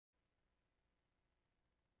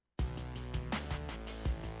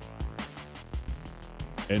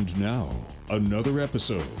And now, another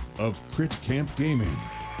episode of Crit Camp Gaming.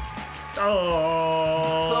 It's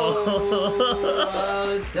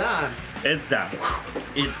time. It's time.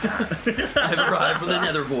 It's time. I've arrived for the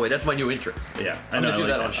Nethervoid. That's my new entrance. Yeah, I'm gonna do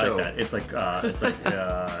that on show. Like that. It's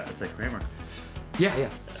like Kramer. Yeah. I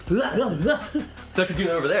could do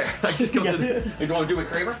that over there. I just go to the. You want to do it,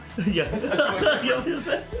 Kramer? Yeah.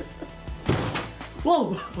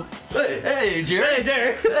 Whoa! Hey, Jerry! Hey,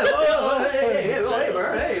 Jerry! Hey,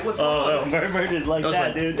 what's going on? Oh, Murmur didn't like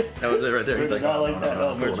that, dude. That was it right there. He's like, not like that.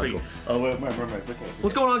 Oh, cool, Murmur, cool. Murmur, it's okay.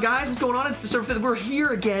 What's going on, guys? What's going on? It's the Surf. We're here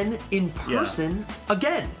again in person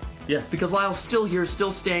again. Yes. Because Lyle's still here,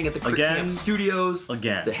 still staying at the Crit Camp Studios.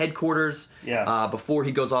 Again. The headquarters. Yeah. Before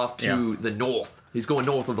he goes off to the north. He's going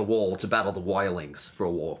north of the wall to battle the Wildlings for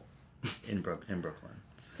a war. In Brooklyn.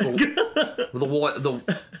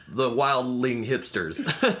 The wildling hipsters.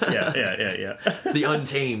 Yeah. The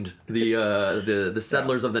untamed, the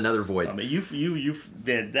settlers of the Nethervoid. I mean,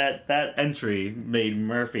 that entry made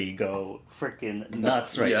Murphy go freaking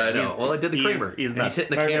nuts right now. Yeah, I know. Well, I did the Kramer. He's hitting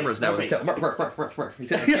the cameras now with his tail. He's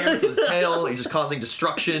hitting the cameras with his tail. He's just causing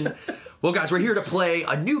destruction. Well, guys, we're here to play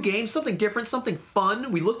a new game, something different, something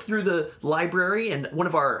fun. We looked through the library, and one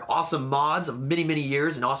of our awesome mods of many, many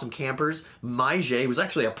years and awesome campers, Maije, who's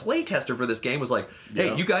actually a play tester for this game, was like,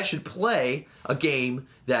 hey, you guys should play a game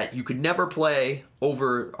that you could never play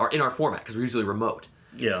in our format, because we're usually remote.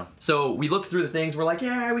 Yeah. So we looked through the things, we're like,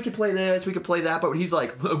 yeah, we could play this, we could play that, but he's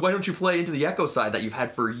like, why don't you play Into the Echoside that you've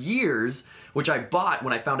had for years, which I bought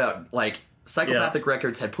when I found out, like, Psychopathic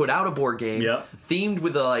Records had put out a board game themed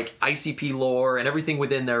with the like ICP lore and everything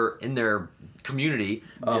within their community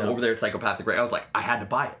over there at Psychopathic Records. I was like, I had to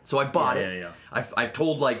buy it, so I bought it. Yeah. I've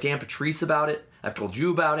told like Dan Patrice about it. I've told you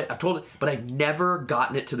about it. But I've never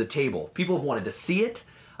gotten it to the table. People have wanted to see it.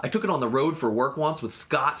 I took it on the road for work once with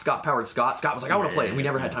Scott. Scott was like, I want to play it. And we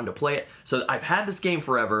never had time to play it. So I've had this game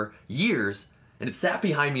forever, years, and it's sat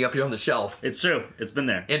behind me up here on the shelf. It's true. It's been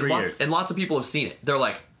there for years. And lots of people have seen it. They're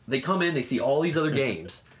like, they come in, they see all these other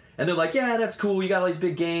games, and they're like, yeah, that's cool, you got all these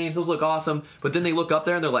big games, those look awesome, but then they look up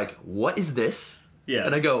there and they're like, what is this? Yeah.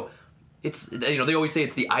 And I go, it's, they always say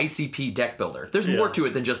it's the ICP deck builder. There's more to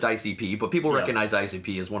it than just ICP, but people recognize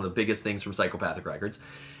ICP as one of the biggest things from Psychopathic Records.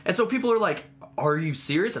 And so people are like, are you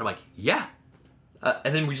serious? And I'm like, yeah.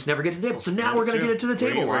 And then we just never get to the table. So now we're going to get it to the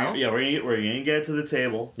table, Lyle. Yeah, we're going to get it to the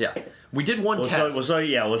table. Yeah. We did one test. We'll show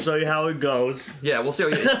you how it goes. Yeah, we'll show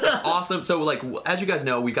you. It's awesome. So, like, as you guys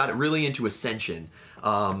know, we got really into Ascension,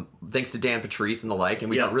 thanks to Dan Patrice and the like,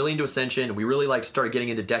 and we got really into Ascension, and we really started getting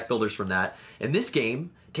into deck builders from that. And this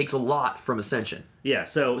game takes a lot from Ascension. Yeah.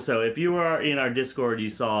 So if you are in our Discord, you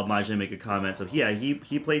saw Maije make a comment. So yeah,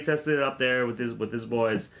 he play tested it up there with his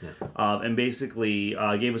boys, and basically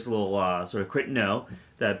gave us a little sort of crit no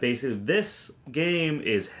that basically this game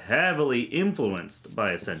is heavily influenced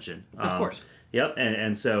by Ascension. Of course. Yep,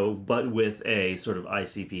 and so, but with a sort of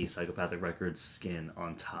ICP, Psychopathic Records skin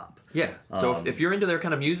on top. Yeah, so if you're into their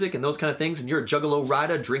kind of music and those kind of things, and you're a Juggalo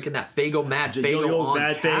rider drinking that Fago, Mad Fago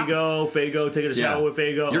on tap. Fago, taking a shower with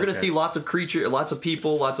Fago. You're going to see lots of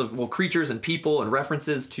people, creatures and people and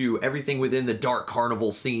references to everything within the Dark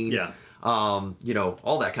Carnival scene. Yeah.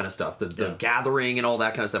 All that kind of stuff, the gathering and all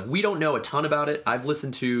that kind of stuff. We don't know a ton about it. I've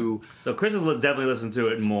listened to... So Chris has definitely listened to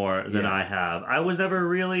it more than I have. I was never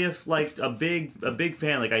really a big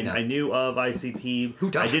fan. Like I knew of ICP.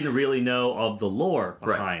 Who does? I didn't really know of the lore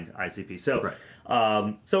behind ICP. So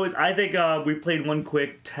I think we played one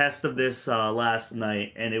quick test of this last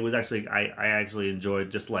night, and it was actually I actually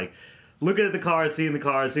enjoyed just like looking at the cards, seeing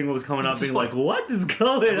what was coming up, being like, what is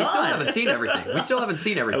going on? We still haven't seen everything.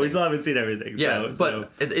 Yes,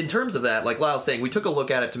 but in terms of that, like Lyle's saying, we took a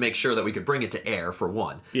look at it to make sure that we could bring it to air, for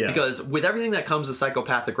one. Yeah. Because with everything that comes with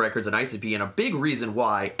Psychopathic Records and ICP, and a big reason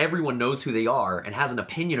why everyone knows who they are and has an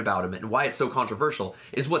opinion about them and why it's so controversial,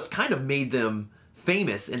 is what's kind of made them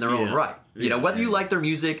famous in their own right. Whether you like their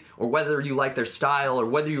music, or whether you like their style, or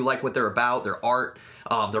whether you like what they're about, their art,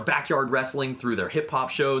 their backyard wrestling through their hip-hop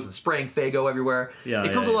shows and spraying Fago everywhere.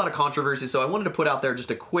 It comes with a lot of controversy, so I wanted to put out there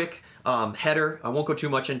just a quick header. I won't go too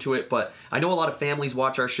much into it, but I know a lot of families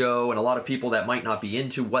watch our show, and a lot of people that might not be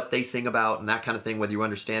into what they sing about and that kind of thing, whether you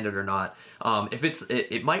understand it or not.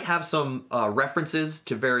 It might have some references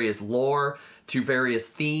to various lore, to various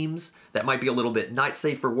themes that might be a little bit not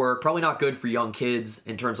safe for work, probably not good for young kids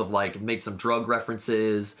in terms of like make some drug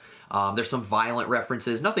references. There's some violent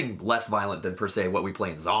references, nothing less violent than per se what we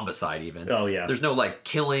play in Zombicide even. Oh yeah. There's no like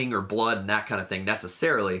killing or blood and that kind of thing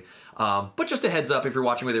necessarily. But just a heads up, if you're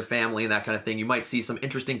watching with your family and that kind of thing, you might see some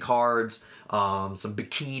interesting cards, some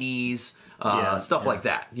bikinis, stuff yeah. like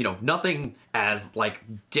that. You know, nothing as like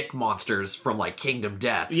dick monsters from like Kingdom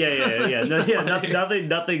Death.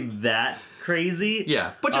 Nothing that crazy.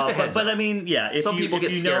 Yeah, but just a heads up. But I mean, yeah, if Some you, people if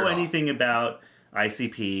get you scared know off. anything about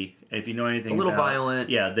ICP, if you know anything a little about, violent.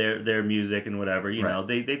 yeah, their music and whatever, you Right. know,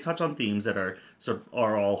 they touch on themes that are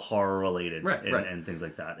all horror related, Right, and, right. and things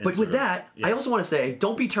like that. And But sort with of- that, yeah. I also want to say,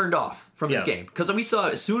 don't be turned off from this Yeah. game. Because we saw,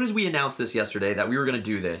 as soon as we announced this yesterday, that we were going to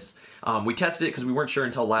do this, we tested it because we weren't sure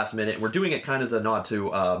until last minute. And we're doing it kind of as a nod to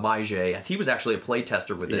Maije, as he was actually a play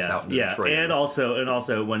tester with this out in Detroit. And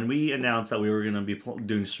also when we announced that we were going to be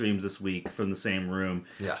doing streams this week from the same room,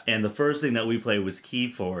 and the first thing that we played was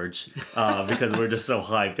Keyforge, because we're just so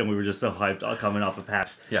hyped, and we were just so hyped coming off of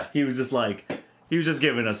PAX. Yeah. He was just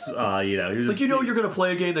giving us, he was Like, you're going to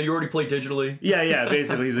play a game that you already played digitally? Yeah,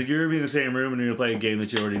 basically. He's like, you're going to be in the same room and you're going to play a game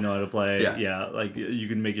that you already know how to play. Yeah. Like, you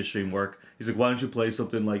can make your stream work. He's like, why don't you play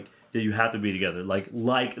something like that you have to be together? Like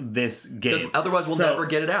this game. Because otherwise we'll never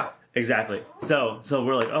get it out. Exactly. So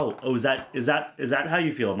we're like, oh, is that how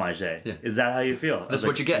you feel, Maije? Yeah. Is that how you feel? This is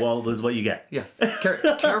what you get. Well, this is what you get. Yeah.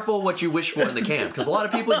 Careful what you wish for in the camp. Because a lot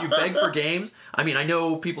of people, you beg for games. I mean, I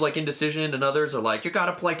know people like Indecision and others are like, you got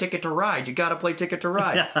to play Ticket to Ride. You got to play Ticket to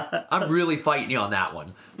Ride. I'm really fighting you on that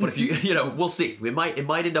one. But if you know, we'll see. It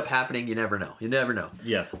might end up happening. You never know. You never know.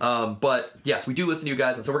 Yeah. But yes, we do listen to you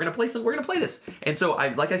guys, and so we're gonna play this. And so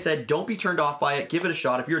like I said, don't be turned off by it. Give it a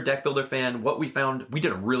shot. If you're a deck builder fan, what we found, we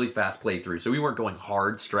did a really fast playthrough, so we weren't going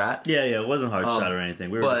hard strat. Yeah, it wasn't hard shot or anything.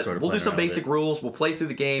 We were just sort of we'll do some playing around basic with it. rules. We'll play through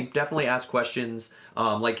the game. Definitely ask questions.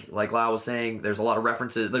 Like Lau was saying, there's a lot of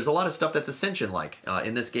references. There's a lot of stuff that's Ascension like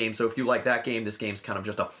in this game. So if you like that game, this game's kind of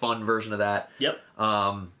just a fun version of that. Yep.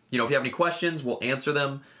 You know, if you have any questions, we'll answer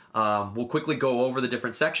them. We'll quickly go over the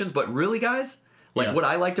different sections. But really, guys, like what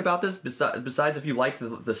I liked about this, besides if you like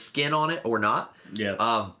the skin on it or not,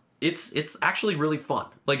 it's actually really fun.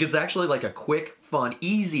 Like, it's actually like a quick, fun,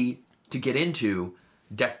 easy to get into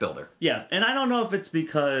deck builder. Yeah, and I don't know if it's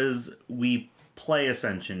because we play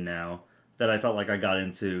Ascension now that I felt like I got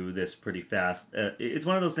into this pretty fast. It's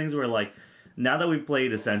one of those things where, like, now that we've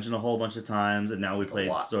played Ascension a whole bunch of times, and now we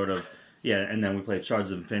played sort of... Yeah, and then we played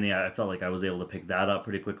Shards of Infinity. I felt like I was able to pick that up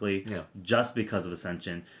pretty quickly, just because of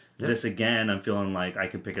Ascension. Yeah. This again, I'm feeling like I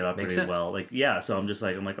can pick it up pretty well. Like, so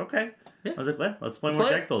I'm like, okay. Yeah. I was like, let's play more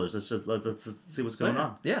deck builders. Let's see what's going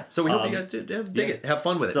on. Yeah. So we hope you guys dig it. Have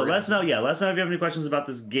fun with it. So let us know. Yeah, let us know if you have any questions about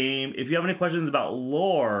this game. If you have any questions about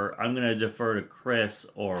lore, I'm gonna defer to Chris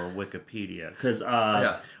or Wikipedia,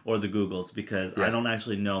 or the Googles, because I don't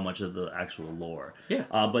actually know much of the actual lore. Yeah.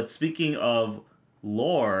 But speaking of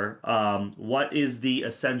lore, what is the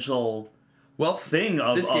essential thing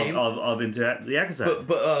of this game into the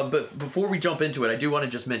Echoside? But before we jump into it, I do want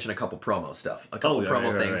to just mention a couple promo stuff, a couple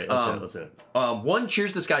promo things. Right. Let's do it. One,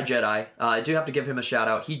 cheers to Sky Jedi. I do have to give him a shout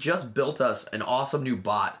out. He just built us an awesome new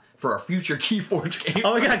bot for our future Keyforge games.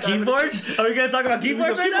 Oh my god, Keyforge? Are we going to talk about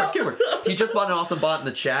Keyforge right now? Keyforge. He just bought an awesome bot in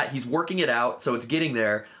the chat. He's working it out, so it's getting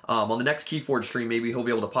there. On the next Keyforge stream, maybe he'll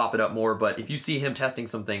be able to pop it up more, but if you see him testing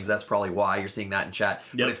some things, that's probably why you're seeing that in chat.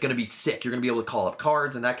 But it's going to be sick. You're going to be able to call up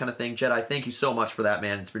cards and that kind of thing. Jedi, thank you so much for that,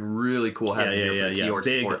 man. It's been really cool having you here for the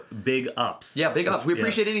Keyforge support. Big ups. Yeah, big ups. We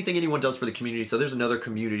appreciate anything anyone does for the community, so there's another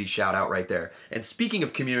community shout out right there. And speaking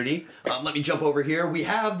of community, let me jump over here. We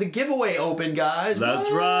have the giveaway open, guys.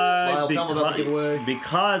 That's right. Lyle, tell them about the giveaway.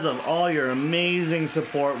 Because of all your amazing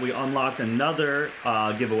support, we unlocked another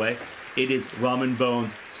giveaway. It is Ramen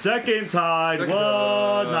Bones Second Tide.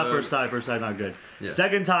 Not First Tide. First Tide, not good. Yeah.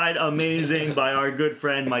 Second Tide, amazing, by our good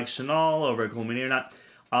friend Mike Chanel over at Cool Mini or Not.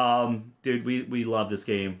 Dude, we love this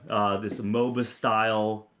game. This MOBA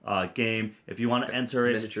style game. If you want to enter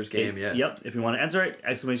it, miniatures game, Yep. If you want to enter it, !,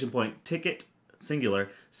 ticket, singular,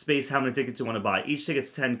 space, how many tickets you want to buy. Each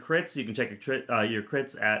ticket's 10 crits. You can check your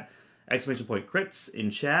crits at ! crits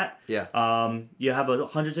in chat. Yeah. You have a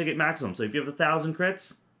 100 ticket maximum. So if you have 1,000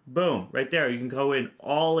 crits, boom, right there. You can go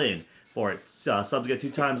all in for it. Subs get 2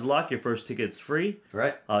 times luck. Your first ticket's free.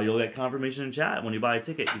 Right. You'll get confirmation in chat when you buy a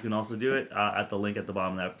ticket. You can also do it at the link at the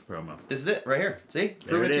bottom of that promo. This is it right here. See?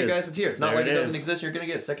 Proving it to you guys, it's here. It's not like it doesn't exist. You're going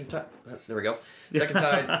to get Second Tide. There we go. Second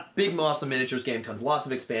Tide. Big, awesome miniatures game. Comes lots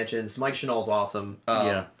of expansions. Mike Chanel's awesome.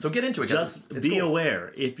 So get into it. Just it's be cool.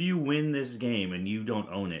 aware. If you win this game and you don't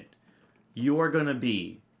own it, you are going to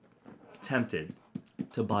be tempted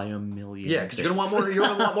to buy a million. Yeah, because you're gonna want more. You're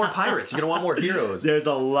gonna want more pirates. You're gonna want more heroes. There's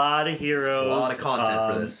a lot of heroes. A lot of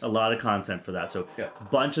content for this. A lot of content for that. So,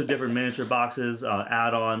 bunch of different miniature boxes,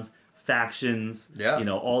 add-ons, factions. Yeah. You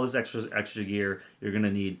know, all this extra gear. You're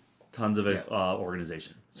gonna need tons of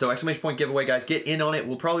organization. So exclamation point giveaway, guys, get in on it.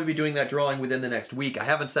 We'll probably be doing that drawing within the next week. I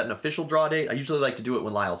haven't set an official draw date. I usually like to do it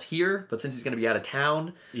when Lyle's here, but since he's going to be out of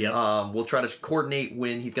town, we'll try to coordinate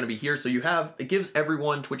when he's going to be here. So it gives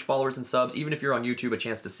everyone, Twitch followers and subs, even if you're on YouTube, a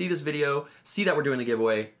chance to see this video, see that we're doing the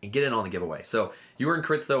giveaway, and get in on the giveaway. So you earn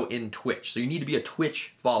crits, though, in Twitch. So you need to be a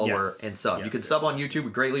Twitch follower and sub. You can sub on YouTube.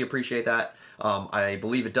 We greatly appreciate that. I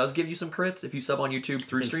believe it does give you some crits if you sub on YouTube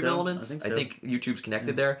through Stream Elements. I think YouTube's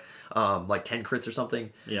connected there, like 10 crits or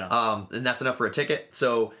something. Yeah. And that's enough for a ticket.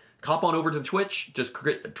 So hop on over to Twitch, just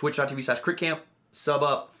twitch.tv/critcamp, sub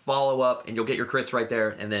up, follow up, and you'll get your crits right there,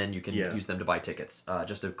 and then you can use them to buy tickets,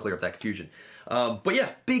 just to clear up that confusion. But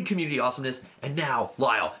yeah, big community awesomeness. And now,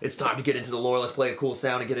 Lyle, it's time to get into the lore. Let's play a cool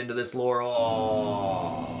sound and get into this lore.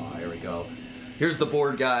 Oh, here we go. Here's the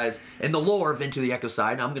board, guys, and the lore of Into the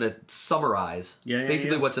Echoside. I'm going to summarize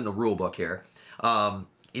basically what's in the rule book here.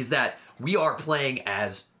 Is that we are playing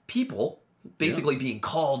as people, basically being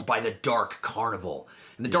called by the Dark Carnival.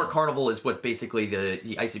 And the Dark Carnival is what basically the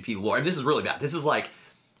ICP lore. And this is really bad. This is like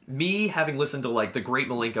me having listened to like the Great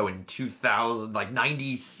Malenko in 2000, like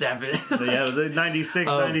 97. Yeah, it was 96,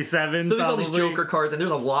 97. So there's all these Joker cards, and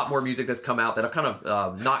there's a lot more music that's come out that I've kind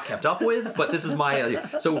of not kept up with. But this is my idea.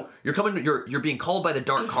 So you're being called by the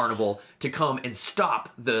Dark Carnival to come and stop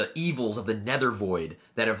the evils of the Nethervoid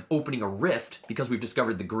that are opening a rift, because we've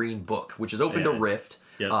discovered the Green Book, which has opened a rift.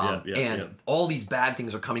 And all these bad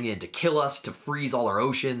things are coming in to kill us, to freeze all our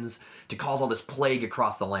oceans, to cause all this plague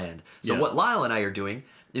across the land. So what Lyle and I are doing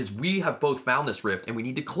is we have both found this rift, and we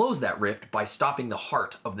need to close that rift by stopping the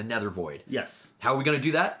heart of the Nethervoid. Yes. How are we going to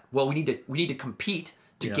do that? Well, we need to compete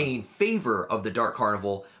to gain favor of the Dark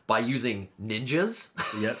Carnival by using ninjas.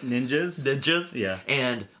 Yep, ninjas. Yeah.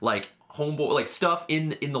 And like stuff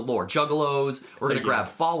in the lore. Juggalos. We're going to grab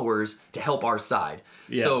followers to help our side.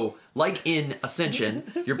 Yeah. So, like in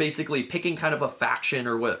Ascension, you're basically picking kind of a faction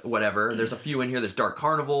or whatever. There's a few in here. There's Dark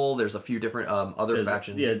Carnival. There's a few different other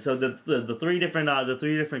factions. Yeah. So the three different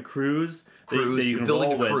crews that you can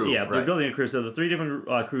roll with. They're building a crew. So the three different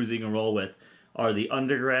crews that you can roll with are the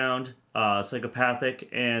Underground, Psychopathic,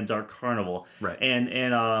 and Dark Carnival. Right.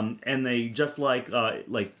 And they just like for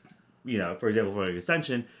example, for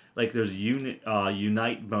Ascension, like there's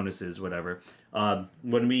unite bonuses, whatever.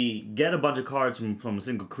 When we get a bunch of cards from a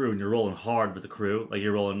single crew and you're rolling hard with the crew, like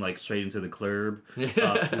you're rolling like straight into the club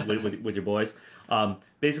with your boys,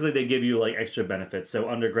 basically they give you like extra benefits. So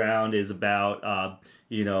Underground is about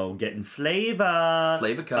getting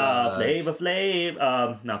flavor cards,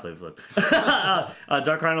 not flavor.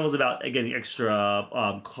 Dark Carnival is about getting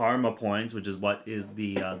extra karma points, which is what is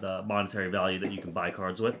the monetary value that you can buy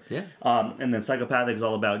cards with. Yeah. And then Psychopathic is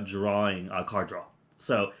all about drawing card draw.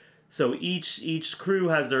 So each crew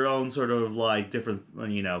has their own sort of like different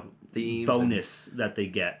themes bonus that they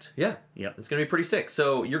get. Yeah. It's going to be pretty sick.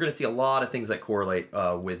 So you're going to see a lot of things that correlate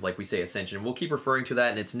with, like we say, Ascension. We'll keep referring to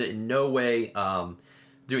that, and it's in no way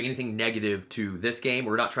doing anything negative to this game.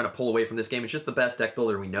 We're not trying to pull away from this game. It's just the best deck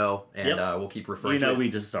builder we know, and we'll keep referring to it. We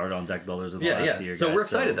just started on deck builders in the last year, So we're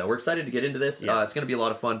excited, though. We're excited to get into this. It's going to be a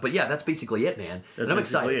lot of fun. But yeah, that's basically it, man. I'm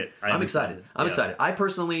excited. I'm excited. I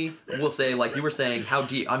personally will say, like you were saying,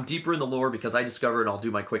 I'm deeper in the lore because I discovered, and I'll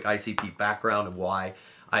do my quick ICP background and why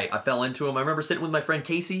I fell into him. I remember sitting with my friend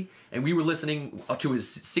Casey, and we were listening to his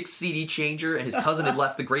 6 CD changer, and his cousin had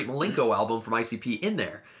left the Great Malenko album from ICP in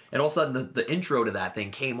there. And all of a sudden, the intro to that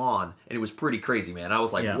thing came on, and it was pretty crazy, man. I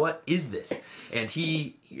was like, what is this? And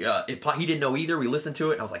he didn't know either. We listened to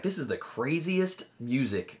it, and I was like, this is the craziest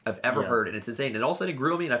music I've ever heard, and it's insane. And all of a sudden, it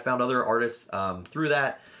grew on me, and I found other artists through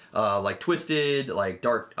that, like Twisted, like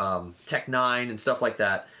Dark Tech 9, and stuff like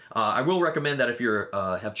that. I will recommend that if you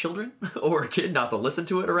have children or a kid, not to listen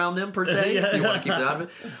to it around them per se. If you want to keep them out of it.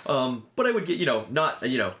 But I would get not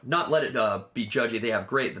let it be judgy. They have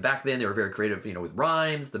back then they were very creative, with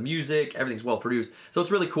rhymes, the music, everything's well produced. So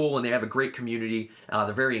it's really cool, and they have a great community. They're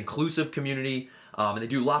a very inclusive community. And they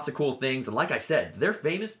do lots of cool things. And like I said, they're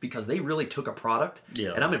famous because they really took a product.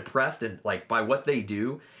 Yeah. And I'm impressed by what they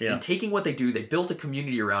do. Yeah. And taking what they do, they built a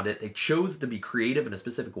community around it. They chose to be creative in a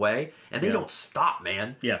specific way. And they don't stop,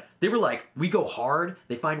 man. Yeah. They were like, we go hard.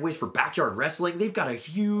 They find ways for backyard wrestling. They've got a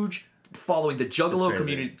huge following, the Juggalo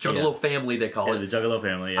community, Juggalo family, they call it. The Juggalo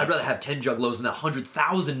family, I'd rather have 10 Juggalos than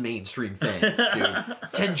 100,000 mainstream fans, dude.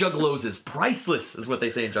 10 Juggalos is priceless, is what they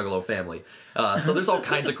say in Juggalo family. So there's all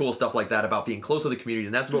kinds of cool stuff like that about being close to the community,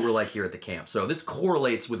 and that's what we're like here at the camp. So this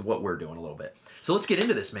correlates with what we're doing a little bit. So let's get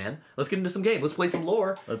into this, man. Let's get into some games. Let's play some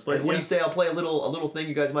lore. Let's play. And what do you say? I'll play a little thing.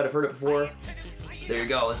 You guys might have heard it before. There you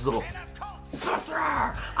go. This is a little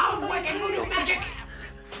sorcerer of wicked voodoo magic.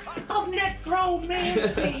 Of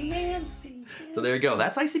necromancy, Nancy. So there you go.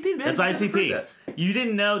 That's ICP, man. That's ICP. You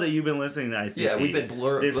didn't know that you've been listening to ICP. Yeah, we've been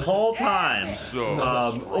blurred this whole time.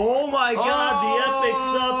 Oh my God, the epic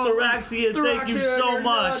sub, Thoraxia. Thank you so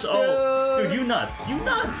much. Oh, dude, you nuts. You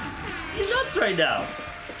nuts. You nuts right now.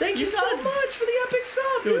 Thank you so much for the epic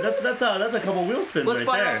sub, dude. That's a couple wheel spins. Let's right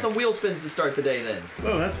fire there. off some wheel spins to start the day then.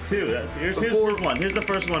 Oh, that's two. Here's one. Here's the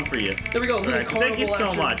first one for you. There we go. Right, so thank you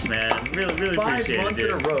so much, man. Really appreciate it. 5 months in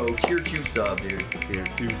a row, tier 2 sub, dude. Tier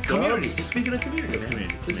 2 sub. Community. Speaking of community,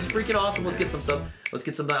 man. This is freaking awesome. Let's get some sub. Let's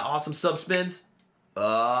get some awesome sub spins.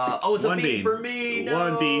 Oh, it's a bean for me. No.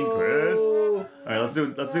 One bean, Chris. All right, let's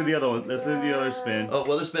do the other one. Let's do the other spin.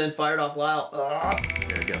 Oh, other spin. Fired off Lyle.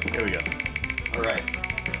 Here we go. All right.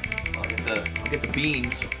 I'll get the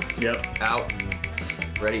beans. Yep. Out.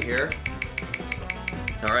 Ready here.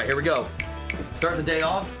 All right, here we go. Start the day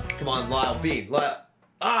off. Come on, Lyle. Bean. Lyle.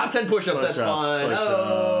 10 push-ups. That's fine.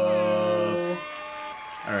 Oh.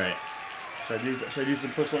 All right. Should I do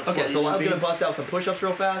some push-ups? Okay, so Lyle's gonna bust out some push-ups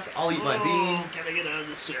real fast. I'll eat my bean. Can I get out of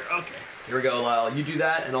this chair? Okay. Here we go, Lyle. You do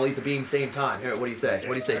that, and I'll eat the bean same time. Here, what do you say?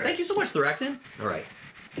 What do you say? Thank you so much, Thoraxin. All right.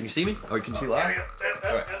 Can you see me? Or can you see Lyle?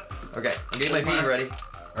 All right. Okay. I'm getting my bean ready.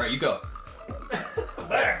 All right, you go.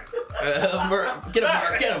 Where? Get him,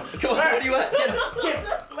 Mark. Get him. Come on. What do you want? Get him.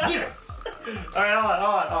 Get him. All right,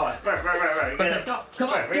 hold on. Right. Let's go. Come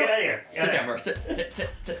on. Get out of here. Sit down, Mark. Sit.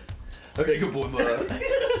 Okay, good boy, Mark.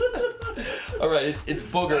 All right, it's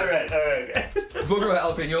Booger. All right. Booger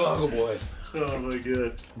jalapeno. Oh, good boy. Oh my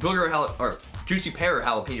God. Booger or Juicy Pear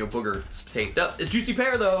jalapeno booger taste. It's Juicy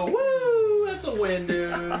Pear though. Woo! That's a win,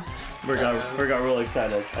 dude. Bert got real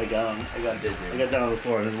excited. I got down on the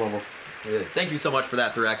floor in his level. Thank you so much for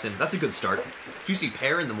that, Thoraxin. That's a good start. Juicy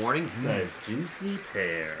Pear in the morning. Nice. Juicy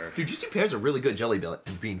Pear. Dude, Juicy Pear's a really good jelly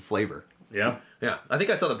bean flavor. Yeah. Yeah. I think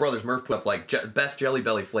I saw the Brothers Murph put up like best Jelly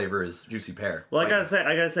Belly flavor is Juicy Pear. Well, I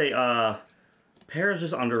gotta say, pear is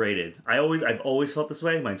just underrated. I've always felt this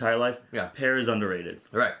way my entire life. Yeah. Pear is underrated.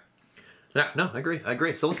 All right. Yeah, no, I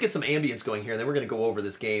agree. So let's get some ambience going here, and then we're going to go over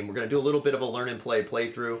this game. We're going to do a little bit of a learn and play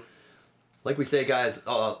playthrough. Like we say, guys,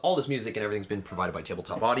 all this music and everything's been provided by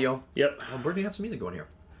Tabletop Audio. Yep. We're going to have some music going here.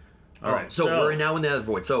 All right. So we're now in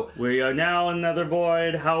Nethervoid. So we are now in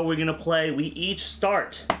Nethervoid. How are we going to play? We each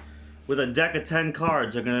start with a deck of 10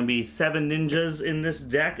 cards. There are going to be 7 ninjas in this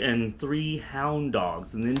deck and 3 hound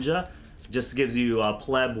dogs. The ninja just gives you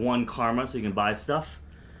pleb 1 karma so you can buy stuff.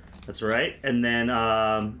 That's right. And then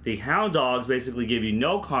the hound dogs basically give you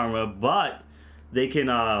no karma, but they can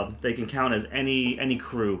count as any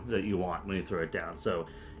crew that you want when you throw it down. So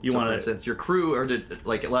you want to, for instance, your crew, or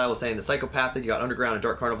like Lyle was saying, the Psychopathic, you got Underground and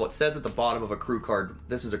Dark Carnival. It says at the bottom of a crew card,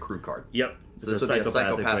 this is a crew card. Yep. So this would be a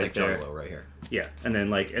Psychopathic Juggalo right here. Yeah, and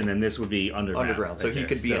then this would be Underground. Right so he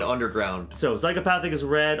could be an Underground. So Psychopathic is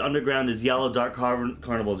red, Underground is yellow, Dark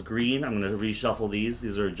Carnival is green. I'm going to reshuffle these.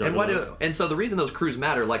 These are Juggalos. And so the reason those crews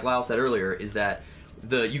matter, like Lyle said earlier, is that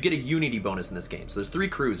you get a unity bonus in this game. So there's 3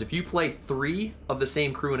 crews. If you play 3 of the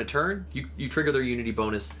same crew in a turn, you trigger their unity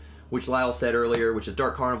bonus, which Lyle said earlier, which is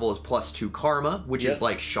Dark Carnival is +2 karma, which is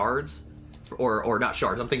like shards. Or not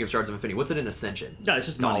shards. I'm thinking of Shards of Infinity. What's it in Ascension? No, it's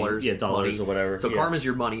just dollars. Money. Yeah, dollars or whatever. So karma's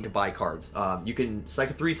your money to buy cards. You can 3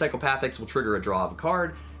 Psychopathics will trigger a draw of a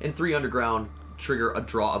card, and 3 Underground trigger a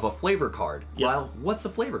draw of a flavor card. Yep. Lyle, what's a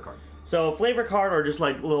flavor card? So flavor card are just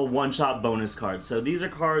like little one-shot bonus cards. So these are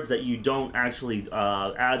cards that you don't actually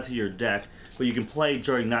add to your deck, but you can play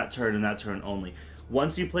during that turn and that turn only.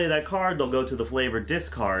 Once you play that card, they'll go to the flavor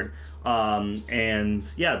discard, and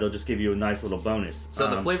yeah, they'll just give you a nice little bonus. So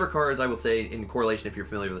the flavor cards, I will say, in correlation, if you're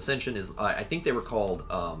familiar with Ascension, is I think they were called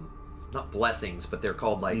not blessings, but they're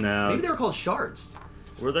called like maybe they were called shards.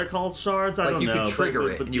 Were they called shards? I don't know. Like you could trigger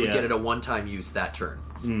it, and you would get it a one-time use that turn.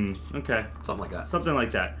 Okay. Something like that. Something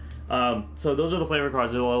like that. So those are the flavor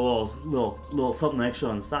cards. They're a little something extra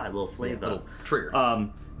on the side, a little flavor, little trigger.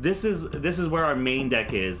 This is where our main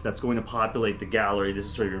deck is. That's going to populate the gallery. This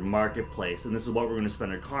is sort of your marketplace, and this is what we're going to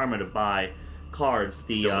spend our karma to buy cards.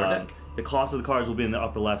 The cost of the cards will be in the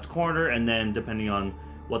upper left corner, and then depending on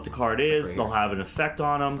what the card is, they'll have an effect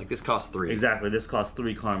on them. Like this costs 3. Exactly. This costs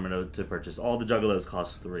 3 karma to purchase. All the Juggalos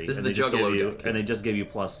cost 3. This is the Juggalo deck. And they just give you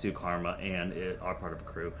 +2 karma and are part of a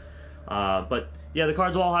crew. But yeah, the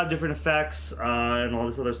cards will all have different effects and all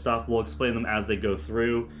this other stuff. We'll explain them as they go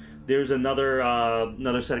through. There's another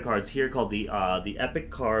set of cards here called the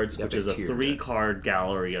Epic cards, which is a 3-card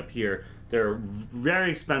gallery up here. They're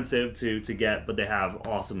very expensive to get, but they have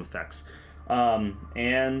awesome effects.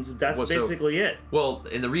 And that's basically it. Well,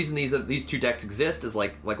 and the reason these 2 decks exist is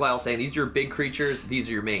like Lyle's saying, these are your big creatures, these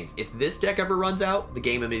are your mains. If this deck ever runs out, the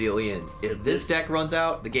game immediately ends. If this deck runs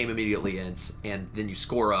out, the game immediately ends, and then you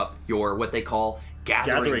score up your what they call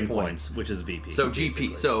gathering points. which is VP. So basically.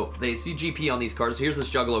 GP. So they see GP on these cards. Here's this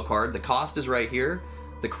Juggalo card. The cost is right here.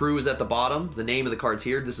 The crew is at the bottom. The name of the card's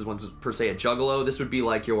here. This is one's per se a Juggalo. This would be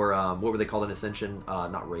like your what were they called in Ascension?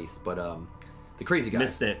 Not Wraith, but the crazy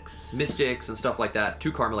guys. Mystics and stuff like that.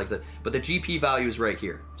 2 karma like that. But the GP value is right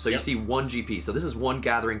here. So you see 1 GP. So this is 1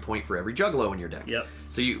 gathering point for every Juggalo in your deck. Yep.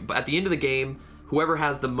 So you at the end of the game, whoever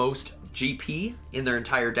has the most GP in their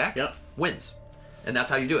entire deck wins. And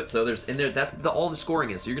that's how you do it. So there's that's all the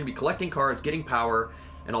scoring is. So you're going to be collecting cards, getting power,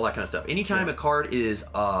 and all that kind of stuff. Anytime a card is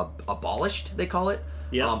abolished, they call it,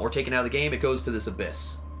 or taken out of the game, it goes to this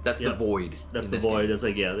abyss. That's the void. That's the void. That's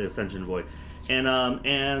like the Ascension void.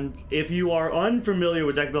 And if you are unfamiliar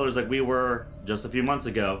with deck builders like we were just a few months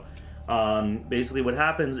ago, basically what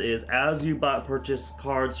happens is as you purchase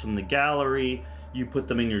cards from the gallery, you put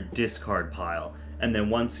them in your discard pile. And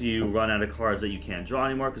then once you run out of cards that you can't draw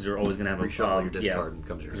anymore, because you're always going to have reshuffle your discard and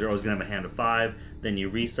comes because you're always going to have a hand of 5, then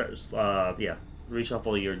you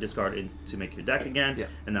reshuffle your discard to make your deck again,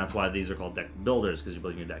 and that's why these are called deck builders, because you're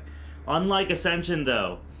building your deck. Unlike Ascension,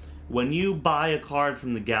 though, when you buy a card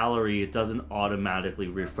from the gallery, it doesn't automatically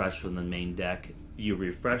refresh from the main deck. You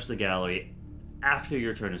refresh the gallery after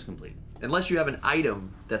your turn is complete. Unless you have an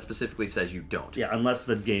item that specifically says you don't. Yeah, unless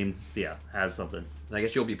the game has something. And I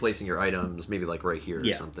guess you'll be placing your items maybe like right here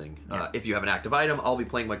or something. If you have an active item, I'll be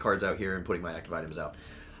playing my cards out here and putting my active items out.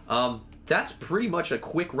 That's pretty much a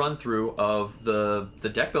quick run through of the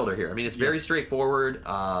deck builder here. I mean, it's very straightforward.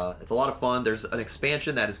 It's a lot of fun. There's an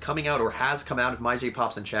expansion that is coming out or has come out. If MyJ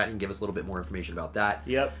pops in chat, he can give us a little bit more information about that.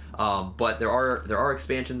 Yep. But there are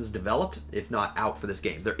expansions developed, if not out, for this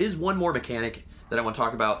game. There is one more mechanic that I want to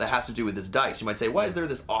talk about that has to do with this dice. You might say, why is there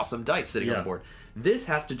this awesome dice sitting on the board? This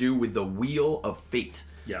has to do with the Wheel of Fate.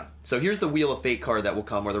 Yeah. So here's the Wheel of Fate card that will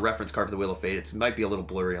come, or the reference card for the Wheel of Fate. It might be a little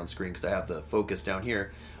blurry on screen because I have the focus down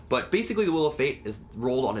here. But basically the Wheel of Fate is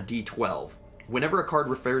rolled on a D12. Whenever a card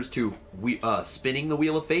refers to spinning the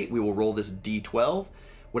Wheel of Fate, we will roll this D12.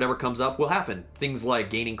 Whatever comes up will happen. Things like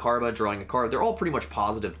gaining karma, drawing a card, they're all pretty much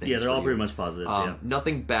positive things. Yeah, they're all pretty much positives,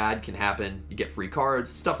 Nothing bad can happen. You get free cards,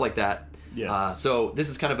 stuff like that. Yeah. So this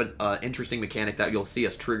is kind of an interesting mechanic that you'll see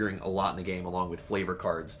us triggering a lot in the game, along with flavor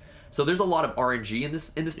cards. So there's a lot of RNG in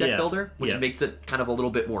this deck builder, which makes it kind of a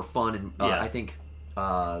little bit more fun and I think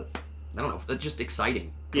I don't know, just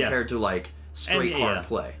exciting compared to like straight hard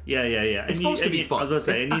play. Yeah. It's supposed to be fun. I was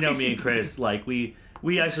gonna say, and you know me and Chris, like we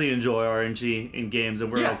actually enjoy RNG in games, and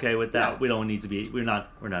we're okay with that. We don't need to be. We're not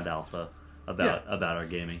alpha about our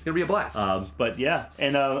gaming. It's gonna be a blast. But yeah,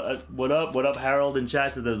 and what up, Harold in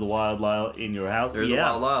chat said there's a wild Lyle in your house. There's a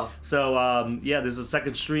wild Lyle. So there's a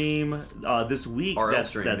second stream this week.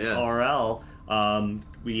 That's RL.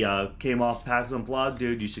 We came off PAX Unplugged,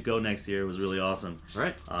 dude. You should go next year. It was really awesome.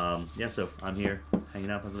 Right. So I'm here hanging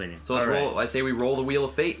out in Pennsylvania. So let's roll. I say we roll the Wheel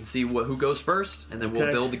of Fate and see who goes first, and then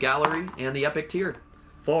we'll build the gallery and the epic tier.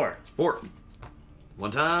 4.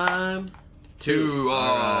 1 time. 2. Oh,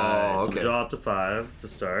 right. okay. So draw up to 5 to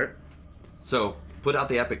start. So put out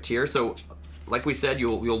the epic tier. So, like we said,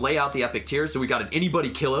 you'll lay out the epic tier. So we got an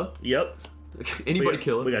anybody killer. Yep. Anybody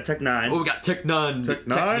killer. We got Tech 9. Oh, we got Tech 9.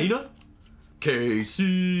 Technina.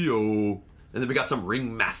 KCO. And then we got some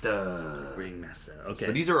Ringmaster. Okay.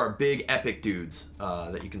 So these are our big epic dudes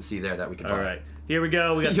that you can see there that we can talk. All right. Here we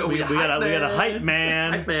go. We got a hype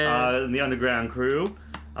man. In the underground crew.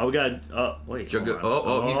 We got wait. He's in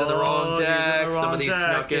the wrong deck. Some of these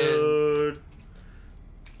snuck in.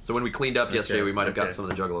 So when we cleaned up yesterday, we might have got some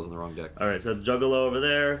of the Juggalos in the wrong deck. All right, so the Juggalo over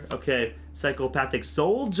there. Okay, Psychopathic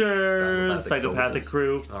Soldiers. Psychopathic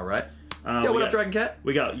crew. All right. What up, Dragon Cat?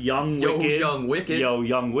 We got Young Wicked.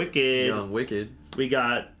 Young Wicked. We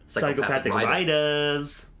got Psychopathic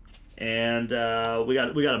Riders. And we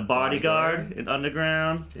got a bodyguard in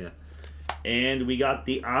Underground. Yeah. And we got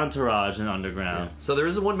the Entourage in Underground. Yeah. So there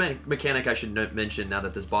is one mechanic I should mention now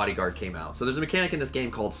that this bodyguard came out. So there's a mechanic in this game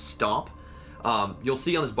called Stomp. You'll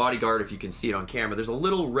see on this bodyguard, if you can see it on camera, there's a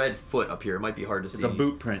little red foot up here. It might be hard to see. It's a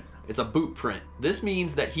boot print. It's a boot print. This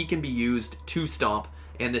means that he can be used to stomp,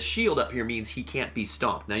 and the shield up here means he can't be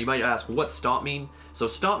stomped. Now you might ask, what's stomp mean? So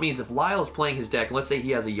stomp means if Lyle is playing his deck, and let's say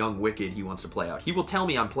he has a Young Wicked he wants to play out. He will tell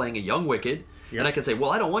me I'm playing a Young Wicked, and I can say,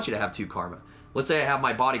 well, I don't want you to have 2 karma. Let's say I have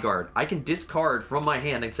my bodyguard. I can discard from my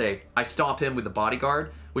hand and say, I stomp him with the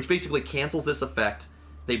bodyguard, which basically cancels this effect.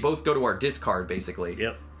 They both go to our discard, basically.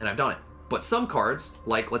 Yep. And I've done it. But some cards,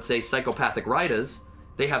 like let's say Psychopathic Riders,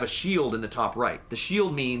 they have a shield in the top right. The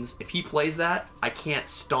shield means if he plays that, I can't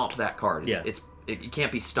stomp that card. It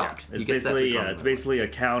can't be stopped. Yeah. It's basically a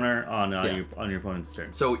counter on your opponent's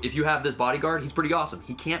turn. So if you have this bodyguard, he's pretty awesome.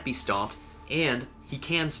 He can't be stomped, and he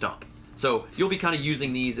can stomp. So you'll be kind of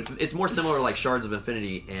using these. It's more similar to like Shards of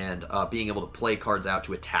Infinity and being able to play cards out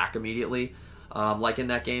to attack immediately, like in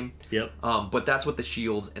that game. Yep. But that's what the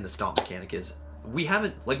shields and the stomp mechanic is. We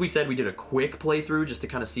haven't, like we said, we did a quick playthrough just to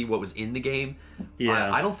kind of see what was in the game.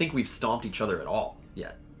 Yeah. I don't think we've stomped each other at all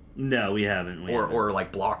yet. No, we haven't. Or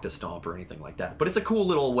like blocked a stomp or anything like that. But it's a cool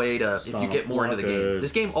little way to, if you get more into the game.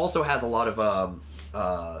 This game also has a lot of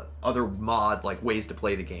other mod like ways to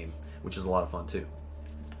play the game, which is a lot of fun too.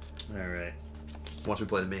 All right. Once we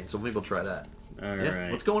play the main, so maybe we'll try that. All right.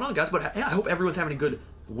 What's going on, guys? But yeah, I hope everyone's having a good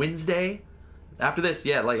Wednesday. After this,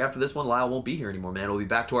 after this one, Lyle won't be here anymore, man. We'll be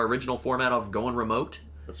back to our original format of going remote.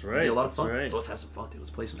 That's right. It'll be a lot of fun. Right. So let's have some fun, dude. Let's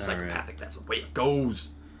play some Psychopathic. Right. That's the way it goes.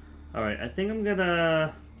 All right. I think I'm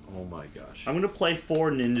gonna. Oh my gosh. I'm gonna play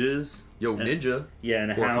 4 ninjas. Yo, ninja. Yeah,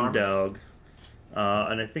 and a 4 hound karma. dog.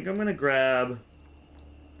 And I think I'm gonna grab.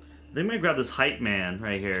 This hype man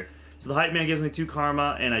right here. So the hype man gives me 2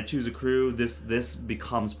 karma, and I choose a crew. This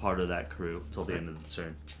becomes part of that crew till the end of the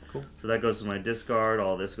turn. Cool. So that goes to my discard.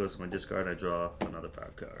 All this goes to my discard. I draw another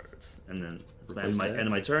 5 cards, and then it's my end of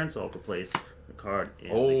my turn. So I'll replace the card.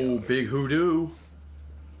 Oh, big hoodoo.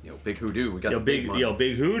 Yo, big hoodoo. We got the big money. Yo,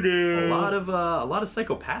 big hoodoo. A lot of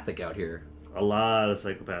Psychopathic out here. A lot of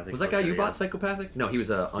Psychopathic. Was that guy you bought Psychopathic? No, he was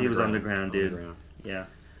underground. He was underground, dude. Yeah.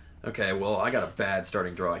 Okay, well, I got a bad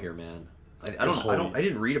starting draw here, man. I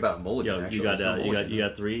didn't read about Mulligan. Yo, actually. You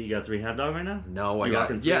got 3 hound dog right now? No, I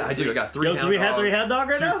rocking got I do. I got 3 Yo, hound dog. 3 hound dog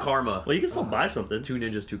right 2 now? karma. Well, you can still buy something. 2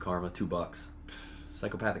 ninjas, 2 karma, $2.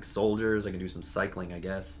 Psychopathic soldiers. I can do some cycling, I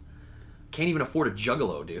guess. Can't even afford a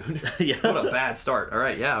juggalo, dude. Yeah. What a bad start. All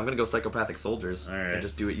right, yeah, I'm gonna go Psychopathic soldiers. All right. And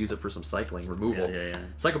just use it for some cycling removal. Yeah.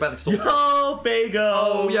 Psychopathic soldiers. Yo, Fago!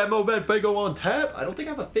 Oh yeah, Mobed Fago on tap. I don't think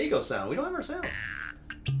I have a Fago sound. We don't have our sound.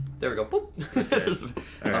 There we go. Boop.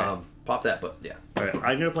 Right. Pop that, but yeah. All right,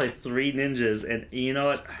 I'm gonna play 3 ninjas, and you know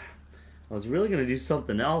what? I was really gonna do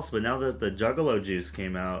something else, but now that the Juggalo juice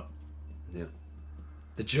came out, Yeah.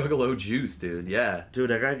 The Juggalo juice, dude. Yeah.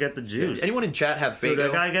 dude, I gotta get the juice. Anyone in chat have Fago? Dude,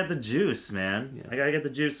 I gotta get the juice, man. Yeah. I gotta get the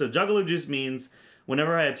juice. So Juggalo juice means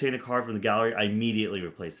whenever I obtain a card from the gallery, I immediately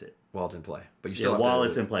replace it. While it's in play, but you still Yeah, have while to,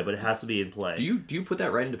 it's in play, but it has to be in play. Do you put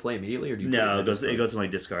that right into play immediately, or do you? No, put it goes to my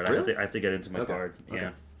discard. Really? I have to get into my Okay. card. Okay.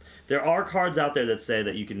 Yeah. There are cards out there that say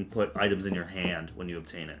that you can put items in your hand when you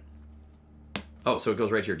obtain it. Oh, so it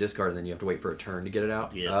goes right to your discard, and then you have to wait for a turn to get it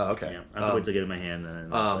out. Yeah. Okay. Yeah. I have to wait to get it in my hand. And then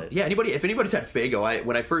play it. Yeah. If anybody's had Fago,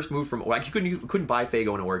 when I first moved from, you couldn't buy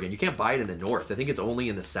Fago in Oregon. You can't buy it in the north. I think it's only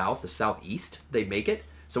in the south, the southeast. They make it.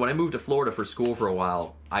 So when I moved to Florida for school for a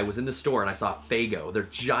while, I was in the store and I saw Fago. They're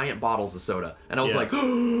giant bottles of soda, and I was like,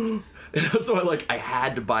 and so I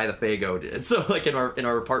had to buy the Fago. And so in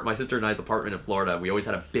our apartment, my sister and I's apartment in Florida, we always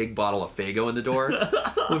had a big bottle of Fago in the door.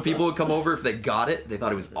 When people would come over, if they got it, they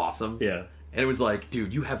thought it was awesome. Yeah. And it was like,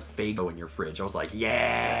 dude, you have Fago in your fridge. I was like,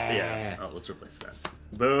 yeah. Yeah. Oh, let's replace that.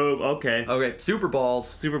 Boom. Okay. Okay, Super Balls.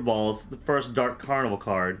 Super Balls, the first Dark Carnival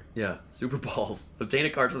card. Yeah, Super Balls. Obtain a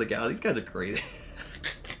card for the gal. These guys are crazy.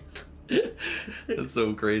 That's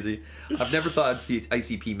so crazy. I've never thought I'd see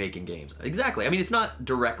ICP making games. Exactly. I mean, it's not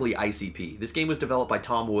directly ICP. This game was developed by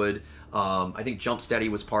Tom Wood. I think Jump Steady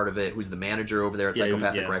was part of it, who's the manager over there at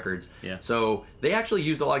Psychopathic Records. Yeah. So they actually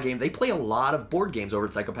used a lot of games. They play a lot of board games over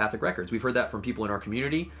at Psychopathic Records. We've heard that from people in our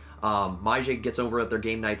community. Majay gets over at their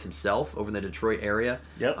game nights himself over in the Detroit area.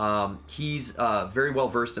 Yep. He's very well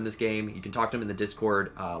versed in this game. You can talk to him in the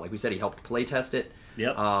Discord. Like we said, he helped play test it.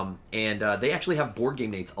 Yep. And they actually have board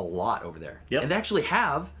game nights a lot over there. Yep. And they actually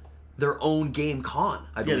have their own game con,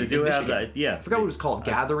 I believe. Yeah, they do in have Michigan. that. Yeah. I forgot what it was called.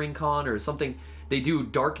 Gathering Con or something. They do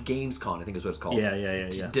Dark Games Con, I think is what it's called. Yeah.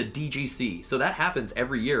 The DGC. So that happens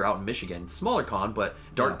every year out in Michigan. Smaller con, but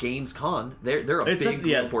Dark Games Con. They're a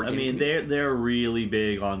big board game. I mean, community. they're really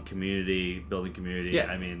big on community, building community. Yeah.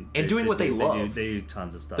 I mean, and doing what they love. They do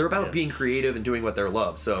tons of stuff. They're about being creative and doing what they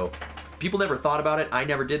love. So people never thought about it. I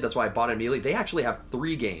never did. That's why I bought it immediately. They actually have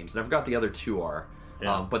 3 games, and I forgot the other 2 are.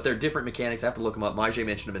 Yeah. But they're different mechanics. I have to look them up. Majay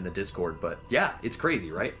mentioned them in the Discord. But yeah, it's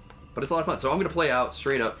crazy, right? But it's a lot of fun. So I'm going to play out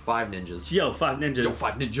straight up 5 ninjas. Yo, 5 ninjas. Yo,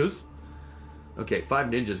 5 ninjas. Okay, 5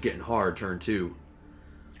 ninjas getting hard, turn 2.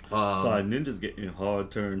 5 ninjas getting hard,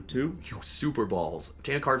 turn 2. Yo, Super Balls.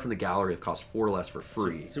 Obtain a card from the gallery that costs 4 less for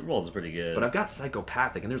free. Super Balls is pretty good. But I've got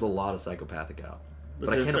Psychopathic, and there's a lot of Psychopathic out. But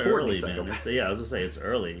I It's can't afford early, any man. Psychopathic. Yeah, I was going to say, it's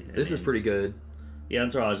early. This is pretty good. Yeah,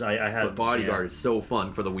 Entourage, I had... But Bodyguard is so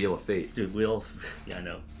fun for the Wheel of Fate. Dude, yeah, I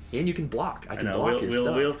know. And you can block. I can know. block your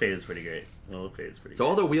stuff. Wheel of Fate is pretty great. Wheel of Fate is pretty So great.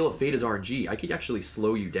 although Wheel of Fate is RNG, I could actually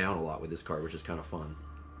slow you down a lot with this card, which is kind of fun.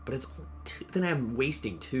 But it's then I'm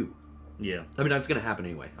wasting 2. Yeah. I mean, it's going to happen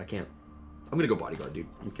anyway. I can't. I'm going to go Bodyguard, dude.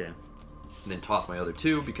 Okay. And then toss my other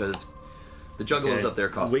 2 because The Juggalos up there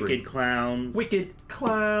cost Wicked 3. Clowns. Wicked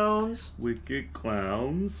Clowns. Wicked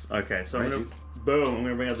Clowns. Okay, so Right, I'm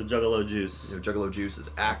gonna bring out the Juggalo juice. You know, Juggalo Juice is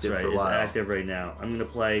active That's right, for a while. it's active right now. I'm gonna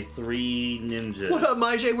play 3 ninjas. What up,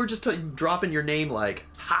 Maije? We're just dropping your name like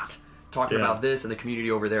hot. Talking about this and the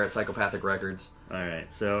community over there at Psychopathic Records.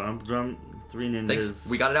 Alright, so I'm 3 ninjas. Thanks.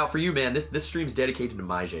 We got it out for you, man. This stream's dedicated to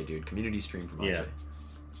Maije, dude. Community stream for Maije. Yeah.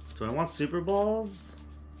 Do I want Super Balls?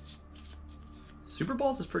 Super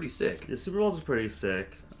Balls is pretty sick. Yeah, Super Balls is pretty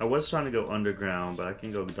sick. I was trying to go underground, but I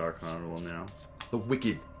can go Dark Carnival now. The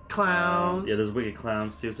Wicked Clowns. Yeah, there's Wicked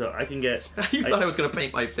Clowns too, so I can get... You thought I was going to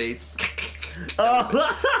paint my face. Oh!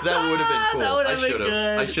 That would have been cool. That would have been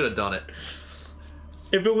good. I should have done it.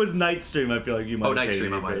 If it was Night Stream, I feel like you might have Night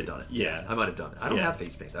Stream, I me, might have but- done it. Yeah. I might have done it. I don't have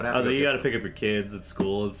face paint. I was like, you gotta pick up your kids at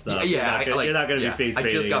school and stuff. Yeah, you're not gonna be face painting. I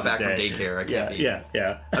just got back from day. daycare. I can't be.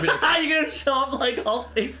 Yeah. I mean, you're gonna show up like all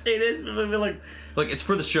face painted? Like it's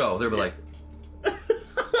for the show. They'll be like,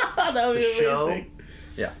 that would be the show? amazing.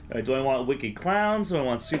 Yeah. All right, do I want Wicked Clowns? Do I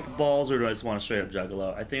want Super Balls? Or do I just want a straight up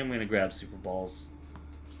Juggalo? I think I'm gonna grab Super Balls.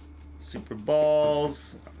 Super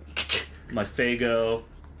Balls. My Fago.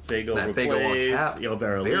 Fago That replays. Fago on tap. Yo,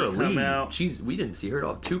 Vera Lee come out. We didn't see her at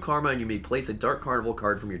all. 2 karma, and you may place a Dark Carnival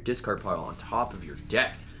card from your discard pile on top of your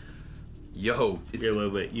deck. Yo. Yeah,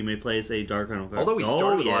 wait. You may place a Dark Carnival card. Although we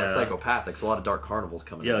started with a lot of Psychopathics, a lot of Dark Carnivals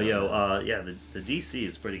coming out. The DC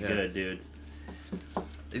is pretty good, dude.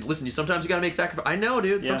 Listen, sometimes you gotta make sacrifice. I know,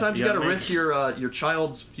 dude. Sometimes you gotta risk your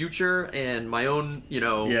child's future and my own,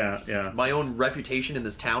 my own reputation in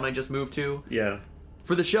this town I just moved to. Yeah.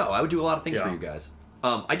 For the show, I would do a lot of things for you guys.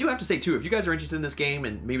 I do have to say too, if you guys are interested in this game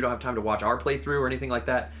and maybe don't have time to watch our playthrough or anything like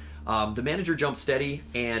that, the manager jumps steady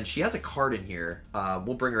and she has a card in here.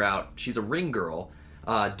 We'll bring her out. She's a ring girl.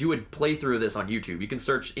 Do a playthrough of this on YouTube. You can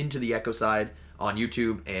search Into the Echoside on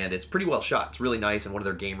YouTube, and it's pretty well shot. It's really nice in one of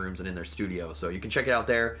their game rooms and in their studio, so you can check it out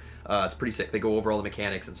there. It's pretty sick. They go over all the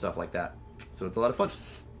mechanics and stuff like that, so it's a lot of fun.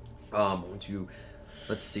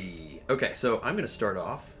 Let's see. Okay, so I'm gonna start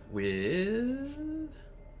off with...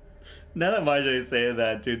 Now that Maije is saying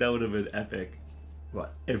that, dude, that would have been epic.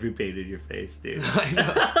 What? If we painted your face, dude. I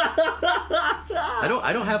know.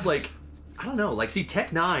 I don't have like... I don't know. Like, see,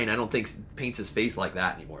 Tech 9, I don't think paints his face like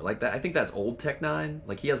that anymore. Like that, I think that's old Tech 9.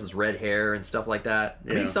 Like, he has his red hair and stuff like that.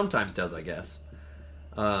 I mean, he sometimes does, I guess.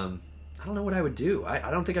 I don't know what I would do. I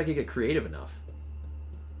don't think I could get creative enough.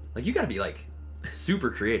 Like, you gotta be, like, super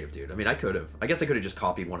creative, dude. I mean, I guess I could have just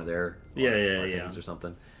copied one of their things or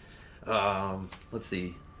something. Let's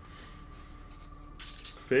see.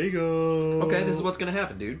 Fago. Okay, this is what's gonna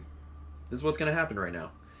happen, dude. This is what's gonna happen right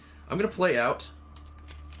now. I'm gonna play out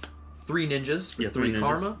 3 ninjas for 3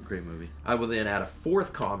 karma. Great movie. I will then add a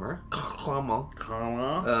 4th karma.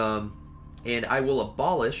 And I will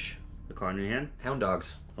abolish the card in your hand. Hound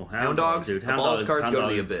Dogs. Oh, Hound Dogs. Dude. Abolish cards go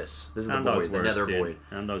to the abyss. This is the void, the Nethervoid.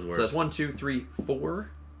 Hound Dogs worse. So that's 1, 2, 3, 4.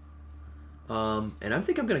 And I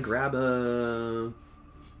think I'm gonna grab a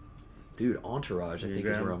Entourage. I think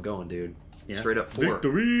is where I'm going, dude. Yeah. Straight up 4.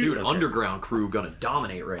 Victory! Dude, Underground Crew gonna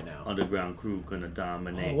dominate right now. Underground Crew gonna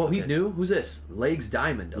dominate. Oh, well, he's new. Who's this? Legs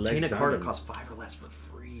Diamond. A chain of card that costs 5 or less for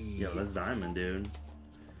free. Yo, that's Diamond, dude.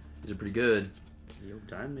 These are pretty good. Yo,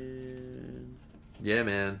 Diamond. Yeah,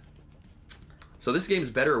 man. So this game's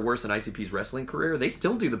better or worse than ICP's wrestling career? They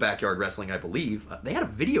still do the backyard wrestling, I believe. They had a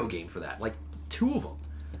video game for that. Like, 2 of them.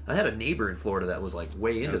 I had a neighbor in Florida that was, like,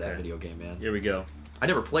 way into that video game, man. Here we go. I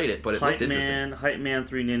never played it, but it looked interesting. Hype Man,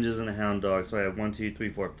 3 ninjas, and a Hound Dog. So I have 1, 2, 3,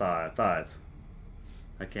 4, 5. 5.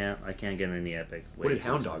 I can't get any epic. What did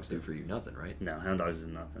Hound Dogs do for you? Nothing, right? No, Hound Dogs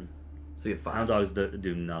did nothing. So you have 5. Hound Dogs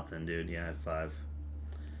do nothing, dude. Yeah, I have 5.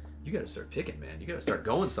 You gotta start picking, man. You gotta start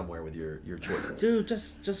going somewhere with your choices. Dude,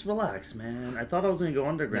 just relax, man. I thought I was gonna go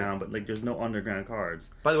underground, but like, there's no underground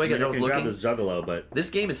cards. By the way, guys, I was looking. Grab this Juggalo, but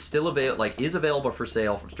this game is still available for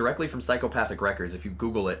sale directly from Psychopathic Records. If you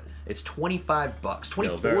Google it, it's $25,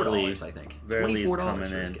 $24, I think. $24 for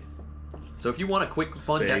this game. So if you want a quick,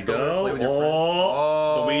 fun deck builder, play with your friends.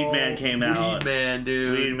 Oh, the Weed Man came out. Weed Man,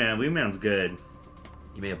 dude. Weed Man's good.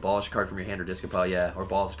 You may abolish a card from your hand or discard pile, yeah, or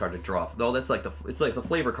abolish a card to draw. Though that's like it's like the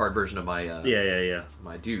flavor card version of my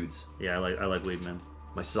my dudes. Yeah, I like Weed Man.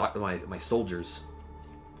 My soldiers.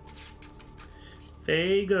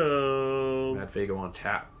 Fago. Add Fago on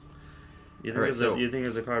tap. You think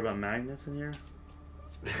there's a card about magnets in here?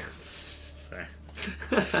 Sorry.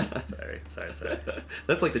 Sorry.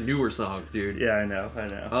 That's like the newer songs, dude. Yeah, I know.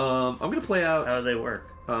 I'm gonna play out. How do they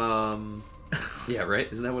work? Yeah,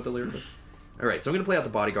 right. Isn't that what the lyric is? All right, so I'm gonna play out the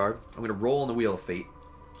Bodyguard. I'm gonna roll on the Wheel of Fate.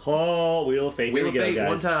 Oh, Wheel of Fate. Wheel of Fate, guys.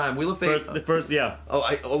 one time. Wheel of Fate. First, yeah.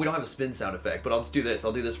 Oh, we don't have a spin sound effect, but I'll just do this.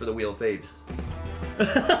 I'll do this for the Wheel of Fate.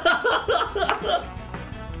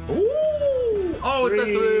 Ooh! Oh, it's a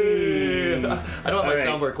 3! I don't have my Alright.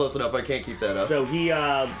 soundboard close enough. I can't keep that up. So he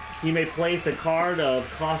may place a card of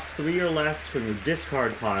cost 3 or less from your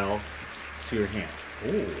discard pile to your hand.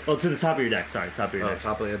 Ooh. Oh, to the top of your deck. Sorry, top of your deck.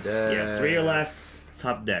 Top of the deck. Yeah, 3 or less,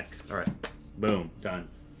 top deck. All right. Boom, done.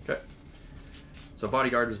 Okay. So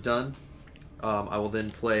Bodyguard was done. I will then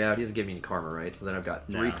play out. He doesn't give me any karma, right? So then I've got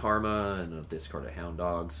 3 karma and a discard of Hound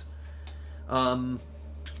Dogs.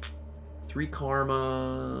 3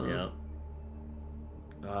 karma. Yep.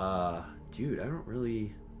 Dude, I don't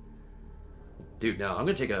really. Dude, no, I'm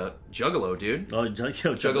gonna take a Juggalo, dude. Oh,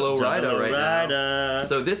 Juggalo Rida right now. now.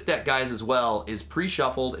 So this deck, guys, as well, is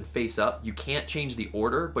pre-shuffled and face up. You can't change the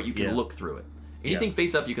order, but you can look through it. Anything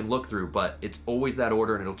face up you can look through, but it's always that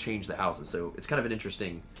order and it'll change the houses. So it's kind of an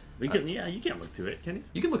interesting... You can look through it, can you?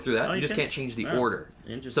 You can look through that. Oh, you just can? can't change the Oh, order.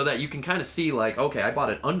 interesting. So that you can kind of see, like, okay, I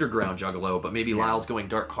bought an underground Juggalo, but maybe Lyle's going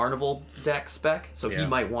Dark Carnival deck spec, so he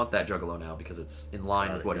might want that Juggalo now because it's in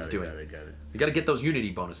line with what he's doing. Got it. You got to get those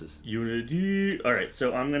Unity bonuses. Unity. All right,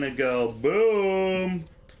 so I'm gonna go boom.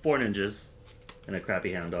 4 ninjas and a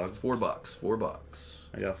crappy Hound Dog. $4. $4.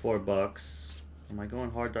 I got $4. Am I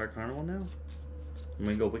going hard Dark Carnival now? I'm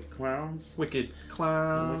gonna go Wicked Clowns. Wicked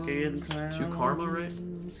Clown. Wicked Clowns. 2 karma, right?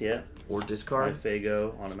 Yeah. Or My discard.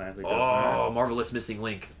 Fago automatically does Oh, that. Marvelous Missing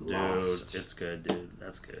Link. Dude, Lost. it's good, dude.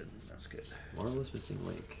 That's good. That's good. Marvelous Missing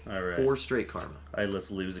Link. All right. 4 straight karma. Let's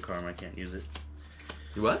lose a karma. I can't use it.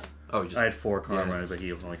 You what? Oh, you just. I had 4 karma, but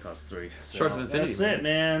he only cost 3. So Shards of Infinity. That's it,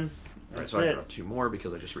 man. Alright, That's so I it. dropped 2 more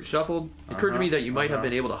because I just reshuffled. It occurred to me that you might have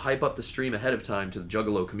been able to hype up the stream ahead of time to the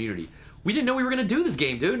Juggalo community. We didn't know we were going to do this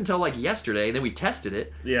game, dude, until like yesterday, and then we tested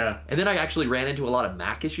it. Yeah. And then I actually ran into a lot of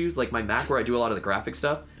Mac issues, like my Mac where I do a lot of the graphic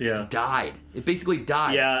stuff. Yeah. Died. It basically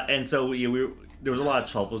died. Yeah, and so there was a lot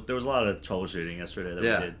of troubleshooting yesterday that we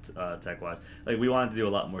did tech wise. Like we wanted to do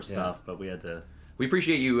a lot more stuff, but we had to. We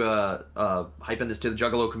appreciate you hyping this to the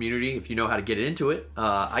Juggalo community. If you know how to get into it,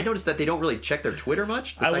 I noticed that they don't really check their Twitter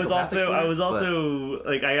much. I also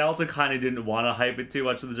kind of didn't want to hype it too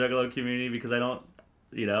much to the Juggalo community because I don't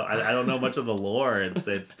know much of the lore and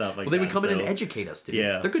stuff like that. Well, they would come in and educate us, dude.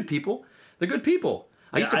 Yeah. They're good people. They're good people.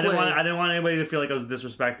 I didn't want anybody to feel like I was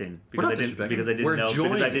disrespecting because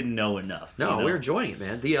I didn't know enough. No, we're enjoying it,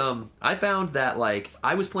 man. I found that like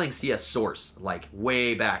I was playing CS Source like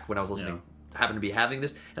way back when I was listening. Happened to be having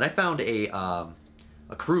this, and I found a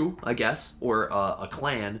crew, I guess, or a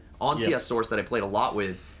clan on CS Source that I played a lot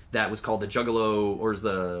with. That was called the Juggalo, or is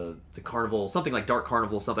the Carnival, something like Dark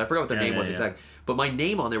Carnival, something. I forgot what their name was exactly, but my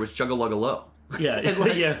name on there was Juggalo. Yeah,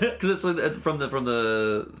 because it's from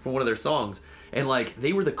one of their songs, and like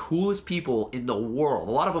they were the coolest people in the world.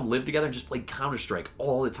 A lot of them lived together and just played Counter-Strike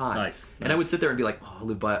all the time. Nice. And I would sit there and be like, I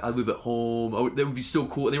live at home. Oh, that would be so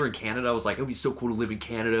cool. And they were in Canada. I was like, it would be so cool to live in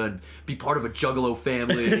Canada and be part of a Juggalo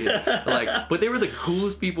family. But they were the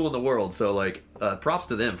coolest people in the world. So like, props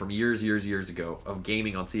to them from years ago of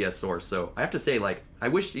gaming on CS Source. So I have to say, like, I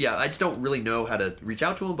just don't really know how to reach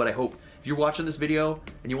out to them, but I hope if you're watching this video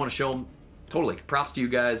and you want to show them. Totally. Props to you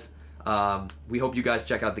guys. We hope you guys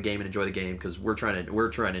check out the game and enjoy the game because we're trying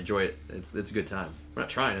to enjoy it. It's a good time. We're not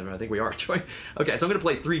trying, but I think we are enjoying. Okay, so I'm gonna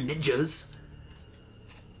play 3 ninjas.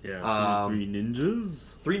 Yeah. 3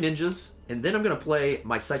 ninjas. 3 ninjas, and then I'm gonna play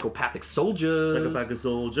my psychopathic soldiers. Psychopathic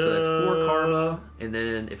soldiers. So that's 4 karma, and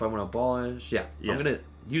then if I want to abolish, I'm gonna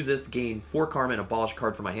use this to gain 4 karma and abolish a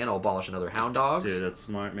card from my hand. I'll abolish another Hound Dogs. Dude, that's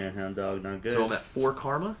smart, man. Hound Dog, not good. So I'm at 4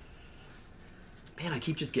 karma. Man, I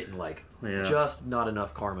keep just getting like just not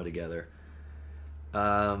enough karma together.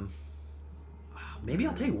 Maybe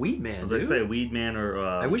I'll take Weed Man. I was gonna say Weed Man or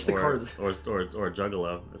I wish the cards or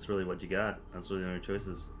Juggalo. That's really what you got. That's really the only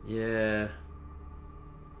choices. Yeah.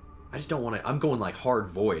 I just don't want to. I'm going like hard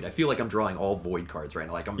Void. I feel like I'm drawing all Void cards right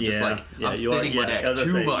now. Like I'm just like I'm thinning my deck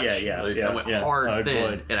too much. I went hard thin,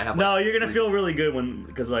 Void. and I have. No, you're gonna feel really good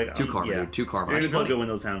because like 2 karma, dude. 2 karma. You're gonna feel good when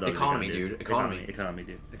those Hound Dogs. Economy, dude. Economy,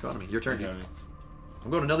 dude. Your turn. I'm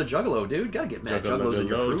going another Juggalo, dude. Gotta get mad Juggalos in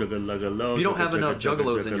your crew. If you don't have enough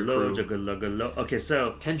Juggalos in your crew, okay,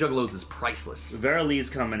 so 10 Juggalos is priceless. Vera Lee's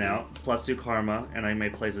coming out, +2 karma, and I may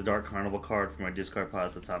place a Dark Carnival card from my discard pile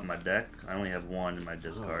at the top of my deck. I only have 1 in my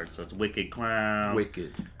discard, so it's Wicked Clowns.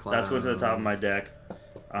 Wicked Clowns. That's going to the top of my deck.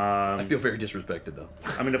 I feel very disrespected though.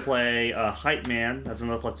 I'm going to play Hype Man. That's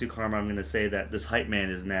another +2 karma. I'm going to say that this Hype Man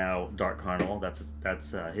is now Dark Carnival. That's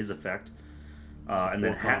his effect. And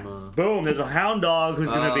then boom, there's a Hound Dog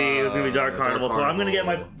who's gonna be Dark Carnival. So I'm gonna get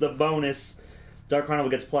the bonus. Dark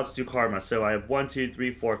Carnival gets +2 karma. So I have 1, 2,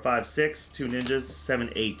 3, 4, 5, 6, 2 ninjas, 7,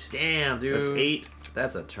 8. Damn, dude. That's 8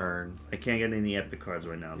 That's a turn. I can't get any epic cards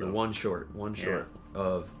right now, though. You're one short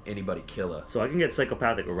of anybody killer. So I can get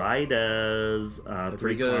Psychopathic Records, 3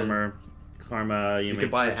 pretty good. Karma, you may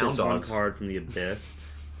could buy a purchase Hound one Dogs. card from the Abyss.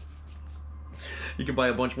 You can buy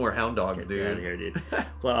a bunch more Hound Dogs, Get dude. out of here,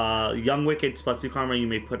 dude. Young Wicked plus 2 Karma, you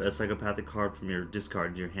may put a Psychopathic card from your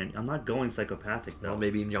discard in your hand. I'm not going Psychopathic, though. Well,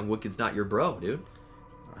 maybe Young Wicked's not your bro, dude.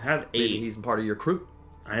 I have 8. Maybe he's part of your crew.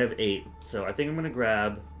 I have 8, so I think I'm gonna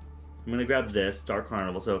grab this Dark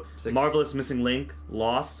Carnival. So 6. Marvelous Missing Link,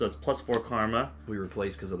 Lost, so it's plus 4 Karma. We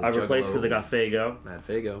replaced because of the I Juggalo. replaced because I got Fago. Mad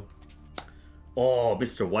Fago. Oh,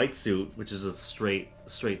 Mr. White Suit, which is a straight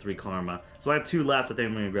 3 Karma. So I have 2 left. I think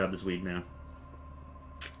I'm gonna grab this Weed Man.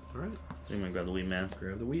 All right. I think I'm gonna grab the Weed Man.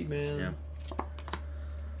 Grab the Weed Man. Yeah.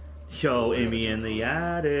 Yo, Amy in the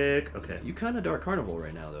attic. Okay. You kind of Dark Carnival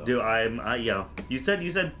right now, though. Dude, yo. You said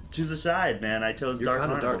choose a side, man. I chose You're Dark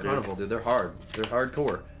kind of Carnival. Dark Carnival, dude. They're hard. They're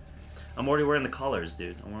hardcore. I'm already wearing the colors,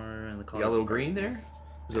 dude. I'm wearing the colors. You got a little green there?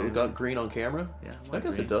 Does it got green on camera? Yeah. I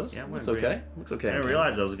guess it does. Yeah, Looks okay. Looks okay. I didn't on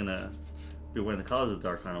realize I was gonna be wearing the colors of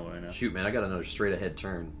Dark Carnival right now. Shoot, man, I got another straight ahead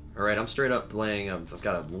turn. All right, I'm straight up playing. I've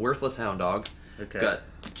got a worthless Hound Dog. Okay. Got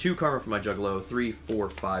 2 Karma for my Juggalo, 3, 4,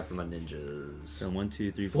 5 for my Ninjas. So 1,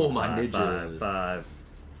 2, 3, Oh, 4, my 5, ninjas. 5.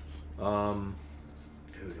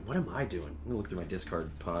 Dude, what am I doing? Let me look through my discard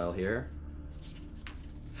pile here.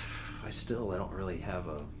 I don't really have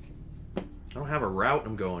a. I don't have a route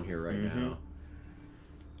I'm going here right now.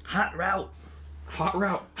 Hot route. Hot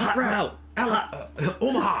route. Hot route.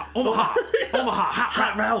 Omaha.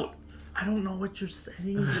 Hot route. I don't know what you're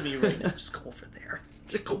saying to me right now. Just go over there.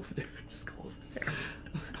 Just go over there. Just go over there.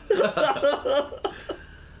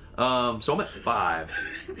 So I'm at 5.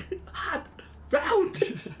 Hot route.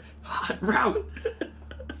 Hot route.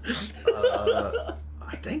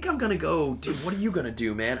 I think I'm gonna go. Dude, what are you gonna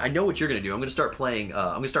do, man? I know what you're gonna do. I'm gonna start playing.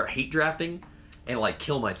 I'm gonna start hate drafting and like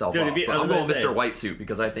kill myself Dude, off. But I'm going Mr. White Suit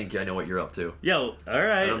because I think I know what you're up to. Yo, all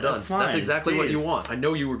right. And I'm done. That's fine. That's exactly what you Jeez. want. I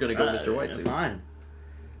know you were gonna go Mr. White Suit. Fine.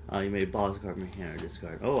 You may boss card from your hand or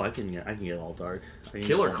discard. Oh, I can get all dark.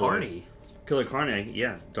 Killer Carney. Killer Carney.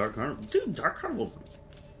 Yeah, Dark Carnival. Dude, Dark Carnival's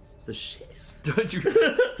the shit.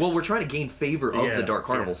 Well, we're trying to gain favor of Yeah, the Dark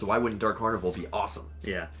Carnival, yeah. so why wouldn't Dark Carnival be awesome?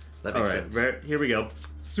 Yeah. That makes All right, sense. here we go.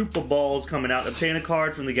 Super Balls coming out. Obtain a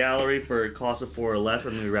card from the gallery for a cost of 4 or less.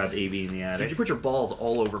 I'm going to grab AB in the Did attic. you put your balls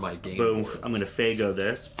all over my game Boom. board? I'm going to Fago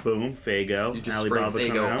this. Boom. Fago. You just Alibaba sprayed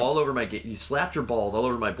coming Fago out. all over my game. You slapped your balls all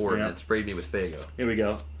over my board Yeah. and then sprayed me with Fago. Here we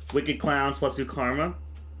go. Wicked Clowns plus 2 Karma.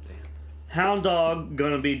 Damn. Hound Dog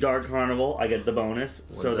gonna be Dark Carnival. I get the bonus.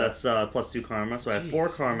 So is that's plus 2 Karma. So I have 4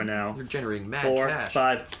 Karma now. You're generating mad 4, cash.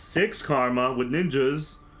 5, 6 Karma with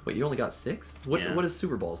ninjas. Wait, you only got 6? Yeah. What does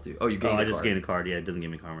Super Balls do? Oh, you gained I a just card. gained a card. Yeah, it doesn't give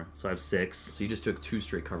me Karma. So I have 6. So you just took 2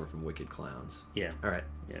 straight Karma from Wicked Clowns. Yeah. All right.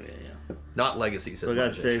 Yeah. Not Legacy, says So I got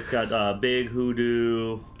Marja. 6. Got Big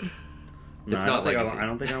Hoodoo. No, It's I not don't think Legacy. I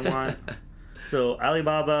don't think I want. So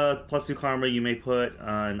Alibaba plus 2 Karma. You may put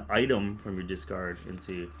an item from your discard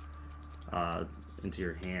into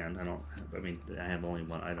your hand. I have only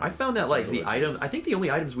one item. I found that like the Privileges. items. I think the only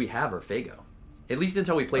items we have are Fago. At least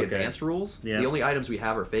until we play Okay. advanced rules, Yeah. the only items we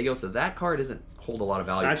have are Fago. So that card doesn't hold a lot of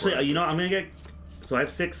value. Actually, for us. you know, I'm gonna get. So I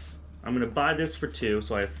have 6. I'm gonna buy this for 2.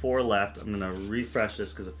 So I have 4 left. I'm gonna refresh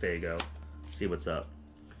this because of Fago. See what's up.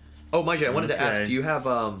 Oh, Maji, I wanted to ask, Okay.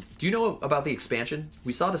 do you know about the expansion?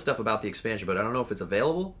 We saw the stuff about the expansion, but I don't know if it's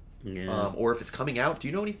available, Yeah. or if it's coming out. Do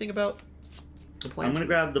you know anything about the plans? I'm gonna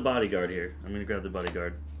grab the bodyguard here. I'm gonna grab the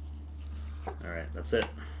bodyguard. All right, that's it.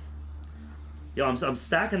 Yo, I'm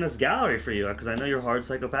stacking this gallery for you because I know you're hard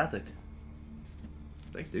psychopathic.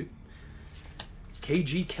 Thanks, dude.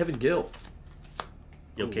 KG Kevin Gill.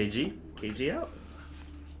 Yo, KG out.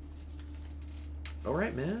 All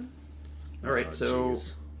right, man. All right, Oh, so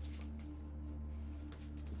jeez.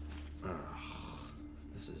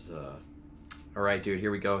 this is all right, dude.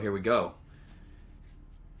 Here we go. Here we go.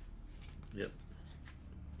 Yep.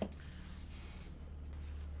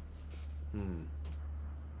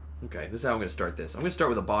 Okay, this is how I'm gonna start this. I'm gonna start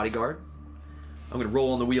with a bodyguard. I'm gonna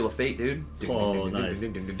roll on the wheel of fate, dude. Oh, nice.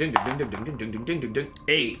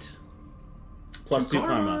 8. Plus 2 2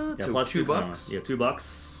 karma. Yeah, so plus 2 2 karma. bucks. Yeah,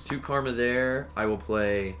 $2. 2 karma there. I will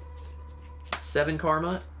play 7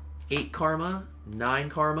 karma, 8 karma, 9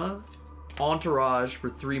 karma, entourage for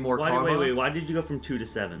 3 more karma. Wait. Why did you go from 2 to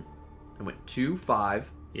 7? I went 2,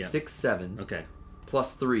 5, Yeah. 6, 7, Okay.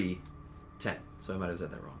 plus 3, 10. So I might have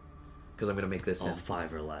said that wrong. Because I'm going to make this in.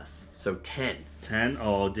 5 or less. So 10. 10?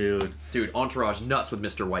 Oh, dude. Dude, entourage nuts with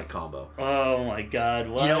Mr. White combo. Oh my God.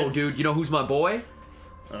 What? You know, dude, you know who's my boy?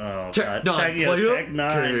 Oh, Tech God. 9 player. Tech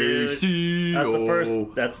 9, dude.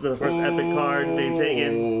 KC. That's the first epic card they've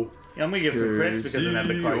taken. Yeah, I'm gonna give some crits because an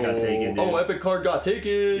epic card got taken. Dude. Oh, epic card got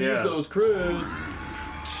taken. Yeah. Use those crits.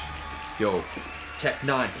 Yo, Tech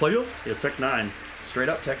 9 player. Yeah, Tech 9. Straight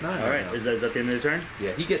up Tech 9. All right, is that the end of the turn?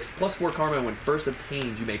 Yeah, he gets +4 karma when first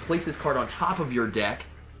obtained. You may place this card on top of your deck.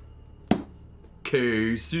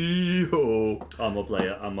 KCO. I'm a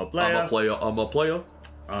player. I'm a player. I'm a player.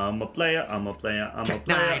 I'm a player. Tech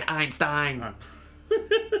 9 Einstein.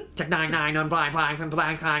 Tech 9 on blind. All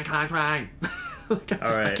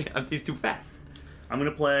right. He's too fast. I'm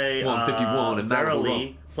gonna play 151 and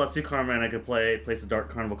Verily +2 karma, and I could place a Dark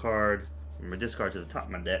Carnival card from my discard to the top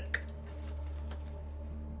of my deck.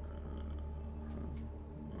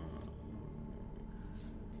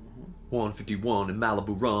 151 and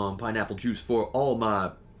Malibu rum, pineapple juice for all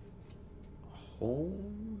my I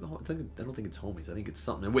don't think it's homies. I think it's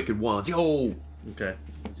something. And Wicked Ones. Yo! Okay,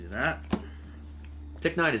 do that.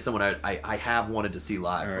 Tech 9 is someone I have wanted to see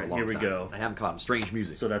live for a long time. Here we go. I haven't caught him. Strange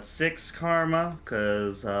music. So that's 6 karma,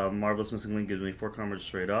 because Marvelous Missing Link gives me 4 karma just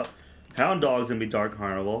straight up. Hound Dog's gonna be Dark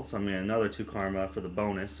Carnival, so I'm gonna get another 2 karma for the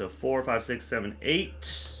bonus. So 4, 5, 6, 7,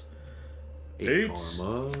 8. 8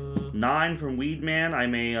 karma. 9 from Weedman. I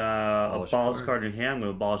may abolish a card in hand. I'm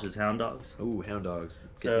gonna abolish his Hound Dogs. Ooh, Hound Dogs.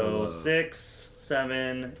 So 6,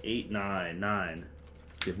 7, 8, 9. 9.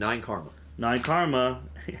 You have 9 karma. 9 karma.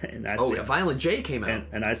 And I see, yeah, Violent J came out.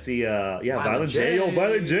 and I see, Violent J. Oh,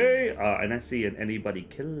 Violent J. And I see an Anybody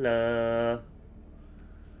Killer.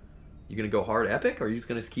 You gonna go hard epic, or are you just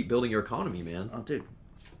gonna keep building your economy, man? Oh, dude.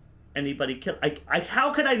 Anybody Killer.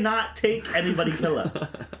 How could I not take Anybody Killer?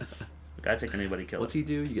 Gotta take Anybody Killer. What's he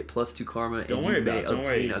do? You get +2 karma, Don't and worry you may about.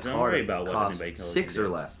 obtain a card about that what costs Anybody Killer 6 can or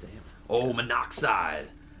do. less. Damn. Oh, Monoxide.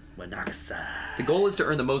 Monoxide. The goal is to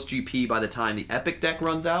earn the most GP by the time the epic deck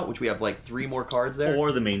runs out, which we have like 3 more cards there.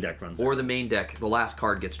 Or the main deck runs out. Or the main deck, the last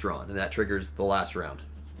card gets drawn, and that triggers the last round.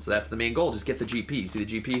 So that's the main goal, just get the GP. You see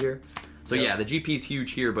the GP here? So yeah, the GP is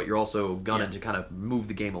huge here, but you're also gunning to kind of move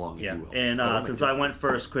the game along, if you will. And since I went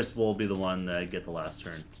first, Chris will be the one that get the last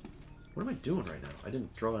turn. What am I doing right now? I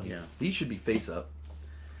didn't draw any. Yeah. These should be face up.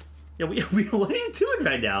 Yeah, what are you doing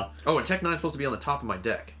right now? Oh, and Tech 9's supposed to be on the top of my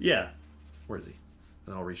deck. Yeah. Where is he?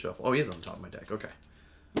 Then I'll reshuffle. Oh, he is on the top of my deck. Okay.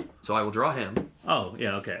 So I will draw him. Oh,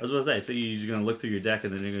 yeah, okay. I was going to say, so you're just going to look through your deck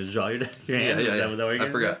and then you're going to draw your deck? Your hand? Yeah. Is that what you're I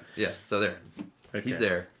forgot. Yeah, so there. Okay. He's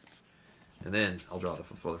there. And then I'll draw the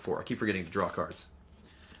other 4. I keep forgetting to draw cards.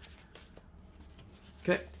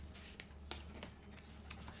 Okay.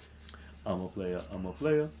 I'm a player.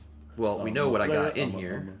 Well, we know what I got in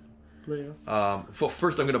here. Well,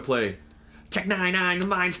 first I'm going to play Tech 9,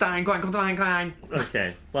 Einstein, Klein.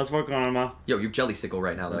 Okay, +4 karma. Yo, you're jelly sickle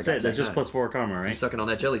right now that That's I got. it. That's just Tech 9. +4 karma, right? You're sucking on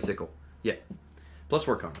that jelly sickle. Yeah.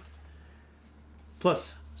 +4 karma.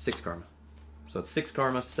 Plus 6 karma. So it's 6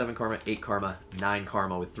 karma, 7 karma, 8 karma, 9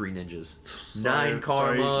 karma with 3 ninjas. 9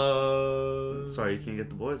 karma. Sorry, you can't get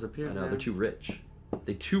the boys up here. I know, man. they're too rich.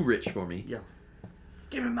 They're too rich for me. Yeah.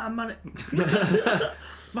 Give me my money.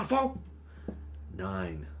 My fault.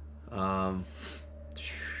 9.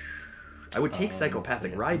 I would take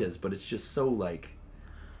Psychopathic Records, but it's just so like,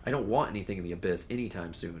 I don't want anything in the Abyss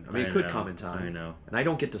anytime soon. I mean, it could come in time. I know. And I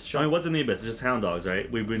don't get to I shut. mean, what's in the Abyss? It's just Hound Dogs, right?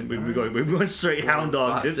 We went straight Hound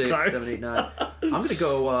Dog 5, 6, discards. 7, 8, 9. I'm gonna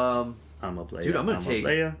go. I'm a player. Dude, I'm gonna take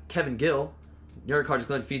player. Kevin Gill. Your cards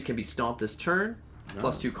Glenn feeds can be stomped this turn. No,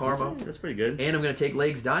 +2 karma. That's pretty good. And I'm gonna take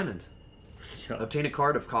Legs Diamond. Yeah. Obtain a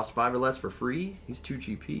card of cost 5 or less for free. He's 2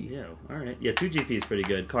 GP. Yeah, alright. Yeah, 2 GP is pretty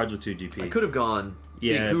good. Cards with 2 GP. I could have gone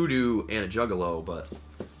Big Hoodoo and a Juggalo, but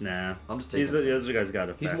nah. I'm just taking. The other guys got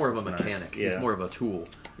effects. He's more of a That's mechanic. nice. Yeah. He's more of a tool.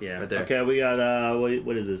 Yeah. Right there. Okay, we got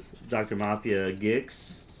what is this? Dr. Mafia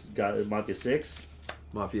Gix. Got Mafia 6.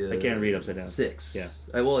 Mafia. I can't read upside down. 6. Yeah.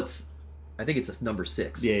 Well, I think it's a number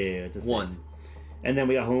 6. Yeah, it's a 6. 1. And then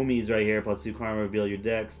we got homies right here. +2 karma. Reveal your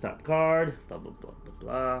deck. Stop card. Blah blah blah blah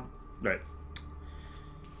blah. Right.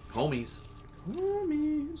 Homies.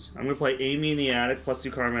 I'm gonna play Amy in the Attic.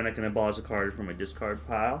 +2 karma, and I can abolish a card from my discard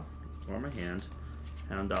pile or my hand.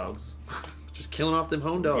 Hound Dogs. Just killing off them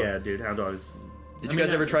Hound Dogs. Yeah, dude. Hound Dogs. Did you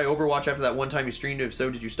guys ever try Overwatch after that one time you streamed? If so,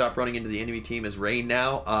 did you stop running into the enemy team as Rain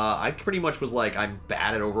now? I pretty much was like, I'm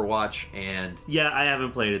bad at Overwatch, and Yeah, I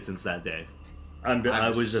haven't played it since that day. I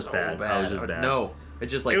was just so bad. I was just bad. No,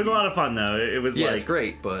 it's just like It was a lot of fun though. It was like it's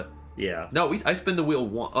great, but yeah, no, I spin the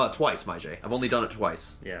wheel twice, my J. I've only done it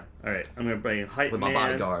twice yeah. All right, I'm gonna bring Hype with Man. my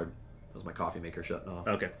bodyguard. That was my coffee maker shutting off.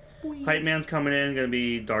 Okay, Hype Man's coming in. Gonna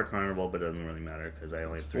be Dark Carnival, but it doesn't really matter because I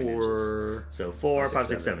only have 3 ninjas. So 4, 5,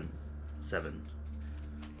 6, 7. 7.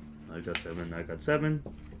 I got 7. I got 7.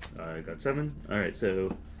 I got 7. All right,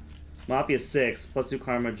 so Mafia 6 +2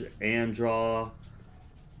 karma and draw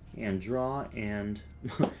and draw and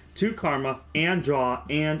 2 karma and draw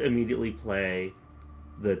and immediately play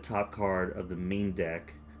the top card of the main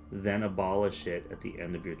deck, then abolish it at the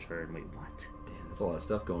end of your turn. Wait, what? Damn, there's a lot of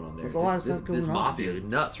stuff going on there. There's a lot of stuff going on. This Mafia dude. is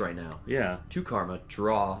nuts right now. Yeah. 2 karma,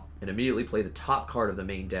 draw, and immediately play the top card of the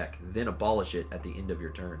main deck, then abolish it at the end of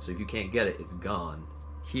your turn. So if you can't get it, it's gone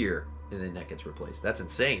here, and then that gets replaced. That's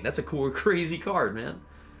insane. That's a cool, crazy card, man.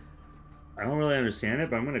 I don't really understand it,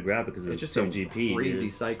 but I'm gonna grab it because it's just 2 a GP. crazy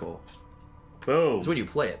Dude. cycle. Boom. It's when you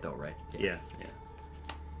play it, though, right? Yeah.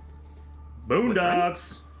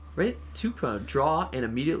 Boondocks. Right? 2 karma, draw, and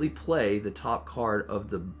immediately play the top card of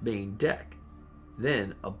the main deck,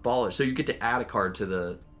 then abolish. So you get to add a card to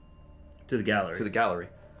the gallery.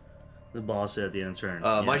 The abolish it at the end of turn.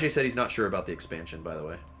 Majay said he's not sure about the expansion, by the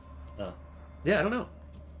way. Oh. Yeah, I don't know.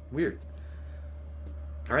 Weird.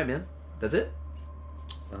 All right, man. That's it.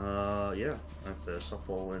 Yeah. I have to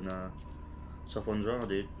shuffle and draw,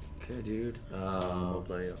 dude. Okay, dude. I'm a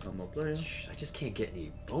player. I just can't get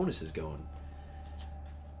any bonuses going.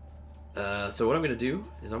 So what I'm gonna do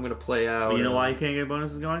is I'm gonna play out. You know why you can't get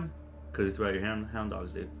bonuses going? Because you threw out your hound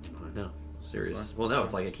dogs, dude. I know. Serious. That's Well, no,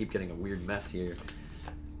 it's like I keep getting a weird mess here.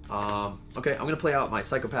 Okay, I'm gonna play out my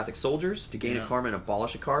Psychopathic Soldiers to gain a karma and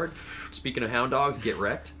abolish a card. Speaking of hound dogs, get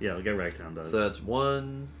wrecked. Yeah, we'll get wrecked, hound dogs. So that's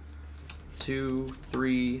 1, 2,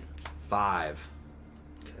 3, 5.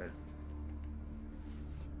 Okay.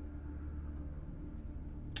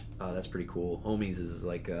 That's pretty cool. Homies is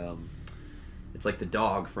like it's like the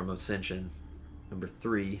dog from Ascension, number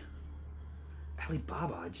 3.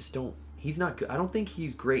 Alibaba, I just don't. He's not good. I don't think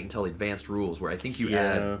he's great until advanced rules, where I think you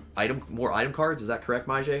add more item cards. Is that correct,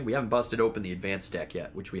 Majay? We haven't busted open the advanced deck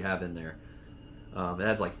yet, which we have in there. It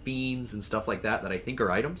has like fiends and stuff like that I think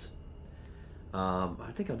are items.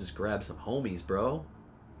 I think I'll just grab some homies, bro.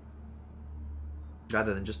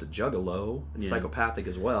 Rather than just a juggalo. It's psychopathic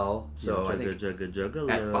as well. So I think juggalo.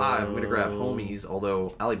 at 5, I'm going to grab homies,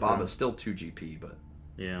 although Alibaba's still 2 GP, but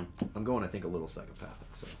yeah, I'm going, I think, a little psychopathic.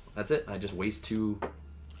 So that's it. I just waste 2.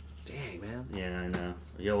 Dang, man. Yeah, I know.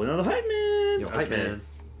 Yo, another hype man. Yo, hype man.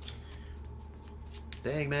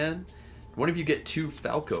 Dang, man. One of you get 2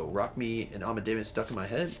 Falco. Rock Me and Amadeus stuck in my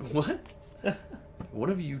head. What? One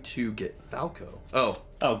of you 2 get Falco. Oh,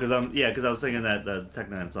 because I was singing that the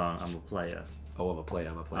Tech9 song. I'm a player. Oh, I'm a player.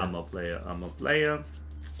 I'm a player.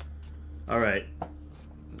 All right,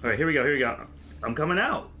 here we go. I'm coming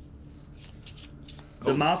out.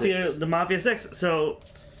 The Mafia 6. So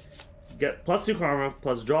get +2 karma,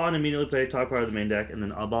 plus draw and immediately play top part of the main deck, and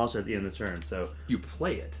then abolish at the end of the turn. So you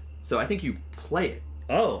play it. So I think you play it.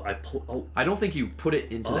 I don't think you put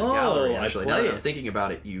it into the gallery. Actually, now that I'm it. thinking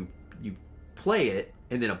about it, you play it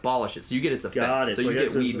and then abolish it. So you get its effect. Got it. So you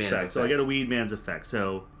get Weedman's effect. So I get a Weedman's effect.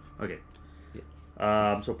 So okay.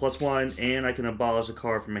 Yeah. So +1, and I can abolish a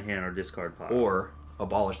card from my hand or discard pile. Or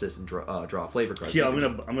abolish this and draw a flavor card. Yeah, I'm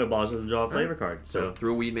gonna abolish this and draw a flavor card. So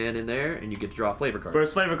throw a Weedman in there, and you get to draw a flavor card.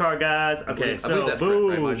 First flavor card, guys. Okay, I believe that's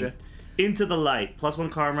boom. correct, right, Majay? Into the light.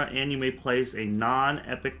 +1 karma, and you may place a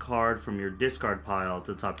non-epic card from your discard pile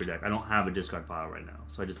to the top of your deck. I don't have a discard pile right now,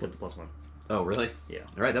 so I just get the +1. Oh, really? Yeah.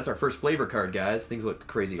 All right, that's our first flavor card, guys. Things look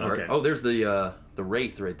crazy hard. Okay. Oh, there's the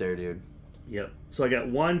Wraith right there, dude. Yep. So I got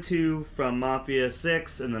 1, 2 from Mafia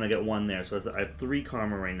 6, and then I get 1 there. So I have 3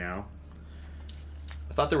 karma right now.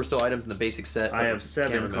 I thought there were still items in the basic set. I have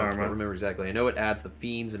 7 karma. I don't remember exactly. I know it adds the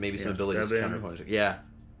fiends and maybe some abilities 7. to counter. Yeah.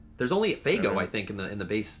 There's only Fago, 7. I think, in the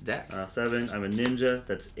base deck. 7. I have a ninja.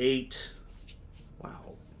 That's 8.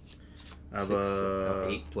 Wow. I have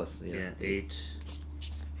 8 plus 8.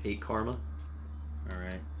 8 karma. All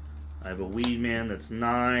right. I have a weed man. That's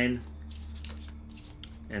 9.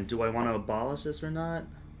 And do I want to abolish this or not?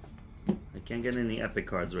 I can't get any epic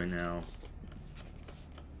cards right now.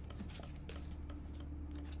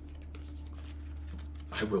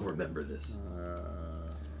 I will remember this.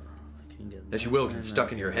 I can get Yes, you will, because it's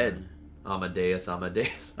stuck in your head. Amadeus.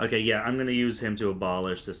 Okay, yeah, I'm going to use him to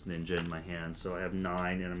abolish this ninja in my hand. So I have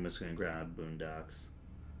 9, and I'm just going to grab Boondocks.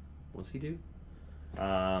 What's he do?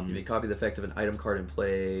 You may copy the effect of an item card and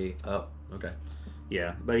play... Oh, okay.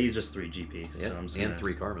 Yeah, but he's just 3 GP. Yeah, so I'm just and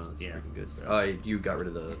 3 karma. That's freaking good. So. You got rid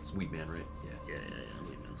of the sweet man, right? Yeah.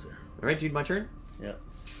 Weedman's there. All right, dude, my turn? Yep.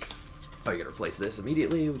 Oh, you gotta replace this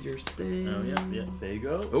immediately with your thing. Oh, yeah.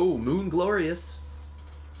 Fago. Oh, Moon Glorious.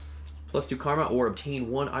 +2 karma or obtain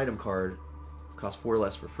 1 item card. Cost 4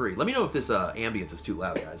 less for free. Let me know if this ambience is too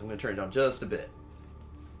loud, guys. I'm gonna turn it down just a bit.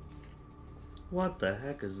 What the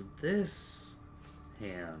heck is this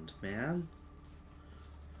hand, man?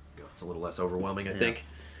 It's a little less overwhelming, I think.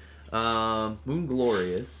 Moon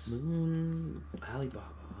Glorious. Moon. Alibaba.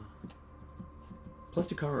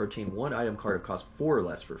 +2 karma or obtain 1 item card of cost 4 or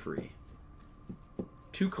less for free.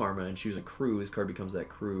 2 karma and choose a crew. This card becomes that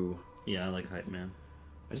crew. Yeah, I like Hype Man.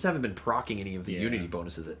 I just haven't been proccing any of the Unity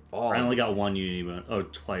bonuses at all. I only got 1 Unity bonus. Oh,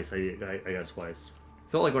 twice. I got twice.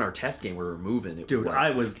 Felt like when our test game we were moving, it Dude, was like... I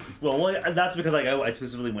was... Well, that's because I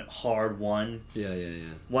specifically went hard 1. Yeah.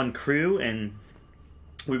 1 crew, and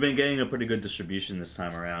we've been getting a pretty good distribution this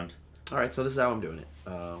time around. Alright, so this is how I'm doing it.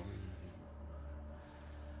 I'm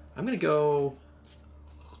gonna go...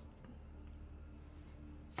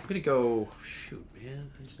 Shoot, man.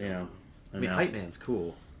 I mean, Hype Man's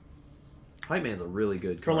cool. Hype Man's a really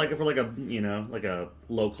good card. For like a like a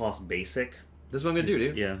low cost basic. This is what I'm gonna do,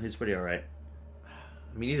 dude. Yeah, he's pretty alright.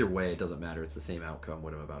 I mean, either way, it doesn't matter. It's the same outcome.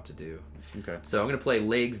 What I'm about to do. Okay. So I'm gonna play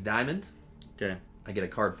Legs Diamond. Okay. I get a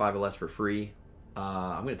card 5 or less for free.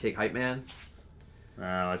 I'm gonna take Hype Man. Oh,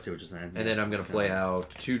 I see what you're saying. And then I'm gonna play out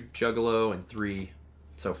 2 Juggalo and 3,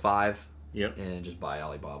 so 5. Yep. And just buy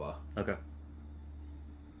Alibaba. Okay.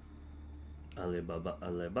 Alibaba.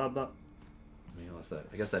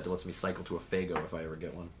 I guess that lets me cycle to a Fago if I ever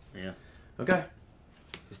get one. Yeah. Okay.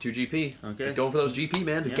 It's 2 GP. Okay. Just going for those GP,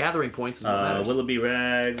 man. The gathering points is what matters. Willoughby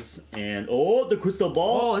Rags and the crystal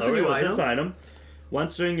ball. Oh, that's a new item. Item.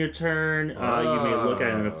 Once during your turn, you may look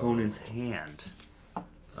at an opponent's hand.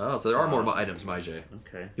 Oh, so there are more items, Maije.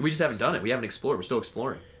 Okay. We just haven't done it. We haven't explored. We're still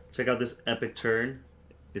exploring. Check out this epic turn.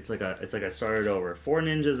 It's like I started over. 4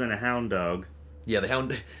 ninjas and a hound dog. Yeah, the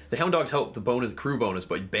hound dogs help the crew bonus,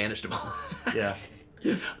 but you banished them all. Yeah.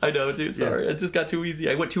 I know, dude. Sorry, it just got too easy.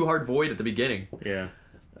 I went too hard void at the beginning. Yeah.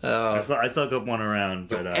 I suck up one around,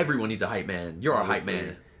 but everyone needs a hype man. You're our hype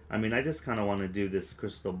man. I mean, I just kind of want to do this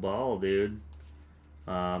crystal ball, dude.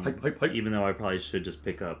 Hype. Even though I probably should just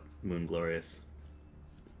pick up Moon Glorious.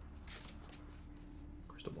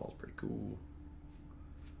 Crystal ball's pretty cool.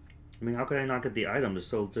 I mean, how could I not get the item? There's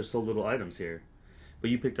so little items here. But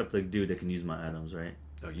you picked up the dude that can use my items, right?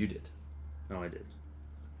 Oh, you did. No, I did.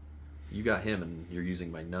 You got him, and you're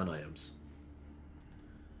using my none items.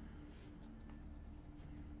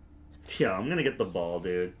 Yeah, I'm gonna get the ball,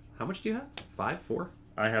 dude. How much do you have? 5? 4?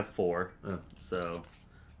 I have 4. Oh. So,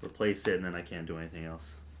 replace it, and then I can't do anything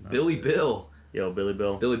else. Billy Bill. Yo, Billy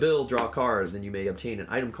Bill. Billy Bill, draw a card, then you may obtain an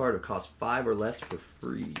item card that costs 5 or less for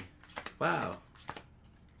free. Wow.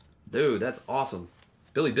 Dude, that's awesome.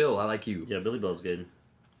 Billy Bill, I like you. Yeah, Billy Bill's good.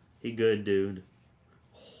 He good, dude.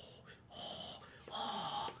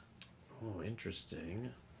 Oh, interesting.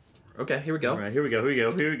 Okay, here we go. All right, here we go. We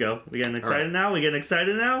getting excited now? We getting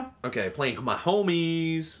excited now? Okay, playing my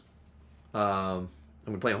homies. I'm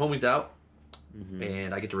going to play my homies out. Mm-hmm.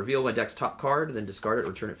 And I get to reveal my deck's top card, then discard it,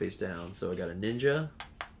 return it face down. So I got a ninja.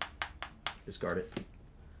 Discard it.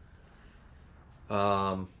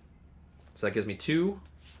 So that gives me 2,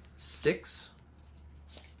 6,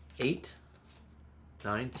 8,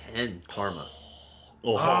 9, 10 karma.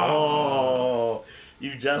 Oh,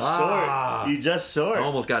 you just short. You just short. I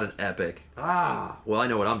almost got an epic. Well, I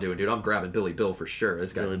know what I'm doing, dude. I'm grabbing Billy Bill for sure.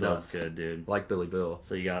 This guy's Billy nuts. Bill's good, dude. Like Billy Bill.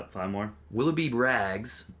 So you got 5 more? Willoughby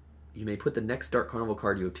Rags. You may put the next Dark Carnival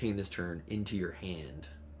card you obtain this turn into your hand.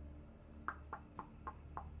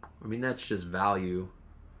 I mean, that's just value.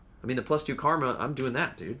 I mean, the +2 karma, I'm doing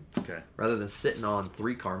that, dude. Okay. Rather than sitting on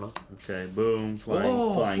 3 karma. Okay, boom.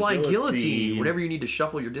 Flying guillotine. Whenever you need to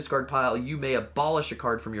shuffle your discard pile, you may abolish a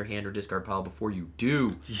card from your hand or discard pile before you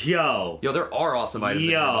do. Yo, there are awesome items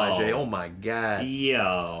in here, Elijah. Oh my god.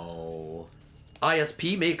 Yo.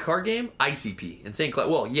 ISP made a card game? ICP. Insane Clown.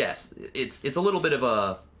 Well, yes. It's a little bit of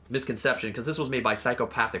a misconception because this was made by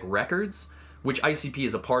Psychopathic Records, which ICP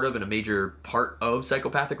is a part of and a major part of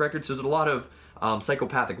Psychopathic Records. So there's a lot of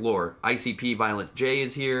psychopathic lore. ICP Violent J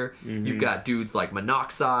is here. Mm-hmm. You've got dudes like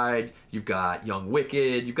Monoxide. You've got Young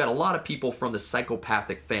Wicked. You've got a lot of people from the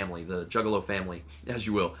psychopathic family, the Juggalo family, as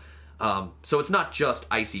you will. So it's not just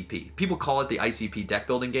ICP. People call it the ICP deck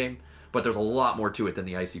building game, but there's a lot more to it than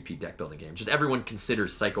the ICP deck building game. Just everyone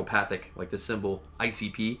considers psychopathic, like this symbol,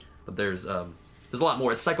 ICP, but there's a lot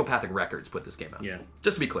more. It's Psychopathic Records put this game out. Yeah.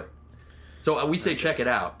 Just to be clear. So we say check it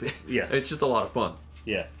out. Yeah. It's just a lot of fun.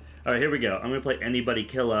 Yeah. All right, here we go. I'm going to play Anybody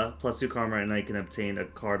Killer, +2 karma, and I can obtain a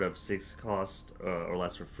card of 6 cost or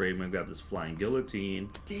less for free. I'm going to grab this Flying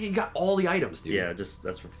Guillotine. Dang, you got all the items, dude. Yeah,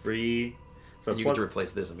 that's for free. So you get to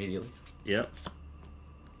replace this immediately. Yep.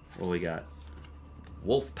 What we got?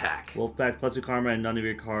 Wolf Pack. Wolf Pack, +2 karma, and none of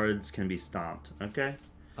your cards can be stomped. Okay?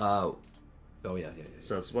 Oh, yeah.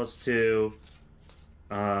 So it's +2.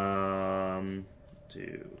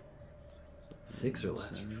 2. 6 or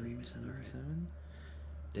less for free. Alright. 7.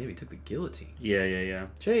 Damn, he took the guillotine. Yeah.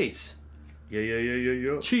 Chase.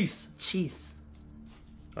 Yeah. Cheese.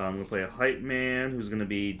 I'm going to play a Hype Man, who's going to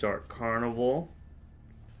be Dark Carnival.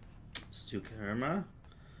 2 karma.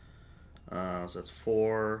 So that's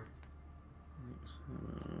 4.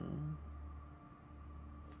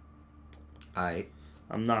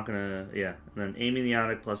 I'm not gonna, yeah. And then Amy the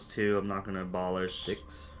Attic +2. I'm not gonna abolish.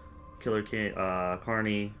 6. Killer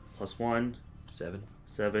Carney +1. 7.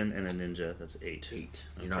 7, and a ninja. That's 8. 8.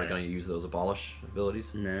 You're not gonna use those abolish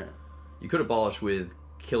abilities? Nah. You could abolish with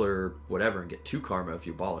killer whatever and get 2 karma if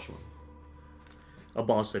you abolish one.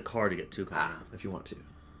 Abolish the card to get 2 karma. If you want to.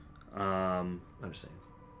 I'm just saying.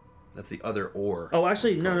 That's the other or. Oh,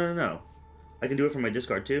 actually, no. I can do it from my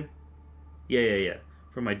discard too. Yeah.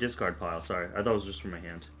 From my discard pile. Sorry, I thought it was just from my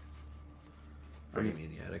hand. Amy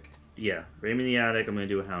in the Attic. Yeah, Amy in the Attic. I'm gonna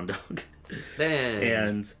do a Hound Dog.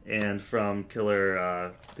 Then. and from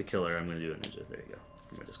Killer, the Killer, I'm gonna do a Ninja. There you go.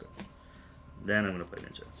 From my discard. Then I'm gonna play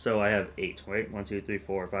Ninja. So I have 8. Right? 1, 2, 3,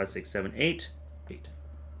 4, 5, 6, 7, 8. 8.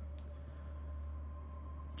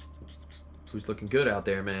 Who's looking good out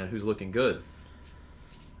there, man? Who's looking good?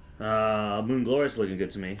 Moon Glorious looking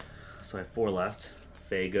good to me. So I have 4 left.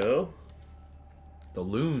 Fago. The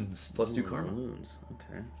Loons. +2 karma. Loons.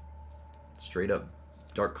 Okay. Straight up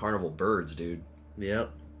Dark Carnival birds, dude.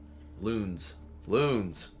 Yep. Loons. The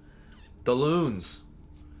Loons.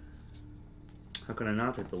 How can I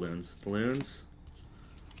not take the Loons? The Loons?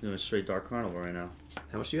 I'm doing a straight Dark Carnival right now.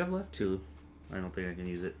 How much do you have left? 2. I don't think I can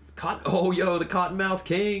use it. Oh, yo, the Cottonmouth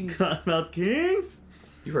Kings. Cottonmouth Kings?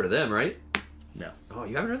 You've heard of them, right? No. Oh,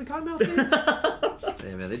 you haven't heard of the Cottonmouth Kings?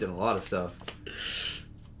 Hey, man, they did a lot of stuff.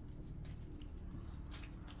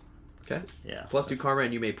 Okay. Yeah. +2 karma,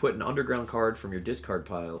 and you may put an underground card from your discard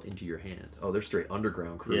pile into your hand. Oh, they're straight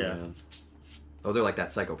underground crew, man. Oh, they're like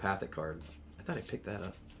that psychopathic card. I thought I picked that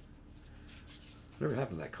up. Never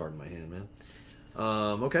happened to that card in my hand, man.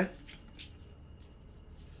 Okay.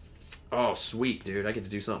 Oh, sweet, dude. I get to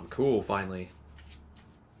do something cool, finally.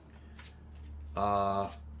 I'm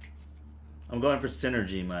going for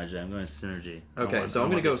synergy, Maja. I'm going synergy. Okay, so I'm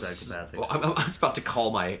gonna go. Well, I was about to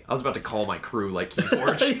call my crew like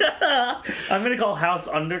Keyforge. Yeah. I'm gonna call House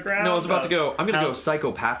Underground. No, I was about to go. I'm gonna go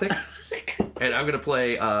psychopathic, and I'm gonna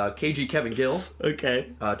play KG Kevin Gill.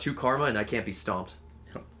 Okay. 2 karma, and I can't be stomped.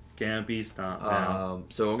 Can't be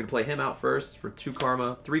stomped. So I'm gonna play him out first for 2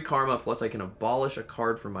 karma, 3 karma, plus I can abolish a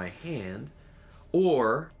card from my hand,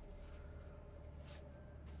 or.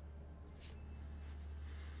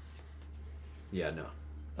 Yeah, no.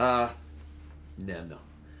 No.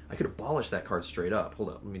 I could abolish that card straight up. Hold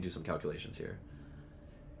up, let me do some calculations here.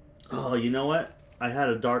 Oh, you know what? I had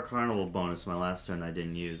a Dark Carnival bonus my last turn I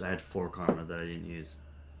didn't use. I had 4 karma that I didn't use.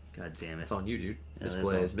 God damn it. It's on you, dude. Yeah,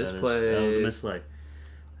 Misplays.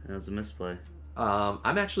 That was a misplay.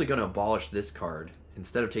 I'm actually going to abolish this card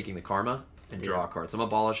instead of taking the karma and draw a card. So I'm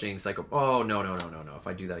abolishing Psycho... Oh, no. If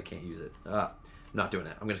I do that, I can't use it. I'm not doing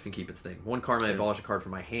that. I'm just going to keep its thing. 1 karma, I abolish a card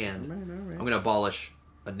from my hand. Right. I'm going to abolish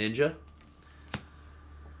a ninja.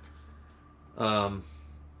 I'm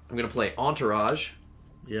going to play Entourage.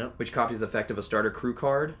 Yep. Which copies the effect of a starter crew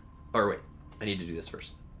card. Or wait, I need to do this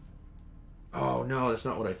first. Oh, no, that's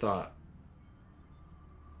not what I thought.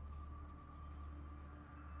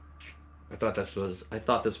 I thought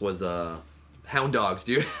this was Hound Dogs,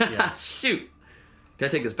 dude. Yeah. Shoot. Can I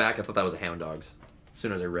take this back? I thought that was a Hound Dogs. As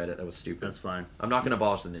soon as I read it, that was stupid. That's fine. I'm not going to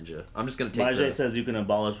abolish the ninja. I'm just going to take Majay says you can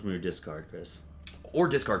abolish from your discard, Chris. Or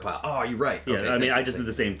discard pile. Oh, you're right. Yeah, okay, I mean, I just did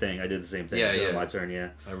the same thing. Yeah. My turn,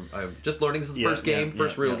 yeah. I'm just learning. This is the first game,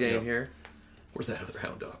 first real game here. Where's that other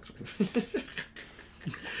Hound Dogs?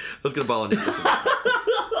 Let's get a ball in it.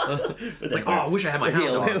 It's like, oh, I wish I had my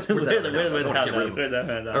Hound Dogs. Where's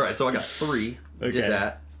that? All right, so I got 3. Okay. Did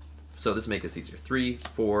that. So this make this easier. 3,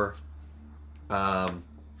 4, 5,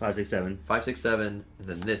 6, 7. 5, 6, 7, and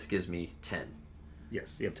then this gives me 10.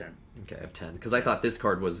 Yes, you have 10. Okay, I have 10 because I thought this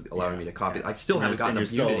card was allowing me to copy. I still haven't gotten a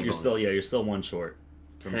Unity bonus. You're still 1 short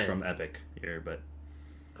from Epic here, but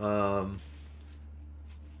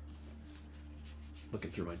looking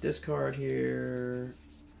through my discard here.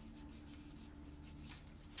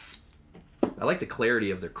 I like the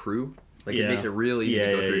clarity of their crew. Like it makes it real easy to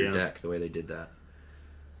go through your deck the way they did that.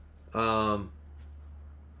 I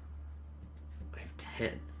have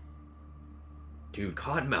 10. Dude,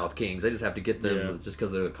 Cottonmouth Kings. I just have to get them just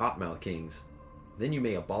because they're the Cottonmouth Kings. Then you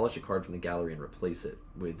may abolish a card from the gallery and replace it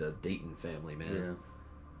with the Dayton family, man.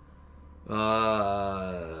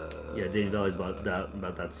 Yeah. Dayton Valley's about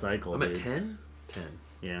that cycle. I'm at 10? 10.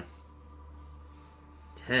 Yeah.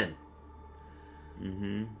 10.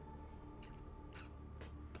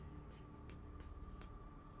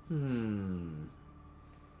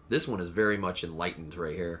 This one is very much enlightened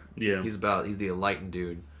right here. Yeah. He's the enlightened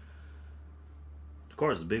dude. Of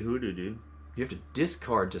course, the big hoodoo dude. You have to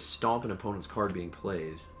discard to stomp an opponent's card being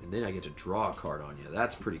played, and then I get to draw a card on you.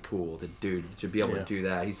 That's pretty cool to be able to do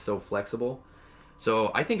that. He's so flexible.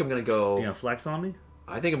 So I think I'm gonna go. You gonna flex on me?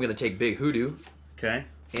 I think I'm gonna take Big Hoodoo. Okay.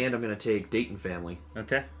 And I'm gonna take Dayton Family.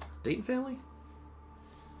 Okay. Dayton Family?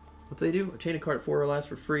 What do they do? Obtain a card at 4 or less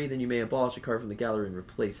for free, then you may abolish a card from the gallery and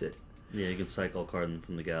replace it. Yeah, you can cycle a card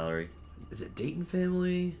from the gallery. Is it Dayton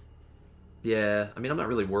Family? Yeah, I mean, I'm not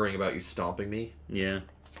really worrying about you stomping me. Yeah.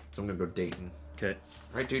 So I'm gonna go Dayton. Okay.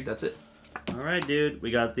 Alright, dude, that's it. Alright, dude.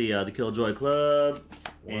 We got the Killjoy Club.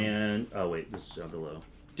 And... Oh, wait. This is Juggalo.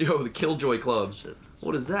 Yo, the Killjoy Club. Shit.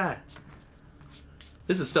 What is that?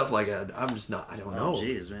 This is stuff like I'm just not... I don't know. Oh,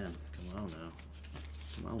 jeez, man. Come on now.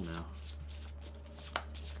 Come on now.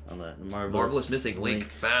 On that Marvelous Missing Link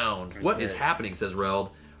found. Right What there. is happening, says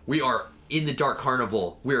Reld. We are in the Dark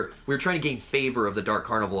Carnival. We're trying to gain favor of the Dark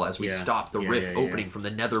Carnival as we stop the rift opening from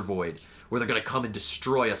the Nethervoid, where they're going to come and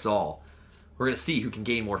destroy us all. We're going to see who can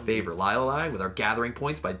gain more favor. Lyle and I, with our gathering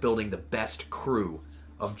points by building the best crew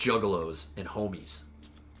of juggalos and homies.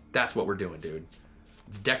 That's what we're doing, dude.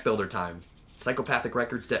 It's deck builder time. Psychopathic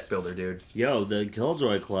Records deck builder, dude. Yo, the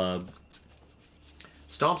Killjoy Club.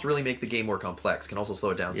 Stomps really make the game more complex. Can also slow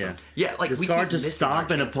it down some. Yeah, like discard we keep to missing stomp our an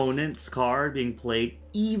chances. opponent's card being played,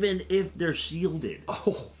 even if they're shielded.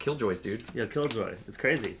 Oh, Killjoys, dude. Yeah, Killjoy. It's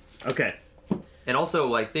crazy. Okay. And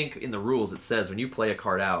also, I think in the rules it says when you play a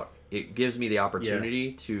card out, it gives me the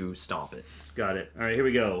opportunity to stomp it. Got it. All right, here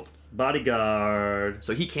we go. Bodyguard.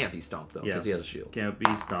 So he can't be stomped, though, because he has a shield. Can't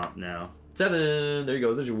be stomped now. 7. There you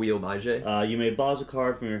go. There's your wheel, Maije. You may abolish a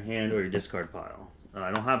card from your hand or your discard pile.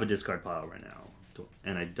 I don't have a discard pile right now.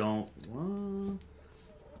 And I don't... Do you want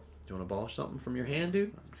to abolish something from your hand,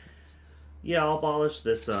 dude? Yeah, I'll abolish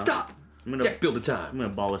this... Stop! I'm gonna, Deck builder I'm time. going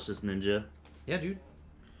to abolish this ninja. Yeah, dude.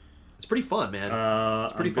 It's pretty fun, man.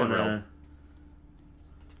 It's pretty fun, realm.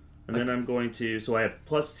 And then I'm going to... So I have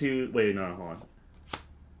 +2... Wait, no, hold on.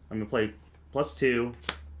 I'm going to play +2,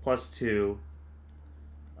 +2. You're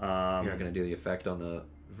not going to do the effect on the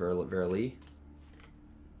Verily?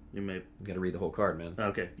 You may... You got to read the whole card, man.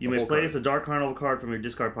 Okay. You may place a Dark Carnival card from your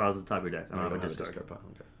discard pile to the top of your deck. I No, don't you have a don't discard. have a discard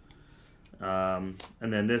pile. Okay.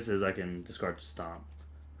 And then this is I can discard to stomp.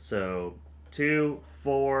 So 2,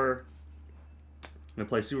 4. I'm gonna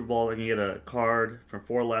play Super Bowl. I can get a card from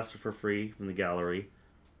 4 less for free from the gallery.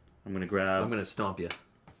 I'm gonna grab. I'm going to stomp you.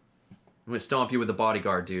 I'm going to stomp you with the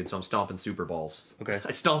bodyguard, dude, so I'm stomping Super Balls. Okay.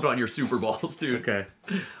 I stomped on your Super Balls, dude. Okay.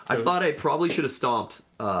 I thought I probably should have stomped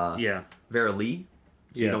Yeah. Verily.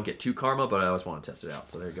 So you don't get 2 karma, but I always want to test it out.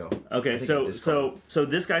 So there you go. Okay. So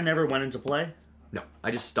this guy never went into play. No,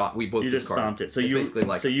 I just stopped. We both You just discarded. stomped it. So It's you basically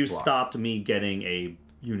like you block. stopped me getting a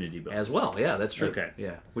Unity bonus As well. Yeah, that's true. Okay.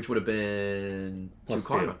 Yeah, which would have been Plus 2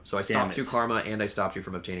 karma. 2. So I Damn stopped 2 it. karma, and I stopped you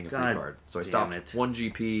from obtaining a free God card. So I damn stopped it. 1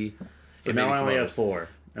 GP. So now I only have 4.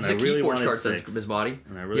 And There's I a really Keyforge wanted card 6. says Bismati.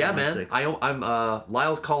 And I really yeah, wanted man. 6. I'm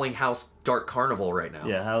Lyle's calling House Dark Carnival right now.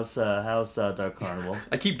 Yeah, House Dark Carnival.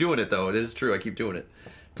 I keep doing it though. It is true. I keep doing it.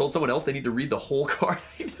 Told someone else they need to read the whole card.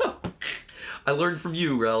 I know. I learned from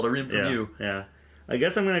you, Reld. I read from you. Yeah. I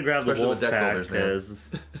guess I'm gonna grab Especially the with wolf deck pack builders, man.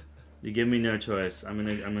 because you give me no choice. I'm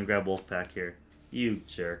gonna grab wolf pack here. You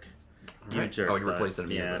jerk. You Right. jerk. Oh, you bud. replaced it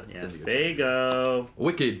immediately. Yeah. Send you a Fago.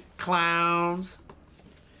 Wicked clowns.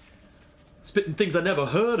 Spitting things I never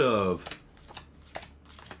heard of.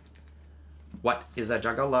 What is a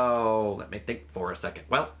juggalo? Let me think for a second.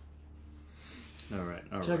 Well, All right.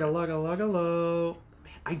 juggalo.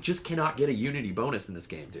 Man, I just cannot get a Unity bonus in this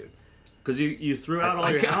game, dude. Because you threw out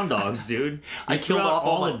all your hound dogs, dude. I You threw killed out off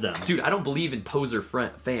all of them. Dude, I don't believe in poser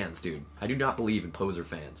fans, dude. I do not believe in poser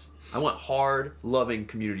fans. I want hard, loving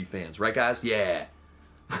community fans. Right, guys? Yeah.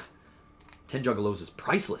 10 juggalos is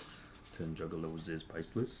priceless. 10 juggalos is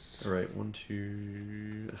priceless. All right, 1,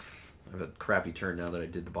 2... I have a crappy turn now that I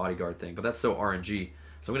did the bodyguard thing, but that's so RNG.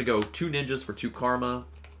 So I'm going to go 2 ninjas for 2 karma,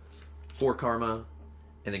 4 karma,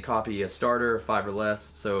 and then copy a starter, 5 or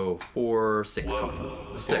less, so 4, 6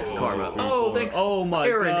 karma. 6 karma. Oh, thanks. Oh my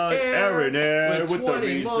Aaron god. Aaron Air with the 20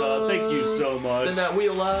 Visa. Thank you so much. Spin that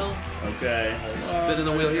wheel, Lyle. Okay. Spinning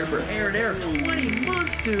the wheel here for Aaron Air. 20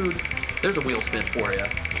 months, dude. There's a wheel spin for you.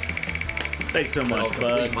 Thanks so I'll much,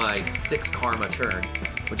 complete bud. my 6 karma turn,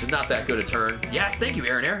 which is not that good a turn. Yes, thank you,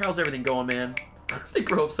 Aaron Air. How's everything going, man? They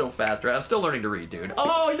grow up so fast, right? I'm still learning to read, dude.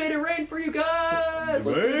 Oh, he made it rain for you guys!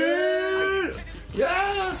 Let's do it.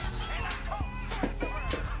 Yes!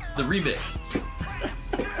 The remix.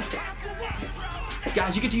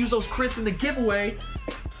 Guys, you get to use those crits in the giveaway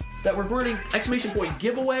that we're running. Exclamation point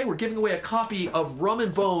giveaway. We're giving away a copy of Rum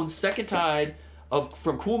and Bones Second Tide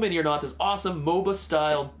from Cool Mini or Not, this awesome MOBA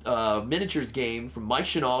style miniatures game from Mike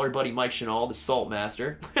Chanal, our buddy Mike Chanal, the Salt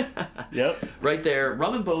Master. Yep. Right there,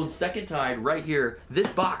 Rum and Bones, Second Tide, right here.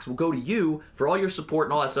 This box will go to you for all your support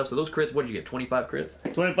and all that stuff. So those crits, what did you get? 25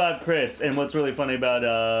 crits? 25 crits. And what's really funny about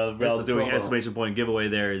Rel doing promo. exclamation point giveaway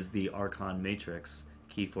there is the Archon Matrix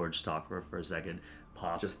Keyforge talk for a second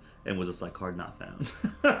popped and was a Psych card not found.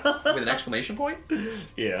 With an exclamation point?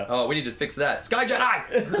 Yeah. Oh, we need to fix that. Sky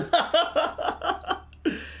Jedi!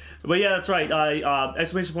 But yeah, that's right.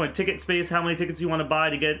 Exclamation point ticket space. How many tickets you want to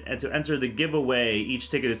buy to get and to enter the giveaway?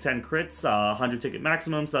 Each ticket is 10 crits. 100 ticket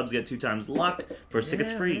maximum. Subs get 2 times luck. First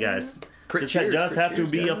ticket's free, guys. Crit Just cheers, have to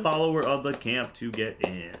be guys. a follower of the camp to get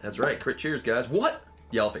in. That's right. Crit cheers, guys. What?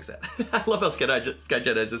 Yeah, I'll fix that. I love how Sky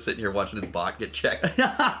Jedi's just sitting here watching his bot get checked.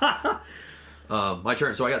 My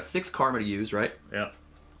turn. So I got 6 karma to use, right? Yeah.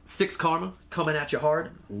 6 karma coming at you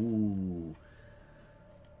hard. Ooh.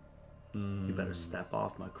 You better step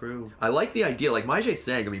off my crew. I like the idea, like MyJ's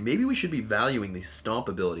saying, I mean, maybe we should be valuing these stomp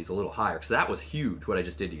abilities a little higher, because that was huge, what I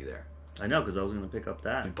just did to you there. I know, because I was going to pick up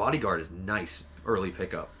that. And Bodyguard is nice early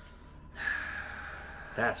pickup.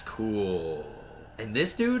 That's cool. And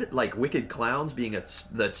this dude, like Wicked Clowns being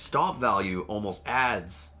the stomp value almost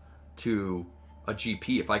adds to a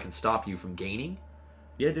GP if I can stop you from gaining.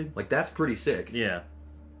 Yeah, dude. Like, that's pretty sick. Yeah.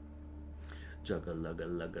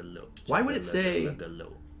 Why would it say...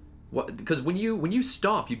 What? Because when you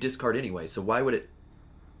stomp, you discard anyway. So why would it?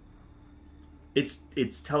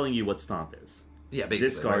 It's telling you what stomp is. Yeah, basically.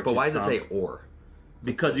 Discard Right? But to why does it stomp. say or?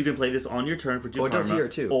 Because you can play this on your turn for 2 Oh, it karma. does here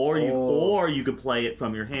too. Or you could play it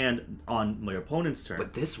from your hand on your opponent's turn.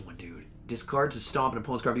 But this one, dude, discard to stomp an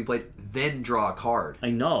opponent's card be played, then draw a card. I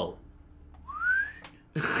know.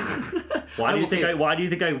 Why do you think I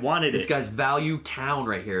wanted This it? guy's value town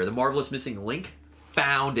right here. The marvelous missing link.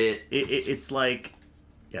 Found it. It's like,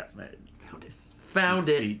 yeah. Found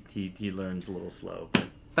it. He learns a little slow.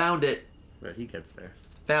 Found it. But he gets there.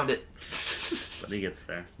 Found it. But he gets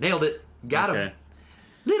there. Nailed it. Got him.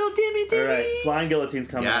 Little Dimmy Dimmy. All right, Flying Guillotine's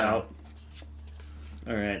coming out.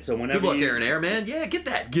 All right, so whenever Good luck, Aaron Air, man. Yeah, get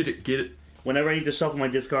that. Get it. Get it. Whenever I need to shuffle my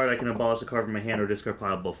discard, I can abolish a card from my hand or discard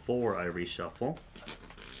pile before I reshuffle,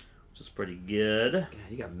 which is pretty good. Yeah,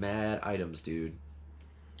 you got mad items, dude.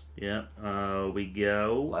 Yeah, we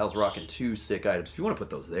go. Lyle's rocking 2 sick items. If you want to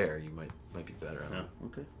put those there, you might be better. I don't know.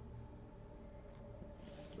 Okay.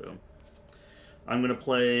 So, I'm gonna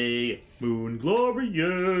play Moon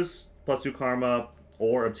Glorious plus 2 karma,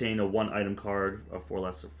 or obtain a 1-item card of 4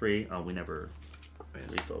 less for free. We never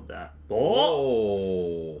refilled that.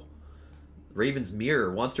 Oh! Raven's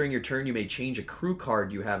Mirror. Once during your turn, you may change a crew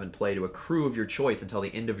card you have in play to a crew of your choice until the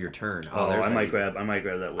end of your turn. Oh, I might grab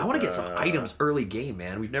that. With, I want to get some items early game,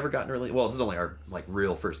 man. We've never gotten early. Well, this is only our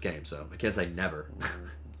real first game, so I can't say never.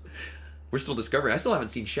 We're still discovering. I still haven't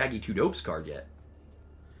seen Shaggy 2 Dope's card yet.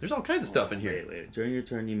 There's all kinds of stuff in here. Wait. During your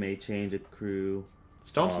turn, you may change a crew.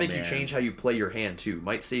 Stomps make you change how you play your hand too.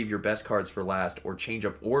 Might save your best cards for last, or change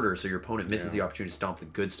up order so your opponent misses the opportunity to stomp the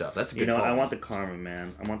good stuff. That's a good call. I want the karma,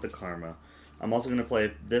 man. I want the karma. I'm also going to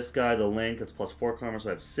play this guy, the Link. That's plus 4 karma, so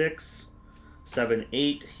I have 6. 7,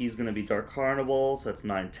 8. He's going to be Dark Carnival, so that's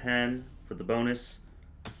 9, 10 for the bonus.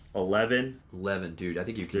 11. 11, dude. I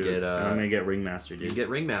think you can get... I'm going to get Ringmaster, dude. You can get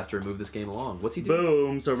Ringmaster and move this game along. What's he do?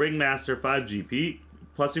 Boom. So Ringmaster, 5 GP,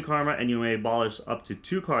 plus 2 karma, and you may abolish up to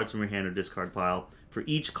 2 cards from your hand or discard pile. For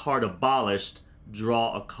each card abolished,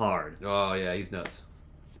 draw a card. Oh, yeah, he's nuts.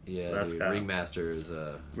 Yeah, so dude. Ringmaster is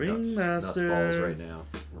Ringmaster. nuts balls right now.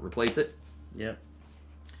 Replace it. Yep.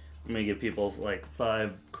 I'm gonna give people like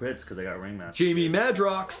 5 crits because I got Ringmaster. Jamie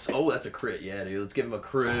Madrox. Oh, that's a crit. Yeah, dude. Let's give him a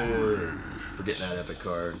crit for getting that epic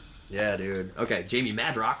card. Yeah, dude. Okay, Jamie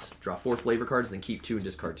Madrox. Draw 4 flavor cards, then keep 2 and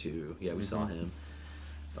discard 2. Yeah, we saw him.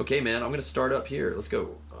 Okay, man. I'm gonna start up here. Let's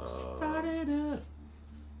go. Start it up.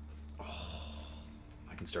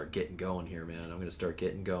 I can start getting going here, man. I'm gonna start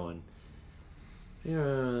getting going.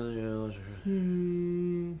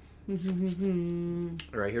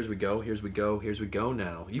 All right, here's we go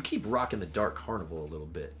now. You keep rocking the Dark Carnival a little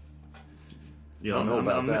bit. Yo, I don't know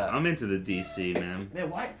about that. I'm into the DC, man.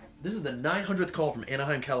 Man, why? This is the 900th call from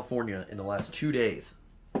Anaheim, California in the last 2 days.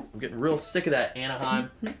 I'm getting real sick of that,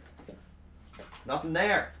 Anaheim. Nothing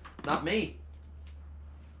there. It's not me.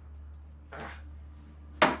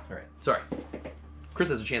 All right, sorry. Chris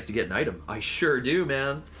has a chance to get an item. I sure do,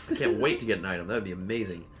 man. I can't wait to get an item. That would be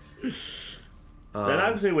amazing. That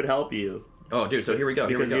actually would help you. Oh, dude, so here we go.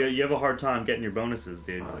 Because you have a hard time getting your bonuses,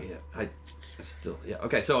 dude. Oh, yeah.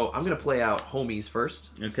 Okay, so I'm going to play out homies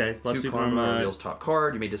first. Okay, plus 2 karma. Reveals top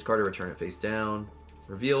card. You may discard or return it face down.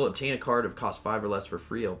 Reveal, obtain a card of cost 5 or less for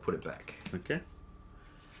free. I'll put it back. Okay.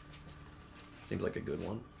 Seems like a good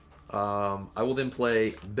one. I will then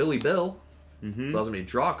play Billy Bill. So allows me to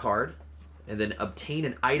draw a card, and then obtain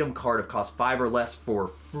an item card of cost 5 or less for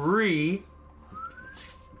free.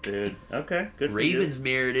 Dude, okay, good. Raven's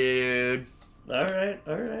Mirror, dude. All right.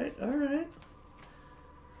 All right,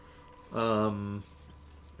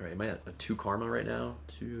 am I at a 2 karma right now?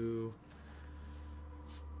 2.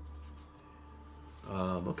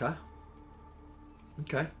 Okay.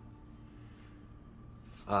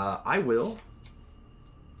 I will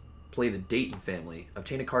play the Dayton family.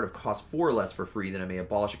 Obtain a card of cost 4 or less for free. Then I may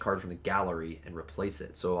abolish a card from the gallery and replace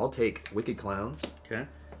it. So I'll take Wicked Clowns. Okay.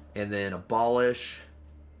 And then abolish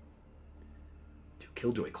 2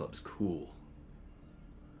 Killjoy Clubs. Cool.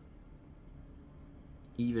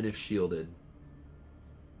 Even if shielded.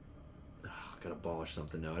 Ugh, I gotta abolish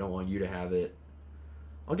something now. I don't want you to have it.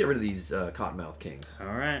 I'll get rid of these Cottonmouth Kings. All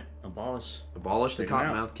right. Abolish. Abolish the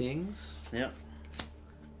Cottonmouth Kings. Yep.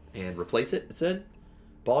 And replace it, it said.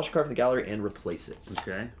 Abolish a card from the gallery and replace it.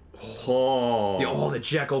 Okay. Oh. The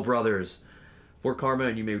Jekyll Brothers. 4 karma,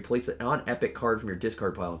 and you may replace an on-epic card from your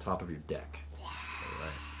discard pile on top of your deck.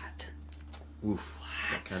 What? Oof.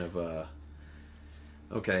 What? Kind of,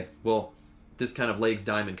 Okay, well, this kind of Legs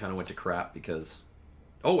Diamond kind of went to crap because...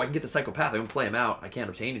 Oh, I can get the Psychopathic. I don't play him out. I can't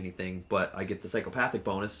obtain anything, but I get the Psychopathic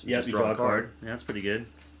bonus. Yeah, you draw a card. Yeah, that's pretty good.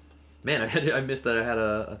 Man, I missed that I had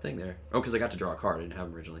a thing there. Oh, because I got to draw a card. I didn't have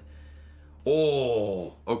him originally.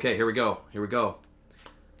 Oh, okay, here we go.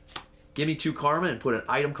 Give me 2 karma and put an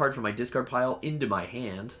item card from my discard pile into my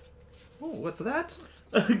hand. Oh, what's that?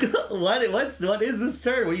 What is this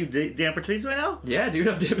turn? Were you Damp Patrice right now? Yeah, dude,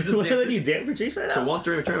 I'm Damp Patrice. What are you, Damp Patrice right now? So once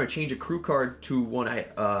during my turn, I change a crew card to one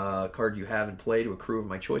card you have in play to a crew of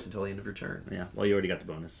my choice until the end of your turn. Yeah, well, you already got the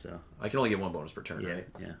bonus, so... I can only get 1 bonus per turn, right?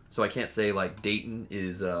 Yeah. So I can't say, like, Dayton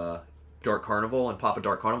is Dark Carnival and pop a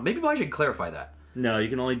Dark Carnival. Maybe I should clarify that. No, you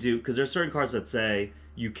can only do... Because there's certain cards that say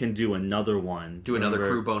you can do another one. Do another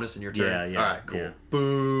crew bonus in your turn? Yeah. All right, cool. Yeah.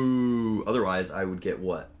 Boo! Otherwise, I would get,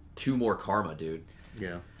 what? 2 more karma, dude.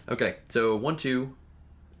 Yeah. Okay, so 1, 2,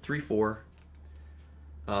 3, 4,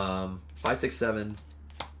 5, 6, 7,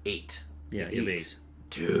 8. Yeah, you have 8.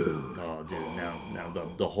 Dude. Oh, dude,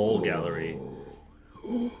 now the whole gallery.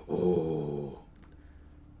 Oh.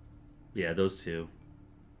 Yeah, those 2.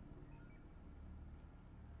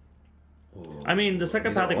 Oh. I mean, the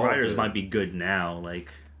Psychopathic They're all Riders good. might be good now,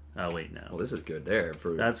 like... Oh, wait, no. Well, this is good there.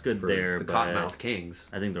 That's good for there, the but Cottonmouth Kings.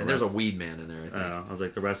 I think and there's a Weed Man in there, I think. I was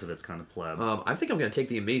like, the rest of it's kind of pleb. I think I'm going to take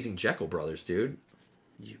the Amazing Jekyll Brothers, dude.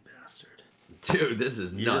 You bastard. Dude, this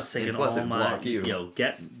is You're nuts. just taking And plus all it my... block you. Yo,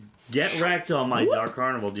 get wrecked on my Dark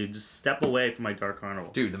Carnival, dude. Just step away from my Dark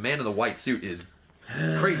Carnival. Dude, the man in the white suit is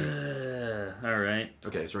crazy. Alright.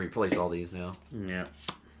 Okay, so we replace all these now. Yeah.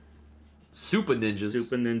 Super Ninjas.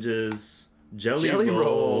 Super Ninjas. Jelly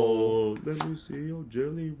Roll. Let me see your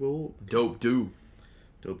Jelly Roll. Dope Do.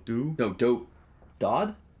 Dope Do? No, Dope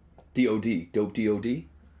Dodd? D-O-D. Dope D-O-D?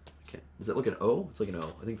 Okay. Does that look an O? It's like an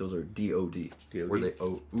O. I think those are D-O-D. D-O-D. Were they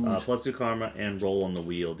O? Plus 2 karma and roll on the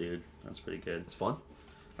wheel, dude. That's pretty good. It's fun.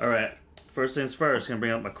 Alright. First things first, gonna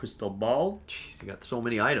bring out my crystal ball. Jeez, you got so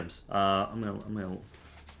many items. I'm gonna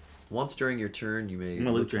Once during your turn, you may...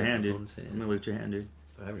 loot your hand, dude. opponent's hand. I'm gonna loot your hand, dude.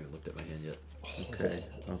 I haven't even looked at my hand yet.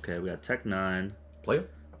 Okay, we got Tech 9. Play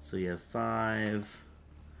it. So you have 5.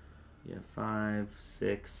 You have 5,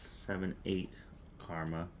 6, 7, 8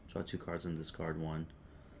 karma. Draw 2 cards and discard 1.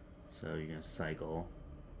 So you're gonna cycle.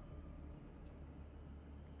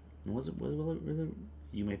 And was it?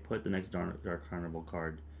 You may put the next Dark Carnival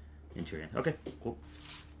card into your hand. Okay, cool.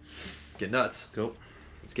 Get nuts. Go.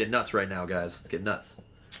 Let's get nuts right now, guys. Let's get nuts.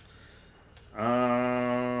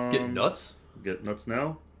 Get nuts? Get nuts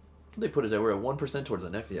now. They put us at we're at 1% towards the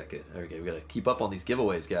next. Yeah, good. Okay, we gotta keep up on these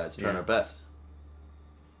giveaways, guys. Trying our best.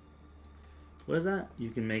 What is that? You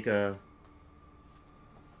can make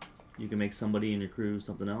somebody in your crew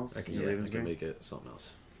something else. I can make it something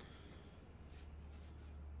else.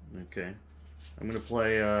 Okay, I'm gonna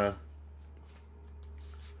play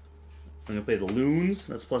the Loons.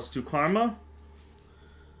 That's plus 2 karma.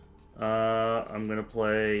 I'm gonna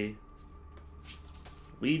play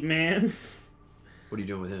Weed Man. What are you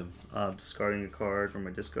doing with him? Discarding a card from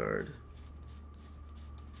my discard.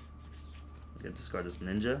 I'm gonna discard this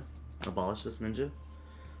ninja. Abolish this ninja.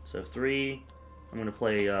 So 3. I'm gonna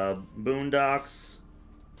play Boondocks.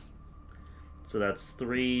 So that's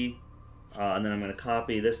 3. And then I'm gonna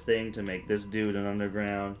copy this thing to make this dude an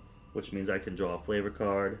underground, which means I can draw a flavor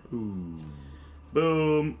card. Ooh.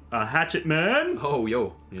 Boom! Hatchet Man! Oh,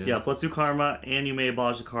 yo. Yeah, plus 2 karma, and you may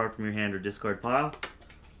abolish a card from your hand or discard pile.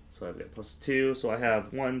 So I've got plus 2, so I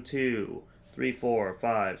have 1, 2, 3, 4,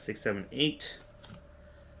 5, 6, 7, 8.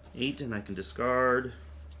 8, and I can discard.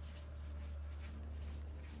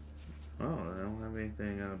 Oh, I don't have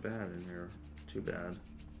anything bad in here. Too bad.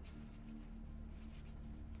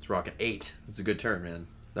 It's rocking 8. It's a good turn, man.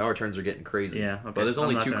 Now our turns are getting crazy. Yeah, okay. But there's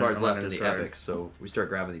only 2 cards left in the discard. epics, so we start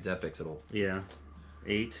grabbing these epics, it'll... Yeah.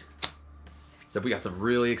 8. Except we got some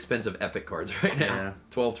really expensive epic cards right now. Yeah.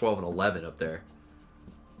 12, 12, and 11 up there.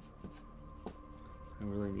 I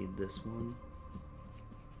really need this one.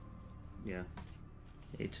 Yeah.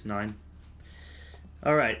 8, 9.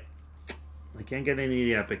 Alright. I can't get any of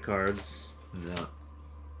the epic cards. No.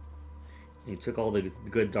 He took all the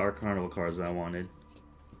good Dark Carnival cards that I wanted.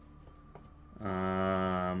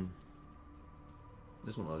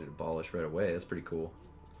 This one allows you to abolish right away. That's pretty cool.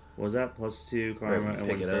 What was that? +2 karma, Right, and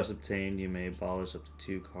pick when it first up. obtained, you may abolish up to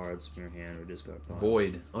 2 cards from your hand or discard cards.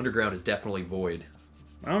 Void. Underground is definitely void.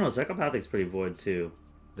 I don't know. Psychopathic's pretty void too.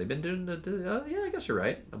 They've been doing yeah, I guess you're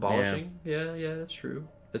right. Abolishing. Yeah, that's true.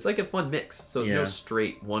 It's like a fun mix. So it's no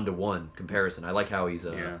straight 1-to-1 comparison. I like how he's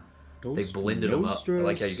they blended them up. Stress. I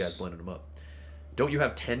like how you guys blended them up. Don't you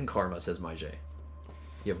have 10 karma, says Maije.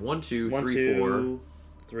 You have 1, 2, 1, 3, 2, 4.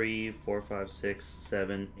 3, 4, 5, 6,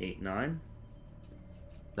 7, 8, 9.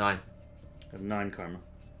 9. I have 9 karma.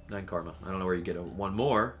 9 karma. I don't know where you get one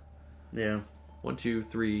more. Yeah. 1, 2,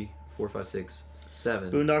 3, 4, 5, 6,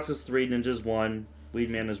 7. Boondocks is 3, Ninjas 1,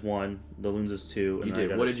 Weedman is 1, the Loons is 2. You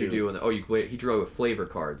did. What did you do? He drew a flavor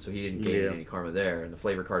card, so he didn't gain any karma there, and the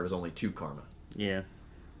flavor card was only 2 karma. Yeah.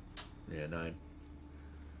 Yeah, 9.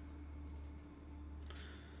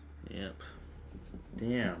 Yep.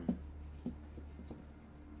 Damn.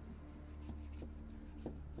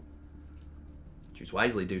 Choose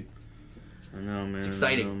wisely, dude. I know, man. It's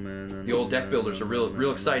exciting. The old deck builders are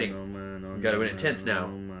real exciting. You gotta win it intense now.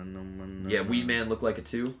 Yeah, Weed Man looked like a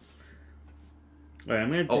 2. Alright, I'm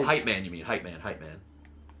gonna take... Oh, Hype Man, you mean. Hype Man.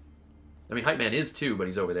 I mean, Hype Man is 2, but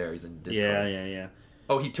he's over there. He's in discard. Yeah.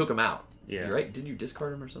 Oh, he took him out. Yeah. You're right? Didn't you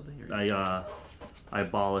discard him or something? I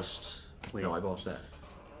abolished... Wait. No, I abolished that.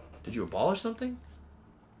 Did you abolish something?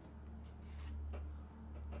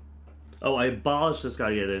 Oh, I abolished this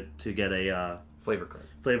guy to get a Flavor card.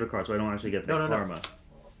 flavor card, so I don't actually get the karma. No.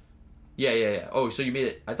 Yeah. Oh, so you made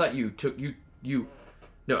it... I thought you took...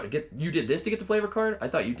 No, you did this to get the flavor card? I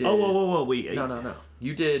thought you did... Oh, whoa, wait. No.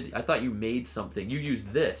 You did... I thought you made something. You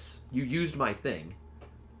used this. You used my thing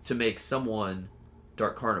to make someone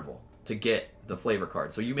Dark Carnival to get the flavor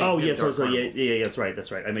card. So you made him Dark Carnival. Yeah,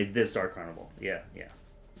 that's right. I made this Dark Carnival. Yeah.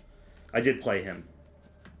 I did play him.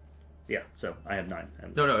 Yeah, so I have 9.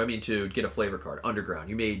 No, I mean to get a flavor card. Underground.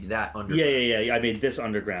 You made that Underground. Yeah. I made this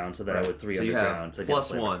Underground so that I would 3 so Underground. So you have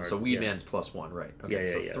 +1. Card. So Weedman's +1, right.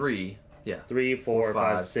 Okay, so 3. Yeah. 3, 4,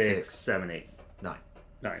 5, 6, 7, 8. 9.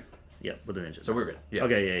 Yeah, with the ninjas. So we're good. Yeah.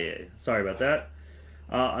 Okay, yeah. Sorry about that.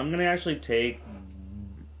 I'm going to actually take...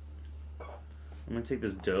 I'm going to take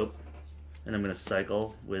this dope, and I'm going to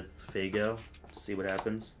cycle with Fago to see what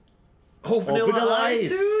happens. Oh, Vanilla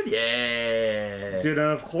Ice, dude! Yeah! Dude,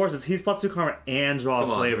 and of course, he's +2 karma and draw a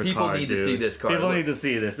flavor people card, need to see this card. People need to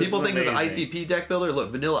see this. People think amazing. there's an ICP deck builder.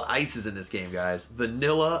 Look, Vanilla Ice is in this game, guys.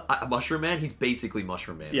 Vanilla Mushroom Man, he's basically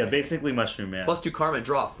Mushroom Man. Yeah, basically Mushroom Man. +2 karma and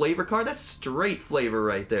draw a flavor card. That's straight flavor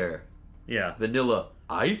right there. Yeah. Vanilla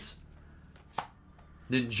Ice.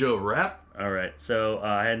 Ninja Rap. Alright, so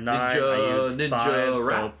I had 9. I used Ninja 5,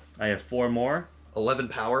 Rap. so I have 4 more. 11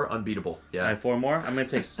 power, unbeatable. Yeah. I have 4 more. I'm gonna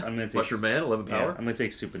take Mushroom Man, 11 power. Yeah, I'm gonna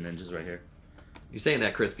take Super Ninjas right here. You're saying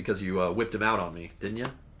that, Chris, because you whipped him out on me, didn't you?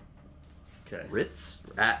 Okay. Ritz?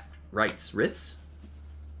 Ritz? Ritz?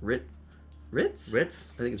 Ritz? I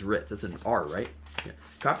think it's Ritz. That's an R, right? Yeah.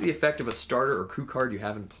 Copy the effect of a starter or crew card you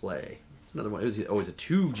have in play. It's another one. It's a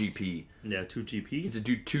 2 GP. Yeah, 2 GP. It's a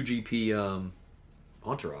 2 GP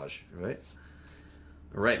entourage, right?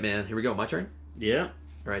 All right, man. Here we go. My turn? Yeah.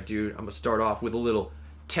 All right, dude. I'm going to start off with a little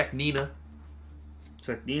Technina.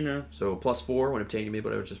 So +4 when obtained, you made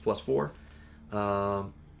whatever, just +4.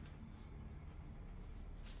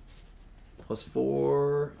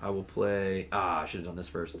 +4. I will play... I should have done this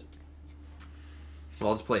first. Well,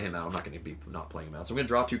 I'll just play him out. I'm not going to be not playing him out. So I'm going to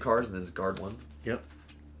draw 2 cards and this is guard 1. Yep.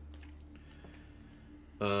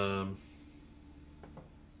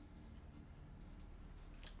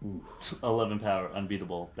 11 power,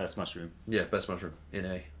 unbeatable. Best mushroom. Yeah, best mushroom in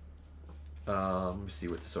A. Let me see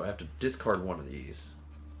what. So I have to discard one of these.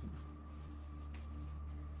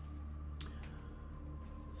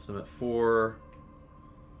 So I'm at 4.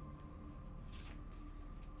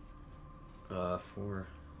 4.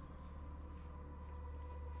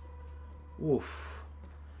 Oof.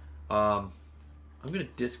 I'm gonna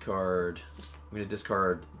discard.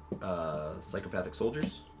 Psychopathic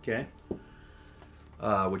Soldiers. Okay.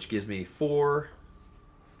 Which gives me 4,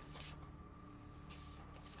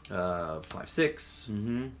 5, 6.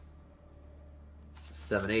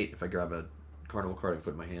 7, 8. If I grab a carnival card, I can put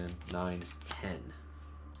it in my hand. 9, 10.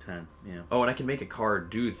 10, yeah. Oh, and I can make a card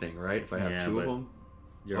do the thing, right? If I have 2 of them.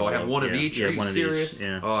 Oh, I have one of each. Yeah, Are you serious?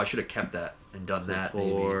 Yeah. Oh, I should have kept that and done So that.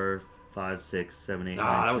 4, maybe. 5, 6, 7, 8, 9,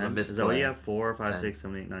 that 10. was a misplay. Is that what you have? 4, 5, 10. 6,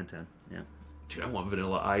 7, 8, 9, 10. Yeah. Dude, I want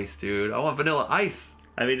Vanilla Ice, dude. I want Vanilla Ice.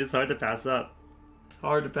 I mean, it's hard to pass up. It's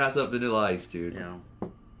hard to pass up Vanilla Ice, dude. Yeah.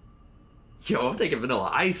 Yo, I'm taking Vanilla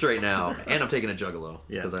Ice right now. And I'm taking a Juggalo.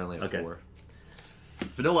 Because I only have 4.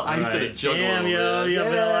 Vanilla Ice and a Juggalo. Damn, yo, you have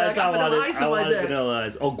Vanilla Ice. I got Vanilla Ice in my deck. Vanilla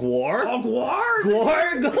Ice. Oh, Gwar? Oh, Gwar?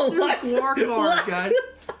 Gwar? Dude, What? Gwar What? card, guys.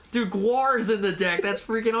 Dude, Gwar's in the deck. That's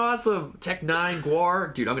freaking awesome. Tech 9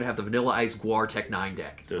 Gwar. Dude, I'm going to have the Vanilla Ice Gwar Tech 9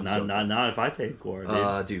 deck. Dude, not if I take Gwar,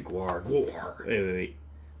 dude. Dude, Gwar. Wait.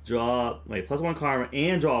 Draw, +1 karma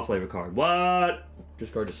and draw a flavor card. What?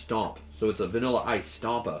 Discard to Stomp. So it's a Vanilla Ice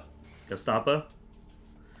Stompa. Yo, Stompa?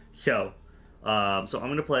 Yo. So I'm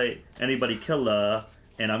going to play Anybody Killer,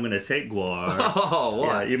 and I'm going to take Gwar. Oh,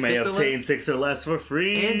 what? Yeah, you may 6 or obtain less? 6 or less for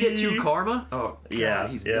free. And get 2 karma? Oh, God, Yeah,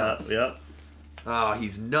 he's nuts. Yep. Oh,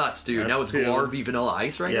 he's nuts, dude. That's Now it's 2. Gwar v Vanilla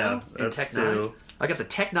Ice right now? In that's Tech 2. 9? I got the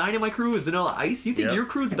Tech 9 in my crew with Vanilla Ice? You think Yep. your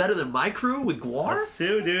crew's better than my crew with Gwar? That's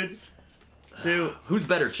 2, dude. 2. Who's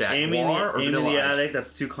better, chat? Aim Gwar or in Vanilla the Ice? attic,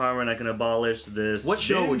 that's 2 karma, and I can abolish this. What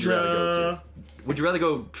show would you rather go to? Would you rather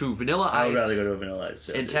go to Vanilla Ice? I would rather go to a Vanilla Ice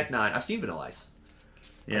show. In Tech 9. I've seen Vanilla Ice.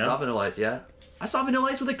 Yeah. I saw Vanilla Ice, yeah. I saw Vanilla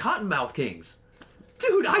Ice with the Cottonmouth Kings.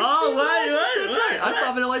 Dude, what? That's right. I What?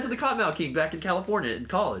 saw Vanilla Ice with the Cottonmouth King back in California in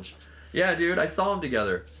college. Yeah, dude, I saw them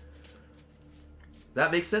together.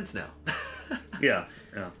 That makes sense now. Yeah.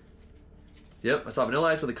 Yep, I saw Vanilla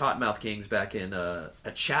Ice with the Cottonmouth Kings back in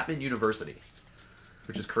at Chapman University,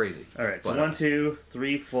 which is crazy. All right, so But, 1, 2,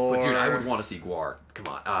 3, 4. But dude, I would want to see Gwar.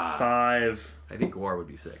 Come on. 5. I think Gwar would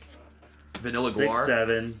be sick. Vanilla 6, Gwar.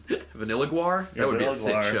 7. Vanilla Gwar? Yeah, That would be a Vanilla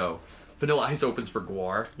sick Gwar. show. Vanilla Ice opens for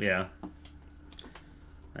Gwar. Yeah.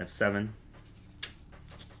 I have 7.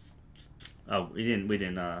 Oh, we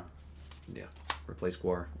didn't. Yeah. Replace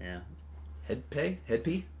Gwar. Yeah. Head pay? Head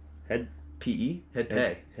P? Head PE? Head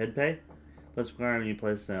pay. Head pay. Let's require when you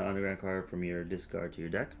place an underground card from your discard to your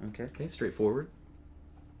deck. Okay. Okay, straightforward.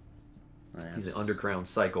 He's an underground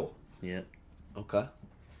cycle. Yep. Okay.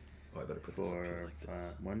 Oh, I better put this up 4, here like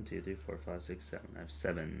this. 1, 2, 3, 4, 5, 6, 7. I have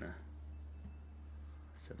 7.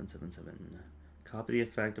 7, 7, 7. Copy the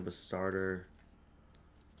effect of a starter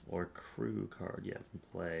or crew card you have in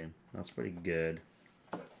play. That's pretty good.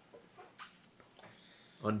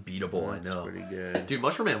 Unbeatable, That's I know. pretty good. Dude,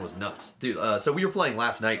 Mushroom Man was nuts. Dude, so we were playing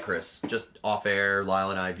last night, Chris. Just off air,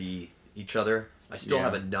 Lyle and I v each other. I still Yeah.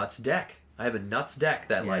 have a nuts deck. I have a nuts deck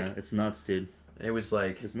that, Yeah, like, it's nuts, dude. it was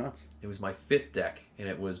like, It's nuts. it was my 5th deck, and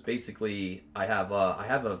it was basically, I have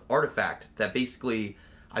an artifact that basically,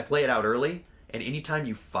 I play it out early, and anytime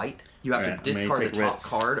you fight, you have Alright, to I'm gonna discard the take top Ritz.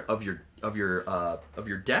 card of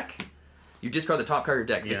your deck. You discard the top card of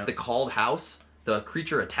your deck. Yeah. It's the called house. The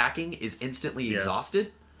creature attacking is instantly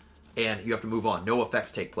exhausted, and you have to move on. No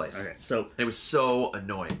effects take place. Okay, so It was so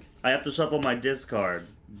annoying. I have to shuffle my discard,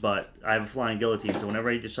 but I have a flying guillotine, so whenever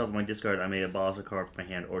I just shuffle my discard, I may abolish a card from my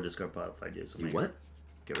hand or discard pile if I do. So You maybe what?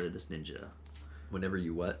 Get rid of this ninja. Whenever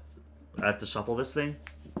you what? I have to shuffle this thing.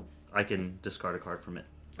 I can discard a card from it.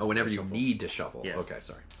 Oh, whenever you Shuffle. need to shuffle. Yeah. Okay,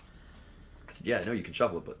 sorry. I said, yeah, I know you can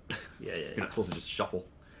shuffle it, but Yeah. you're not supposed to just shuffle.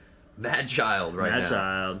 Mad Child right Mad now.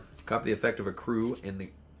 Child. Copy the effect of a crew in the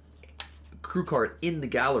crew card in the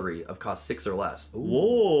gallery of cost 6 or less. Ooh,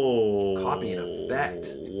 Whoa. Copy an effect.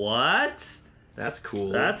 What? that's cool.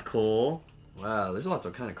 That's cool. Wow, there's lots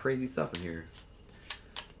of kind of crazy stuff in here.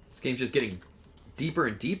 This game's just getting deeper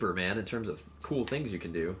and deeper, man, in terms of cool things you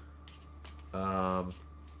can do.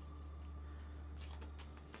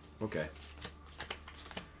 Okay.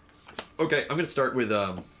 Okay, I'm gonna start with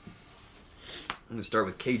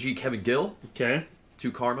KG Kevin Gill. Okay.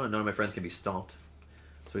 2 karma, none of my friends can be stomped.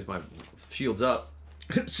 So he's my shields up.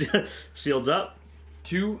 Shields up.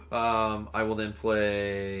 2, I will then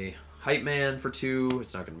play Hype Man for 2.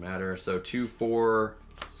 It's not gonna matter. So 2, 4,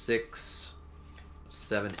 6,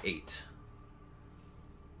 7, 8.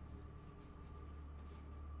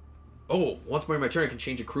 Oh, once more in my turn, I can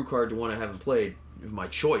change a crew card to one I haven't played of my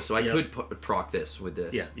choice. So I Yep. could proc this with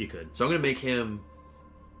this. Yeah, you could. So I'm gonna make him.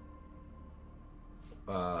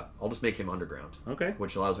 I'll just make him underground. Okay.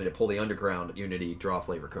 Which allows me to pull the underground unity, draw a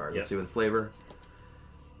flavor card. Let's Yep. see what the flavor.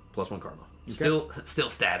 +1 karma. Still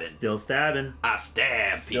stabbing. Still stabbing. I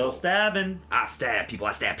stab Still people. stabbing. I stab people.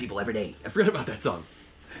 I stab people every day. I forgot about that song.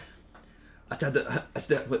 I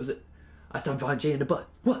stabbed. What was it? I stabbed Von J in the butt.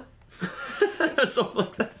 What? Something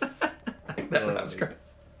like that. That was great.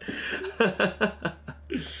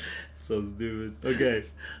 so stupid. Okay.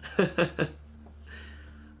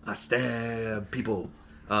 I stab people.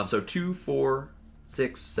 So 2, 4,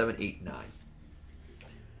 6, 7, 8, 9.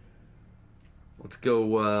 Let's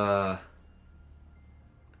go.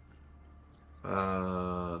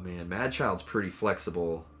 Man, Mad Child's pretty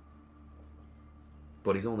flexible.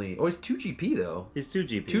 But he's only... Oh, he's 2 GP, though. He's 2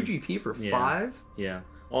 GP. 2 GP for 5? Yeah.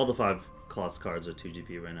 All the 5 cost cards are 2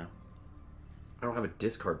 GP right now. I don't have a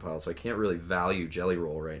discard pile, so I can't really value Jelly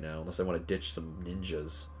Roll right now, unless I want to ditch some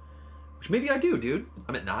ninjas. Which maybe I do, dude.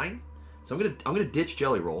 I'm at 9. So I'm gonna ditch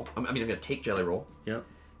Jelly Roll. I'm gonna take Jelly Roll. Yep.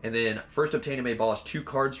 And then first obtain and may abolish 2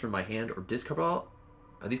 cards from my hand or discard pile.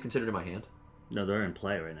 Are these considered in my hand? No, they're in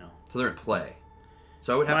play right now. So they're in play.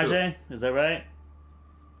 So I would have to... Is that right?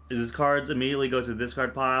 Is his cards immediately go to the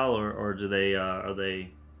discard pile, or do they are they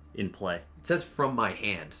in play? It says from my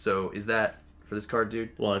hand. So is that for this card, dude?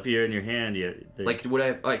 Well, if you're in your hand, like would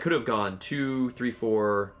I could have gone 2, 3,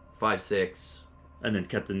 4, 5, 6, and then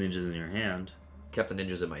kept the ninjas in your hand. Kept the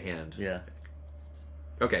ninjas in my hand. Yeah.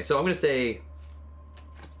 Okay, so I'm gonna say,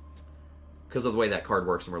 because of the way that card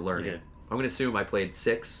works and we're learning, okay. I'm gonna assume I played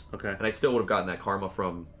 6. Okay. And I still would have gotten that karma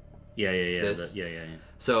from. Yeah. This. Yeah.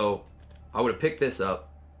 So I would have picked this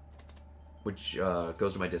up, which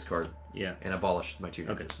goes to my discard. Yeah. And abolish my 2 ninjas.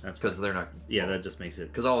 Okay, that's because they're not. Yeah, that just makes it.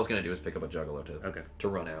 Because all I was gonna do is pick up a Juggalo to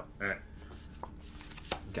run out. All right.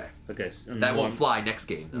 Okay. Okay. That won't fly next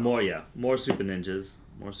game, though. More Super Ninjas.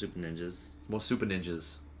 More Super Ninjas. More Super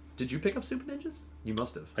Ninjas. Did you pick up Super Ninjas? You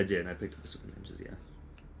must have. I did. I picked up Super Ninjas, yeah.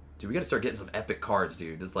 Dude, we gotta start getting some epic cards,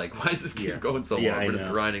 dude. It's like, why is this game going so long? Yeah, We're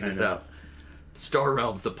just grinding this out. Star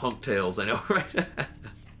Realms, the Punk Tails, I know, right? It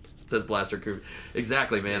says Blaster Crew.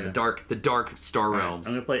 Exactly, man. Yeah. The dark Star Realms.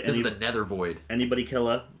 I'm gonna play this is the Nethervoid. Anybody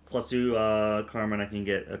killer. +2 karma, and I can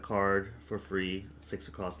get a card for free. 6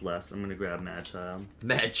 will cost less. I'm gonna grab Mad Child.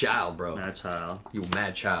 Mad Child, bro. Mad Child. You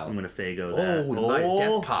Mad Child. I'm gonna Fago that. Oh,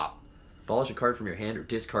 Death Pop. Abolish a card from your hand or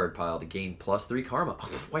discard pile to gain +3 karma.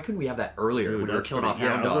 Why couldn't we have that earlier when we were killing off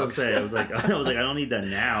Hound Dogs? I was like, I don't need that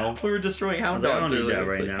now. We were destroying Hound Dogs. I don't need that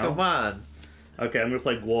right now. Come on. Okay, I'm gonna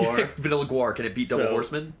play Gwar. Vanilla Gwar. Can it beat Double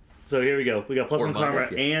Horseman? So here we go. We got +1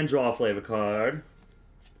 karma and draw a flavor card.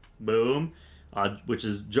 Boom. Which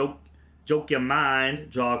is joke your mind.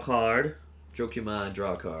 Draw a card. Joke your mind.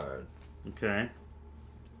 Draw a card. Okay.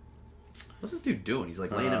 What's this dude doing? He's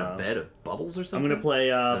like laying in a bed of bubbles or something? I'm going to play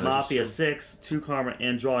Mafia 6, 2 karma,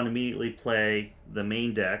 and draw and immediately play the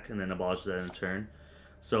main deck, and then abolish that in a turn.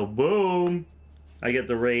 So, boom! I get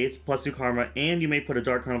the Wraith, +2 karma, and you may put a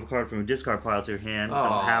Dark Carnival card from a discard pile to your hand. I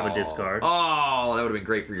don't have a discard. Oh, that would have been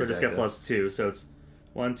great for your deck. So just get +2. So it's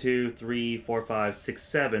 1, 2, 3, 4, 5, 6,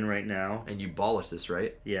 7 right now. And you abolish this,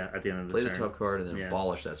 right? Yeah, at the end of the turn. turn. Play the top card and then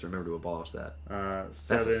abolish that. So remember to abolish that. 7.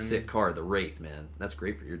 That's a sick card, the Wraith, man. That's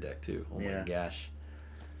great for your deck, too. Oh my gosh.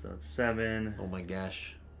 So it's 7. Oh my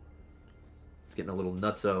gosh. It's getting a little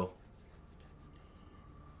nutso.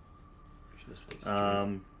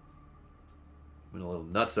 Went a little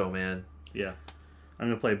nutso, man. Yeah. I'm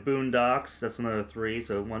going to play Boondocks. That's another 3.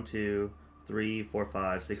 So 1, 2, 3, 4,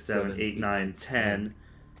 5, 6, 7, 8, 9, 10.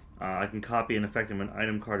 I can copy an effect of an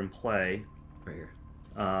item card and play. Right here.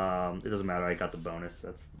 It doesn't matter. I got the bonus.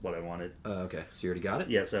 That's what I wanted. Okay. So you already got it?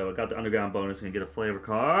 Yeah, so I got the underground bonus. I'm going to get a flavor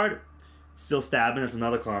card. Still stabbing. That's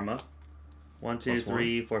another karma. 1, 2,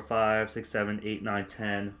 3, 4, 5, 6, 7, 8, 9,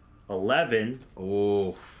 10, 11.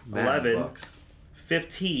 Oh, 11.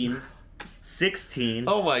 15. 16.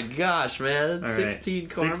 Oh my gosh, man. All 16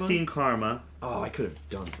 right. karma? 16 karma. Oh, I could have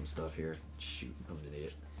done some stuff here. Shoot, I'm an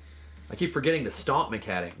idiot. I keep forgetting the stomp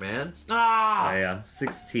mechanic, man. Ah! Oh, yeah,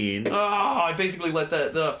 16. Oh, I basically let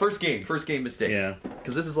the first game mistakes. Yeah.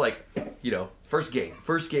 Because this is like, first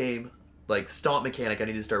game, like stomp mechanic I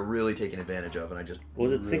need to start really taking advantage of, and I just...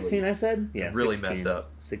 Was it 16 I said? Yeah, really 16. messed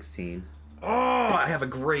up. 16. Oh, I have a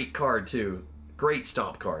great card, too. Great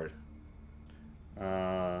stomp card.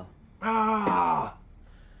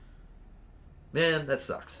 Man, that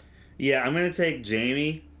sucks. Yeah, I'm going to take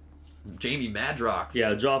Jamie. Jamie Madrox.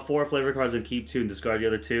 Yeah, draw 4 flavor cards and keep 2 and discard the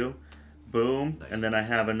other 2. Boom. Nice. And then I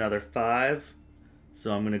have another 5.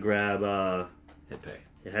 So I'm going to grab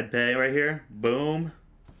Head Pay right here. Boom.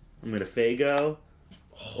 I'm going to Fago.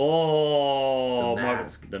 Oh, the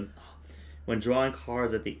mask. When drawing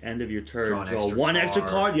cards at the end of your turn, draw one extra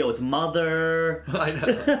card. Yo, it's Mother. I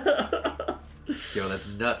know. Yo, that's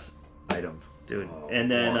nuts item. Dude. And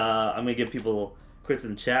then I'm going to give people crits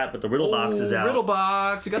in chat, but the Riddle Box is out. Riddle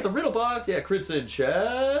Box. You got the Riddle Box. Yeah, crits in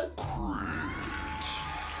chat.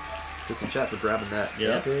 Crits in chat for grabbing that.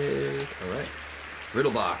 Yeah. All right.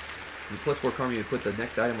 Riddle Box. You +4 karma, you put the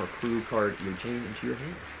next item or crew card you obtain into your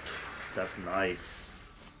hand. That's nice.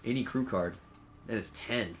 Any crew card. And it's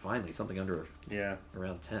 10, finally. Something under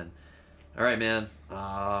around 10. All right, man.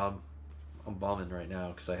 I'm bombing right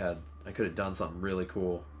now because I could have done something really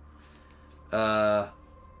cool. Okay.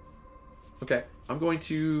 I'm going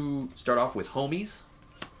to start off with Homies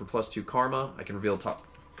for +2 karma. I can reveal top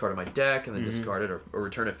card of my deck and then discard it or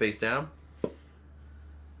return it face down.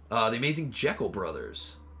 The Amazing Jekyll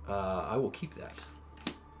Brothers. I will keep that.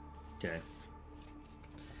 Okay.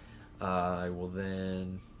 I will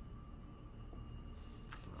then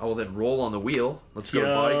roll on the wheel. Let's go to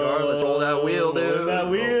Bodyguard. Let's roll that wheel, dude. Roll that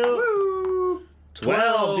wheel. Woo.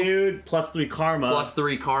 12, dude. +3 karma.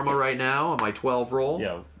 +3 karma right now on my 12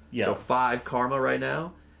 roll. Yeah. So 5 karma right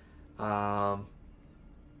now.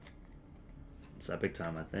 It's epic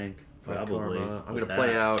time, I think. 5 Probably. karma. I'm going to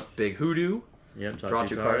play out Big Hoodoo. Yep, Draw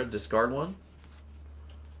 2 cards, discard 1.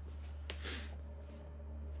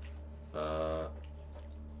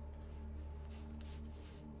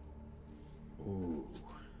 Ooh.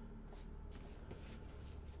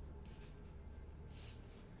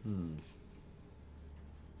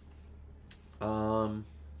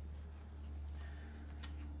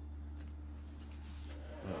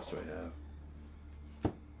 What else do I have?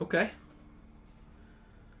 Okay.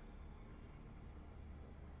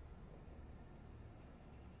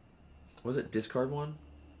 Was it discard 1?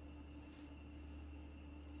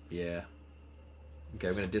 Yeah. Okay,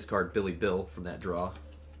 I'm going to discard Billy Bill from that draw.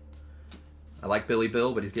 I like Billy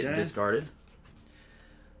Bill, but he's getting discarded.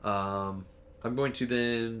 I'm going to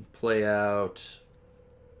then play out...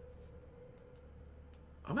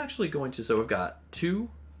 I'm actually going to... So we've got 2,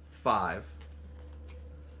 5.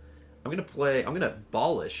 I'm going to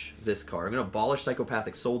abolish this card. I'm going to abolish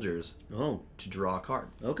Psychopathic Soldiers to draw a card.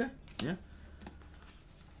 Okay, yeah.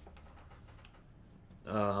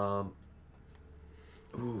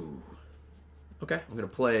 Ooh. Okay, I'm going to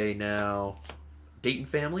play now Dayton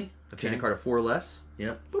Family. Obtain a card of 4 or less.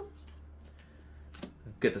 Yep. Boop.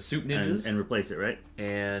 Get the Soup Ninjas. And replace it, right?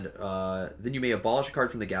 And then you may abolish a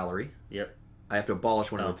card from the gallery. Yep. I have to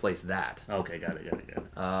abolish one and replace that. Okay, got it.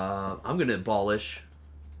 I'm going to abolish...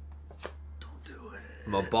 Don't do it.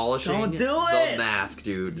 I'm abolishing the mask,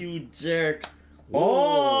 dude. You jerk.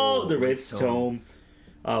 Whoa. The Wraith's Tome.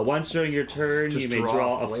 Once during your turn, you may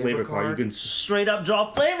draw a flavor card. You can straight up draw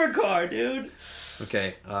a flavor card, dude.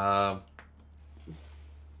 Okay.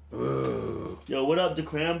 Ooh. Yo, what up,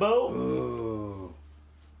 DeCrambo?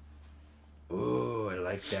 Ooh, I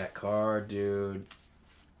like that card, dude.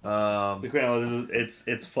 DeCrambo, it's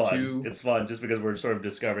fun. It's fun just because we're sort of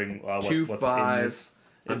discovering what's in this.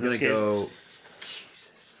 I'm gonna go.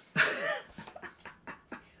 Jesus.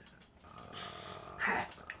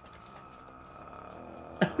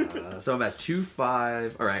 So I'm at 2,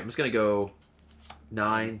 5. All right, I'm just gonna go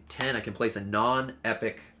 9, 10. I can place a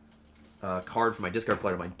non-epic card from my discard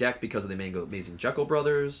pile to my deck because of the Amazing Jekyll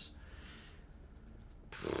Brothers.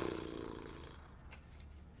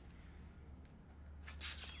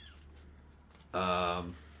 Okay,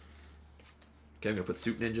 I'm gonna put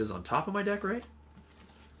Soup Ninjas on top of my deck, right?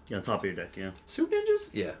 Yeah, on top of your deck, yeah. Soup Ninjas?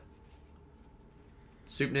 Yeah.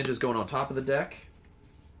 Soup Ninjas going on top of the deck.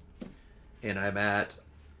 And I'm at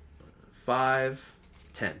 5,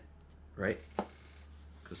 10, right?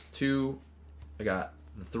 Because 2, I got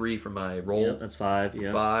the 3 from my roll. Yep, that's 5,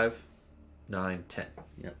 yeah. 5, 9, 10.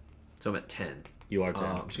 Yep. So I'm at 10. You are 10.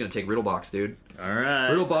 I'm just going to take Riddle Box, dude. Alright.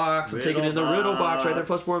 Riddle Box. I'm taking in the Riddle Box right there.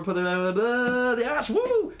 +4 and put it on the yes,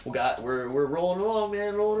 woo! We're rolling along,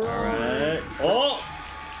 man. Rolling along. Alright.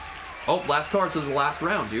 Oh, last card, so it's the last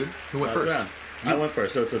round, dude. Who went first? Round. I went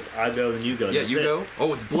first, so it's I go, then you go. Yeah, you go.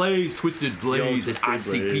 Oh, it's Blaze, Twisted Blaze, and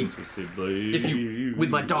ICP. Twisted Blaze. If you, with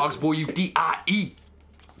my dogs, boy, you DIE.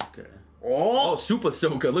 Okay. Oh, Super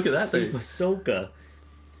Soka. Look at that thing. Super Soka.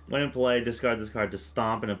 When in play, discard this card to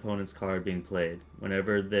stomp an opponent's card being played.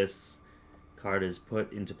 Whenever this card is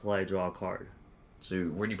put into play, draw a card. So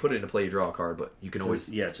when you put it into play, you draw a card, but you can always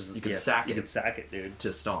you can sack it. You can sack it, dude.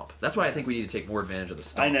 To stomp. That's why I think we need to take more advantage of the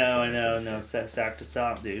stomp. I know. No, sack to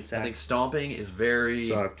stomp, dude. I think stomping is very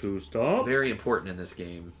sack to stomp. Very important in this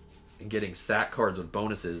game, and getting sack cards with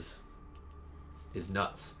bonuses is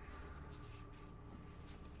nuts.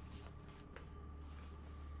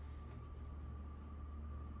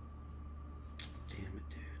 Damn it,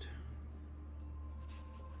 dude.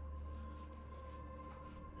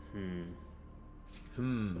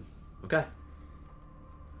 Okay.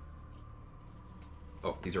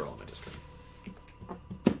 Oh, these are all on my discard.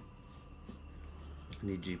 I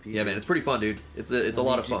need GP. Yeah, man, it's pretty fun, dude. It's a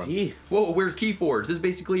lot of fun. GP. Whoa, where's Keyforge? This is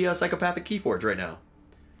basically a Psychopathic Keyforge right now.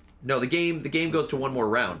 No, the game goes to one more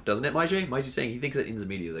round, doesn't it, Maijay? Maijay's saying he thinks it ends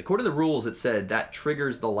immediately. According to the rules, it said that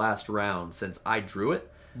triggers the last round since I drew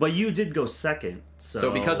it. But you did go second, so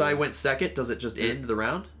because I went second, does it just end the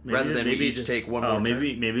round rather than we each take one more?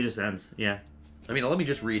 Maybe it just ends. Yeah. I mean, let me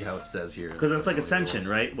just read how it says here. Because it's like Ascension,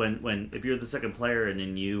 right? When if you're the second player and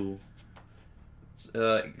then you.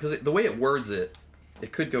 Because the way it words it,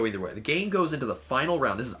 it could go either way. The game goes into the final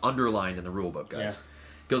round. This is underlined in the rulebook, guys.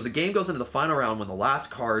 Yeah. The game goes into the final round when the last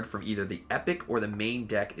card from either the epic or the main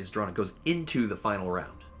deck is drawn. It goes into the final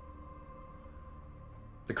round.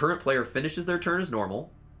 The current player finishes their turn as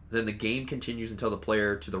normal. Then the game continues until the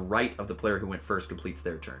player to the right of the player who went first completes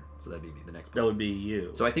their turn. So that'd be me, the next player. That would be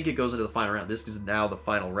you. So I think it goes into the final round. This is now the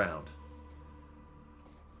final round.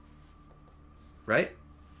 Right?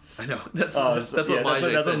 I know. That's what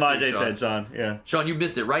Majay said, Sean. Yeah. Sean, you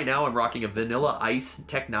missed it. Right now I'm rocking a Vanilla Ice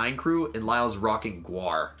Tech 9 crew, and Lyle's rocking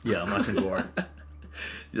Guar. Yeah, I'm watching Guar.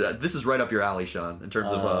 Yeah, this is right up your alley, Sean, in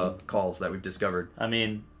terms of calls that we've discovered. I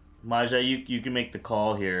mean, Majay, you can make the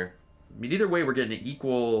call here. I mean, either way, we're getting an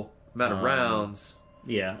equal amount of rounds.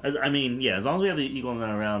 Yeah, as long as we have the equal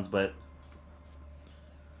amount of rounds, but...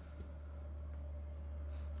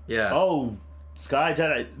 Yeah. Oh, Sky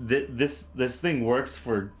Jedi, this thing works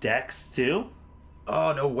for decks, too?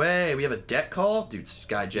 Oh, no way. We have a deck call? Dude,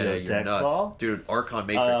 Sky Jedi, you're nuts. Call? Dude, Archon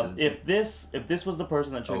Matrix is insane. If this was the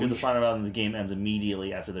person that triggered the final round, then the game ends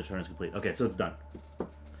immediately after their turn is complete. Okay, so it's done.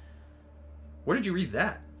 Where did you read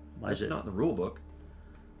that? That's not in the rule book.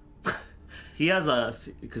 He has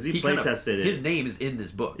because he play tested it. His name is in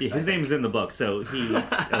this book. Yeah, his name is in the book, so he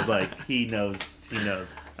was like, he knows.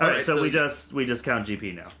 All right, so we just count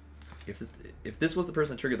GP now. If this was the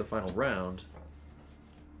person that triggered the final round,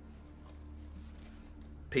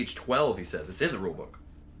 page 12, he says it's in the rule book.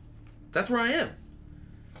 That's where I am.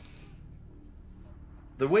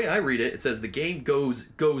 The way I read it, it says the game goes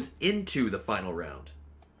into the final round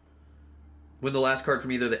when the last card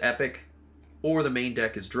from either the epic or the main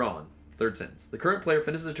deck is drawn. Third sentence. The current player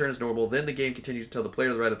finishes the turn as normal, then the game continues until the player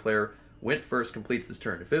to the right of the player went first completes this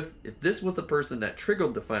turn. If this was the person that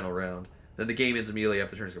triggered the final round, then the game ends immediately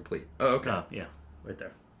after the turn is complete. Oh, okay. Oh, yeah, right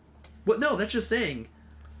there. Well, no, that's just saying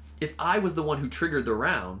if I was the one who triggered the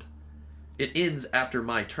round, it ends after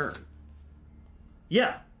my turn.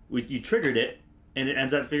 Yeah, you triggered it, and it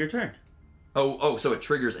ends after your turn. Oh, so it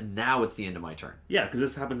triggers, and now it's the end of my turn. Yeah, because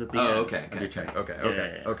this happens at the end.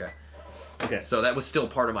 Okay. Okay. So that was still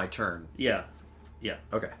part of my turn. Yeah.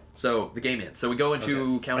 Okay. So the game ends. So we go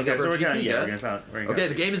into counting up our GP, guys. Okay,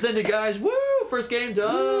 the game is ended, guys. Woo! First game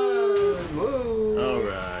done. Woo! All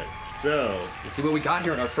right. So let's see what we got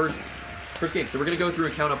here in our first game. So we're gonna go through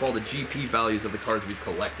and count up all the GP values of the cards we've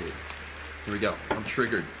collected. Here we go. I'm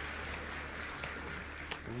triggered.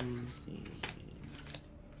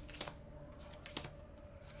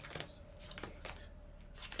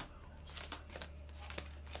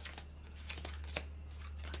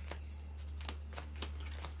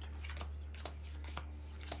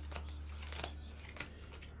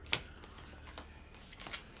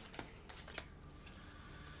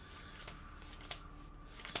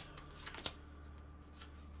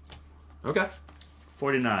 Okay.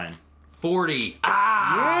 49. 40.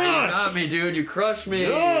 Ah! Yes! You got me, dude. You crushed me.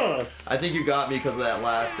 Yes! I think you got me because of that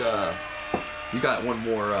last, you got one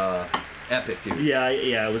more, epic, dude. Yeah,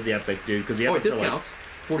 it was the epic, dude. Because the epic this counts.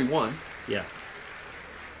 41. Yeah.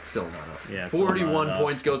 Still not enough. Yeah, 41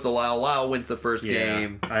 points goes to Lyle. Lyle wins the first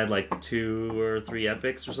game. I had like 2 or 3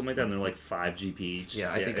 epics or something like that, and they're like 5 GP each.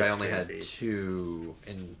 Yeah, I think I only had 2.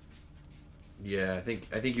 And yeah, I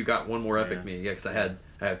think you got one more epic than me. Yeah, because I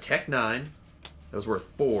have Tech 9. That was worth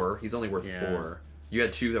 4. He's only worth 4. You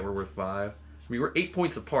had 2 that were worth 5. We were 8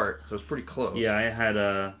 points apart, so it's pretty close. Yeah, I had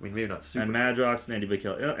I mean, maybe not super. And Madrox and Anybody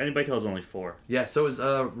Kill. Anybody Kill is only 4. Yeah, so is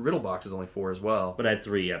Riddlebox is only 4 as well. But I had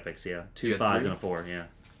 3 epics. Yeah, 2 5s and a 4. Yeah.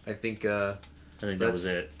 I think. I think that was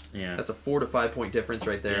it. Yeah. That's a 4 to 5 point difference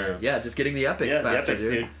right there. Yeah, just getting the epics faster, the epics,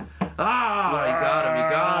 dude. Ah, you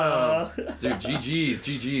got him. Dude, GG's.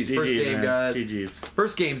 First game, man. guys. GG's.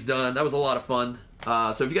 First game's done. That was a lot of fun.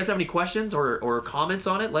 So if you guys have any questions or comments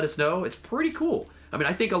on it, let us know. It's pretty cool. I mean,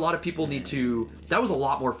 I think a lot of people need to... That was a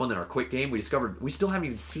lot more fun than our quick game. We discovered we still haven't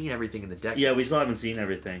even seen everything in the deck. Yeah, we still haven't seen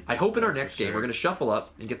everything. I hope in our next game, we're going to shuffle up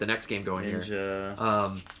and get the next game going here.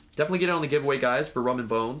 Definitely get it on the giveaway, guys, for Rum and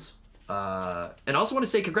Bones. And I also want to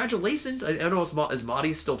say congratulations. I don't know if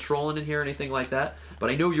Madi's still trolling in here or anything like that, but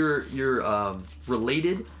I know you're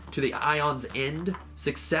related to the Ion's End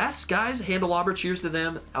success, guys. Handelabra, cheers to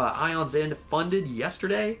them. Ion's End funded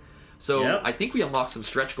yesterday. So I think we unlocked some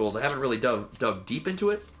stretch goals. I haven't really dug deep into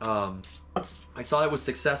it. I saw it was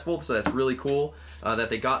successful, so that's really cool that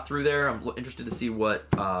they got through there. I'm interested to see what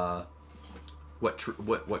oh,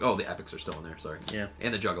 the epics are still in there. Sorry. Yeah.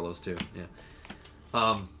 And the Juggalos too.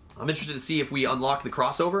 Yeah. I'm interested to see if we unlock the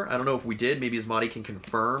crossover. I don't know if we did. Maybe Asmati can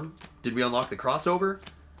confirm. Did we unlock the crossover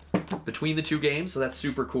between the two games? So that's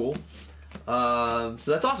super cool. So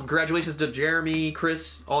that's awesome. Congratulations to Jeremy,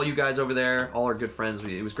 Chris, all you guys over there, all our good friends.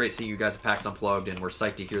 It was great seeing you guys at PAX Unplugged, and we're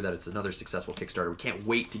psyched to hear that it's another successful Kickstarter. We can't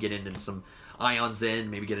wait to get into some Ion Zen,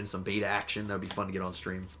 maybe get into some beta action. That would be fun to get on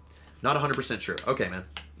stream. Not 100% sure. Okay, man.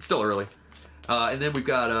 It's still early. And then we've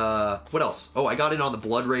got, what else? Oh, I got in on the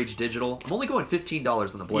Blood Rage Digital. I'm only going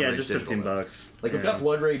 $15 on the Blood Rage Digital. Yeah, just $15. Like, we've got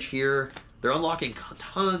Blood Rage here. They're unlocking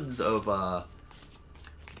tons of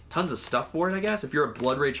stuff for it, I guess. If you're a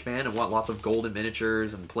Blood Rage fan and want lots of golden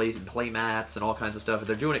miniatures and play mats and all kinds of stuff,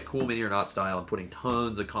 they're doing it cool mini or not style and putting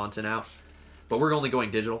tons of content out. But we're only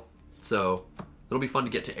going digital, so it'll be fun to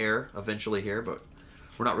get to air eventually here, but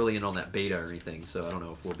we're not really in on that beta or anything, so I don't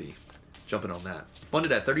know if we'll be jumping on that.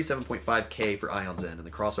 Funded at 37.5K for Ion Zen, and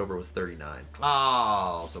the crossover was 39.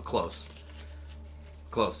 Oh, so close.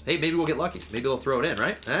 Close. Hey, maybe we'll get lucky. Maybe they'll throw it in,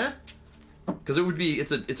 right? Eh? Because it would be,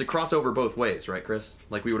 it's a crossover both ways, right, Chris?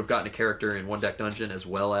 Like, we would have gotten a character in One Deck Dungeon as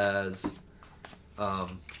well as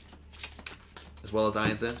Ion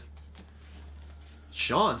Zen.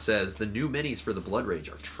 Sean says the new minis for the Blood Rage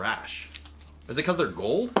are trash. Is it because they're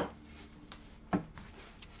gold?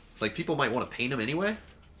 Like, people might want to paint them anyway?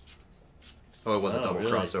 Oh, it was a double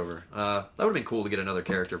crossover. That would have been cool to get another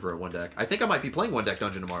character for a One Deck. I think I might be playing One Deck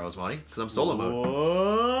Dungeon tomorrow, Asmani, because I'm solo mode.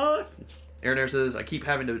 What? Aaron Air says, I keep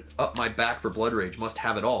having to up my back for Blood Rage. Must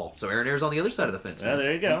have it all. So Aaron Air's on the other side of the fence. Yeah,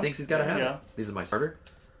 there you go. He thinks he's got to have it. These are my starter?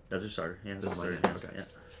 That's your starter. Yeah, this is my starter. okay. Yeah.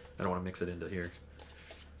 I don't want to mix it into here.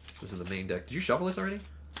 This is the main deck. Did you shuffle this already?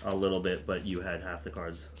 A little bit, but you had half the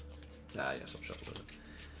cards. Ah, yes, I'm shuffled it.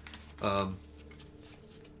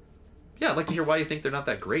 Yeah, I'd like to hear why you think they're not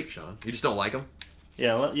that great, Sean. You just don't like them?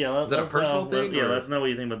 Yeah, is that a personal thing? Yeah, let us know what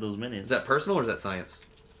you think about those minis. Is that personal or is that science?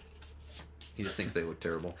 He just thinks they look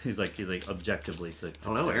terrible. He's like objectively. I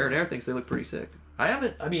don't know. Aaron Air thinks they look pretty sick. I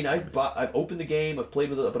haven't. I mean, I've opened the game. I've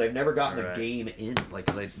played with it, but I've never gotten a game in. Like,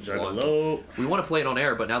 cause we want to play it on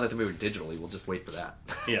air, but now that they're moving digitally, we'll just wait for that.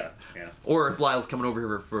 Yeah. Or if Lyle's coming over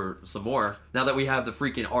here for some more, now that we have the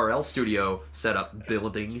freaking RL studio set up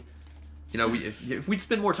building. You know, if we'd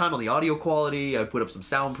spend more time on the audio quality, I'd put up some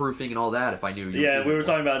soundproofing and all that if I knew you. Yeah, we were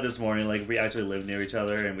talking about it this morning. Like, if we actually lived near each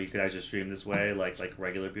other and we could actually stream this way, like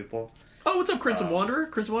regular people. Oh, what's up, Crimson Wanderer?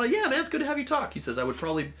 Crimson Wanderer, yeah, man, it's good to have you talk. He says, I would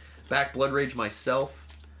probably back Blood Rage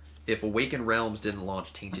myself if Awakened Realms didn't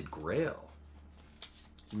launch Tainted Grail.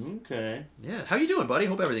 Okay. Yeah, how you doing, buddy?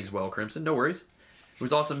 Hope everything's well, Crimson. No worries. It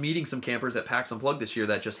was awesome meeting some campers at PAX Unplugged this year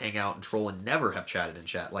that just hang out and troll and never have chatted in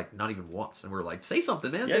chat, like not even once. And we're like, say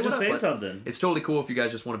something, man. Yeah, say something. It's totally cool if you guys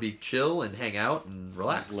just want to be chill and hang out and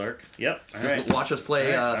relax. Just lurk. Yep. Just watch us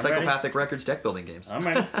play Psychopathic Records deck building games. I'm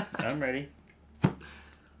ready. I'm ready.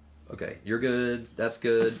 Okay, you're good. That's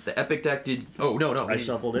good. The Epic deck did... Oh, no. I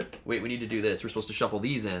shuffled it. Wait, we need to do this. We're supposed to shuffle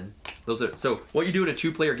these in. Those are... So, what you do in a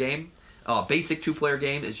two-player game, basic two-player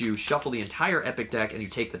game, is you shuffle the entire Epic deck and you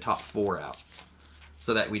take the top 4 out.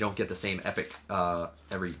 So that we don't get the same Epic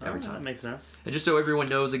every time. That makes sense. And just so everyone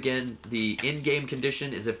knows, again, the in-game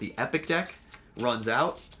condition is if the Epic deck runs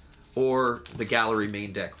out or the Gallery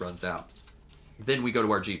main deck runs out. Then we go to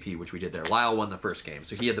our GP, which we did there. Lyle won the first game,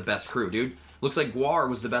 so he had the best crew, dude. Looks like Guar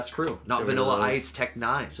was the best crew, not Vanilla Ice, Tech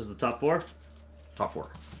 9. It's just the top 4? Top 4.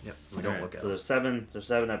 Yep, we don't look at it. So there's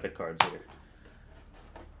seven Epic cards here.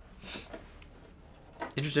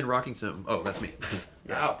 Interested in rocking some... Oh, that's me.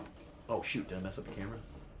 Yeah. Ow. Oh, shoot. Did I mess up the camera?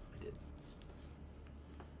 I did.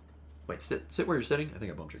 Wait, sit where you're sitting. I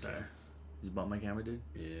think I bumped your camera. You bumped my camera, dude?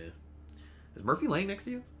 Yeah. Is Murphy laying next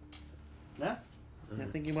to you? Nah. I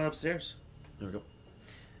think he went upstairs. There we go.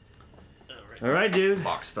 All right, dude.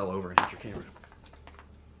 Box fell over and hit your camera.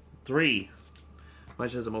 3. Mine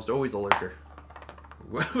says almost always a lurker.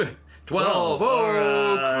 12.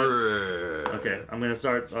 Oh, crap. Okay, I'm going to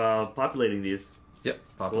start populating these. Yep.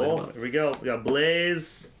 Cool. Here we go. We got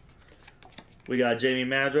Blaze. We got Jamie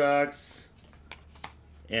Madrox.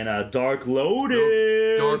 And Dark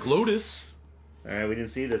Lotus. Dark Lotus. All right, we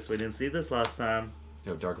didn't see this. We didn't see this last time.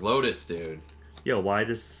 Yo, Dark Lotus, dude. Yo, why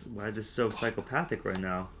this so psychopathic right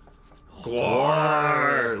now?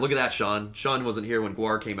 Guar. Look at that, Sean. Sean wasn't here when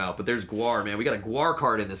Guar came out, but there's Guar, man. We got a Guar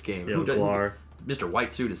card in this game. Yo, Guar. Mr.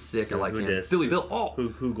 White Suit is sick. Yo, I like him. This? Billy Bill. Oh.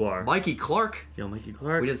 Who Guar? Mikey Clark. Yo, Mikey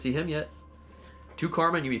Clark. We didn't see him yet. 2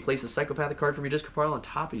 karma, and you place a psychopathic card from your discard pile on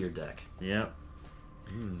top of your deck. Yep.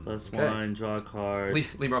 +1, draw a card.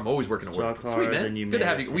 Lemur, I'm always working to work. Draw a card, Sweet, man. It's good to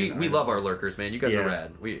have you. We love our lurkers, man. You guys are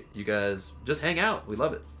rad. You guys just hang out. We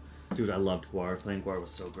love it. Dude, I loved Guar. Playing Guar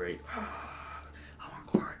was so great. I want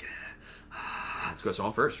Guar again. Let's go. So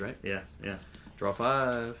I'm first, right? Yeah. Draw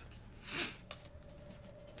 5.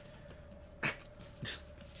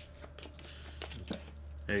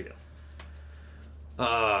 There you go.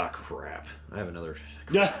 Ah, crap. I have another.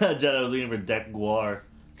 Jedi was looking for Deck Guard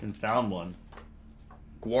and found one.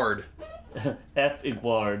 Guard. F.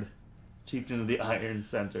 Iguard, Chieftain of the Iron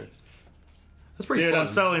Center. That's pretty Dude, fun. I'm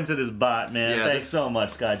so into this bot, man. Yeah, Thanks so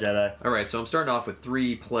much, Sky Jedi. Alright, so I'm starting off with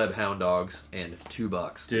 3 pleb hound dogs and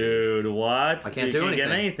 $2. Dude, what? I can't do Get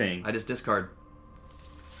anything. I just discard.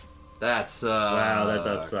 That sucks. Wow, that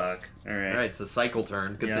does suck. Alright. Alright, it's a cycle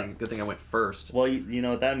turn. Good thing I went first. Well, you know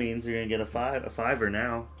what that means. You're going to get a fiver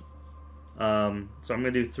now. So I'm going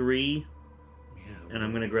to do 3. Yeah, And I'm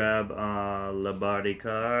going to grab Labardi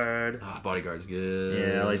card. Ah, Bodyguard's good.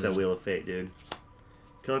 Yeah, I like that Wheel of Fate, dude.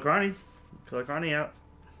 Killer Carney. Killer Carney out.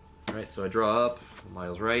 Alright, so I draw up.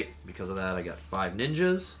 Miles right. Because of that, I got 5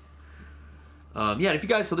 ninjas. Yeah, and if you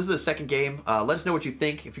guys, so this is the second game. Let us know what you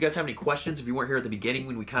think. If you guys have any questions, if you weren't here at the beginning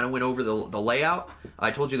when we kind of went over the layout, I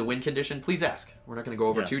told you the win condition, please ask. We're not going to go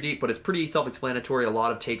over too deep, but it's pretty self-explanatory. A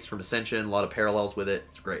lot of takes from Ascension, a lot of parallels with it.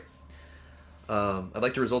 It's great. I'd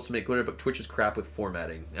like the results to make good, but Twitch is crap with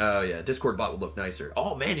formatting. Oh, yeah, Discord bot would look nicer.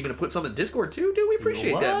 Oh, man, you're going to put some in Discord, too? Dude, we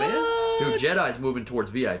appreciate that, man. Dude, Jedi's moving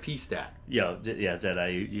towards VIP stat. Yo, yeah,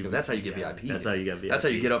 Jedi. You, That's how you get VIP. That's how you get VIP. That's how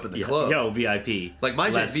you get up in the club. Yo, VIP. Like,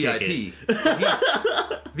 mine's just Let's VIP.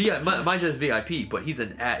 Mine's just VIP, but he's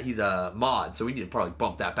a mod, so we need to probably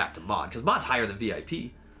bump that back to mod, because mod's higher than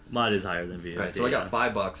VIP. Mod is higher than VIP. Alright, so I got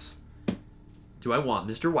 $5. Do I want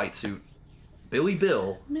Mr. Whitesuit, Billy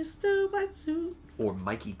Bill, Mr. Whitesuit, or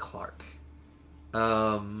Mikey Clark?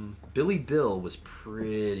 Billy Bill was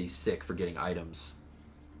pretty sick for getting items.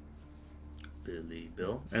 Billy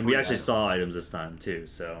Bill. And we actually saw items this time, too,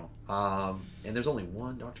 so... And there's only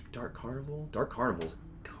one Dark Carnival? Dark Carnival's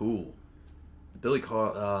cool. Billy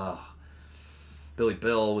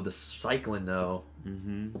Bill with the cycling, though.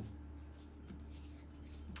 Mm-hmm.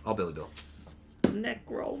 I'll Billy Bill.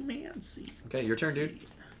 Necromancy. Okay, your turn, dude.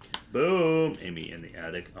 Boom. Amy in the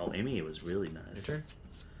attic. Oh, Amy was really nice. Your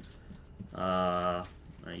turn.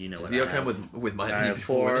 You know what Have you come with my I have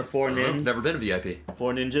four ninjas. Never been a VIP.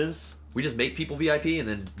 4 ninjas. We just make people VIP, and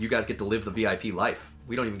then you guys get to live the VIP life.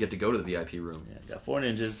 We don't even get to go to the VIP room. Yeah, got 4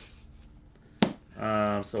 ninjas.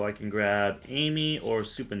 So I can grab Amy or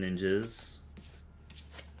Super Ninjas.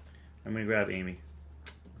 I'm gonna grab Amy,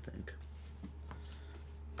 I think.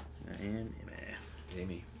 And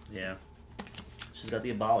Amy. Yeah. She's got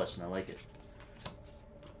the Abolish, and I like it.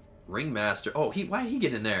 Ringmaster. Oh, why did he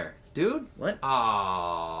get in there? Dude? What?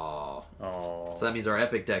 Oh. Oh. So that means our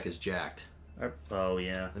epic deck is jacked. Oh,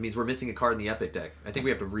 yeah. That means we're missing a card in the epic deck. I think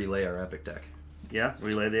we have to relay our epic deck. Yeah?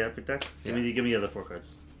 Relay the epic deck? Yeah. Give me the other 4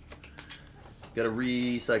 cards. Gotta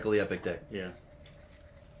recycle the epic deck. Yeah.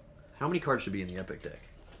 How many cards should be in the epic deck?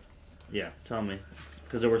 Yeah, tell me.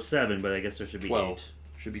 Because there were 7, but I guess there should be 12. 8.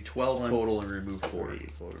 Should be 12 total and remove 4. 3,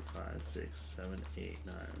 4, 5, 6, 7, 8,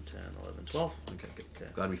 9, 10, 11, 12. Okay, good.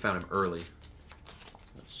 Okay. Glad we found him early.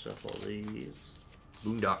 Let's shuffle these.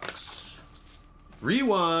 Boondocks.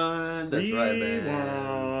 Rewind! That's right, man.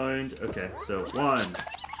 Rewind. Okay, so 1,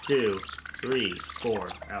 2, 3, 4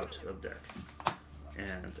 out of deck.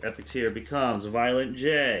 And epic tier becomes Violent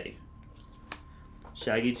J.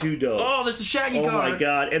 Shaggy 2 Dope. Oh, there's the Shaggy Oh card! my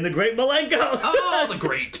god, and the Great Malenko! Oh, the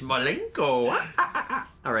Great Malenko!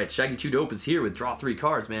 Alright, Shaggy 2 Dope is here with draw 3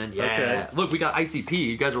 cards, man. Yeah. Okay. Look, we got ICP.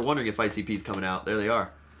 You guys were wondering if ICP's coming out. There they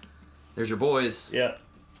are. There's your boys. Yeah.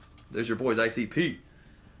 There's your boys, ICP.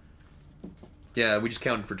 Yeah, we just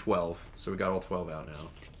counted for 12, so we got all 12 out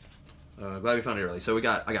now. Glad we found it early. So I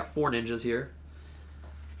got 4 ninjas here.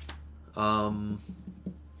 Soup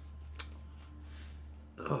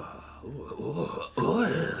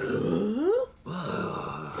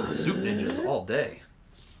ninjas all day.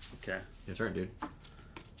 Okay. Your turn, dude.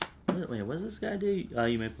 Wait, what does this guy do?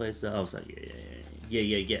 You may place the... Oh, sorry.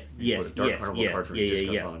 Yeah. Put a Dark Carnival card from your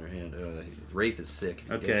discard pile in your hand. Wraith is sick.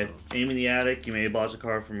 Okay. Aim in the attic. You may abolish a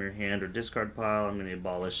card from your hand or discard pile. I'm going to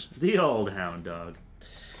abolish the old Hound Dog.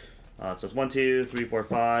 So it's 1, 2, 3, 4,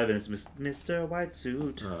 5, and it's Mr.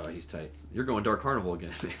 Whitesuit. Oh, he's tight. You're going Dark Carnival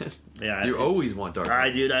again, man. Yeah. You always want Dark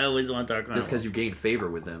Carnival. Dude, I always want Dark Carnival. Just because you gained favor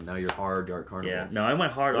with them. Now you're hard Dark Carnival. Yeah. No, I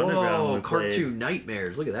went hard Underground. Oh, Cartoon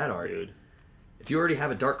Nightmares. Look at that art. Dude. If you already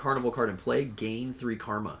have a Dark Carnival card in play, gain 3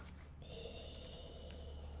 karma.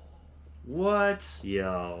 What?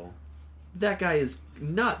 Yo. That guy is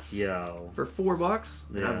nuts. Yo. For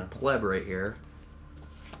 $4? And I'm pleb right here.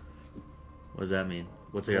 What does that mean?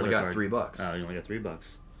 What's the other only got card? $3. Oh, you only got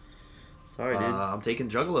 $3. Sorry, dude. I'm taking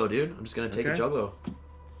Juggalo, dude. I'm just gonna take a Juggalo.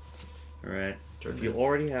 Alright. Turn If you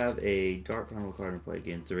already have a Dark Carnival card in play,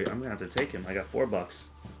 gain 3. I'm gonna have to take him. I got $4.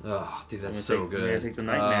 Oh, dude, that's so good. I'm gonna take the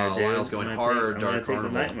Nightmare, dude. Lionel's going hard, Dark I'm gonna take Carnival.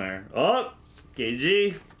 the Nightmare. Oh!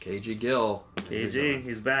 KG. KG Gill. KG,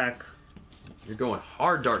 he's back. You're going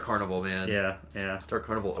hard Dark Carnival, man. Yeah, yeah. Dark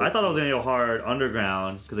Carnival. I thought I was going to go hard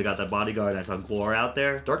Underground because I got that Bodyguard and I saw Gore out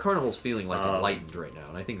there. Dark Carnival's feeling like enlightened right now,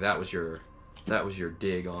 and I think that was your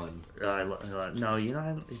dig on. No, you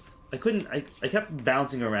know, I couldn't. I kept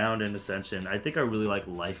bouncing around in Ascension. I think I really like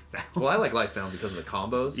Lifebound. Well, I like Lifebound because of the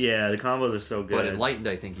combos. Yeah, the combos are so good. But Enlightened,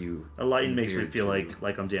 I think Enlightened makes me feel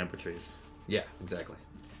like I'm Dan Patrice. Yeah, exactly.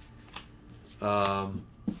 Okay,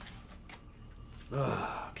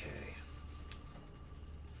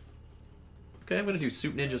 I'm going to do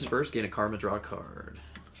Soup Ninjas first. Gain a Karma, draw a card.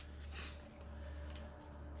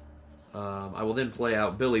 I will then play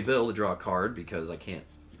out Billy Bill to draw a card because I can't...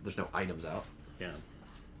 There's no items out. Yeah.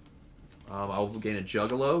 I'll gain a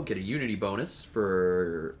Juggalo, get a Unity bonus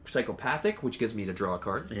for Psychopathic, which gives me to draw a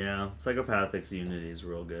card. Yeah, Psychopathic's Unity is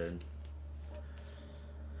real good.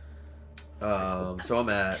 So I'm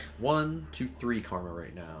at 1, 2, 3 Karma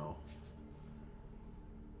right now.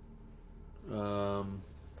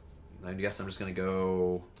 I guess I'm just going to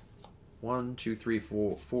go 1, 2, 3,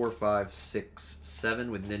 4, 5, 6,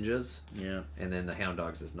 7 with ninjas. Yeah. And then the Hound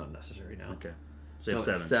Dogs is not necessary now. Okay. So you have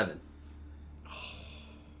 7. 7.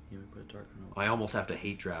 You would put Dark Carnival. I almost have to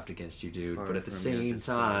hate draft against you, dude. But at the same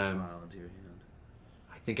time,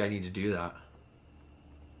 I think I need to do that.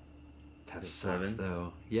 That sucks, 7?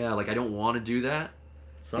 though. Yeah, like I don't want to do that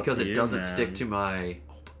because it doesn't stick to my...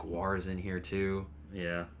 Oh, but Guar's in here, too.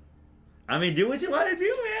 Yeah. I mean, do what you want to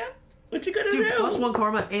do, man. What you gonna do? Dude, plus 1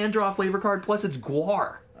 Karma and draw a flavor card, plus it's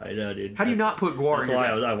Guar. I know, dude. How do you not put Guar That's in your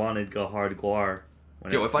why deck? I wanted to go hard Guar.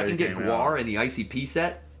 Yo, if I can get Guar in the ICP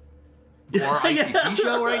set, Guar ICP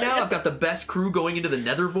show right now, I've got the best crew going into the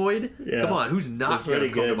Nethervoid. Yeah. Come on, who's not going to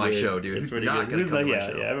come to my show, dude? Who's not going to come to my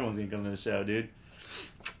show? Yeah, everyone's going to come to the show, dude.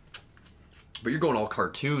 But you're going all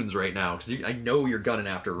cartoons right now, because I know you're gunning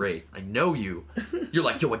after Wraith. I know you. You're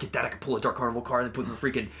like, yo, I get that, I can pull a Dark Carnival card and put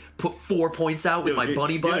 4 points out with my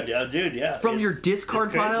bunny butt. Dude, yeah. From your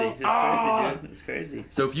discard pile? It's crazy, dude. It's crazy.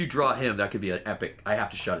 So if you draw him, that could be an epic. I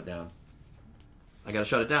have to shut it down. I gotta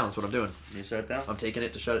shut it down, that's what I'm doing. You shut it down? I'm taking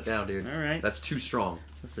it to shut it down, dude. Alright. That's too strong.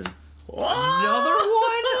 Listen. Another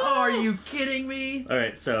one? Are you kidding me?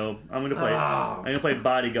 Alright, so I'm gonna play I'm gonna play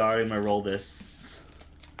Bodyguard. I'm gonna roll this.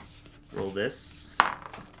 Roll this.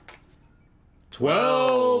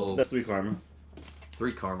 12! That's 3 Karma.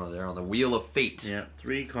 3 Karma there on the Wheel of Fate. Yeah,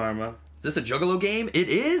 3 Karma. Is this a Juggalo game? It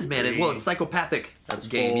is, man. Well, it's Psychopathic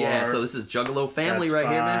game. 4. Yeah, so this is Juggalo family right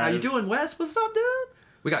here, man. How you doing, Wes? What's up, dude?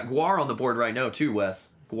 We got Guar on the board right now, too, Wes.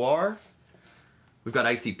 Guar. We've got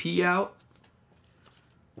ICP out.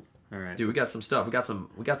 All right, dude. We got some stuff. We got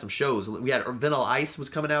some shows. We had Vanilla Ice was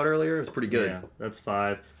coming out earlier. It was pretty good. Yeah, that's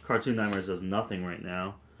 5. Cartoon Nightmares does nothing right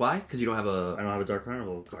now. Why? Because you don't have a. I don't have a Dark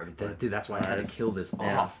Carnival card. Dude, that's why I had to kill this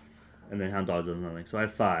off. And then Hound Dogs does nothing. So I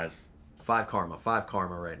have 5. 5 Karma. 5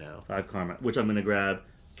 Karma right now. 5 Karma, which I'm gonna grab.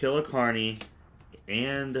 Killer Carney,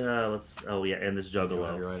 and and this Juggalo. You don't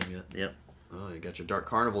have your item yet? Yep. Oh, you got your Dark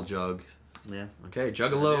Carnival jug. Yeah. Okay,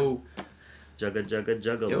 Juggalo.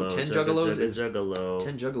 Juggalo. Yo, 10 Juggalos is... Juggalo.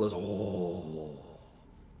 10 Juggalos. Oh.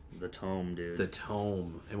 The Tome, dude. The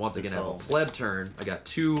Tome. And once again, I have a pleb turn. I got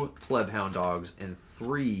 2 pleb Hound Dogs and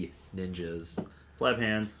 3 ninjas. Pleb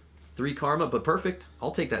hand. 3 Karma, but perfect.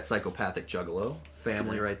 I'll take that Psychopathic Juggalo.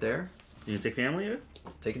 Family right there. You gonna take family?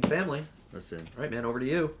 Taking family. Listen. All right, man, over to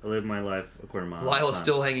you. I live my life according to my Lyle's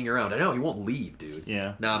still hanging around. I know, he won't leave, dude.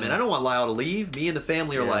 Yeah. Nah, man, I don't want Lyle to leave. Me and the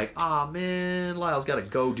family are like, man, Lyle's got to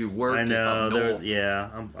go do work. I know. Yeah,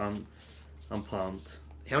 I'm pumped.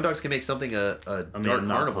 Hound Dogs can make something a Dark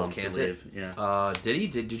Carnival, can't it? Yeah. Did he?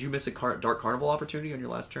 Did you miss a Dark Carnival opportunity on your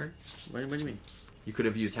last turn? What do you mean? You could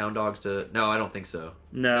have used Hound Dogs to... No, I don't think so.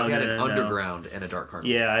 No, we had an Underground and a Dark Carnival.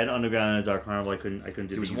 Yeah, I had Underground and a Dark Carnival. I couldn't do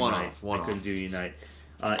Unite. It was one-off. I couldn't do Unite.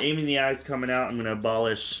 Aiming the Eyes coming out. I'm going to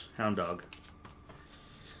abolish Hound Dog.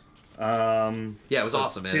 Yeah, it was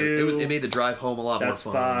awesome, man. It made the drive home a lot more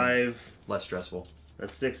fun. That's 5. Less stressful.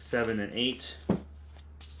 That's 6, 7, and 8.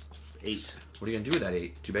 It's 8. What are you going to do with that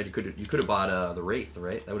 8? Too bad you could have bought the Wraith,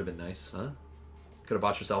 right? That would have been nice, huh? Could have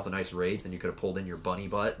bought yourself a nice Wraith, and you could have pulled in your bunny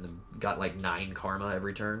butt and got like 9 Karma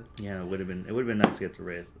every turn. Yeah, it would have been nice to get the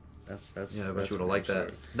Wraith. That's yeah, I bet you would have liked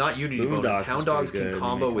that. Not Unity bonus. Hound Dogs can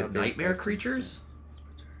combo with Nightmare creatures.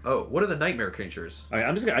 Oh, what are the Nightmare creatures? All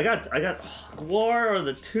right, I got War or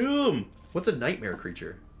the Tomb. What's a Nightmare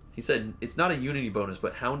creature? He said it's not a Unity bonus,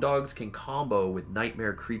 but Hound Dogs can combo with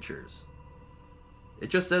Nightmare creatures. It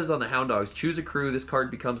just says on the Hound Dogs, choose a crew. This card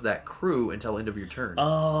becomes that crew until end of your turn.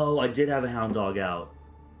 Oh, I did have a Hound Dog out.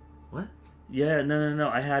 What? Yeah, no.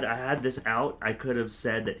 I had this out. I could have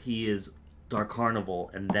said that he is Dark Carnival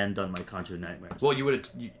and then done my Conjure Nightmares. Well, you would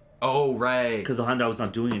have. Oh, right. Because the Hound Dog's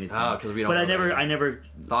not doing anything. Oh, because we don't. But know I never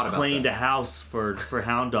thought about claimed that. a house for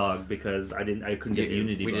Hound Dog because I couldn't get the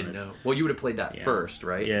Unity we bonus. didn't know. Well, you would have played that first,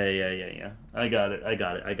 right? Yeah. I got it.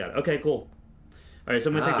 Okay, cool. All right,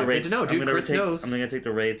 so I'm gonna take the rates. Good to know, dude. Crits knows. I'm gonna take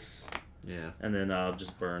the rates. Yeah. And then I'll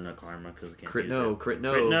just burn a karma because I can't Crit use no, it. crit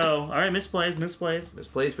no. Crit no. All right, misplays.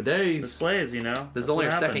 Misplays for days. Misplays, you know. This is That's only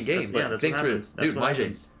what our happens. second game, That's, but that's thanks what for happens. dude, That's what my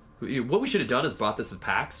happens. What we should have done is brought this with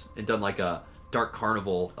PAX and done like a Dark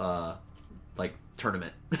Carnival like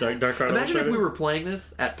tournament. Dark Carnival. Imagine if we were playing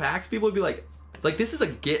this at PAX, people would be like this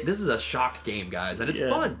is a shocked game, guys, and it's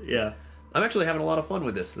fun. Yeah. I'm actually having a lot of fun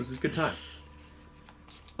with this. This is a good time.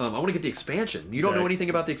 I want to get the expansion. You don't know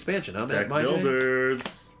anything about the expansion, huh, Matt?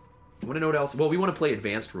 Deckbuilders. I want to know what else. Well, we want to play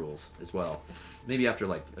advanced rules as well. Maybe after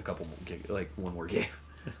like a couple more, like one more game.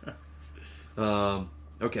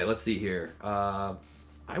 Okay, let's see here.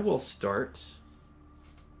 I will start.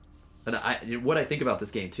 And what I think about this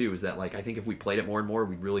game too is that like I think if we played it more and more,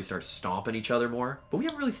 we'd really start stomping each other more. But we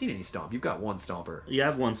haven't really seen any stomp. You've got one stomper. You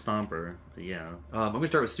have one stomper. But yeah. I'm gonna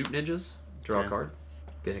start with Suit Ninjas. Draw a card.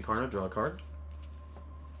 Get in Karna. Draw a card.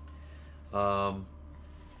 Oh,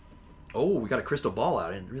 we got a crystal ball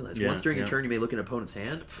out. I didn't realize. Once during a turn, you may look at an opponent's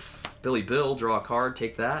hand. Billy Bill, draw a card.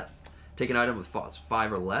 Take that. Take an item with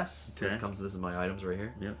 5 or less. Okay. This is my items right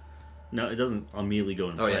here. Yep. No, it doesn't immediately go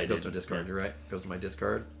inside. Oh yeah, it goes to a discard. Yeah. You're right. Goes to my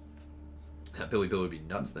discard. That Billy Bill would be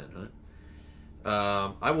nuts then,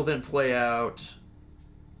 huh? I will then play out.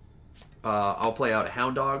 I'll play out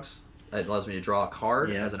Hound Dogs. It allows me to draw a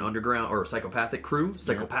card as an underground or psychopathic crew.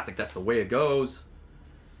 Psychopathic, that's the way it goes.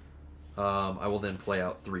 I will then play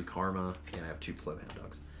out 3 karma, and I have 2 play Hound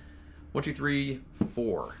Dogs. 1, 2, 3,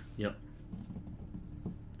 4. Yep.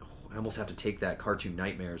 Oh, I almost have to take that Cartoon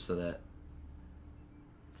Nightmares so that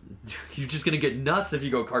you're just gonna get nuts if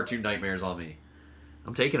you go Cartoon Nightmares on me.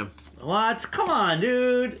 I'm taking them. What? Come on,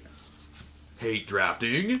 dude. Hate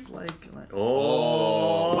drafting. It's like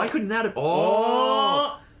oh. Why couldn't that have...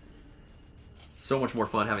 Oh! So much more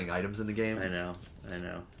fun having items in the game. I know.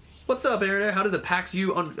 What's up, Aaron? How did the PAX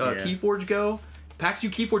U Keyforge go? PAX U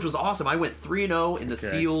Keyforge was awesome. I went 3-0 in the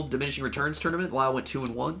sealed diminishing returns tournament. Lyle went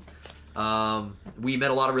 2-1. We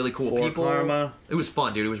met a lot of really cool people. Karma. It was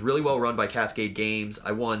fun, dude. It was really well run by Cascade Games.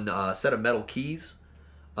 I won a set of metal keys,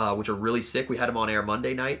 which are really sick. We had them on air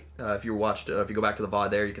Monday night. If you go back to the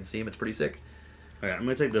VOD there, you can see them. It's pretty sick. All right, I'm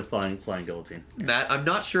gonna take the flying guillotine. Matt, I'm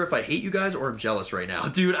not sure if I hate you guys or I'm jealous right now.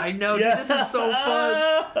 Dude, I know. Dude, this is so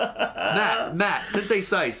fun. Matt, Sensei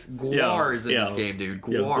Sice, Guar is in this game, dude.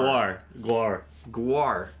 Guar.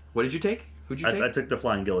 Guar. What did you take? Who'd you take? I took the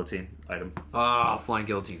flying guillotine item. Flying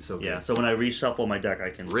guillotine, so good. Yeah, so when I reshuffle my deck,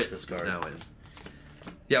 I can Ritz discard. is now in.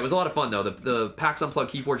 Yeah, it was a lot of fun, though. The PAX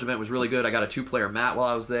Unplugged Keyforge event was really good. I got a 2-player mat while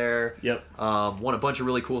I was there. Yep. Won a bunch of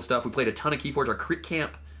really cool stuff. We played a ton of Keyforge. Our Crit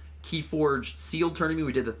Camp Keyforge sealed tournament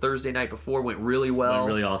we did the Thursday night before went really well. Went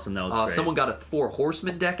really awesome. That was great. Someone got a 4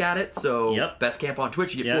 Horseman deck at it, so best camp on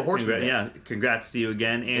Twitch, you get 4 Horseman decks. Yeah, congrats to you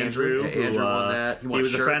again, Andrew. Andrew won that. He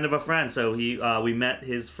was a friend of a friend, so we met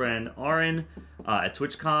his friend Aaron at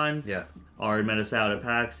TwitchCon. Yeah. Aaron met us out at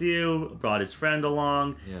PAX U, brought his friend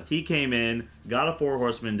along. Yeah. He came in, got a 4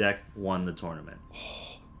 Horseman deck, won the tournament.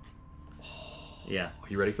 Yeah. Are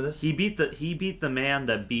you ready for this? He beat the man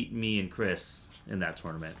that beat me and Chris in that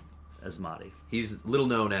tournament. Asmati. He's little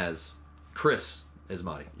known as Chris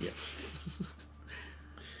Asmati. Yeah.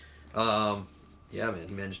 Yeah, man.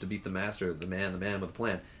 He managed to beat the master, the man with a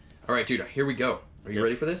plan. All right, dude. Here we go. Are you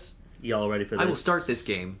ready for this? Y'all ready for this? I will start this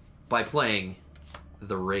game by playing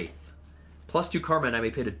the Wraith. +2 karma, and I may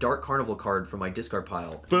pay a Dark Carnival card from my discard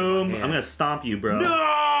pile. Boom! I'm gonna stomp you, bro.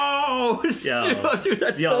 No! Dude,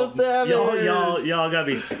 that's so savage. Y'all gotta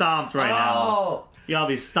be stomped right now. Y'all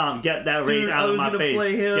be stomped. Get that Wraith out of my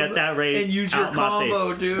face. Get that Wraith and use your out combo,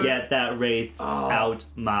 my face. dude. Get that Wraith out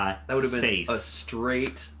my face. That would have been a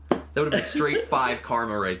straight. That would have been straight 5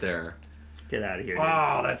 karma right there. Get out of here, dude.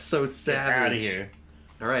 Oh, that's so savage. Get out of here.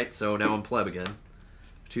 All right, so now I'm pleb again.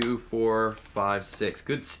 2, 4, 5, 6.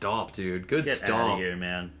 Good stomp, dude. Good stomp. Get out of here,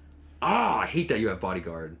 man. I hate that you have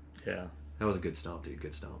bodyguard. Yeah. That was a good stomp, dude.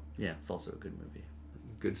 Good stomp. Yeah, it's also a good movie.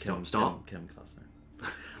 Good stomp. Stomp. Kevin Costner.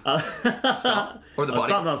 Stomp. Or the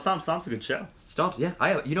body. Stomp's a good show. Stomps, yeah.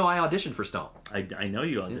 I auditioned for Stomp. I know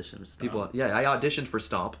you auditioned for Stomp. I auditioned for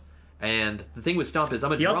Stomp. And the thing with Stomp is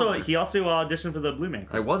I'm a drummer. He also auditioned for the Blue Man.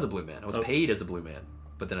 I was a Blue Man. I was paid as a Blue Man.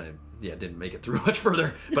 But then I didn't make it through much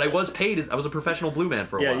further. But I was paid I was a professional Blue Man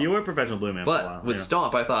for a while. Yeah, you were a professional Blue Man for a while. But with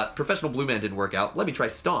Stomp, I thought professional Blue Man didn't work out. Let me try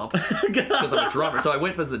Stomp because I'm a drummer. So I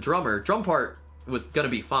went as the drummer. Drum part was going to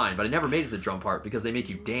be fine, but I never made it to the drum part because they make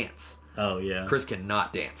you dance. Oh, yeah. Chris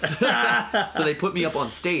cannot dance. So they put me up on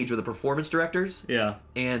stage with the performance directors. Yeah.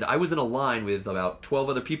 And I was in a line with about 12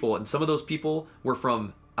 other people, and some of those people were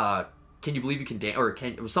from Can You Believe You Can Dance, or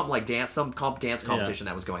it was something like some dance competition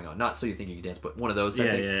that was going on. Not So You Think You Can Dance, but one of those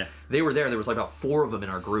type things. Yeah. They were there, and there was like about 4 of them in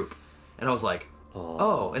our group. And I was like,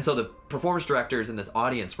 oh. And so the performance directors in this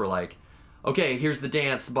audience were like, okay, here's the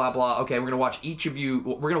dance, blah, blah. Okay, we're going to watch each of you.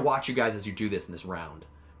 We're going to watch you guys as you do this in this round.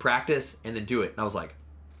 Practice, and then do it. And I was like,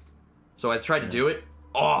 so I tried to do it.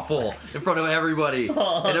 Awful. In front of everybody.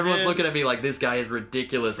 And everyone's looking at me like, this guy is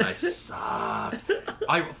ridiculous. I sucked.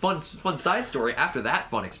 Fun side story. After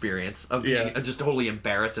that fun experience of being just totally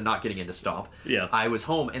embarrassed and not getting into Stomp, I was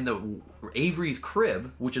home, and the Avery's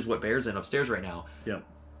crib, which is what Bear's in upstairs right now,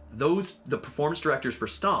 the performance directors for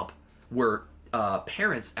Stomp were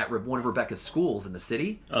parents at one of Rebecca's schools in the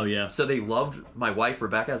city. Oh, yeah. So they loved my wife,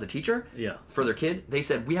 Rebecca, as a teacher for their kid. They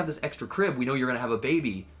said, we have this extra crib. We know you're going to have a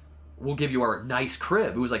baby. We'll give you our nice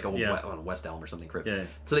crib. It was like a West Elm or something crib. Yeah.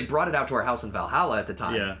 So they brought it out to our house in Valhalla at the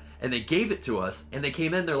time. Yeah. And they gave it to us. And they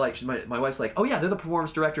came in. They're like, my wife's like, oh, yeah, they're the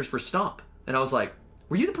performance directors for Stomp. And I was like,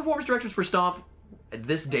 were you the performance directors for Stomp at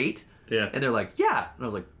this date? Yeah. And they're like, yeah. And I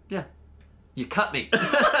was like, yeah. You cut me. That's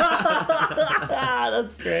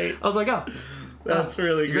great. I was like, oh. That's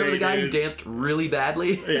really great. You remember the guy who danced really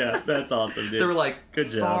badly? Yeah, that's awesome, dude. They were like, good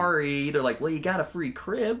sorry. Job. They're like, well, you got a free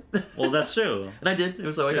crib. Well, that's true. And I did. It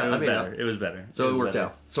was better. It was better. So it worked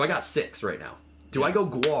out. So I got 6 right now. Do I go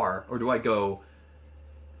Guar or do I go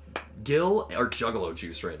Gil or Juggalo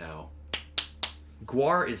Juice right now?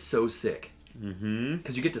 Guar is so sick.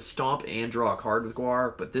 Because you get to stomp and draw a card with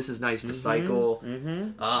Guar, but this is nice to cycle.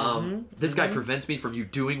 This guy prevents me from you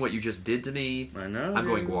doing what you just did to me. I know. I'm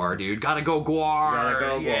going Guar, dude. Gotta go Guar. Gotta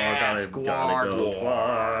go Guar. Yes, Gotta go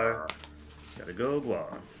Guar. Gotta go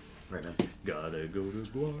Guar. Right, man. Gotta go to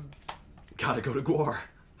Guar. Gotta go to Guar.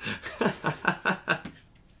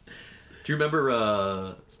 Do you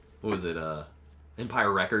remember, what was it,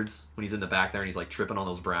 Empire Records, when he's in the back there and he's like tripping on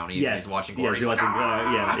those brownies and he's watching Guar. He's watching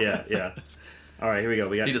Guar. Yeah. All right, here we go.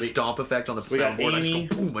 We got need a stomp effect on the soundboard. I just go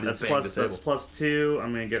boom, and that's +2.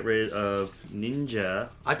 I'm gonna get rid of Ninja.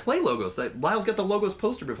 I play logos. Lyle's got the logos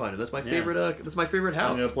poster behind him. That's my favorite. That's my favorite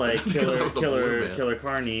house. I'm gonna play Killer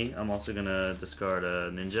Carney. I'm also gonna discard a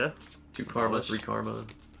Ninja. 2 karma, 3 karma.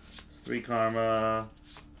 3 karma.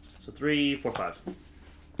 So 3, 4, 5.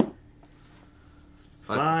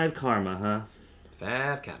 5 karma, huh?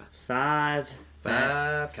 5 karma. 5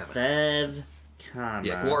 karma. 5 karma.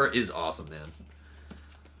 Yeah, Guar is awesome, man.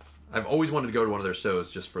 I've always wanted to go to one of their shows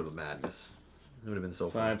just for the madness. It would have been so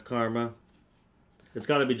fun. 5 karma. It's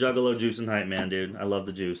got to be Juggalo Juice and Hype Man, dude. I love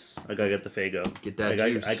the juice. I gotta get the Fago. Get that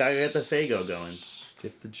juice. I gotta get the Fago going.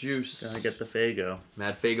 Get the juice. Gotta get the Fago.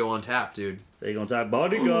 Mad Fago on tap, dude. Fago on tap.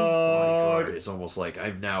 Bodyguard. Bodyguard. It's almost like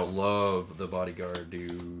I now love the Bodyguard,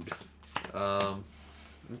 dude.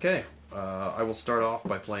 Okay. I will start off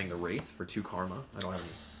by playing the Wraith for 2 karma. I don't have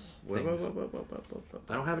any. I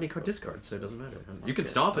don't have any discards, so it doesn't matter. You can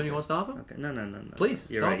stomp him. You want to stomp him? Okay. No. Please,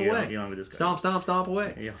 stomp away. You don't have a discard. Stomp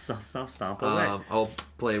away. Yeah, stomp away. I'll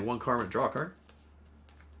play 1 karma and draw a card.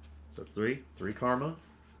 So 3. 3 karma.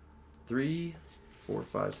 3, 4,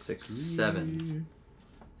 5, 6, 7.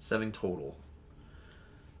 7 total.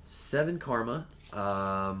 7 karma.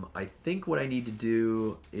 I think what I need to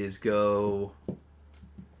do is go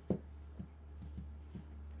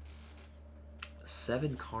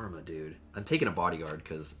 7 karma, dude. I'm taking a bodyguard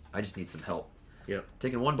because I just need some help. Yep.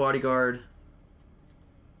 Taking 1 bodyguard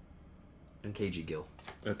and KG Gil.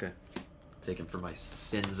 Okay. Taking for my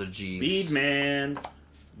sins of G's. Bead man.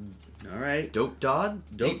 All right. Dope Dodd?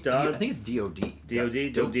 Dope Dodd. I think it's DOD.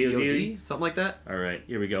 DOD? DOD? Something like that? All right.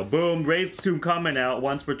 Here we go. Boom. Wraith's Tomb coming out.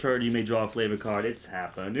 Once per turn, you may draw a flavor card. It's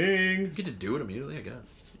happening. You get to do it immediately, I guess.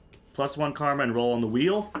 +1 karma and roll on the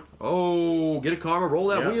wheel. Oh, get a karma. Roll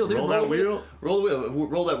that wheel, dude. Roll that wheel. Roll the wheel.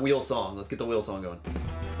 Roll that wheel song. Let's get the wheel song going.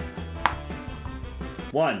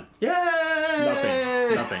 1.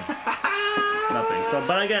 Yay! Nothing. So,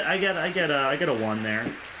 but I get a 1 there.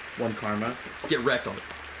 1 karma. Get wrecked on it.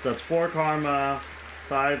 So that's 4 karma,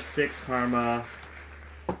 5, 6 karma,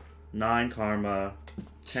 9 karma,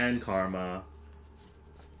 10 karma.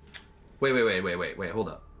 Wait. Hold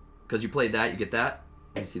up. Because you played that, you get that.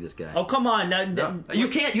 Let me see this guy. Oh, come on. No. You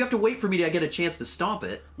can't. You have to wait for me to get a chance to stomp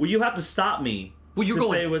it. Well, you have to stop me. Well, you're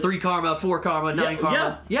going 3 karma, 4 karma, 9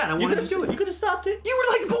 karma. Yeah, and I wanted to do it. You could have stopped it. You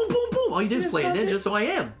were like, boom, boom, boom. All you did is play a ninja, so I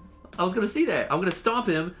am. I was going to see that. I'm going to stomp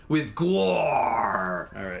him with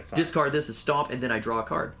Guar. All right, fine. Discard this as stomp, and then I draw a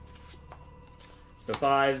card. So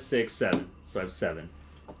 5, 6, 7. So I have 7.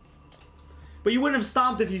 But you wouldn't have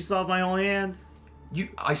stomped if you saw my whole hand.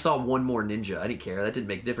 I saw one more ninja. I didn't care. That didn't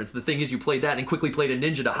make a difference. The thing is, you played that and quickly played a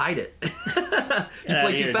ninja to hide it. You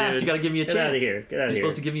played too fast. Dude. You got to give me a chance. Get out of here. Get out of here. You're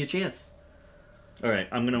supposed to give me a chance. All right,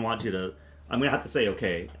 I'm gonna have to say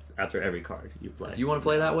okay after every card you play. If you want to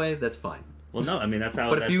play that way, that's fine. Well, no, I mean that's how.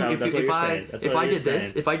 But if I did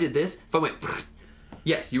this, if I went,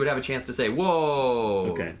 yes, you would have a chance to say,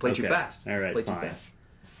 "Whoa, okay, play too fast." All right, play fine. too fast.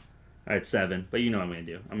 All right, 7. But you know what I'm gonna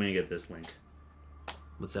do. I'm gonna get this link.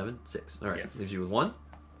 With 7, 6. All right, yeah. Leaves you with 1.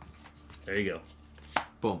 There you go.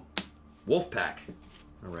 Boom. Wolfpack.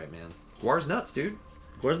 All right, man. Guar's nuts, dude.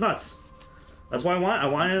 Guar's nuts. That's why I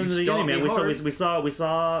wanted him in the beginning, man.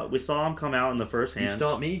 We saw him come out in the first hand. You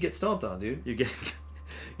stomp me, you get stomped on, dude. You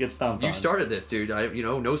get stomped on. You started this, dude.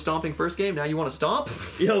 No stomping first game. Now you want to stomp?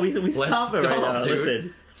 Yo, we stomp it right now. Dude.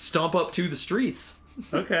 Listen. Stomp up to the streets.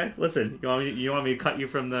 Okay, listen. You want me to cut you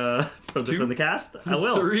from the cast? I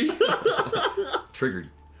will. 3. Triggered.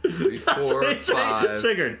 3, 4, 5.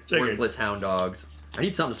 Triggered. Worthless hound dogs. I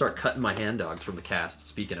need something to start cutting my hand dogs from the cast.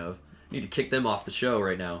 Speaking of, I need to kick them off the show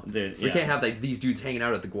right now. Dude, we can't have these dudes hanging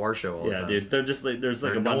out at the Guar show all the time. Yeah, dude. They're just like they're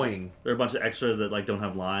annoying. There are a bunch of extras that like don't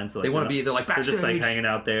have lines. So, like, they want to be. They're like backstage. They're just like hanging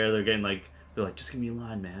out there. They're getting like. They're like, just give me a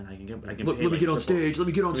line, man. I can. Let me get on stage. Let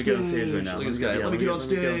me get on stage right now. Look at this guy. Let me get on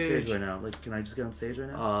stage right now. Like, can I just get on stage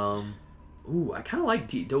right now? Ooh, I kind of like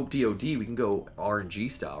Dope DOD. We can go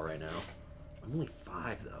RNG style right now. I'm only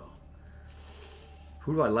 5 though.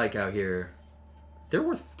 Who do I like out here? They're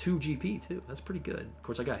worth 2 GP too. That's pretty good. Of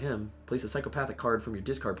course, I got him. Place a psychopathic card from your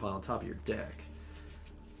discard pile on top of your deck.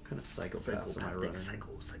 What kind of psychopaths am I running?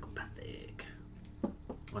 Psychopathic.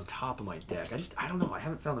 On top of my deck. I don't know. I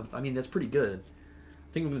haven't found them. I mean, that's pretty good.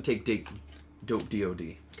 I think I'm going to take Dope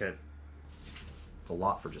DOD. Okay. It's a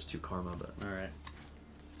lot for just 2 karma, but... Alright.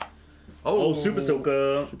 Oh, Super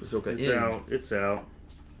Soka. Super Soka It's out. It's out.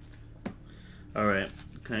 Alright.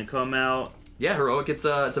 Can I come out? Yeah, Heroic. It's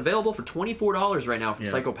available for $24 right now from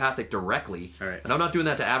Psychopathic directly. All right. And I'm not doing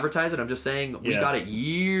that to advertise it. I'm just saying we got it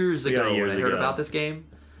years ago when I heard about this game.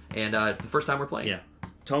 And the first time we're playing. Yeah.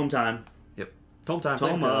 Tome time. Yep. Tome time.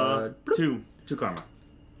 Tome 2 karma.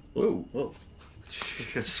 Whoa. Whoa.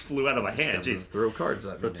 Just flew out of my hand. Jeez. Throw cards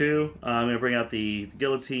at me. So 2. I'm going to bring out the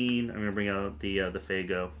Guillotine. I'm going to bring out the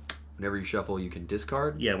Fago. Whenever you shuffle, you can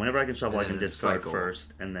discard. Yeah, whenever I can shuffle, I can discard cycle.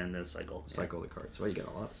 First, and then the cycle. Cycle the cards. Well, you got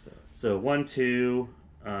a lot of stuff. So 1, 2.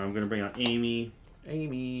 I'm going to bring out Amy.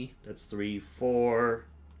 Amy. That's 3, 4.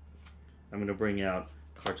 I'm going to bring out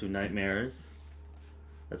Cartoon Nightmares.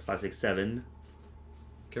 That's 5, 6, 7.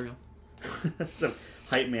 Carry on. So,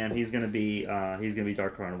 Hype Man, he's gonna be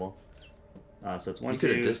Dark Carnival. So it's 1,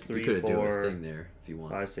 2, 3, you could 4, do a thing there if you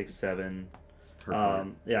want. 5, 6, 7.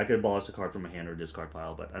 Yeah, I could abolish a card from my hand or discard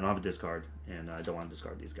pile, but I don't have a discard, and I don't want to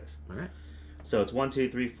discard these guys. All right. So it's 1,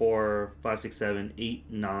 2, 3, 4, 5, 6, 7,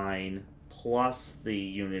 8, 9, plus the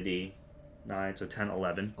Unity 9, so 10,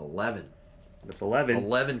 11. 11. That's 11.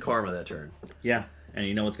 11 karma that turn. Yeah, and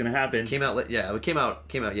you know what's gonna happen? It came out. It came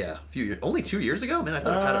out. Yeah, a few years. Only 2 years ago. Man, I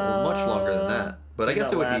thought it had it much longer than that. But I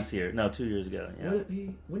guess it would be last year. No, 2 years ago. Yeah. Would it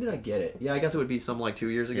be? When did I get it? Yeah, I guess it would be some like 2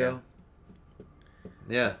 years ago.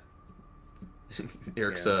 Yeah.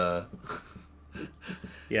 Eric's Yeah,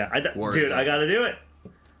 dude, I gotta do it.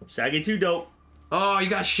 Shaggy 2 dope. Oh, you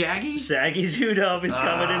got Shaggy? Shaggy 2 dope is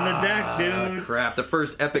coming in the deck, dude. Crap! The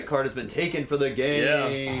first epic card has been taken for the game.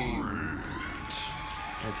 Yeah.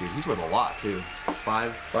 Oh, dude, he's worth a lot too.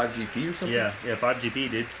 5 GP or something. Yeah, 5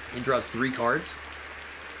 GP, dude. He draws 3 cards.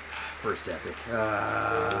 First epic.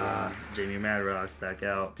 Jamie Madrock's back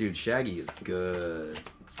out. Dude, Shaggy is good.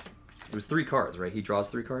 It was 3 cards, right? He draws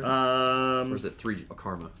 3 cards? Or is it 3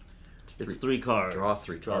 karma? It's 3 cards. Draw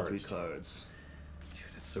 3 cards. 3 cards.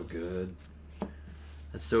 Dude, that's so good.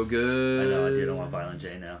 That's so good. I know, dude. I want Violent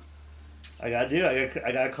J now. I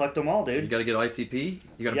gotta collect them all, dude. You gotta get ICP?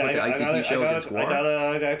 You gotta put the ICP show against Guar?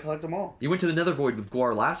 I gotta collect them all. You went to the Nethervoid with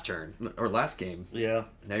Guar last turn, or last game. Yeah.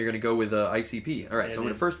 Now you're gonna go with ICP. Alright, Yeah, so I'm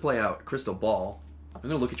gonna first play out Crystal Ball. I'm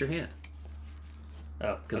gonna look at your hand.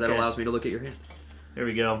 Oh, because that allows me to look at your hand. Here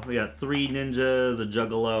we go. We got 3 ninjas, a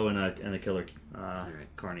juggalo, and a killer. Alright.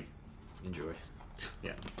 Carney. Enjoy.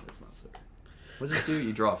 Yeah, it's not so good. What does it do?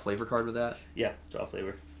 You draw a flavor card with that? Yeah, draw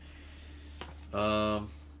flavor.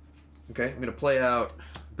 Okay, I'm gonna play out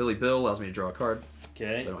Billy Bill. Allows me to draw a card.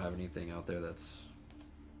 Okay. So I don't have anything out there that's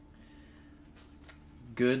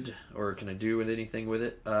good, or can I do with anything with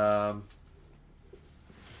it?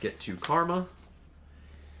 Get 2 karma.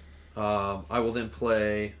 I will then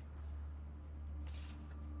play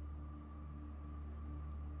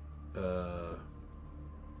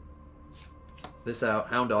this out,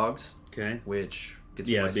 Hound Dogs. Okay. Which gets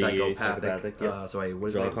me my psychopathic. Yep. So I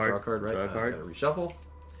draw a card, right? Draw a card. Gotta reshuffle.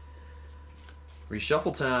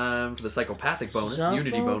 Reshuffle time for the psychopathic bonus,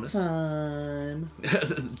 Unity bonus. Time.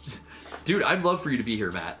 Dude, I'd love for you to be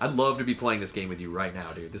here, Matt. I'd love to be playing this game with you right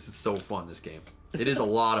now, dude. This is so fun, this game. It is a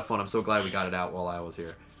lot of fun. I'm so glad we got it out while I was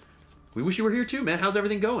here. We wish you were here too, man. How's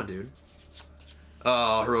everything going, dude?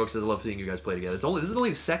 Oh, Heroic says I love seeing you guys play together. This is only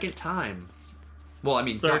the second time. Well, I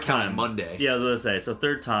mean, Third time. Monday. Yeah, I was going to say. So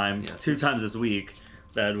third time, Yeah. 2 times this week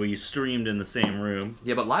that we streamed in the same room.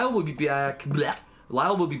 Yeah, but Lyle will be back. Blech.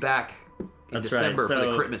 Lyle will be back in That's December right. So, for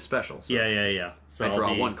the Christmas special. So Yeah. So I draw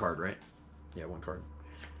I'll be, 1 card, right? Yeah, 1 card.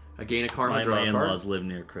 I gain a karma, draw my a card. in-laws live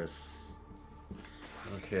near Chris.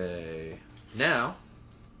 Okay. Now.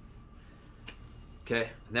 Okay.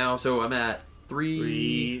 Now, so I'm at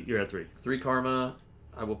 3. You're at 3. 3 karma.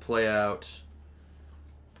 I will play out.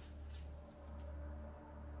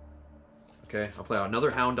 Okay, I'll play out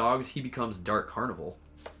another Hound Dogs. He becomes Dark Carnival.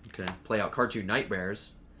 Okay. Play out Cartoon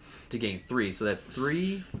Nightmares to gain 3. So that's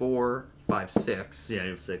 3, 4, 5, 6. Yeah, you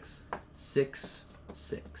have 6. 6,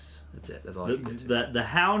 6. That's it. That's all I can get to. The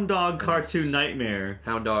Hound Dog Cartoon Nightmare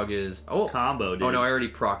Hound Dog is combo, dude. Oh no, I already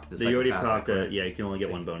procced the You already Psychopathic, procced it. right? Yeah, you can only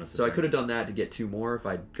get 1 bonus. So I could have done that to get 2 more if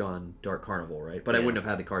I'd gone Dark Carnival, right? But I Yeah. wouldn't have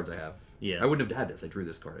had the cards I have. Yeah. I wouldn't have had this. I drew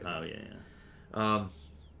this card. Oh yeah. What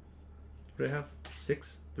do I have?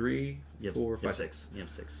 6, 3, You have, 4, you have 5, 6. You have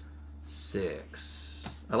 6. 6.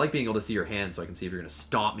 I like being able to see your hand so I can see if you're gonna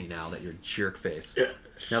stomp me now that you're jerk face. Yeah.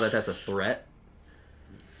 Now that that's a threat.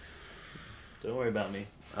 Don't worry about me.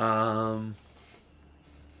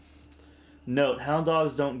 Note, Hound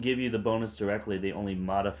Dogs don't give you the bonus directly. They only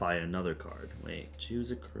modify another card. Wait,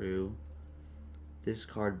 choose a crew. This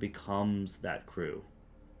card becomes that crew.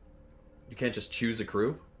 You can't just choose a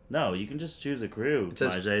crew. No, you can just choose a crew. It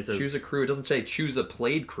says, Majay. It says choose a crew. It doesn't say choose a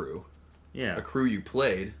played crew. Yeah. A crew you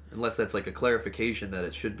played, unless that's like a clarification that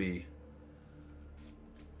it should be.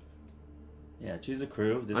 Yeah, choose a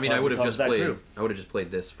crew. This I mean, I card would have becomes just that played. crew. I would have just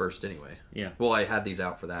played this first anyway. Yeah. Well, I had these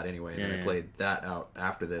out for that anyway, and then I Yeah. played that out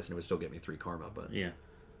after this, and it would still get me 3 karma. But Yeah.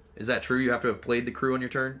 is that true? You have to have played the crew on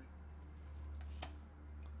your turn.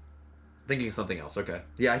 Thinking of something else. Okay.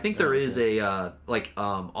 Yeah, I think there is a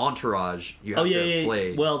entourage. You have to have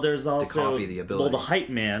played. Well, there's also copy the ability. Well, the hype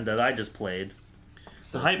man that I just played.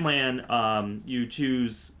 So, The hype man, you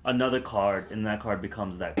choose another card, and that card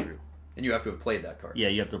becomes that crew. and you have to have played that card. Yeah,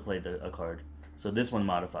 you have to play a card. So this one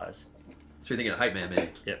modifies. So you're thinking of hype man,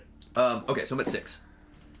 maybe. Yep. Okay, so I'm at 6.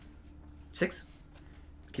 6.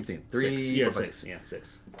 Keep thinking. 3. 6. Yeah, 4, 5, 6. Yeah,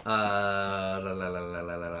 6. I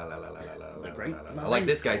like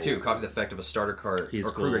this guy too. Copy the effect of a starter card He's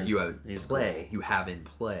or crew cool. you have He's play. You have in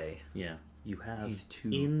play. Yeah, you have He's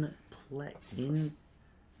too- in play in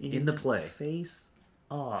the play. face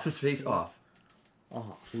off. His face off.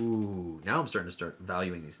 Off. Ooh, now I'm starting to start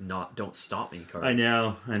valuing these don't stomp me cards. I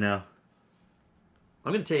know.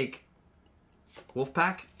 I'm gonna take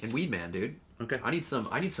Wolfpack and Weedman, dude. Okay. I need some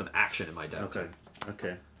action in my deck.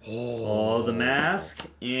 Okay. Oh, The Mask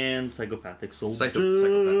and Psychopathic Soldiers.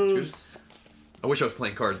 Psychopathic. I wish I was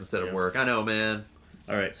playing cards instead of Yeah. work. I know, man.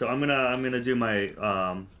 All right, so I'm gonna do my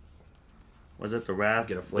was it the Wrath?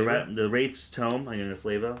 Get a flavor? The Wraith's Tome. I'm gonna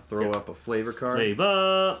flavor. Throw up a flavor card.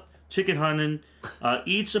 Flavor. Chicken hunting.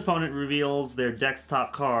 Each opponent reveals their deck's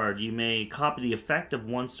top card. You may copy the effect of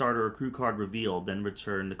one starter or crew card revealed, then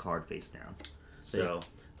return the card face down. So,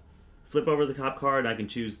 flip over the top card, and I can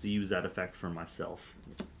choose to use that effect for myself.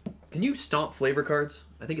 Can you stomp flavor cards?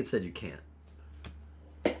 I think it said you can't.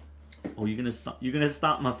 Oh, you're gonna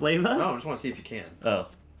stomp my flavor? No, I just want to see if you can. Oh.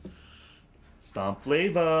 Stomp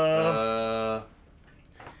flavor.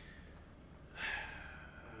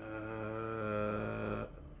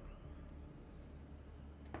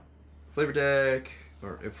 Flavor deck,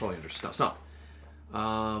 or it probably under stomp.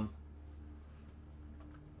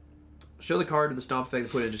 Show the card to the stomp effect,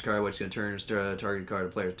 put it in discard, which is going to turn targeted card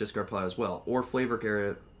to player's discard pile as well. Or flavor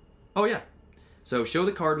area. Oh, yeah. So show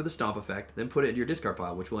the card with the stomp effect, then put it into your discard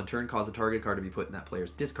pile, which will in turn cause the targeted card to be put in that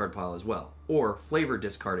player's discard pile as well. Or flavor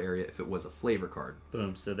discard area if it was a flavor card.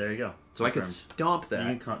 Boom. So there you go. So I can stomp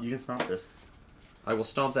that. You can stomp this. I will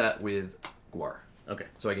stomp that with Guar. Okay.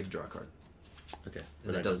 So I get to draw a card. Okay.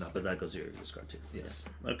 And that does nothing. But that goes to your discard too. Yes.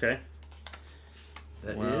 Yeah. Okay.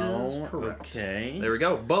 That is correct. Okay. There we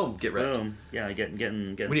go. Boom. Get wrecked. Boom. Yeah,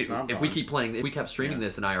 getting stomped if on. we keep playing, if we kept streaming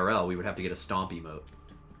this in IRL, we would have to get a stomp emote.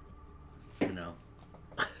 You know.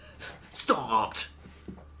 Stomped.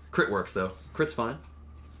 Crit works though. Crit's fine.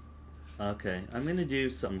 Okay, I'm gonna do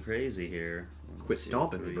something crazy here. Quit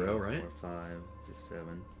stomping me, bro, right? 4, 5, 6,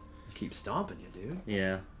 7. Keep stomping you, dude.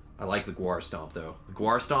 Yeah. I like the Guar stomp though. The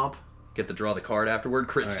Guar stomp. Get to draw the card afterward.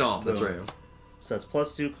 Crit All right, stomp. That's boom. right. So that's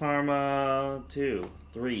 +2 karma. 2,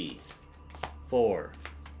 3, 4,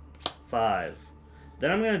 5,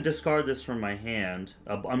 Then I'm going to discard this from my hand.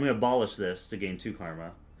 I'm going to abolish this to gain 2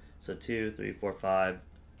 karma. So 2, 3, 4, 5,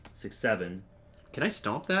 6, 7. Can I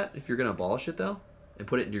stomp that if you're going to abolish it, though? And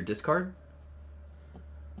put it in your discard?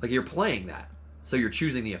 Like, you're playing that. So you're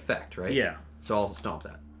choosing the effect, right? Yeah. So I'll stomp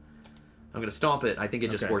that. I'm going to stomp it. I think it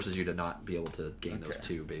just forces you to not be able to gain those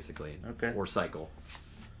 2, basically. Okay. Or cycle.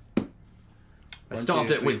 I 1, stomped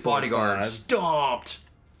 2, it 3, with 4, bodyguard. 5. Stomped!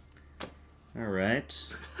 All right.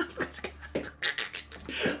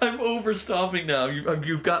 I'm over stomping now.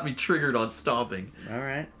 You've got me triggered on stomping. All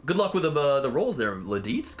right. Good luck with the rolls there,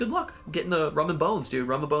 Laditz. Good luck getting the rum and bones, dude.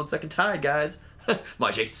 Rum and bones second tide, guys.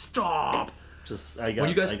 Majay, stomp! I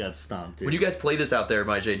got stomped, dude. When you guys play this out there,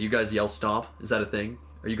 Majay, do you guys yell stomp? Is that a thing?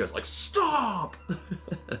 Are you guys like, stomp?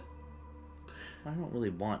 I don't really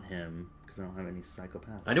want him because I don't have any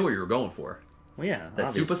psychopath. I know what you were going for. Well, yeah, that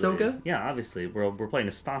Super Soka? Yeah, obviously we're playing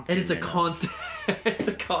a stomp. And it's a constant. It's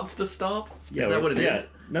a constant stomp. Yeah, is that what it is?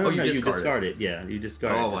 No, you discard it. Yeah, you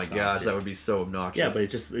discard it. Oh my gosh, that would be so obnoxious. Yeah, but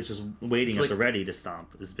it's just waiting at the ready to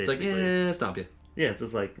stomp. Is basically. It's like, yeah, stomp you. Yeah,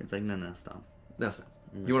 it's like no, stomp. No, stomp.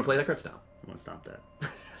 You want to play that card? Stomp. I want to stomp that.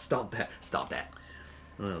 Stomp that. Stomp that.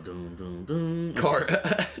 Well, dun, dun, dun.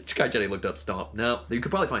 Sky Jedi looked up stomp. No, you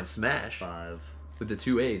could probably find smash. 5. With the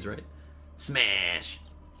 2 A's, right? Smash.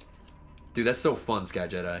 Dude, that's so fun, Sky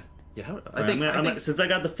Jedi. Yeah, I think since I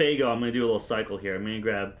got the Fago, I'm gonna do a little cycle here. I'm gonna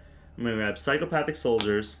grab Psychopathic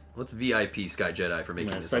Soldiers. Let's VIP Sky Jedi for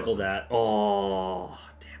making this cycle awesome. That. Oh,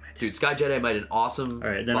 damn it, dude! Sky Jedi made an awesome. All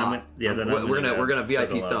right, then bot. We're gonna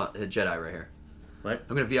VIP Jedi right here. What?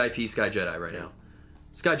 I'm gonna VIP Sky Jedi right now.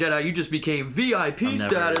 Sky Jedi, you just became VIP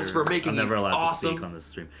status for making. I'm never allowed awesome. to speak on this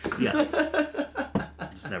stream. Yeah,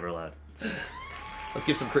 just never allowed. Let's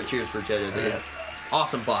give some crit cheers for Jedi. Dude. Yeah.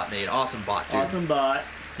 Awesome bot made. Awesome bot, dude. Awesome bot.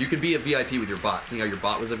 You can be a VIP with your bot. Seeing how your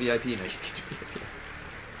bot was a VIP, now you can be a VIP.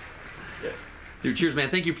 Yeah. Dude, cheers, man.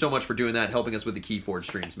 Thank you so much for doing that, helping us with the Keyforge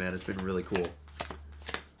streams, man. It's been really cool.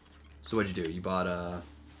 So what'd you do? You bought I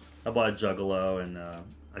bought a Juggalo, and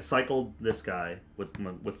I cycled this guy with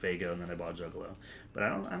Fago, and then I bought a Juggalo. But I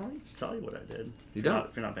don't need to tell you what I did. You don't?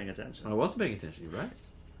 If you're not paying attention. I wasn't paying attention. You're right.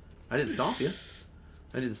 I didn't stomp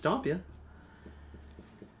you.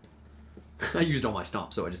 I used all my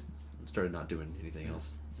stomps, so I just started not doing anything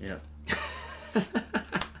else. Yeah.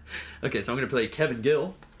 Okay, so I'm going to play Kevin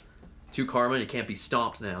Gill. 2 karma, and you can't be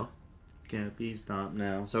stomped now. Can't be stomped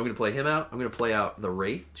now. So I'm going to play him out. I'm going to play out the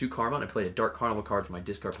Wraith. 2 karma, and I play a Dark Carnival card from my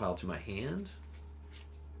discard pile to my hand.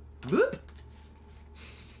 Whoop!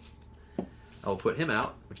 I will put him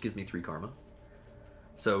out, which gives me 3 karma.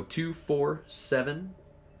 So 2, 4, 7...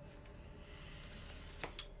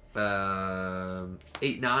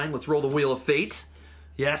 8, 9. Let's roll the Wheel of Fate.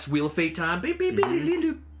 Yes, Wheel of Fate time. Beep, beep, beep, beep, beep,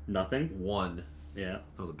 beep. Nothing. 1. Yeah.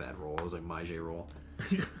 That was a bad roll. It was like my J roll.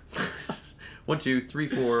 1, 2, 3,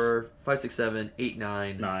 4, 5, 6, 7, 8,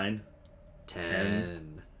 9, 9,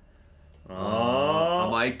 10. Oh, I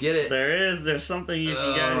might get it. There's something you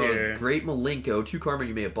can get here. Great Malenko. 2 karma.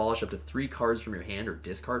 You may abolish up to 3 cards from your hand or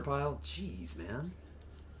discard pile. Jeez, man.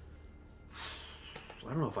 I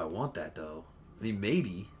don't know if I want that though. I mean,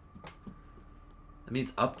 maybe. I mean,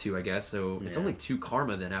 it's up to, I guess. So it's only 2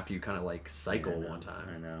 karma then after you kind of like cycle one time.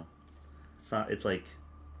 I know. It's not. It's like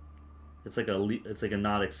a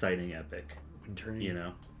not exciting epic. When turning, you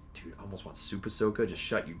know. Dude, I almost want Super Soka just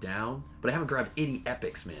shut you down, but I haven't grabbed any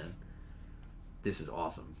epics, man. This is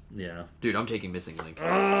awesome. Yeah. Dude, I'm taking Missing Link. Oh,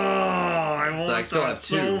 I want I still have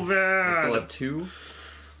 2. so bad. I still have 2.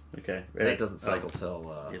 Okay. Ready? That doesn't cycle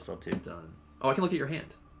till you still have 2. Done. Oh, I can look at your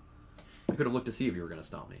hand. I could have looked to see if you were gonna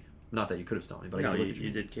stomp me. Not that you could have stomped me, but I no, can look at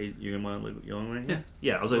you did. You want to look? You want Yeah.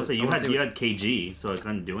 Yeah, I was gonna say you had KG, so I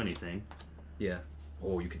couldn't do anything. Yeah.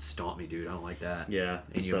 Oh, you could stomp me, dude. I don't like that. Yeah.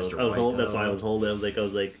 And you so Mr. that's why I was holding. I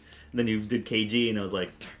was like, and then you did KG, and I was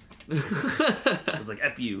like,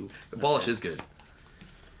 F you. Abolish is good.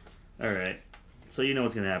 All right. So you know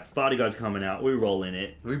what's gonna happen. Bodyguard's coming out. We roll in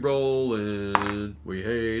it. We rollin'. We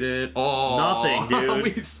hate it. Oh, nothing, dude.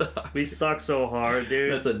 We suck. We suck so hard,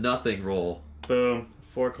 dude. That's a nothing roll. Boom.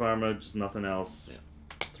 4 karma, just nothing else. Yeah.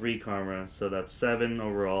 3 karma, so that's 7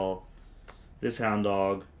 overall. This hound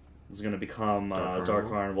dog is gonna become Dark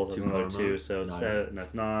Carnival. So 2 another karma, 2, so 9. 7.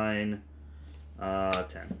 That's 9.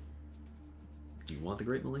 10. Do you want the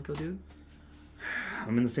Great Malenko, dude?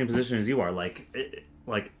 I'm in the same position as you are.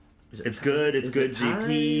 It's good. It's good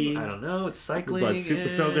GP. I don't know. It's cycling. But Super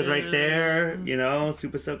Soka's right there. You know,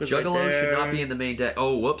 Super Soka's right there. Juggalo should not be in the main deck.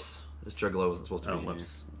 Oh, whoops. This Juggalo wasn't supposed to be in here.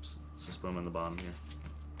 Oops. Let's just put him in the bottom here.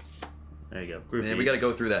 There you go. Group Man, we got to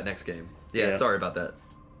go through that next game. Yeah, sorry about that.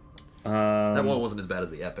 That one wasn't as bad as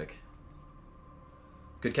the epic.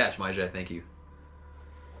 Good catch, Maijay. Thank you.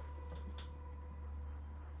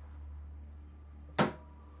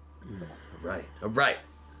 All right.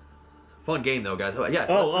 Fun game though, guys. Yeah.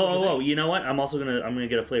 Oh! You know what? I'm gonna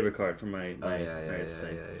get a flavor card from my Yeah.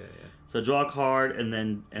 So draw a card and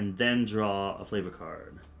then draw a flavor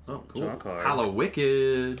card. So cool. Draw a card.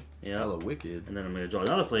 Hallowicked. Yeah. Hallowicked. And then I'm gonna draw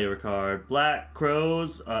another flavor card. Black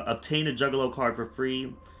Crows. Obtain a Juggalo card for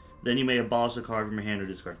free. Then you may abolish a card from your hand or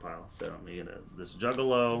discard pile. So I'm gonna get this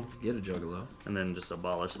Juggalo. Get a Juggalo. And then just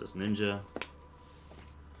abolish this ninja.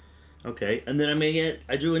 Okay, and then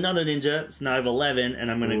I drew another ninja, so now I have 11, and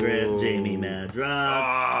I'm going to grab Jamie Madrox.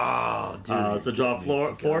 Oh, dude. So draw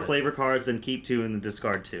four flavor cards, and keep 2 and then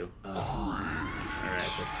discard 2.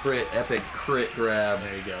 Alright, epic crit grab.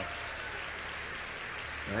 There you go.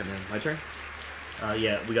 Alright, man, my turn?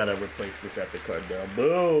 Yeah, we got to replace this epic card, though.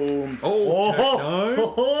 Boom!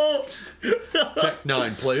 Oh, Tech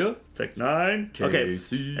 9 player. Tech 9. Okay,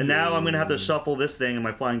 and now I'm going to have to shuffle this thing, and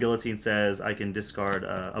my Flying Guillotine says I can discard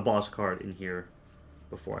abolish card in here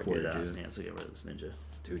before I do that. Yeah, so get rid of this ninja.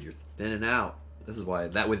 Dude, you're thinning out. This is why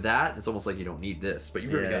with that, it's almost like you don't need this. But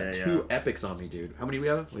you've already got 2 epics on me, dude. How many do we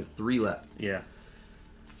have? We have 3 left. Yeah.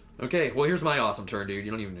 Okay, well, here's my awesome turn, dude.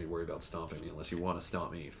 You don't even need to worry about stomping me unless you want to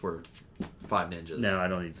stomp me for 5 ninjas. No, I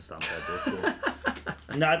don't need to stomp that. That's cool.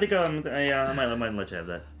 No, I think I might let you have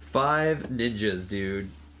that. 5 ninjas,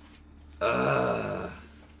 dude. The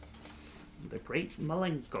Great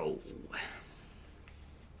Malenko.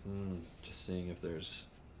 Just seeing if there's...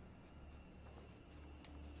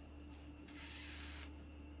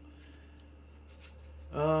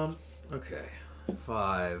 Okay.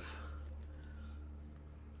 5.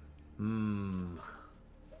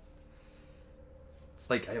 It's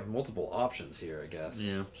like I have multiple options here, I guess.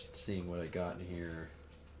 Yeah. Just seeing what I got in here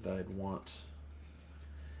that I'd want.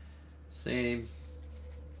 Same.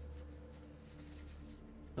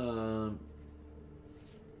 Okay,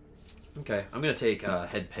 I'm gonna take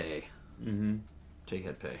head pay. Take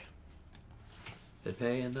head pay. Head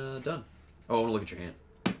pay and done. Oh, I want to look at your hand.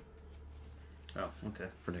 Oh, okay.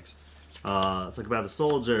 For next. Let's talk about the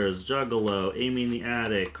soldiers, Juggalo, Amy in the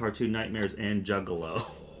Attic, Cartoon Nightmares, and Juggalo.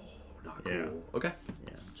 Oh, not cool. Yeah. Okay.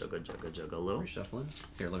 Yeah, Juggalo. Reshuffling.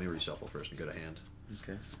 Here, let me reshuffle first and go to hand.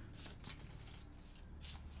 Okay.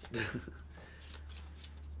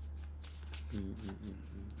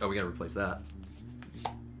 Oh, we gotta replace that.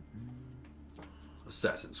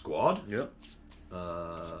 Assassin Squad. Yep.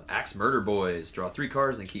 Axe Murder Boys. Draw 3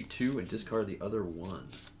 cards and keep 2 and discard the other 1.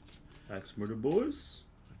 Axe Murder Boys.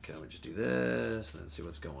 Okay, let me just do this and then see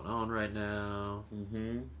what's going on right now.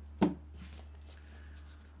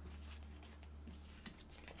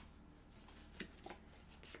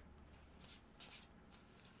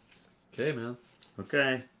 Okay, man.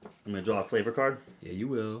 Okay. I'm gonna draw a flavor card. Yeah, you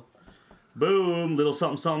will. Boom! Little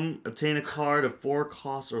something something. Obtain a card of 4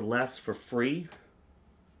 costs or less for free.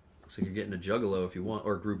 Looks like you're getting a Juggalo if you want,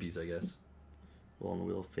 or groupies, I guess. Roll on the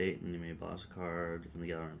Wheel of Fate, and you may abolish a card from the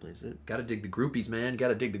gallery and replace it. Gotta dig the groupies, man.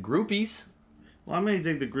 Gotta dig the groupies. Well, I'm gonna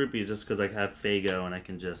dig the groupies just because I have Fago and I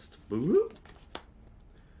can just boop.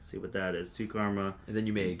 See what that is. 2 karma. And then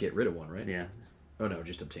you may get rid of 1, right? Yeah. Oh no,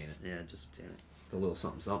 just obtain it. Yeah, just obtain it. A little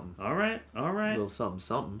something, something. All right. All right. A little something,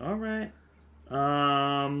 something. All right.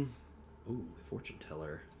 Ooh, fortune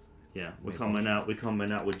teller. Yeah, we're coming out with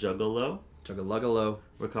Juggalo. Juggalugalo.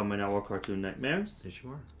 We're coming out with Cartoon Nightmares. Yes,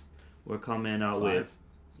 you are. We're coming out 5. with.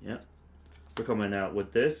 Yeah. We're coming out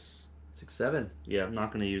with this. 6, 7. Yeah, I'm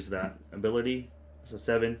not going to use that ability. So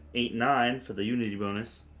 7, 8, 9 for the Unity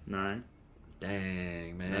bonus. 9.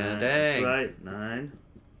 Dang, man. 9. Dang. That's right. 9.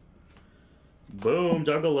 Boom.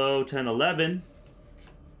 Juggalo. 10, 11.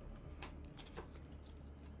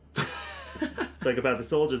 Psychopathic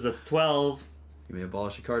Soldiers. That's 12. You may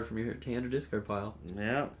abolish a card from your hand or discard pile.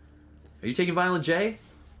 Yeah. Are you taking Violent J?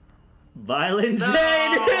 Violent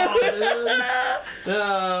J, dude!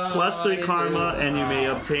 Plus 3 karma, and you may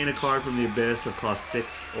obtain a card from the Abyss of cost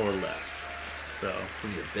 6 or less. So,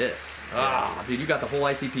 from the Abyss. Ah, dude, you got the whole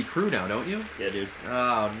ICP crew now, don't you? Yeah, dude.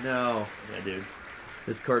 Oh, no. Yeah, dude.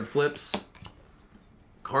 This card flips.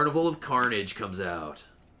 Carnival of Carnage comes out.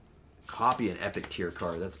 Copy an epic tier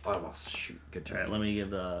card. That's shoot, good turn. All right, let me give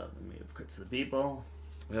crits to the people.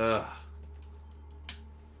 Ugh.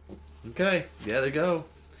 Okay, yeah, there you go.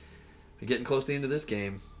 You're getting close to the end of this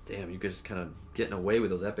game. Damn, you guys kind of getting away with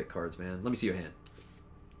those epic cards, man. Let me see your hand.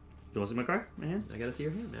 You want to see my card? My hand? I gotta see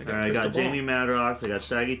your hand, man. Alright, I got Jamie Madrox, I got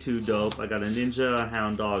Shaggy 2 Dope, I got a Ninja, a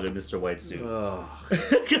Hound Dog, and Mr. White Suit. Oh.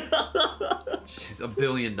 Jeez, $1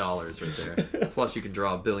 billion right there. Plus you can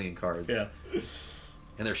draw 1 billion cards. Yeah.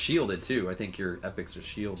 And they're shielded too. I think your epics are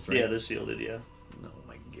shields, right? Yeah, they're shielded, yeah. Oh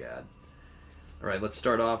my god. Alright, let's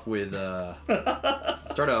start off with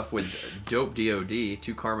Dope DOD,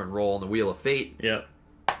 2 karma and roll on the Wheel of Fate. Yep.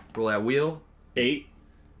 Roll that wheel. 8.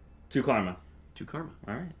 2 karma. 2 karma.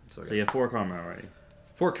 All right. So So you have 4 karma already.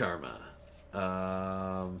 4 karma.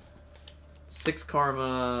 6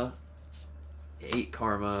 karma. 8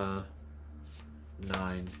 karma.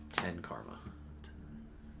 9, 10 karma.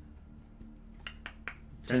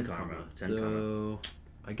 10 karma. 10 so, karma.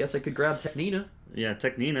 I guess I could grab Technina. Yeah,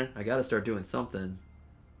 Technina. I gotta start doing something.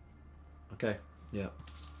 Okay, yeah.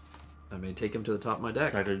 I may take him to the top of my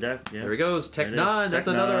deck. Type of the deck, yeah. There he goes. Tech There it 9. is. That's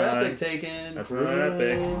Tech another 9. epic taken. That's another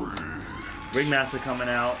epic. Ringmaster coming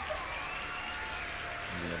out.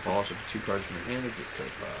 I'm gonna abolish up to 2 cards from your hand and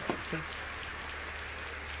discard pile.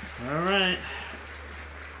 Okay. Alright.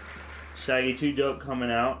 Shaggy 2 Dope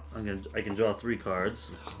coming out. I can draw 3 cards.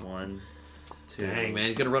 1, 2. Dang, man,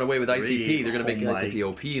 he's gonna run away with 3. ICP. They're gonna make my- ICP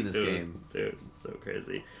OP in this game. Dude, so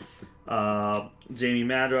crazy. Jamie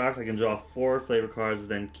Madrox, I can draw 4 flavor cards,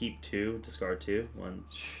 then keep 2, discard 2. 1,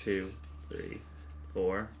 2, 3,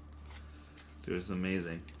 4. Dude, this is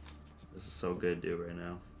amazing. This is so good, dude, right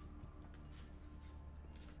now.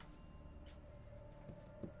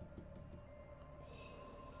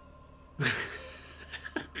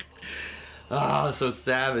 Ah, so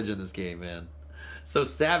savage in this game, man. So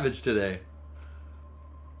savage today.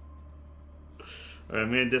 Alright,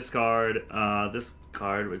 I'm going to discard this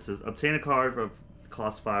card, which says obtain a card for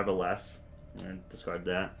cost 5 or less. I'm going to discard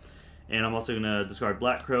that. And I'm also going to discard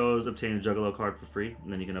Black Crows, obtain a Juggalo card for free,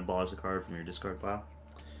 and then you can abolish the card from your discard pile.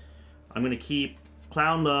 I'm going to keep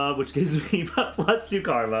Clown Love, which gives me plus 2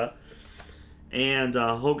 karma. And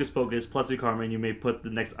Hocus Pocus, plus 2 karma, and you may put the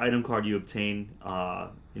next item card you obtain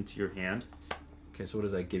into your hand. Okay, so what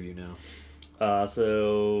does that give you now?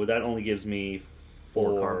 So that only gives me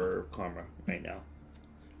 4 karma. karma right now.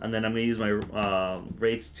 And then I'm going to use my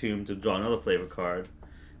Wraith's Tomb to draw another flavor card.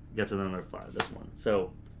 Gets another 5, this one.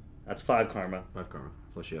 So that's 5 karma. 5 karma.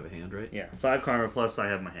 Plus you have a hand, right? Yeah, 5 karma plus I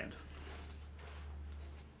have my hand.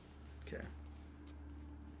 Okay.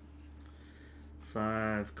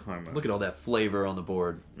 5 karma. Look at all that flavor on the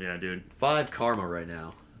board. Yeah, dude. 5 karma right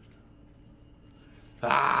now.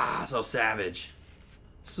 Ah, so savage.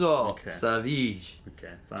 So savage.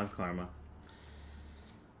 Okay, 5 karma.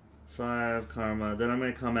 5 karma. Then I'm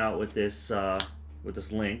gonna come out with this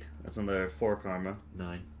link. That's another 4 karma.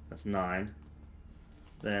 9. That's 9.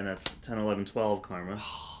 Then that's 10, 11, 12 karma.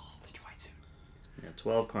 Oh, Mr. Whitesuit. Yeah,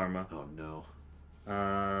 12 karma. Oh no.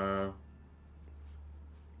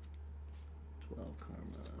 12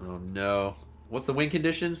 karma. Oh no. What's the win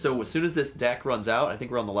condition? So as soon as this deck runs out, I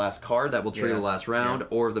think we're on the last card, that will trigger the last round,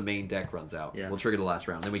 or the main deck runs out. Yeah. We'll trigger the last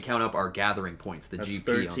round. Then we count up our gathering points, the That's GP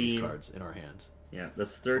on these 13. cards in our hands. Yeah,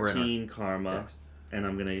 that's Or in 13 karma. decks. And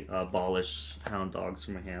I'm gonna abolish Hound Dogs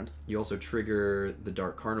from my hand. You also trigger the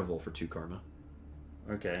Dark Carnival for 2 karma.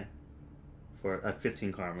 Okay. For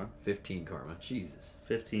 15 karma. 15 karma. Jesus.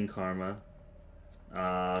 15 karma.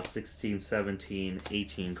 16, 17,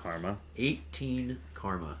 18 karma. 18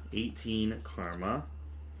 karma. 18 karma.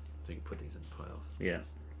 So you can put these in the pile. Yeah.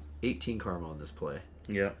 18 karma on this play.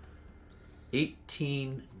 Yep.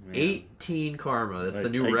 18 Yeah. 18 karma. That's the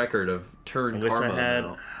new I record of turn I wish karma I had.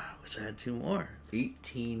 now. I wish I had 2 more.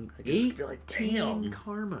 18 I could just be like, 18 damn.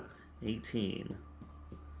 karma. 18.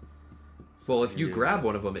 Well, if you Yeah. grab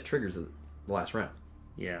one of them, it triggers the last round.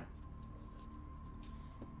 Yeah.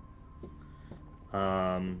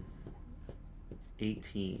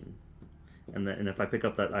 18. And if I pick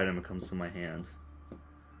up that item, it comes to my hand.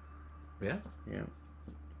 Yeah? Yeah.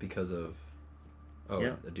 Because of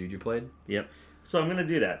Yeah. the dude you played? Yep. So I'm gonna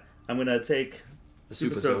do that. I'm gonna take The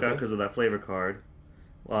Super Super Soka Soka. because of that flavor card.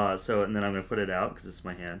 And then I'm gonna put it out because it's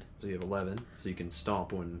my hand. So you have 11, so you can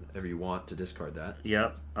stomp whenever you want to discard that.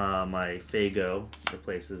 Yep. My Fago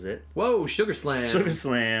replaces it. Whoa, Sugar Slam! Sugar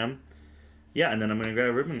Slam. Yeah, and then I'm gonna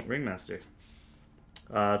grab Ringmaster.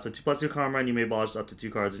 So 2 plus 2 karma, and you may abolish up to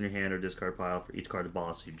 2 cards in your hand or discard pile. For each card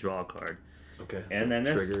abolished, you draw a card. Okay. And so then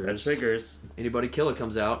that triggers. Anybody killer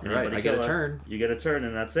comes out. All right, Anybody I get a killer. turn. You get a turn,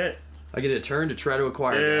 and that's it. I get a turn to try to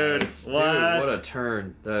acquire Dude, guys. what? Dude, what a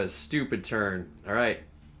turn. That is a stupid turn. All right.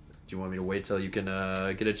 Do you want me to wait till you can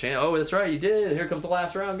get a chance? Oh, that's right, you did. Here comes the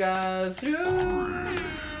last round, guys. Yeah.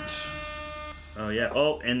 Oh, yeah.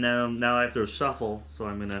 Oh, and now I have to shuffle, so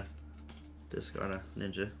I'm gonna discard a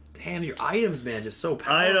ninja. Damn, your items, man, just so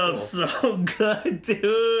powerful. Items so good,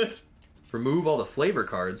 dude. Remove all the flavor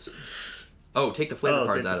cards. Oh, take the flavor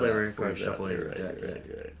cards take the out flavor of that. before you cards shuffle out. your You're deck. right,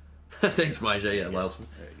 you're right. Thanks, Maja. Yeah, allows. There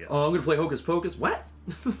you go. Oh, I'm gonna play Hocus Pocus. What?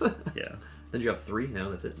 Yeah. Then you have 3. No,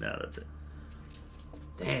 that's it. No, that's it.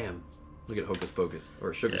 Damn. Look at Hocus Pocus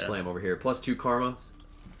or Sugar Yeah. Slam over here. Plus 2 karma.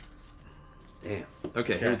 Damn.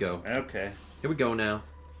 Okay, here we go. Okay. Here we go now.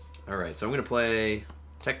 All right, so I'm gonna play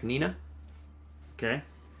Technina. Okay.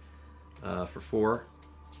 for 4.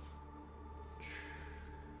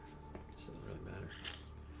 This doesn't really matter.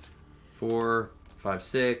 4, 5,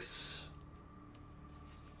 6,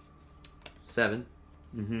 7,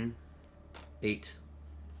 8,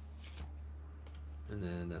 and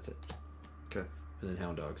then that's it. Okay. And then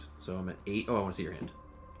Hound Dogs. So I'm at 8. Oh, I want to see your hand.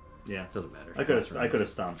 Yeah. Doesn't matter. I could have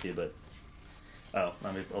stomped you, but I'll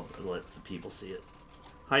let the people see it.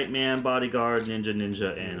 Hype Man, Bodyguard, Ninja,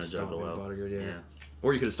 and a Juggalo. Bodyguard, yeah.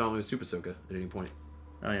 Or you could have stomped me with Super Soka at any point.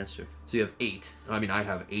 Oh, yeah, that's true. So you have 8. I mean, I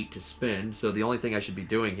have 8 to spend. So the only thing I should be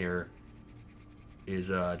doing here is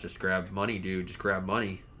just grab money, dude. Just grab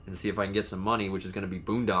money and see if I can get some money, which is going to be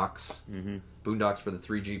Boondocks. Boondocks for the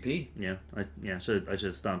 3 GP. Yeah, I should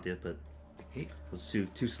have stomped you, but it was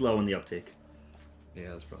too slow in the uptake.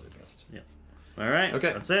 Yeah, that's probably best. Yeah. All right.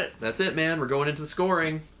 Okay. That's it. That's it, man. We're going into the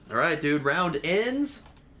scoring. All right, dude. Round ends.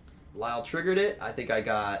 Lyle triggered it. I think I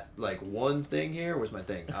got like one thing here. Where's my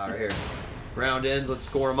thing? Right here. Round ends. Let's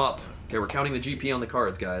score them up. Okay, we're counting the GP on the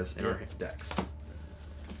cards, guys, in our decks. Here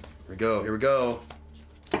we go. Here we go.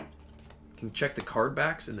 Can you check the card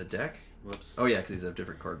backs in the deck? Whoops. Oh, yeah, because these have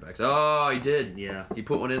different card backs. Oh, he did. Yeah. He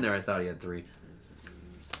put one in there. I thought he had 3.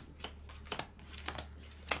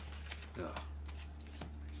 Oh.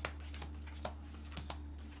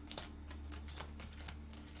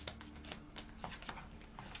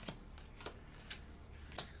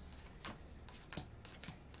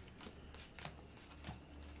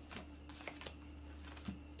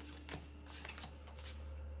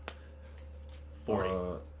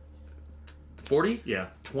 Uh, 40? Yeah.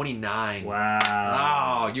 29.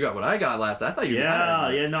 Wow. Oh, you got what I got last. I thought you Yeah,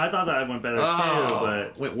 had. yeah. No, I thought that went better too,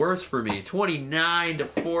 but went worse for me. 29 to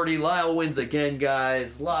 40. Lyle wins again,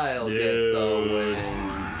 guys. Lyle gets the win.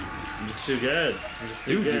 I'm just too good.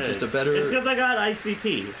 Dude, you're just a better. It's because I got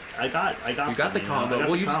ICP. I got. You got the combo.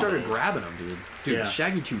 Well, you just started grabbing them, dude. Dude, Yeah.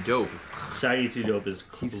 Shaggy 2 dope. Shaggy 2 Dope is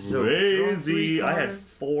He's so- crazy. draw 3 I had cards.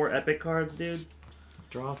 4 epic cards, dude.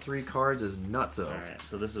 Draw 3 cards is nutso. Alright,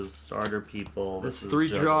 so this is starter people. This is 3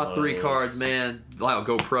 draw 3 Juggalos. cards, man. Lyle,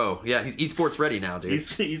 go pro. Yeah, he's esports ready now, dude.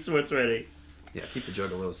 Esports ready. Yeah, keep the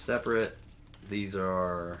Juggalos separate. These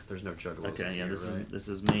are. There's no Juggalos. Okay, in yeah, here, this right?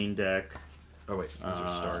 is main deck. Oh wait, these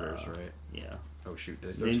are starters, right? Yeah. Oh shoot,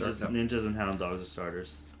 did I throw start? No. Ninjas and Hound Dogs are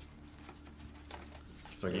starters.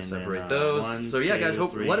 So I'm gonna And separate then, those. 1, so yeah, 2, guys,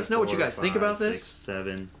 3, let us know what you 4, guys think 5, about 6, this.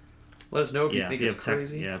 7. Let us know if you think it's have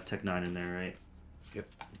crazy. Tech, Tech 9 in there, right? Yep.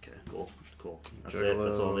 Okay, cool. That's Juggalo. it.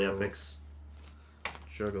 That's all the epics.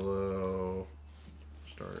 Juggalo.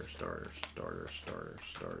 Starter.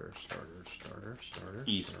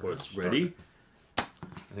 Esports ready. I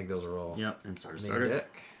think those are all. Yep, and Main starter. deck.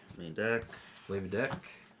 Main deck. Flavor deck.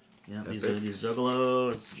 Yeah, Epics. these are these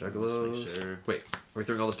Juggalos. Juggalos. Just make sure. Wait, are we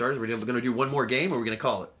throwing all the starters? Are we going to do one more game, or are we going to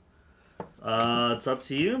call it? It's up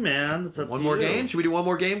to you, man. It's up to you. One more game? Should we do one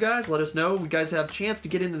more game, guys? Let us know. You guys have a chance to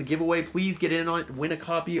get into the giveaway. Please get in on it. Win a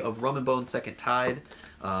copy of Rum and Bones Second Tide.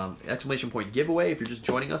 Exclamation point giveaway if you're just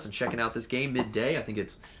joining us and checking out this game midday. I think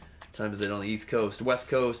it's, what time is it on the East Coast? West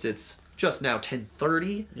Coast, it's just now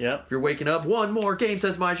 10:30. Yep. If you're waking up, one more game,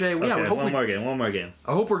 says MyJ. Okay, Yeah, we hope one more game.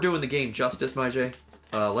 I hope we're doing the game justice, MyJ.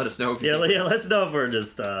 Let us know if you Yeah, let's know if we're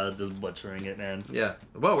just butchering it, man. Yeah.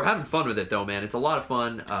 Well, we're having fun with it, though, man. It's a lot of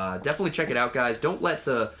fun. Definitely check it out, guys. Don't let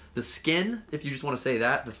the skin, if you just want to say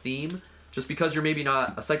that, the theme, just because you're maybe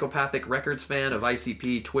not a Psychopathic Records fan of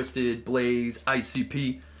ICP, Twisted, Blaze,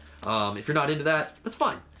 ICP, if you're not into that, that's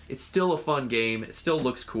fine. It's still a fun game. It still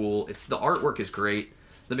looks cool. The artwork is great.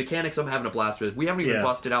 The mechanics I'm having a blast with. We haven't even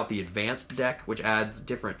busted out the advanced deck, which adds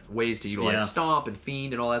different ways to utilize Stomp and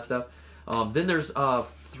Fiend and all that stuff. Then there's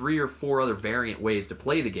 3 or 4 other variant ways to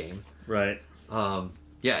play the game. Right.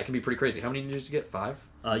 Yeah, it can be pretty crazy. How many ninjas do you get? 5?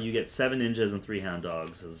 You get 7 ninjas and 3 hound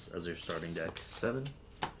dogs as your starting deck. 7?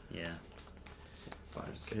 Yeah.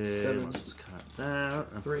 5, 6, Okay, 7. let's just cut that.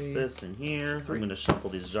 And 3. Put this in here. 3. I'm going to shuffle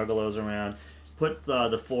these juggalos around. Put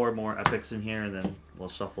the 4 more epics in here, and then we'll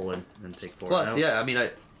shuffle and take 4 Plus, out. yeah, I mean,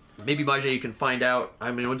 maybe MyJ, you can find out.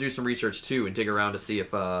 I mean, we'll do some research too and dig around to see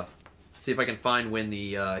if I can find when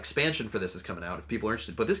the expansion for this is coming out, if people are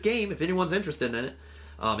interested. But this game, if anyone's interested in it,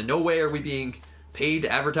 in no way are we being paid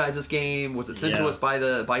to advertise this game. Was it sent to us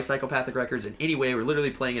by Psychopathic Records in any way? We're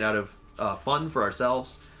literally playing it out of fun for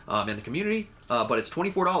ourselves and the community. But it's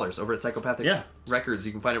 $24 over at Psychopathic Records.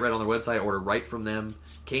 You can find it right on their website. Order right from them.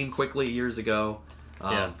 Came quickly years ago.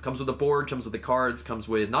 Comes with a board, comes with the cards, comes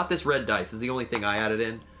with not this red dice. Is the only thing I added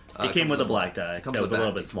in. It came with a black die. It was a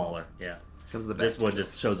little bit smaller. Yeah. Comes with the this one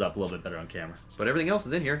just shows up a little bit better on camera. But everything else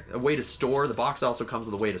is in here. A way to store. The box also comes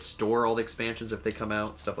with a way to store all the expansions if they come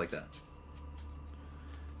out. Stuff like that.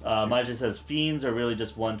 Maja says, Fiends are really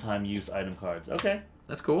just one-time use item cards. Okay.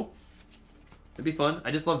 That's cool. It'd be fun. I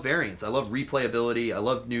just love variants. I love replayability. I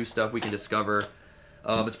love new stuff we can discover.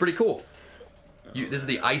 It's pretty cool. This is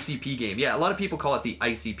the ICP game. Yeah, a lot of people call it the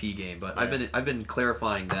ICP game, but I've been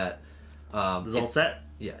clarifying that it's all set.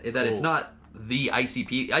 Yeah, that it's not the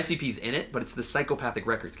ICP. ICP's in it, but it's the Psychopathic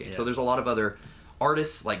Records game. Yeah. So there's a lot of other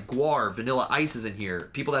artists like Guar, Vanilla Ice is in here.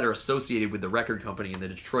 People that are associated with the record company in the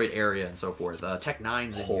Detroit area and so forth. Tech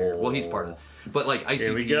Nine's in here. Well, he's part of it. But like ICP.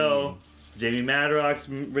 Here we go. Jamie Madrox,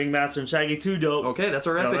 Ringmaster, and Shaggy 2 dope. Okay, that's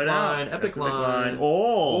our epic line. Epic line.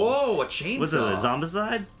 Oh. Whoa, a chainsaw. What's it, a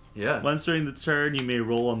Zombicide? Yeah. Once during the turn, you may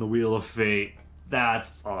roll on the Wheel of Fate.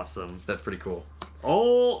 That's awesome. That's pretty cool.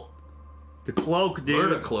 Oh. The cloak, dude.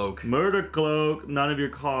 Murder cloak. Murder cloak. None of your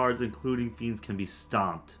cards, including fiends, can be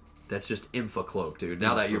stomped. That's just Infa cloak, dude.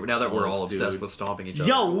 Now that we're all obsessed with stomping each other.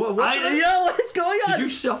 Yo, what's going on? Did you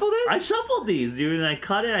shuffle this? I shuffled these, dude, and I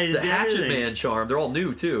cut it. The Hatchet Man charm. They're all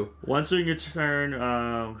new too. Once during your turn,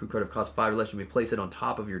 crew card of cost 5 or less, you may place it on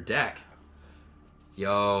top of your deck.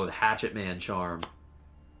 Yo, the Hatchet Man charm.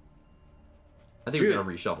 I think we're gonna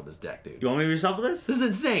reshuffle this deck, dude. You want me to reshuffle this? This is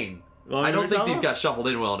insane. I don't think these got shuffled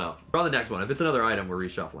in well enough. Draw the next one. If it's another item, we're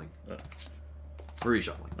reshuffling. We're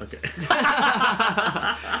reshuffling. Okay.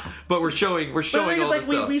 But we're showing all this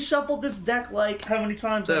stuff. We shuffled this deck like how many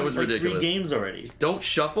times? That was ridiculous. 3 games already. Don't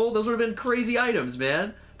shuffle. Those would have been crazy items,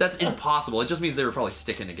 man. That's impossible. It just means they were probably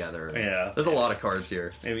sticking together. Yeah. There's a lot of cards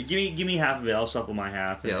here. Maybe give me half of it. I'll shuffle my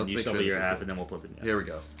half, and then you shuffle your half, and then we'll put them together. Here we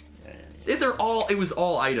go. It was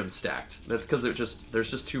all items stacked. That's because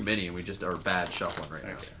there's just too many, and we just are bad shuffling right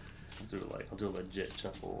now. I'll do a legit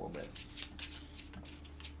shuffle a little bit.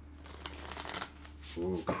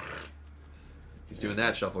 Ooh. He's doing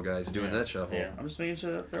that shuffle, guys. He's doing that shuffle. Yeah, I'm just making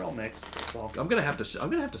sure that they're all mixed. That's all. I'm gonna have to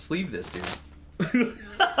sleeve this, dude.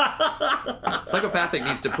 Psychopathic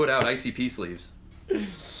needs to put out ICP sleeves.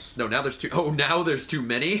 No, now there's two. Oh, now there's too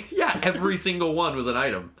many. Yeah, every single one was an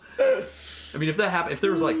item. I mean, if that happened, if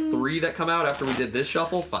there was like 3 that come out after we did this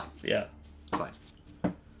shuffle, fine. Yeah. Fine.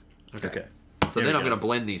 Okay. So then I'm gonna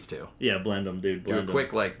blend these two. Yeah, blend them, dude. Blend do a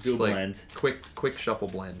quick blend. Quick shuffle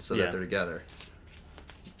blend so that they're together.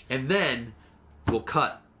 And then we'll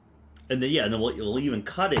cut. And then we'll even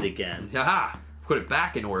cut it again. Haha! Put it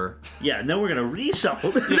back in order. Yeah, and then we're gonna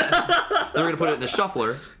reshuffle. Then we're gonna put it in the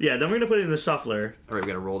shuffler. Yeah, then we're gonna put it in the shuffler. All right, we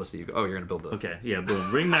gotta roll to see. You're gonna build the. Okay, yeah,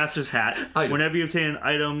 boom. Ringmaster's hat. Whenever you obtain an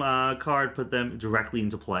item card, put them directly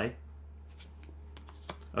into play.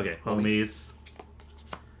 Okay, homies.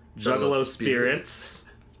 Juggalo Spirits.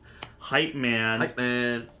 Hype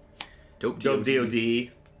Man. Dope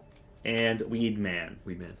DOD. And Weed Man.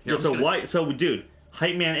 Yeah, so dude,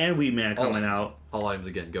 Hype Man and Weed Man coming out. All items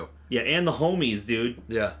again, go. Yeah, and the homies, dude.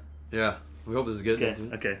 Yeah. We hope this is good.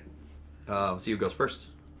 Okay. See who goes first.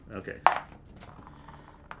 Okay.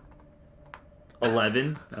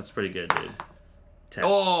 11. That's pretty good, dude. 10.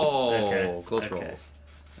 Oh, okay. Close rolls.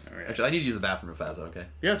 All right. Actually, I need to use the bathroom real fast. Okay.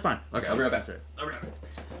 Yeah, that's fine. Okay, I'll be right back. I'll be right back.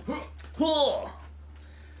 Cool.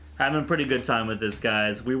 Having a pretty good time with this,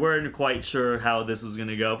 guys. We weren't quite sure how this was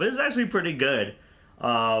gonna go, but it's actually pretty good.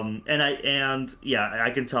 I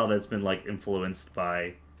can tell that it's been like influenced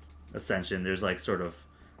by Ascension. There's like sort of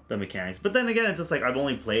the mechanics, but then again, it's just like I've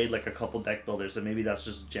only played like a couple deck builders, so maybe that's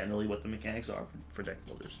just generally what the mechanics are for deck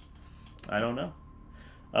builders. I don't know.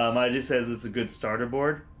 It says it's a good starter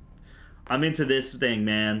board. I'm into this thing,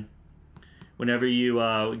 man. Whenever you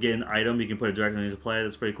get an item, you can put it directly into play.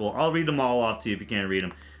 That's pretty cool. I'll read them all off to you if you can't read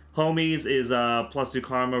them. Homies is +2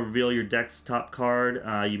 karma. Reveal your deck's top card.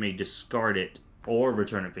 You may discard it or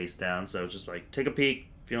return it face down. So it's just like take a peek.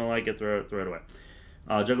 If you don't like it, throw it away.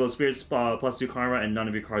 Juggalo Spirits +2 karma, and none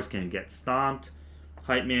of your cards can get stomped.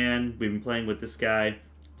 Hype Man. We've been playing with this guy.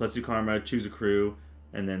 +2 karma. Choose a crew,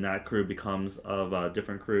 and then that crew becomes of a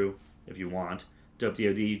different crew if you want. Dope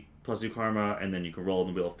DOD. +2 karma, and then you can roll in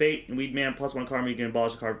the Wheel of Fate. And Weed Man +1 karma. You can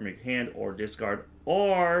abolish a card from your hand or discard,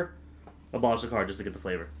 or abolish the card just to get the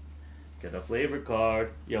flavor. Get a flavor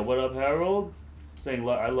card. Yeah, what up, Harold? Saying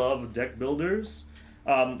I love deck builders.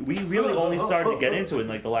 We really only started to get into it in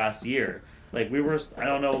like the last year. Like we were, I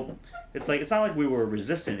don't know. It's not like we were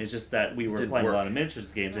resistant. It's just that we were playing a lot of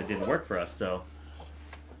miniatures games that didn't work for us. So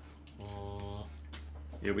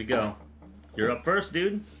here we go. You're up first,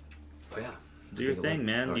 dude. Oh yeah. Do your thing,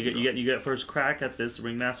 man. You get first crack at this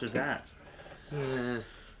Ringmaster's hat. I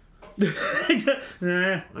mean,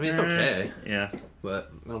 it's okay. Yeah.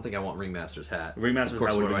 But I don't think I want Ringmaster's hat. Ringmaster's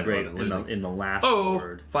hat would be great in the last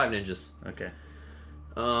word. 5 ninjas. Okay.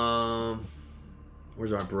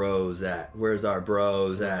 Where's our bros at?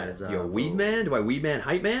 Yo, Weed Man? Do I Weed Man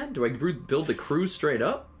Hype Man? Do I build the crew straight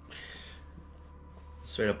up?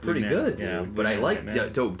 Straight up pretty good, dude. Yeah, but I like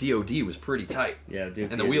Dope DOD was pretty tight. Yeah,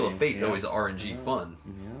 dude. And the Wheel of Fate's always RNG fun.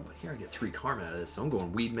 Yeah. But here I get 3 karma out of this, so I'm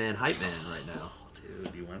going Weed Man, Hype Man right now.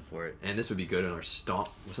 Dude, you went for it. And this would be good in our stomp,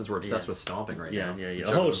 since we're obsessed with stomping right now. Yeah.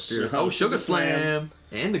 Oh, Sugar Slam.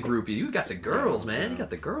 And the groupie. You got the girls, man. You got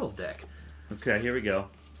the girls deck. Okay, here we go.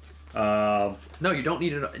 No, you don't need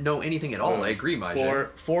to know anything at all. I agree, Majay.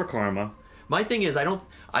 4 karma. My thing is,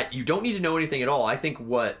 you don't need to know anything at all. I think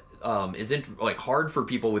what is hard for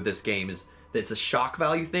people with this game is that it's a shock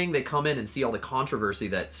value thing. They come in and see all the controversy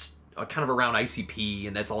that's kind of around ICP,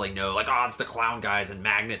 and that's all they know. Like, oh, it's the clown guys and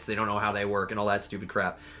magnets. They don't know how they work and all that stupid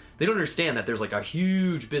crap. They don't understand that there's like a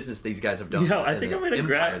huge business these guys have done. Yo, I think I'm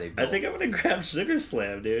gonna grab Sugar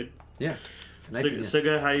Slam, dude. Yeah.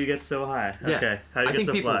 Sugar, how you get so high? Yeah. Okay, how you get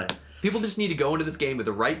so fly? People just need to go into this game with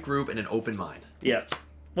the right group and an open mind. Yeah.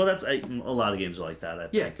 Well, that's a lot of games are like that. I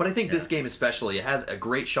think. Yeah, but I think this game especially, it has a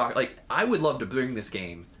great shock. Like, I would love to bring this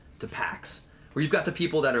game to PAX, where you've got the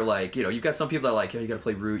people that are like, you've got some people that are like, you gotta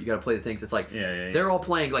play Root, you gotta play the things. It's like, they're all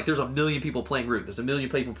playing, like, there's a million people playing Root, there's a million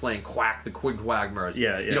people playing Quack, the Quagmires,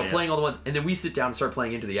 playing all the ones, and then we sit down and start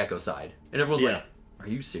playing into the Echoside, and everyone's like, are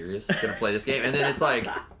you serious? Gonna play this game? And then it's like,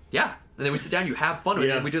 yeah, and then we sit down, you have fun with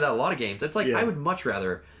it, and we do that a lot of games. It's like, I would much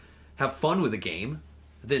rather have fun with a game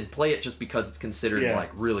than play it just because it's considered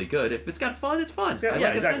like really good. If it's got fun, it's fun. I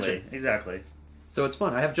like Ascension. Exactly. So it's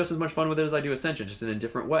fun. I have just as much fun with it as I do Ascension, just in a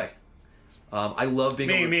different way. I love being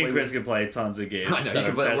able to play. Me and Chris can play tons of games. I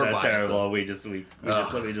know, we're terrible. We just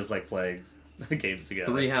like playing games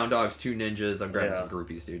together. 3 Hound Dogs, 2 Ninjas. I'm grabbing some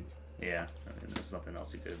groupies, dude. Yeah, I mean, there's nothing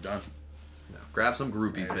else you could have done. No, grab some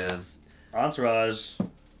groupies, man. Entourage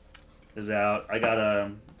is out. I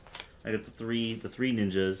got the three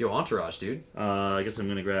ninjas. Yo, Entourage, dude. I guess I'm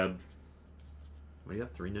gonna grab. What do you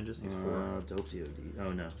have? 3 ninjas? He's 4. Dope DOD.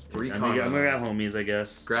 Oh no. 3 I'm gonna grab homies, I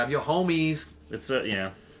guess. Grab your homies. It's yeah.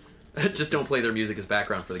 Just don't play their music as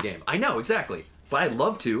background for the game. I know, exactly. But I'd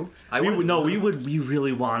love to. We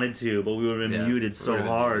really wanted to, but we would have been muted so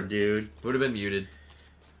hard, dude. Would have been muted.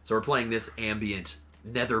 So we're playing this ambient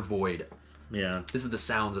Nethervoid. Yeah. This is the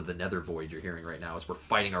sounds of the Nethervoid you're hearing right now as we're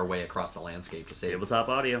fighting our way across the landscape to save Tabletop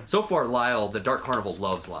audio. So far, Lyle, the Dark Carnival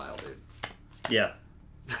loves Lyle, dude. Yeah.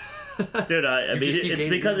 Dude, I mean, it's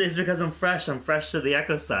because I'm fresh. I'm fresh to the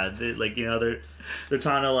Echoside. They're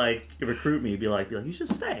trying to like recruit me. Be like, you should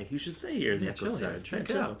stay. You should stay here in the Echoside. Check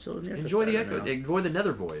it out. Chill in the enjoy the enjoy the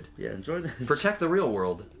Nethervoid. Yeah, enjoy the. Protect the real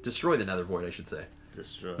world. Destroy the Nethervoid, I should say.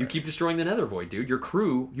 Destroy. You keep destroying the Nethervoid, dude. Your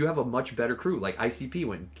crew, you have a much better crew. Like ICP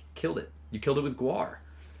when killed it. You killed it with Guar.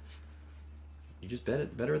 You just better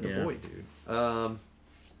at the void, dude.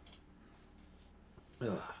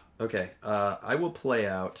 Okay. I will play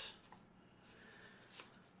out.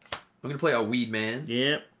 I'm gonna play out Weed Man.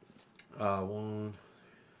 Yep. One.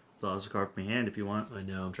 Draws a card from my hand if you want. I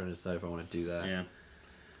know. I'm trying to decide if I want to do that. Yeah.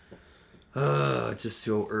 It's just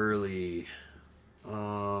so early.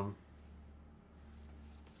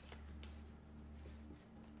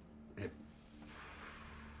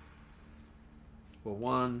 Well,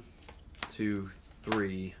 1, 2,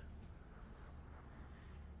 3.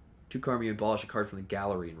 2 karma, you abolish a card from the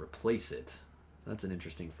gallery and replace it. That's an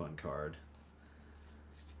interesting, fun card.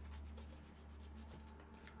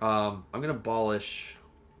 I'm gonna abolish.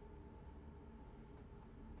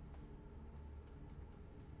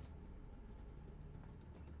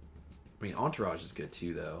 I mean, Entourage is good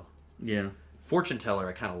too, though. Yeah. Fortune Teller,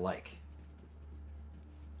 I kind of like.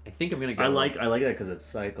 I think I'm gonna go. I like that because it's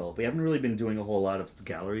cycle. We haven't really been doing a whole lot of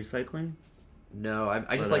gallery cycling. No,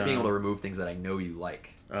 I just like being able to remove things that I know you like.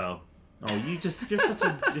 Oh, you're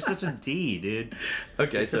such a D, dude.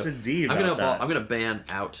 Okay, you're so such a D I'm gonna ban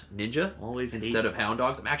out Ninja Always instead of Hound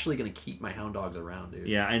Dogs. I'm actually gonna keep my Hound Dogs around, dude.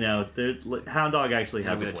 Yeah, I know. Hound Dog actually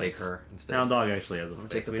has. I'm gonna a place. take her instead. Hound Dog actually has a I'm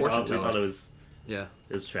place. take the Fortune Teller. We thought it was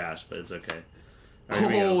it's trash, but it's okay.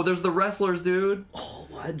 Right, there's the Wrestlers, dude. Oh,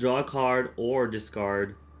 what? Draw a card or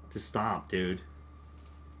discard to stomp, dude.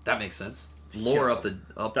 That makes sense. Lore up the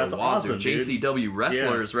That's wazoo. awesome, JCW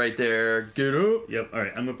Wrestlers right there. Get up. Yep. All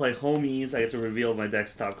right. I'm gonna play homies. I get to reveal my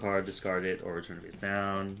deck's top card, discard it, or return it face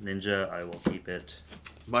down. Ninja, I will keep it.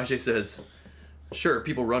 Majay says, "Sure,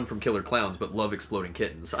 people run from killer clowns, but love exploding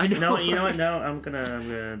kittens." I know. No, you know what? No, I'm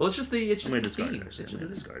gonna. Well, it's just the. I'm gonna discard it. It's just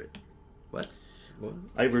discard it. What?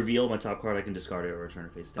 I reveal my top card. I can discard it or return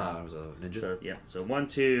it face down. It was a ninja. So yeah. So 1,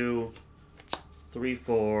 2, 3,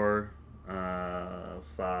 4,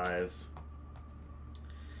 5.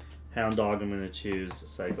 Hound Dog, I'm going to choose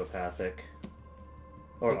Psychopathic.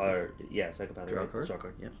 Psychopathic. Draw card? Draw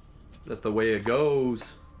card, yeah. That's the way it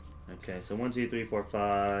goes. Okay, so 1, 2, 3, 4,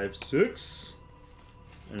 5, 6.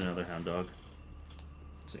 And another Hound Dog.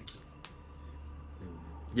 6.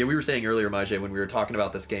 Yeah, we were saying earlier, Majay, when we were talking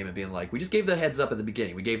about this game and being like, we just gave the heads up at the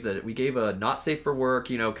beginning. We gave a not safe for work,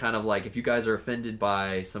 you know, kind of like if you guys are offended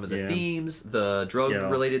by some of the themes, the drug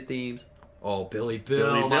related themes. Oh, Billy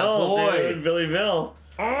Bill, my boy, dude, Billy Bill.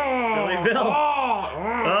 Oh, Billy Bill.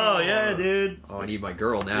 Oh, yeah, dude. Oh, I need my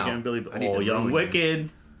girl now. Again, Billy Bill. Oh, Young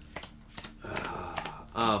Wicked.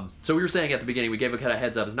 So we were saying at the beginning, we gave a kind of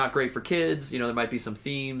heads up. It's not great for kids. You know, there might be some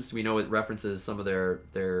themes. We know it references some of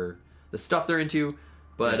the stuff they're into.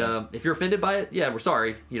 But if you're offended by it, yeah, we're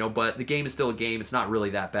sorry. You know, but the game is still a game. It's not really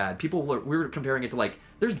that bad. We were comparing it to like,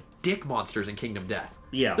 there's dick monsters in Kingdom Death.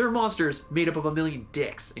 Yeah. There are monsters made up of a million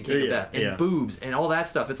dicks in Kingdom Death and boobs and all that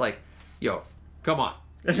stuff. It's like, yo, come on.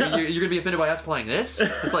 You're gonna be offended by us playing this?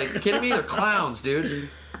 It's like, you kidding me? They're clowns, dude.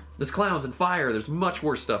 There's clowns and fire. There's much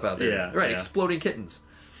worse stuff out there. Yeah, right, exploding kittens.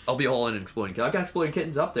 I'll be all in an exploding kitten. I've got exploding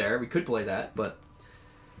kittens up there. We could play that, but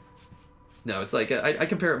no, it's like I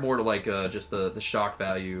compare it more to like just the shock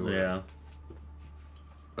value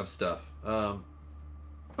of stuff.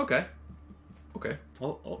 Okay. Okay. Okay.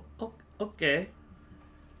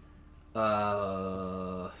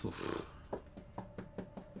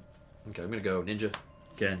 Okay, I'm gonna go ninja.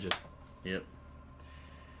 Okay. Ninja. Yep.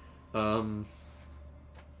 I'm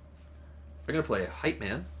gonna play Hype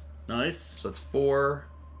Man. Nice. So that's 4.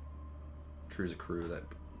 Choose a crew.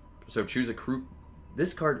 So choose a crew.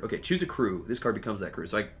 This card. Okay, choose a crew. This card becomes that crew.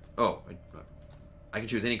 So I can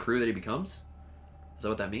choose any crew that he becomes. Is that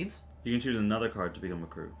what that means? You can choose another card to become a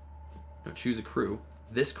crew. No, choose a crew.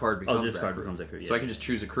 This card becomes. Oh, this card becomes that crew. Yeah, so I can just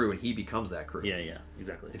choose a crew and he becomes that crew. Yeah,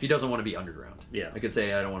 exactly. If he doesn't want to be underground. Yeah. I could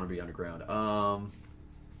say I don't want to be underground.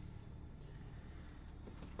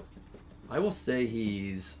 I will say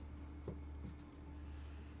he's.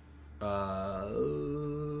 Wow,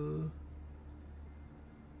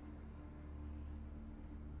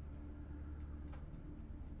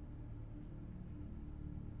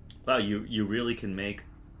 you really can make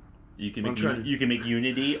you can make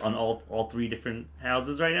unity on all 3 different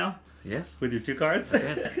houses right now. Yes, with your 2 cards.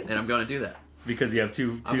 And I'm gonna do that because you have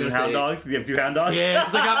two hound dogs. You have 2 hound dogs. Yeah,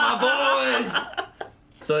 because I got my boys.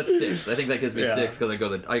 So that's 6. I think that gives me 6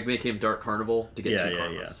 because I make him Dark Carnival to get 2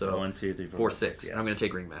 karmas. So 1, 2, 3, 4, 4, 6. And I'm gonna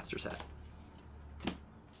take Ringmaster's hat.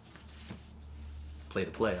 Play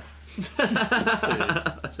the player.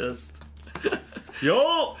 Just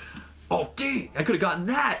yo. Oh, dang! I could have gotten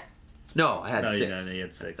that. No, I had 6. No, you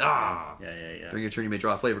had 6. Ah. Yeah. During your turn, you may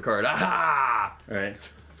draw a flavor card. Ah! All right.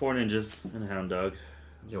 4 ninjas and a hound dog.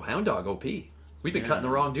 Yo, hound dog, OP. We've been cutting the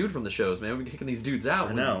wrong dude from the shows, man. We've been kicking these dudes out.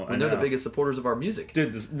 I know. They're the biggest supporters of our music.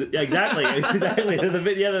 Dude, exactly. They're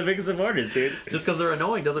the biggest supporters, dude. Just because they're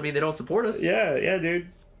annoying doesn't mean they don't support us. Yeah, dude.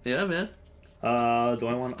 Yeah, man. Do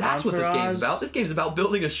I want That's Entourage? What this game's about. This game's about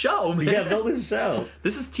building a show, man. Yeah, building a show.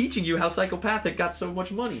 This is teaching you how Psychopathic got so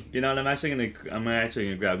much money. You know what? I'm actually gonna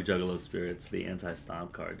grab Juggalo Spirits, the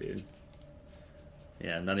anti-stomp card, dude.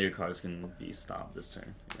 Yeah, none of your cards can be stomped this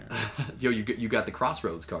turn. Yeah. Yo, you got the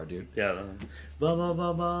Crossroads card, dude. Yeah. Bum bum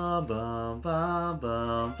bum bum bum bum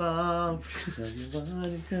bum bum.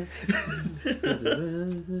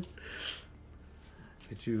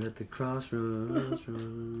 Get you at the crossroads.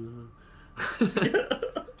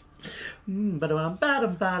 Ba-dum ba-dum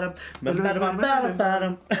ba-dum. Ba-dum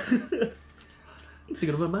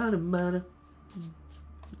ba-dum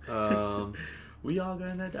ba-dum. We all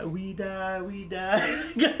gonna die. We die.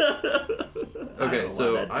 Okay,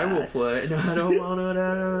 so I will play. No, I don't wanna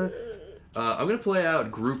die. I'm gonna play out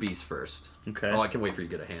groupies first. Okay. Oh, I can wait for you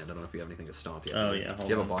to get a hand. I don't know if you have anything to stomp yet. Oh yeah. Do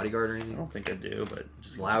you have a bodyguard or anything? I don't think I do, but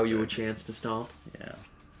just allow you a chance to stomp. Yeah.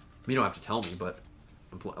 You don't have to tell me, but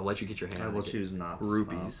I'll let you get your hand. I will choose not to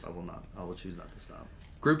groupies. Stomp. I will not. I will choose not to stomp.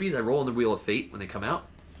 Groupies. I roll on the Wheel of Fate when they come out.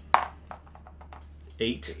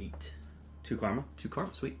 8. 2 karma. 2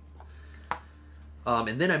 karma. Sweet.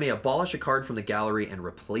 And then I may abolish a card from the gallery and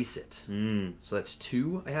replace it. So that's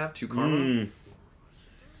 2. I have 2 karma.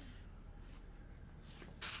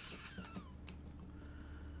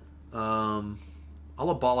 I'll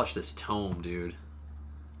abolish this tome, dude.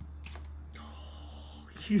 Oh,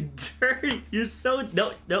 you dirty! You're so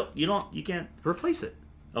no. You don't. You can't replace it.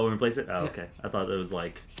 Oh, replace it. Oh, okay. I thought it was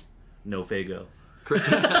like no Fago. Chris,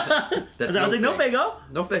 that's I was like, no Fago.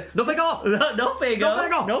 No Fago. No Fago. No Fago.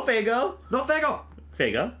 No Fago. No Fago. No Fago.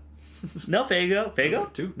 Fago. No Fago.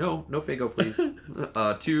 Fago. 2. No Fago, please.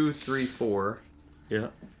 2, 3, 4. Yeah.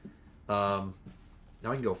 Now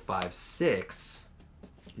I can go 5, 6.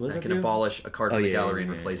 I can abolish a card from the gallery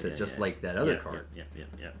and replace it just like that other card. Yeah.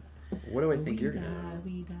 What do I think you're gonna?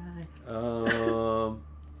 We die.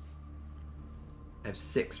 I have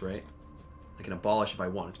 6, right? I can abolish if I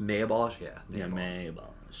want. It's may abolish. Yeah. May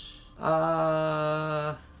abolish.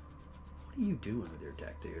 What do are you doing with your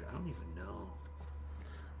deck, dude? I don't even know.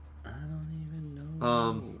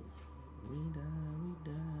 We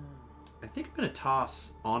die. I think I'm gonna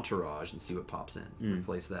toss Entourage and see what pops in.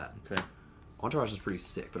 Replace that. Okay. Entourage is pretty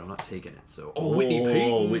sick, but I'm not taking it. So, Whitney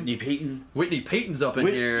Payton. Whitney Payton. Whitney Payton's up in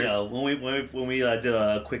here. Yeah, when we did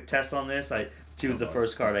a quick test on this, she was the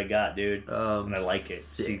first card I got, dude, and I like it.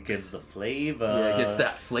 6. She gets the flavor. Yeah, gets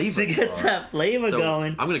that flavor. She gets that flavor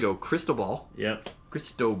going. I'm gonna go Crystal Ball. Yep.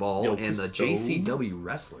 Cristobal and the JCW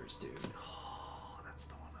Wrestlers, dude. Oh, that's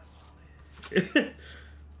the one I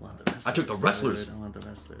wanted. I took the Wrestlers. I want the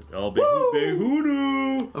Wrestlers. Oh, big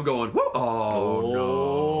hoodoo. I'm going, woo! Oh,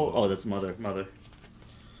 no. Oh, that's Mother gun.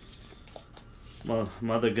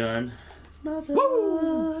 Mother.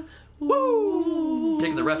 Woo! Woo!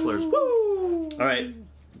 Taking the Wrestlers. Woo! All right.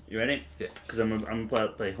 You ready? Yeah. Because I'm gonna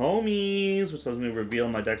play Homies, which lets me reveal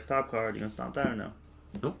my deck's top card. You gonna stomp that or no?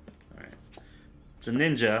 Nope. All right. It's a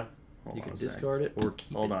ninja. You can discard it or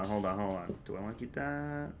keep it. Hold on. Do I want to keep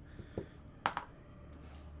that?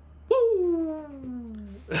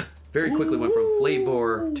 Very quickly went from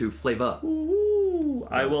flavor to flavor. Ooh.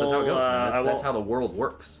 I will. That's how it goes, man. That's how the world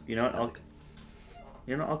works. You know what?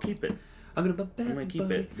 I'll keep it. I'm gonna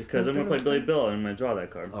keep it because I'm gonna play Billy Bill and I'm gonna draw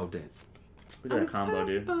that card. Oh damn! Look at that combo,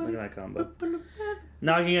 dude. Look at that combo.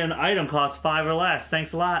 Now I can get an item cost 5 or less.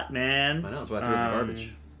 Thanks a lot, man. I know. That's why I threw it in the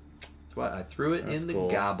garbage. That's why I threw it in the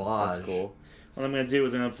garbage. That's cool. What I'm gonna do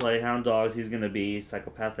is I'm gonna play Hound Dogs. He's gonna be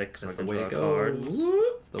psychopathic, so I can draw a card.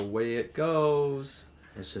 That's the way it goes.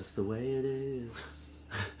 It's just the way it is.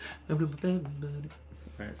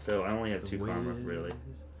 Alright, so I only have 2 karma, really.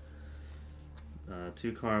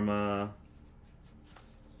 2 karma,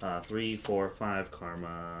 3, 4, 5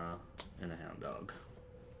 karma, and a Hound Dog.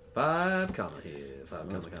 5 comma here. 5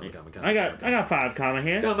 comma. I got 5 karma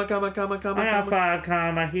here. Comma. I got 5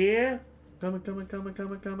 karma here. Comma,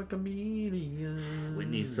 chameleon.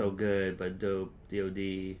 Whitney's so good, but dope.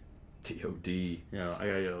 DOD. DOD. Yo, I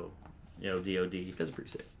gotta go. Yo, DOD. These guys are pretty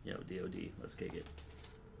sick. Yo, DOD. Let's kick it.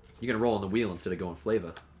 You're gonna roll on the wheel instead of going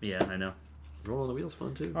flavor. Yeah, I know. Roll on the wheel's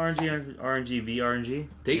fun too. RNG, V RNG.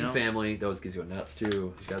 Dayton family, those gives you a nuts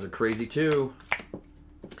too. These guys are crazy too.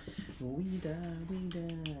 We die.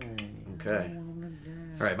 Okay.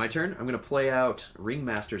 Alright, my turn. I'm gonna play out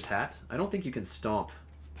Ringmaster's Hat. I don't think you can stomp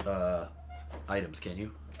items, can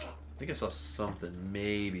you? I think I saw something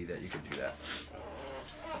maybe that you could do that.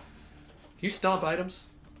 Can you stomp items?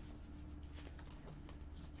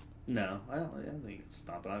 No, I don't think you can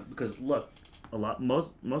stomp it because look,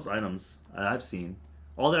 most items I've seen,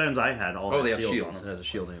 all the items I had, they have shields. It has a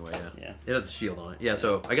shield anyway. Yeah. Yeah. It has a shield on it. Yeah.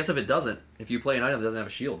 So I guess if it doesn't, if you play an item that doesn't have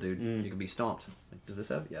a shield, dude, you can be stomped. Like, does this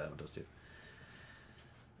have? Yeah, that one does too.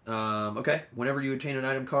 Okay. Whenever you obtain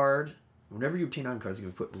item cards, you can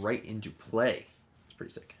be put right into play. It's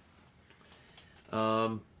pretty sick.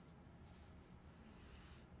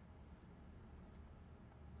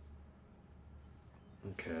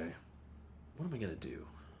 Okay. What am I gonna do?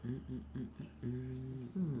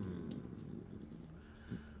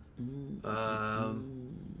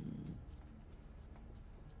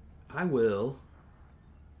 I will.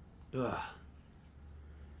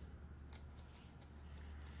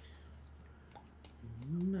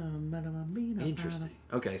 Interesting.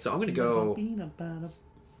 Okay, so I'm gonna go.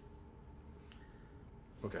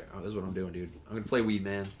 Okay, this is what I'm doing, dude. I'm gonna play Weed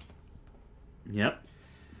Man. Yep.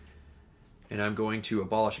 And I'm going to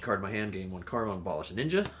abolish a card in my hand, gain 1 karma, abolish a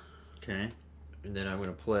ninja. Okay. And then I'm going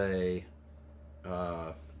to play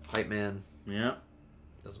Hype Man. Yeah.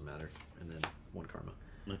 Doesn't matter. And then 1 karma.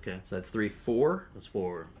 Okay. So that's 3, 4. That's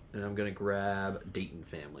 4. And I'm going to grab Dayton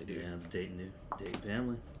family, dude. Yeah, Dayton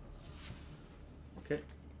family. Okay.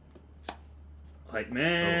 Hype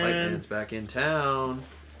Man. Oh, Hype Man's back in town.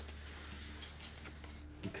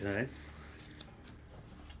 Okay.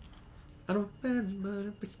 I don't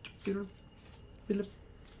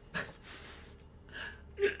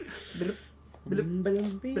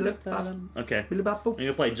Okay. I'm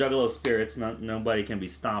gonna play Juggalo Spirits. Nobody can be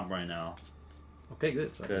stomped right now. Okay,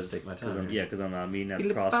 good. So I can just take my time. Because I'm meeting at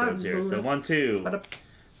the crossroads here. So 1, 2,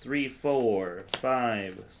 3, 4,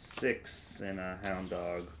 5, 6, and a Hound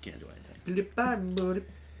Dog. Can't do anything.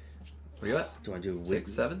 Where you at? Do I do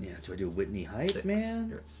 6, 7? Yeah. Do I do Whitney Hype 6. Man?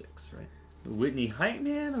 You're at 6, right? Whitney Hype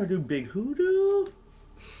Man or do Big Hoodoo?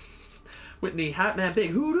 Whitney Hype Man, Big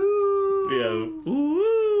Hoodoo. Yeah. Ooh.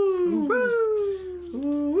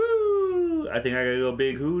 Ooh. I think I gotta go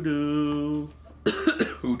Big Hoodoo.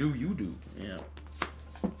 Hoodoo you do. Yeah.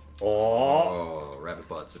 Oh, rabbit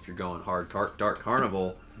butts. If you're going hard dark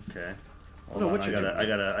carnival. Okay. I don't know what you're doing. I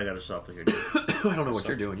gotta shuffle here, dude. I don't know what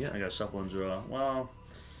you're doing yet. I gotta shuffle and draw. Well,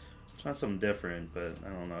 Try something different, but I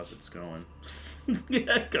don't know if it's going.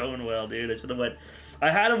 Going well, dude. I should have went. I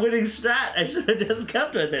had a winning strat. I should have just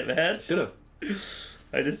kept with it, man. Should have.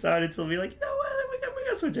 I decided to be like, you know what? We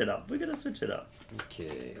gotta switch it up. We're gonna switch it up.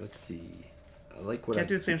 Okay, let's see. I like what Can't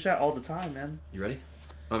do the same strat all the time, man. You ready?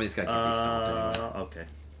 I mean, this guy can't be stopped anyway. Okay.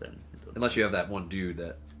 Then. Unless you have that one dude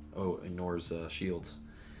that ignores shields.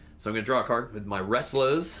 So I'm gonna draw a card with my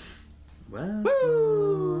wrestlers.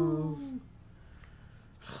 Woo!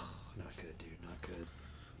 Not good, dude. Not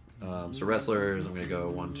good. So wrestlers, I'm gonna go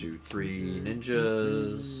 1, 2, 3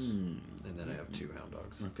 ninjas, and then I have 2 hound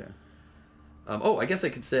dogs. Okay. Oh, I guess I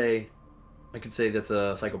could say that's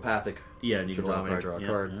a psychopathic. Yeah, and you can draw a card. Draw a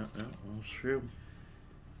card. Yeah, that's true.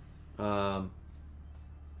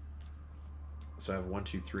 So I have 1,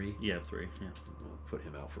 2, 3. Yeah, 3. Yeah. I'll put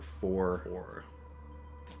him out for 4. 4.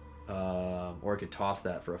 Or I could toss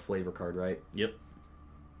that for a flavor card, right? Yep.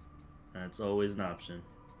 That's always an option.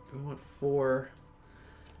 Do I want 4?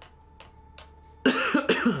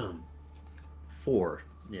 4.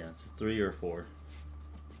 Yeah, it's a 3 or 4.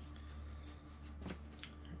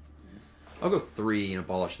 I'll go 3 and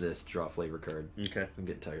abolish this. Draw a flavor card. Okay. I'm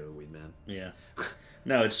getting tired of the weed man. Yeah.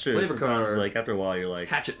 No, it's true. Flavor Sometimes, card. like, after a while, you're like...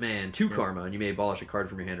 Hatchet Man, 2 karma, and you may abolish a card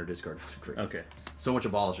from your hand or discard. Great. Okay. So much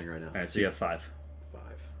abolishing right now. Alright, so you have 5. 5.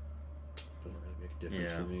 Doesn't really make a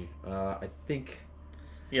difference Yeah. for me. I think...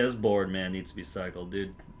 Yeah, this board, man, needs to be cycled,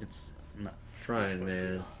 dude. It's not... Trying,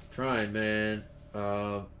 man. Trying, man.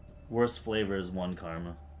 Worst flavor is 1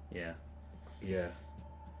 karma. Yeah. Yeah.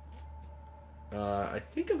 I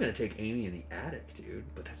think I'm gonna take Amy in the attic, dude.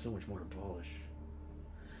 But that's so much more abolish.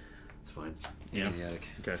 It's fine. Amy in the attic.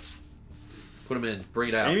 Okay. Put him in. Bring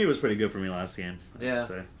it out. Amy was pretty good for me last game, I have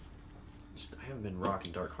to say. Just, I haven't been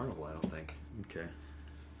rocking Dark Carnival, I don't think. Okay.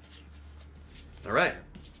 All right.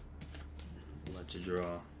 Let you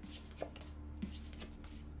draw.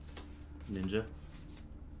 Ninja.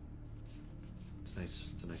 It's nice.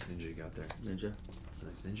 It's a nice ninja you got there. Ninja. It's a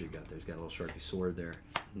nice ninja you got there. He's got a little sharpie sword there.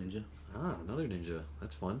 Ninja. Ah, another ninja.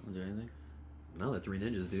 That's fun. Is there anything? Another 3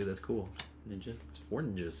 ninjas, dude. That's cool. Ninja. It's 4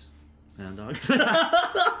 ninjas. Hound dog.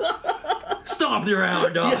 Stomp your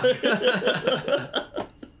hound dog!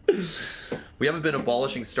 We haven't been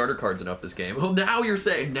abolishing starter cards enough this game. Well, now you're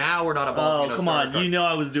saying now we're not abolishing enough come starter on. cards. You know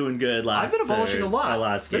I was doing good last I've been abolishing a lot.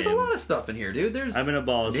 Last game. There's a lot of stuff in here, dude. There's I've been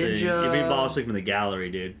abolishing. Ninja. You've been abolishing from the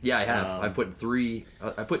gallery, dude. Yeah, I have. I put 3.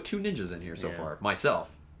 I put 2 ninjas in here so Yeah. far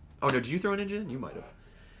myself. Oh no, did you throw a ninja in? You might have.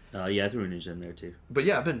 Yeah, I threw a ninja in there too. But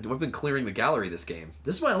yeah, I've been clearing the gallery this game.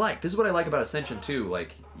 This is what I like. This is what I like about Ascension 2.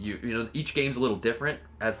 Like you know, each game's a little different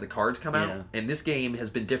as the cards come out, Yeah. and this game has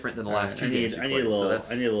been different than the last 2 games. I need a little.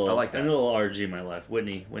 I like that. I need a little RG in my life.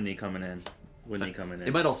 Whitney coming in. Whitney coming in.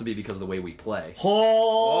 It might also be because of the way we play.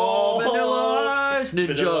 Oh, Vanilla Ice!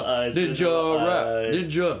 Ninja! Vanilla Ice, Ninja Vanilla rap! Ice.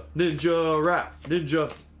 Ninja! Ninja rap!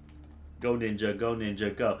 Ninja! Go ninja, go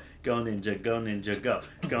ninja, go. Go ninja, go ninja, go.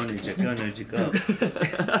 Go ninja, go ninja,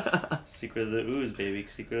 go. Secret of the Ooze, baby.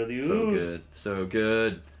 Secret of the Ooze. So good. So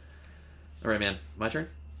good. Alright, man. My turn?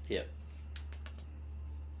 Yep.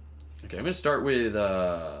 Okay, I'm going to start with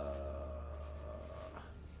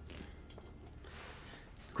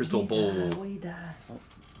Crystal Bowl. We die. Oh.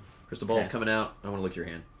 Crystal Ball's Okay. coming out. I want to look at your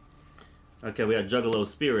hand. Okay, we got Juggalo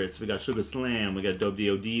Spirits, we got Sugar Slam, we got Dope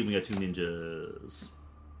DOD, we got 2 ninjas.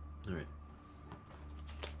 Alright.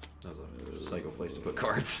 That was a psycho place to put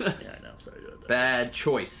cards. Yeah, I know. Sorry about that. Bad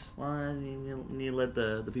choice. Well, you need to let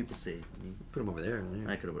the people see. Put him over there.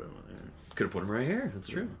 I could have put him over there. Could have put him right here. That's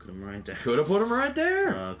true. Put him right there. Could have put him right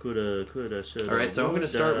there. Coulda, shoulda. Alright, so I'm going to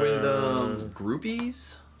start with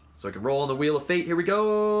groupies. So I can roll on the Wheel of Fate. Here we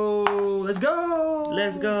go. Let's go.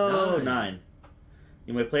 Let's go. 9. 9.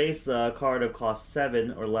 You may place a card of cost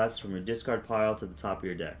 7 or less from your discard pile to the top of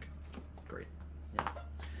your deck. Great. Yeah.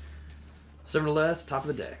 7 or less, top of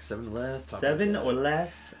the deck. 7 or less, top of the 7 deck. or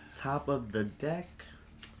less, top of the deck.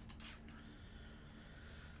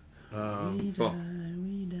 We die.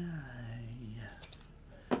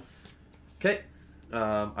 Okay.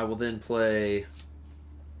 I will then play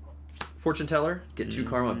Fortune Teller, get 2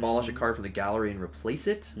 karma, abolish a card from the gallery and replace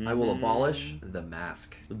it. I will abolish the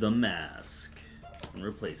Mask. The Mask. And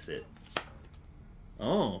replace it.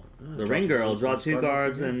 Oh, the draw Ring 2 Girl. cards, Draw 2 discard 1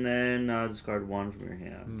 cards from and then discard 1 from your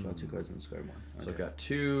hand. Draw 2 cards and discard 1. Okay. So I've got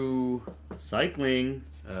 2, Cycling.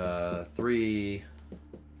 3,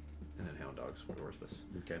 and then Hound Dogs. What are worthless?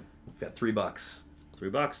 Okay. I've got $3.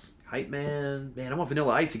 $3. Hype Man. Man, I want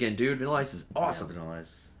Vanilla Ice again, dude. Vanilla Ice is awesome. Yeah, Vanilla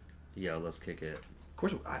Ice. Yeah, let's kick it. Of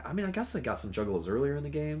course, I mean, I guess I got some Juggalos earlier in the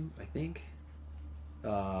game, I think.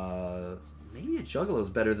 Maybe a Juggalo is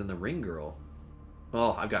better than the Ring Girl.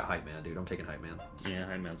 Oh, I've got Hype Man, dude. I'm taking Hype Man. Yeah,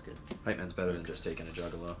 Hype Man's good. Hype Man's better than just taking a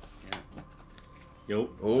Juggalo. Yeah. Yo.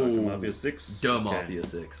 Oh. Mafia 6. Dumb Mafia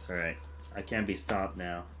 6. Alright. I can't be stopped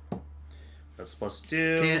now. That's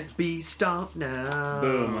 +2. Can't be stopped now.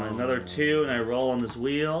 Boom. Another 2, and I roll on this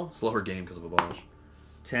wheel. Slower game because of Abolish.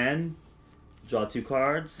 10. Draw 2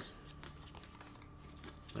 cards.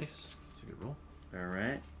 Nice. That's a good roll.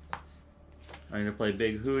 Alright. I'm going to play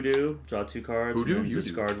Big Hoodoo. Draw 2 cards. Hoodoo, and you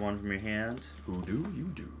discard 1 from your hand. Voodoo, you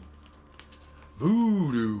do.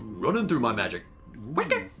 Voodoo. Running through my magic.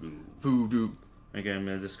 Wicked. Voodoo. Again, I'm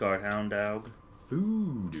going to discard Hound Dog.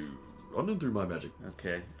 Voodoo. Running through my magic.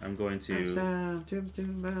 Okay, I'm going to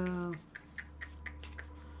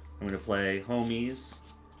play Homies.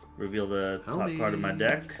 Reveal the top card of my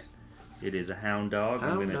deck. It is a Hound Dog.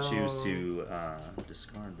 I'm going to choose to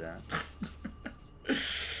discard that.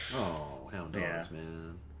 Oh, Hound Dogs,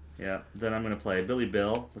 man. Yeah. Then I'm going to play Billy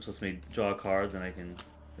Bill, which lets me draw a card. Then I can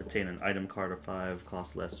obtain an item card of 5,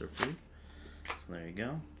 cost less or free. So there you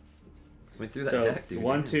go. Went through that deck, dude.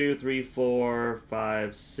 1, 2, 3, 4,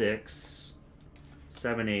 5, 6,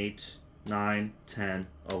 7, 8, 9, 10,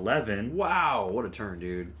 11. Wow, what a turn,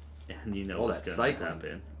 dude. And you know all what's that going to cycling.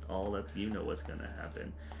 happen. All that you know what's going to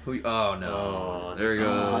happen. Oh no! Oh, there he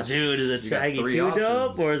goes. Oh, dude, is it Shaggy 2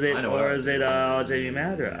 dope or is it Jamie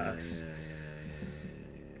Madrox?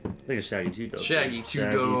 I think it's Shaggy 2 dope. Shaggy 2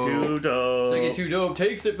 Shaggy dope. 2 dope. Shaggy 2 dope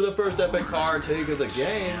takes it for the first epic card. Take of the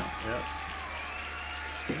game. Yep.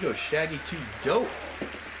 Here you go, Shaggy 2 dope.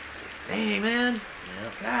 Dang, man. Yep.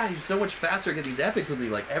 God, he's so much faster to get these epics with me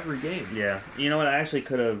like every game. Yeah. You know what? I actually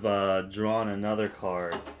could have drawn another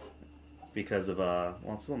card because of well,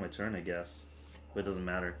 it's still my turn, I guess. But it doesn't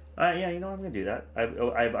matter. Yeah, you know what? I'm gonna do that.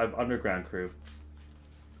 I've Underground Crew.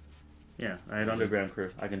 Yeah, I had Underground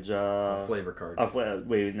Crew. I can draw A flavor card.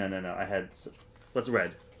 Wait, no. I had what's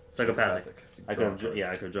red? Psychopathic. I could have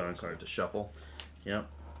I could have drawn a card to shuffle. Yep.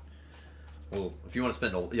 Well, if you want to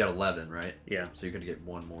spend, you had 11, right? Yeah. So you could get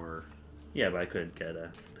one more. Yeah, but I could get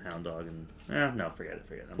a Hound Dog and no, forget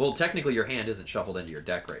it. Well, technically your hand isn't shuffled into your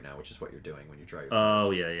deck right now, which is what you're doing when you draw your.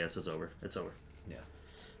 Oh yeah, so it's over. It's over. Yeah.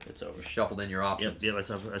 It's over. You shuffled in your options. Yep, I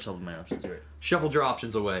shuffled my options. You're right. Shuffled your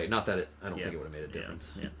options away. Not that I don't think it would have made a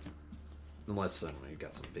difference. Yeah. Unless I don't know, you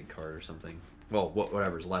got some big card or something. Well,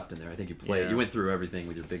 whatever's left in there. I think you played. You went through everything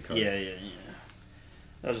with your big cards. Yeah.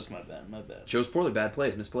 That was just my bad. Chose poorly. Bad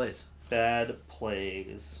plays. Misplays. Bad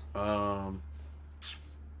plays.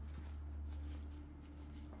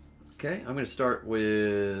 Okay, I'm going to start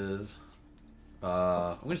with.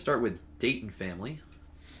 Dayton Family.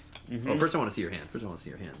 Oh, first I want to see your hand.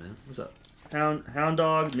 Man. What's up? Hound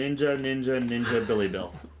Dog, Ninja, Billy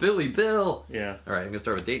Bill. Billy Bill! Yeah. Alright, I'm going to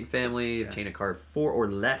start with Dayton Family. Obtain a card 4 or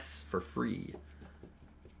less for free.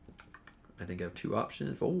 I think I have 2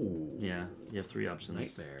 options. Oh. Yeah, you have 3 options.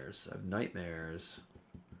 Nightmares. I have Nightmares.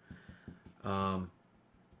 I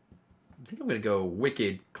think I'm going to go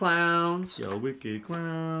Wicked Clowns. Yo, Wicked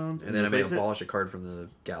Clowns. And then I'm going to abolish a card from the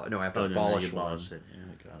gallery. No, I have to abolish one. It. Yeah,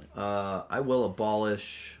 I got it. I will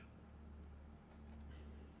abolish...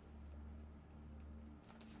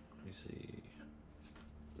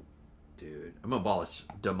 Dude, I'm gonna abolish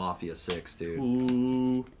Da Mafia 6, dude.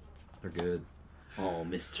 Ooh. They're good. Oh,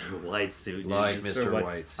 Mr. Whitesuit, dude. Like Mr.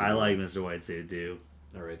 Whitesuit. I like Mr. Whitesuit, too.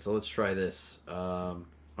 Alright, so let's try this. I'm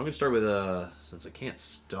gonna start with, since I can't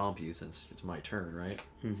stomp you since it's my turn, right?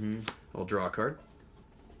 Mm-hmm. I'll draw a card.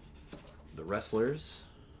 The Wrestlers.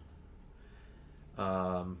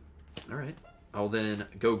 Alright. I'll then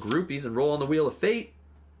go Groupies and roll on the Wheel of Fate.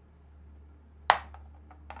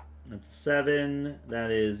 That's a 7.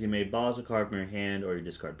 That is, you may abolish a card from your hand or your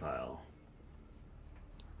discard pile.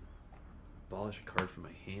 Abolish a card from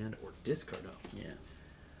my hand or discard.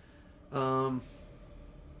 Oh.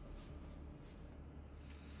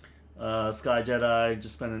 Yeah. Sky Jedi,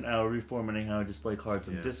 just spent an hour reformatting how I display cards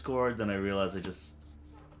in Discord. Then I realized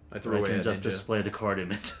I threw away can just display the card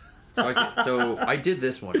image. So I did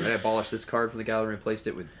this one, right? I abolished this card from the gallery and replaced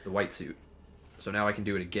it with the white suit. So now I can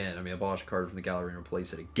do it again. I mean, abolish a card from the gallery and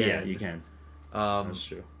replace it again. Yeah, you can. That's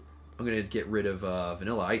true. I'm going to get rid of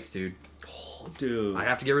Vanilla Ice, dude. Oh, dude. I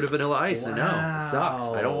have to get rid of Vanilla Ice. Wow. I know. It sucks.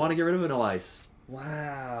 I don't want to get rid of Vanilla Ice.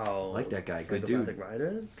 Wow. I like that guy. Good dude. Psychopathic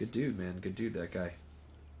Records? Good dude, man. Good dude, that guy.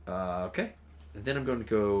 Okay. And then I'm going to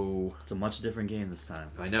go... It's a much different game this time.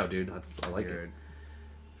 I know, dude. I like it.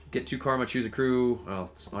 Get 2 karma, choose a crew. Oh,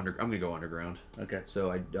 I'm going to go underground. Okay.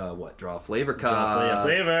 So I, draw a flavor card. Draw a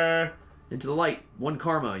flavor. Into the light. 1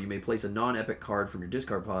 karma. You may place a non-epic card from your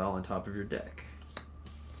discard pile on top of your deck.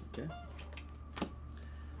 Okay.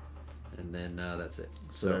 And then that's it.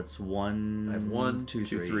 So that's 1. I have 1, 2,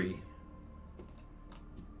 3.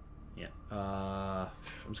 Yeah. I'm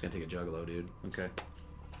just gonna take a Juggalo, dude. Okay.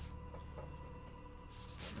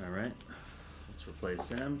 Alright. Let's replace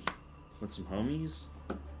him with some homies.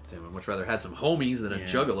 Damn, I'd much rather had some homies than a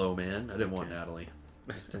Juggalo, man. I didn't want Okay. Natalie.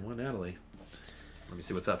 I just didn't want Natalie. Let me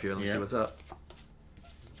see what's up here. Let me see Yep. what's up.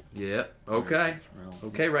 Yep. Okay. Well,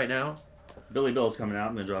 Okay right now. Billy Bill's coming out.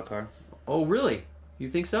 I'm going to draw a card. Oh, really? You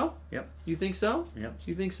think so? Yep. You think so? Yep.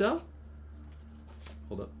 You think so?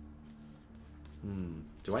 Hold up.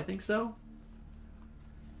 Do I think so?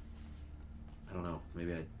 I don't know.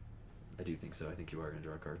 Maybe I do think so. I think you are going to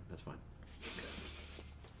draw a card. That's fine.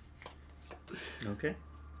 Okay.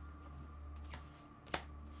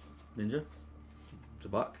 Ninja. It's a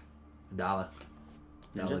buck. $1.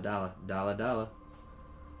 $1. Ninja?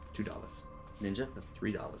 $2. Ninja. That's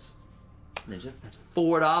 $3. Ninja. That's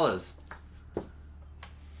 $4.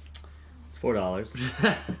 It's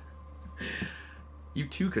 $4. You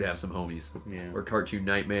too could have some homies. Yeah. Or cartoon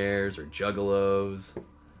nightmares or juggalos.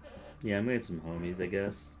 Yeah, I made some homies, I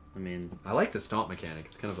guess. I mean, I like the stomp mechanic.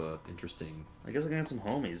 It's kind of a interesting. I guess I got some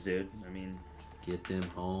homies, dude. I mean, Get them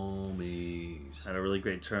homies. had a really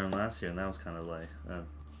great turn last year, and that was kind of like, kind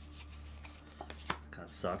of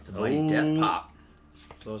sucked. Mighty Death Pop.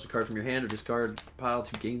 Close a card from your hand or discard pile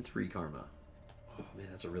to gain 3 karma. Oh man,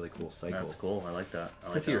 that's a really cool cycle. That's cool. I like that. I Can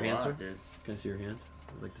I like see that your a hand, lot, sir? dude. Can I see your hand?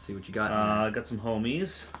 I'd like to see what you got. I got some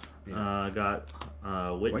homies. Yeah. Got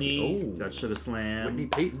Whitney. Oh. Got Sugar Slam. Whitney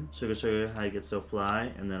Payton. Sugar Sugar, How You Get So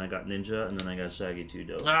Fly. And then I got Ninja. And then I got Shaggy 2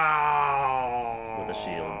 Dope. Oh! With a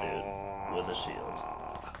shield, dude. With a shield.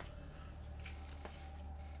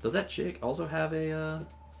 Does that chick also have a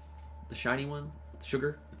the shiny one?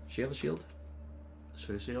 Sugar? Does she have a shield?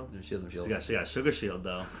 Sugar Shield? No, she doesn't have a shield. She got Sugar Shield,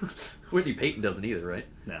 though. Whitney Payton doesn't either, right?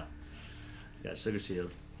 No. Got Sugar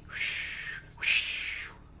Shield.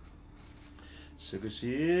 Sugar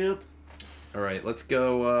Shield. All right, let's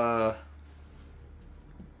go.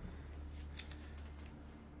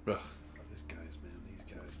 These guys,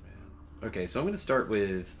 man. Okay, so I'm going to start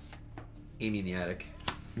with Amy in the Attic.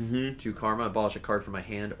 Mm-hmm. 2 karma, abolish a card from my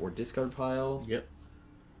hand or discard pile. Yep.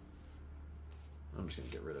 I'm just going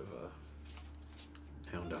to get rid of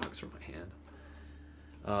Hound Dogs from my hand.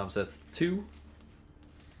 So that's 2.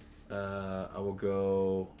 I will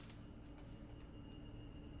go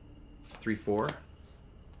 3-4.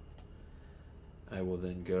 I will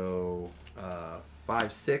then go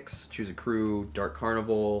 5-6. Choose a crew, Dark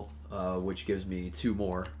Carnival, which gives me 2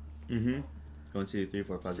 more. Mm-hmm. 1, 2, 3,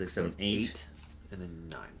 4, 5, 6, 7, 8. And then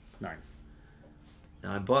 9. 9.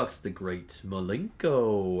 $9. The Great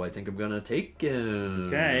Malenko. I think I'm gonna take him.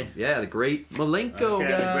 Okay. Yeah, the Great Malenko, Okay,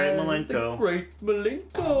 guys. the Great Malenko. The Great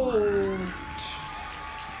Malenko.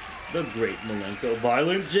 The Great Malenko.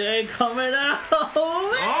 Violent J coming out.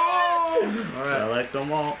 Oh! All I right. like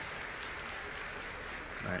them all.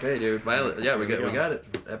 Okay, dude. Violet. Yeah, we Here we got it.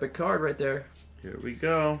 Epic card right there. Here we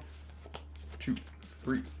go. 2,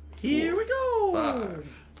 3. Here we go.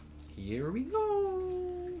 5. Here we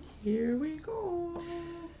go. Here we go.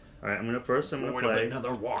 All right, I'm gonna play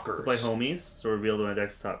another Walkers. play homies. So reveal to my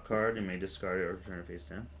deck's top card. You may discard it or turn it face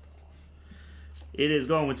down. It is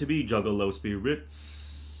going to be Juggalo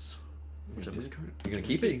Spirits. Which I'm discarding. You're gonna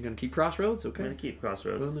keep it. You're gonna keep Crossroads. I'm Okay. gonna keep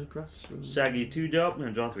Crossroads. Well, no, Crossroads. Shaggy 2 Dope. I'm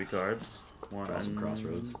gonna draw 3 cards. Draw some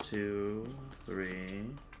Crossroads. 2, 3.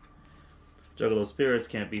 Juggalo Spirits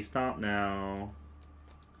can't be stomped now.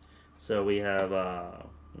 So we have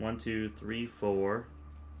 1, 2, 3, 4.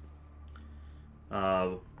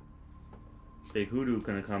 Big Hoodoo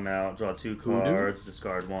gonna come out. Draw 2 cards.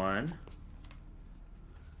 Discard 1.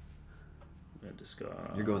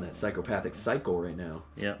 Discard. You're going that psychopathic cycle right now.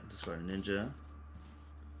 Yep. Discard a Ninja.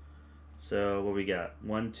 So what we got?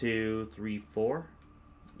 1, 2, 3, 4.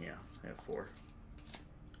 Yeah, I have 4.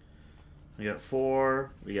 We got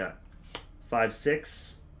 4. We got 5,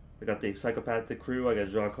 6. I got the Psychopathic crew. I got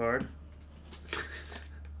to draw a card.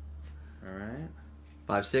 All right.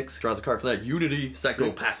 5, 6. Draws a card for that Unity.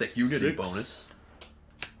 Psychopathic Unity 6. bonus.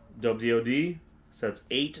 Dope DOD. Sets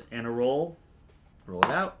 8 and a roll. Roll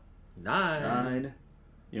it out. 9. 9.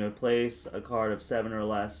 You may place a card of 7 or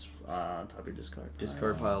less on top of your discard pile.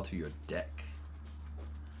 Discard pile to your deck.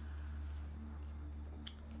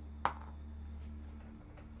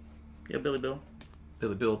 Yeah, Billy Bill.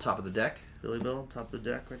 Billy Bill, top of the deck. Billy Bill, top of the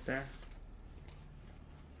deck right there.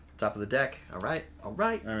 Top of the deck. All right. All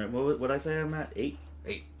right. All right, what did I say I'm at? 8?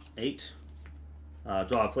 8. 8.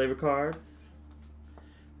 Draw a flavor card.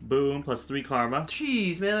 Boom, plus 3 karma.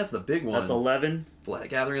 Jeez, man, that's the big one. That's 11. Black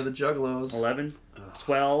Gathering of the Juggalos. 11.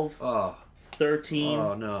 12. Oh. 13.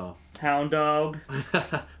 Oh, no. Hound Dog.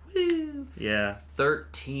 What Yeah.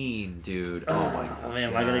 13, dude. Oh my god. Man,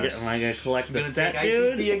 am I gonna collect the set, take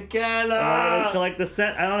dude? ICP again. Am I gonna collect the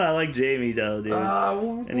set? I don't know. I like Jamie though, dude.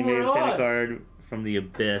 And he made a Tana card from the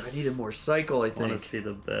Abyss. I needed more cycle, I I think. want to see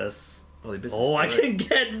the Abyss. Oh, the Abyss Oh, I is good. can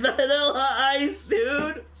get Vanilla Ice,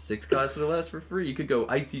 dude. 6 costs for less for free. You could go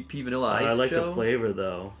ICP Vanilla Ice. I like Show. the flavor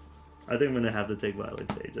though. I think I'm gonna have to take Violet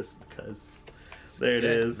Day just because. There it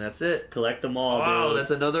Okay, is. That's it. Collect them all, Wow, dude.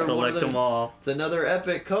 that's another one. Collect them all. It's another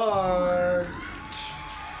epic card.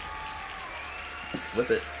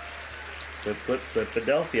 Flip it. Flip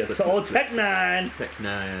Philadelphia. Oh, Tech 9. Tech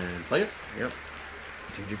 9. Play it. Yep.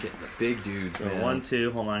 Dude, you're getting the big dudes, So man. 1,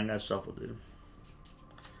 2. Hold on, I gotta shuffle, dude.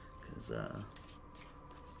 Because I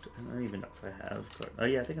don't even know if I have card. Oh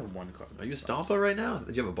yeah, I think I have 1 card. Are you a Stompa right now?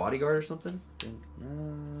 Did you have a bodyguard or something? I think I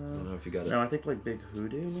don't know if you got it. no, I think like Big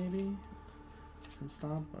Hoodoo maybe. Can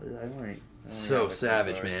stomp. I don't So have a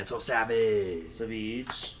savage, card. man. So savage.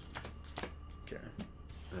 Savage. Okay.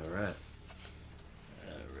 All right.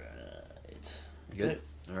 Alright. You good?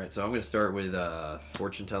 All right. So I'm going to start with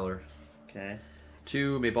Fortune Teller. Okay.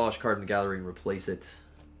 2, may abolish a card in the gallery and replace it.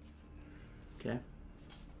 Okay.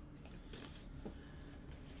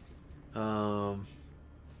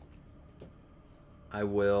 I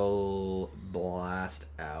will blast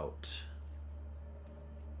out.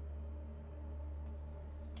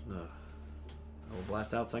 I will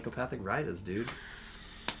blast out Psychopathic Records, dude.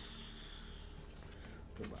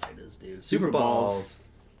 Providers, dude. Super Balls.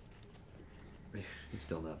 He's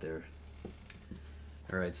still not there.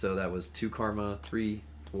 All right, so that was 2 karma, 3,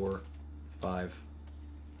 4, 5,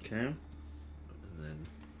 Okay. and then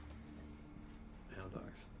Hound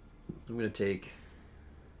Dogs. I'm gonna take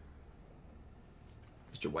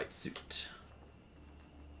Mr. White Suit.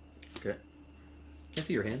 Okay. Can I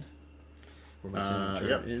see your hand? Where my turn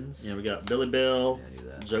Yep. ends? Yeah, we got Billy Bill, Yeah, I knew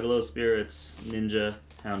that. Juggalo Spirits, Ninja,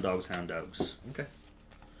 Hound Dogs, Hound Dogs. Okay.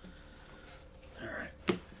 All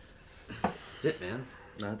right. That's it, man.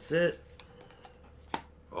 That's it.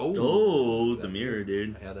 Oh. Oh, the mirror,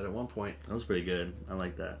 dude. I had that at one point. That was pretty good. I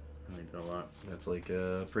like that. I like that a lot. That's like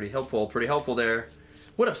pretty helpful. Pretty helpful there.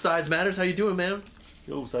 What up, Size Matters? How you doing, man?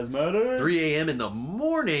 Yo, size matters. 3 a.m. in the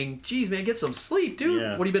morning. Jeez, man, get some sleep, dude.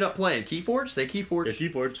 Yeah. What have you been up playing? Keyforge? Say Keyforge. Yeah,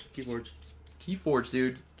 Keyforge. Keyforge. Keyforge,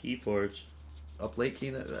 dude. Keyforge. Up late,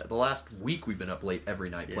 the last week we've been up late every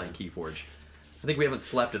night Yeah. playing Keyforge. I think we haven't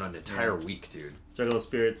slept in an entire week, dude. Juggalo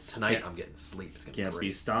Spirits. Tonight I'm getting sleep. It's gonna be Can't be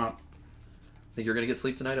great. stomped. Think you're gonna get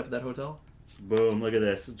sleep tonight up at that hotel? Boom, look at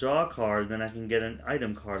this. Draw a card, then I can get an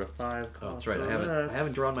item card of 5 costs. Oh, that's right. or I less.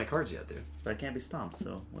 haven't drawn my cards yet, dude. But I can't be stomped,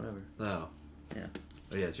 so whatever. No. Yeah.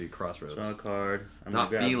 Oh yeah, it's your crossroads. Draw a card. I'm Not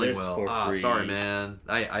gonna grab feeling this well. for free. Sorry, man.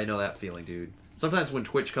 I know that feeling, dude. Sometimes when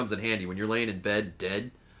Twitch comes in handy, when you're laying in bed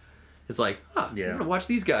dead, it's like, Yeah. I'm gonna watch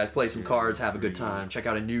these guys play some cards, have a good time, check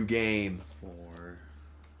out a new game. 4.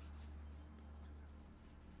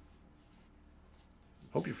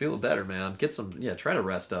 Hope you're feeling better, man. Get some, try to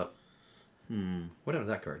rest up. Hmm. What happened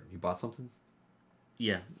to that card? You bought something?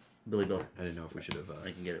 Yeah. Billy Bill. I didn't know if we should have.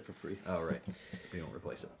 I can get it for free. Oh, right. We don't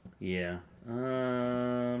replace it. Yeah.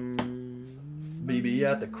 Maybe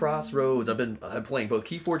at the crossroads. I'm playing both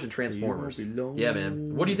Keyforge and Transformers. Yeah,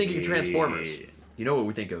 man. What do you think of Transformers? You know what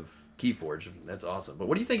we think of Keyforge. That's awesome. But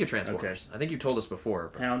what do you think of Transformers? Okay. I think you told us before.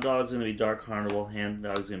 But... Hound Dog's gonna be Dark Carnival. Hand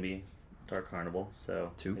Dog's gonna be Dark Carnival.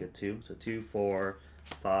 So 2. I get 2. So 2, 4,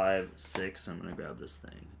 5, 6. I'm gonna grab this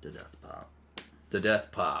thing. The Death Pop. The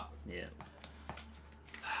Death Pop. Yeah.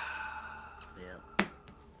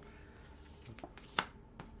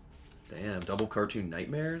 Damn, double cartoon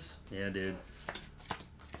nightmares? Yeah, dude.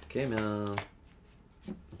 Okay, man.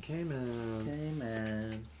 Okay, man. Okay,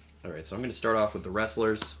 man. Alright, so I'm going to start off with the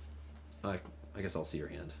Wrestlers. I guess I'll see your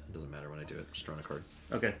hand. It doesn't matter when I do it. Just drawing a card.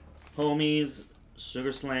 Okay. Homies,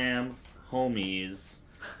 Sugar Slam, Homies,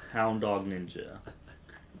 Hound Dog Ninja.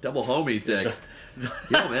 Double homie deck.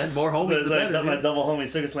 Yo, man, more homies So the better, my dude. double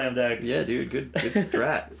homie Sugar Slam deck. Yeah, dude, good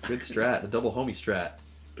strat. Good strat. The double homie strat.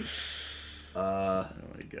 Oh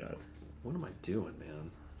my god. What am I doing,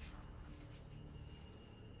 man?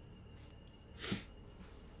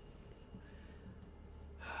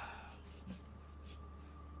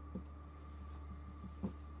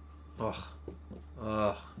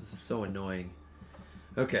 Ugh, this is so annoying.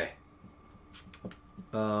 Okay.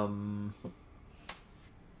 Man.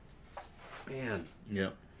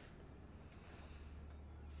 Yep.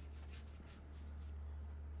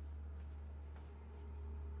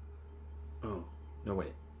 Oh, no,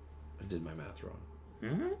 wait. I did my math wrong.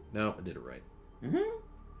 Mm-hmm. No, I did it right. Mm-hmm.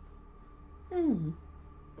 Mm-hmm.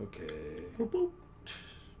 Okay. Boop, boop.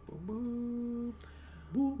 Boop, boop.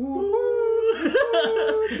 Boop,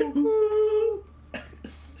 boop.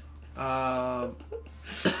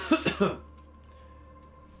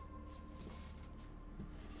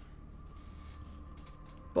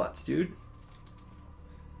 Butts, dude.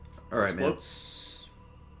 All right, man. Butts.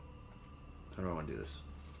 How do I want to do this?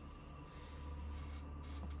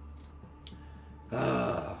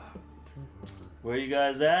 Where you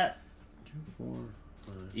guys at? 2, 4,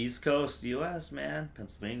 5. East Coast, U.S., man.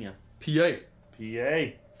 Pennsylvania. PA. PA.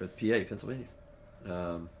 PA, Pennsylvania.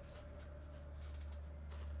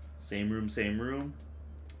 Same room, same room.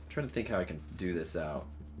 I'm trying to think how I can do this out.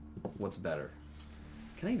 What's better?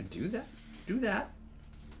 Can I even do that? Do that?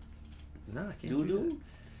 No, I can't do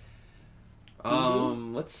that.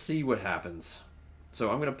 Let's see what happens. So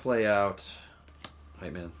I'm gonna play out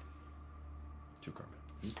Hype Man. 2 karma.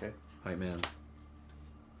 Okay. Hype Man.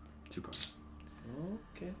 2 karma.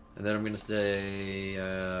 Okay. And then I'm gonna say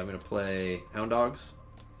I'm gonna play Hound Dogs.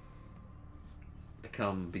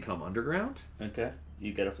 Become Underground. Okay.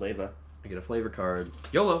 You get a flavor. I get a flavor card.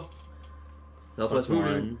 YOLO. Southwest +1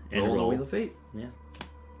 Voodoo. and Roll the roll. Wheel of Fate. Yeah.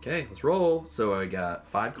 Okay, let's roll. So I got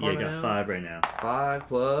 5 Yeah, karma you got now. 5 right now. 5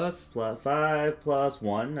 plus 5 plus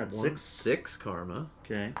 1, that's 1, 6. 6 karma.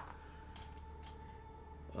 Okay.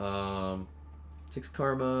 6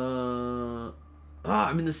 karma.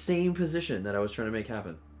 I'm in the same position that I was trying to make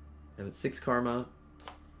happen. I have 6 karma.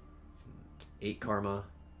 8 karma.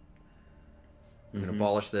 I'm gonna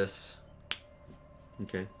abolish this.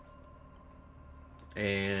 Okay.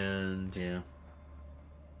 And Yeah.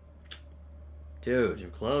 dude. You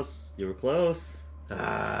were close. You were close.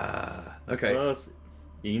 Okay. Close.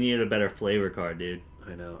 You needed a better flavor card, dude.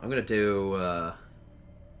 I know. I'm gonna do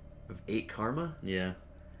 8 karma. Yeah.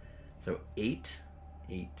 So 8,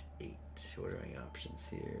 8, 8. What are my options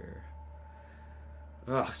here?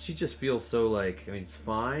 Ugh, she just feels so like. I mean, it's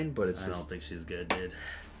fine, but it's I just. don't think she's good, dude.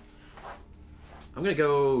 I'm gonna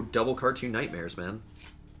go double Cartoon Nightmares, man.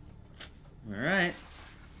 Alright.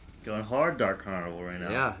 Going hard Dark Carnival right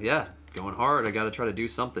now. Yeah. Going hard. I gotta try to do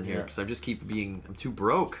something here Yeah. because I just keep being. I'm too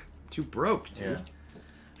broke. Too broke, dude. Yeah.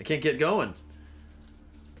 I can't get going.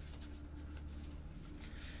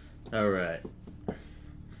 Alright.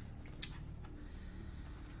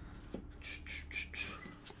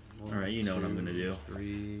 Alright, you know what I'm gonna do.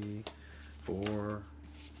 3, 4,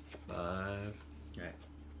 5. Alright.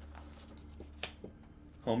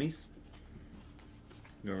 Homies.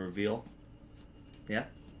 I'm gonna reveal. Yeah?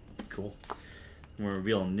 Cool. I'm gonna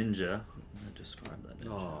reveal Ninja. I'm gonna describe that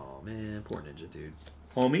Ninja. Oh man, poor Ninja, dude.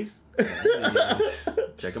 Homies.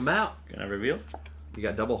 Check them out. Can I reveal? You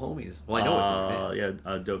got double homies. Well, I know what's in your hand.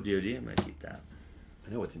 Yeah, Dope DOD. I'm gonna keep that.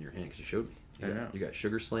 I know what's in your hand because you showed me. I know. You got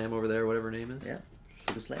Sugar Slam over there, whatever her name is. Yeah.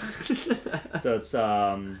 Sugar Slam. So it's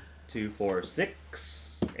 2, 4,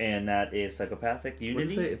 6, and that is Psychopathic What does it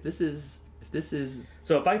Unity. say? If this is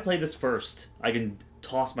So if I play this first, I can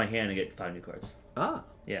toss my hand and get 5 new cards.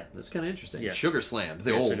 Yeah. that's kind of interesting. Yeah. Sugar Slam,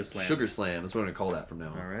 the Yeah, old Sugar Slam. Sugar Slam. That's what I'm gonna call that from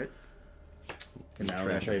now on. All right. And You now we're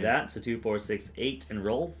gonna trash your play hand. that. So 2, 4, 6, 8, and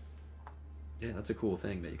roll. Yeah, that's a cool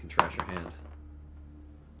thing that you can trash your hand.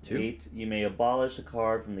 2. 8. You may abolish a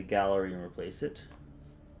card from the gallery and replace it.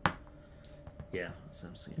 Yeah, so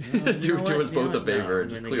I'm saying. Do us both a favor and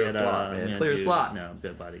just clear a slot, man. Clear a slot. No,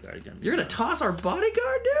 good bodyguard again. You're gonna toss our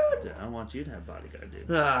bodyguard, dude? Dude, I want you to have bodyguard, dude.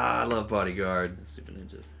 I love bodyguard. Super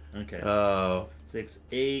ninjas. Okay. Oh, 6,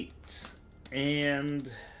 8, and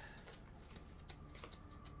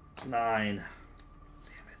 9. Damn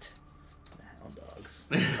it. Hound dogs.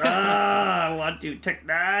 I want to take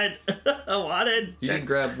 9. I wanted. you didn't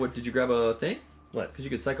grab what? Did you grab a thing? What? Because you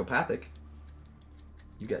could psychopathic.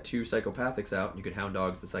 You got 2 psychopathics out. You could hound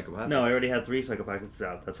dogs the psychopathic. No, I already had 3 psychopathics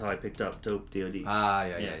out. That's how I picked up Dope DOD.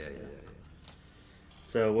 Yeah.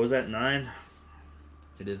 So what was that? 9?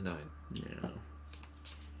 It is 9. Yeah. God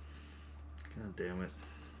damn it.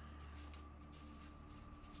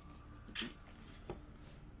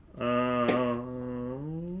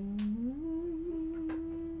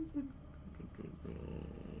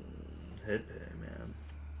 Headbang, man.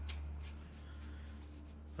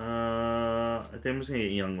 I think I'm just gonna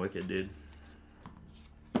get Young Wicked, dude.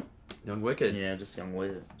 Young Wicked. Yeah, just Young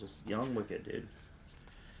Wicked. Just Young Wicked, dude.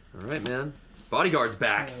 All right, man. Bodyguard's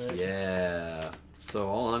back. All right. Yeah. So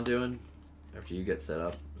all I'm doing, after you get set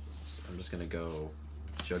up, is I'm just gonna go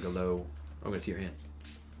Juggalo. I'm gonna see your hand.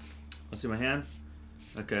 Let's see my hand.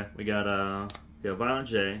 Okay, we got Violent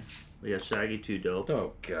J, we got Shaggy 2 Dope,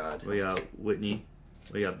 Oh God. we got Whitney,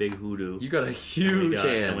 we got Big Hoodoo, You got a huge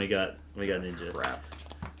hand. and we got Ninja. Crap.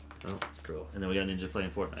 Oh, cool. And then we got Ninja playing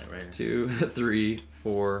Fortnite right here. 2, 3,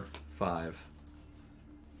 4, 5.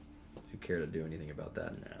 If you care to do anything about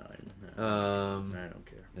that. No, Um, I don't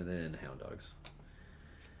care. and then Hound Dogs.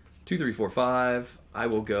 2, 3, 4, 5. I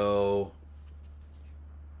will go.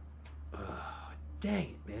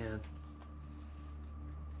 Dang it, man.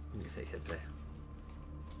 I'm gonna take head pay.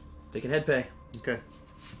 Taking head pay. Okay.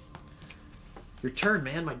 Your turn,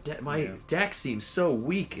 man. My deck seems so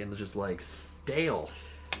weak and just like stale.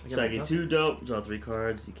 So I get 2 dope, draw 3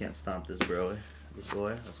 cards. You can't stomp this boy.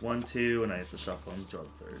 That's 1, 2, and I have to shuffle and draw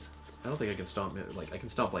the 3rd. I don't think I can stomp it. Like I can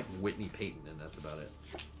stomp like Whitney Payton, and that's about it.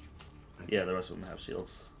 Yeah, the rest of them have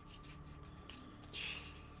shields.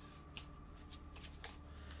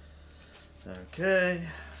 Okay.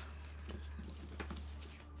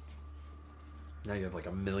 Now you have like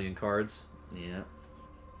a million cards. Yeah.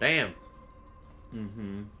 Damn.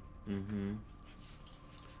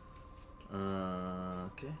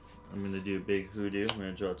 Okay. I'm gonna do a big hoodoo. I'm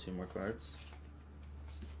gonna draw 2 more cards.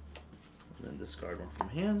 And then discard 1 from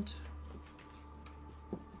hand.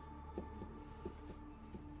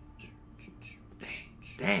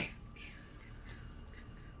 Dang.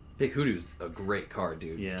 Big Hoodoo's a great card,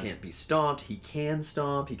 dude. Yeah. He can't be stomped. He can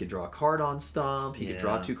stomp. He can draw a card on stomp. He can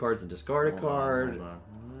draw 2 cards and discard a card. Hold on.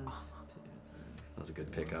 1, 2, 3. That's a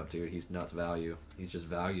good pickup, dude. He's nuts value. He's just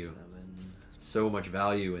value. 7. So much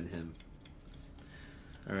value in him.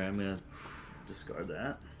 Alright, I'm gonna discard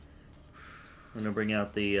that. I'm gonna bring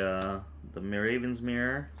out the Raven's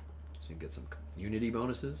Mirror. So you can get some unity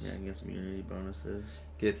bonuses. Yeah, I can get some unity bonuses.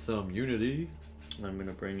 Get some unity. I'm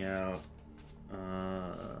gonna bring out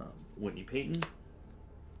Whitney Payton.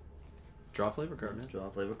 Draw a flavor card, man. Draw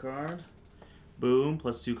a flavor card. Boom,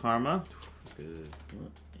 plus 2 karma. That's good.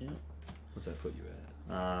 Yeah. What's that put you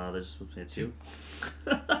at? That just puts me at 2.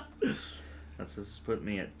 That's just put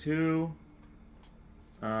me at 2.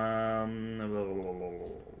 During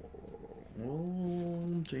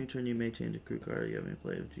your turn, you may change a crew card you have any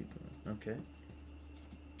play with 2. Okay.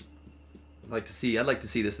 I'd like to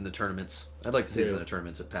see this in the tournaments. I'd like to see this in the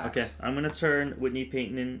tournaments at PAX. Okay, I'm gonna turn Whitney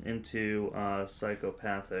Payton into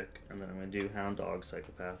Psychopathic, and then I'm gonna do Hound Dog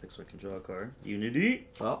Psychopathic so I can draw a card. Unity.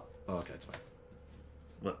 Well, okay, it's fine.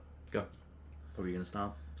 What? Go. Are we gonna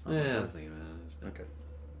stop? Yeah, I was thinking Okay.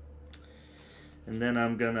 And then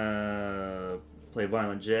I'm gonna play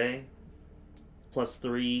Violent J. Plus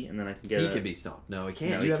 3, and then I can get. He can be stomped. No, he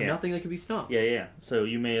can't. No, you he have can't. nothing that can be stomped. Yeah. So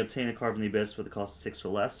you may obtain a card from the abyss for the cost of 6 or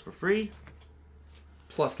less for free.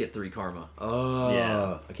 Plus get 3 karma. Oh,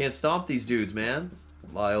 Yeah. I can't stomp these dudes, man.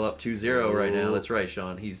 Lyle up 2-0 right now. That's right,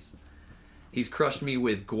 Sean. He's crushed me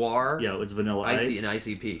with Guar. Yeah, it's Vanilla Ice. And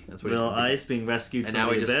ICP. That's what Vanilla he's Ice being rescued and from now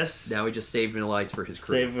the he abyss. just saved Vanilla Ice for his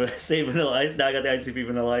crew. Save Vanilla Ice. Now I got the ICP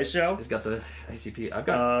Vanilla Ice show. He's got the ICP. I've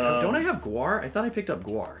got. Don't I have Guar? I thought I picked up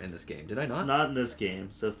Guar in this game. Did I not? Not in this game.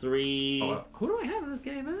 So 3. Oh, who do I have in this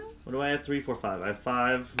game, man? What do I have? 3, 4, 5. I have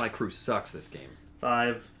 5. My crew sucks this game.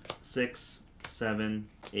 5, 6, 7,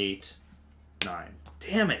 8, 9.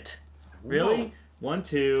 Damn it! Really? Whoa. 1,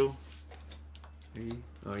 2. 3.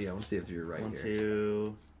 Oh yeah, I want to see if you're right 1, here.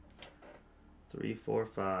 2, 3, 4,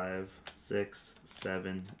 5, 6,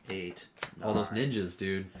 7, 8. 9. All those ninjas,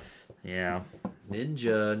 dude. Yeah.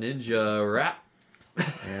 Ninja rap.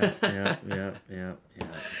 Yeah.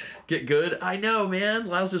 Get good. I know, man.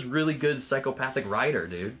 Lyle's just really good psychopathic rider,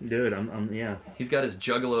 dude. Dude, I'm yeah. He's got his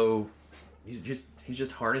juggalo. He's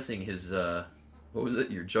just harnessing his what was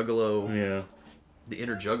it? Your juggalo. Yeah. The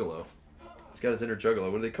inner juggalo. He's got his inner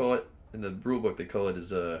juggalo. What do they call it in the rule book? They call it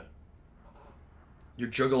his your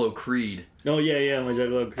juggalo creed. Oh yeah, my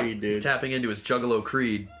Juggalo Creed, dude. He's tapping into his juggalo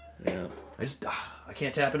creed. Yeah. I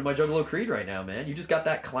can't tap into my juggalo creed right now, man. You just got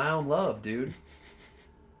that clown love, dude.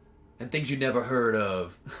 And things you never heard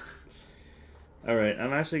of. All right, I'm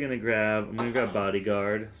gonna grab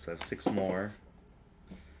Bodyguard, so I have 6 more.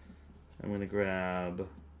 I'm gonna grab.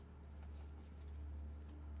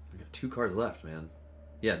 I got 2 cards left, man.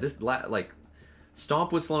 Yeah, this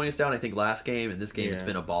Stomp was slowing us down. I think last game, and this game it's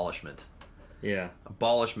been Abolishment. Yeah.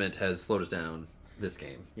 Abolishment has slowed us down this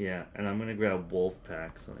game. Yeah, and I'm gonna grab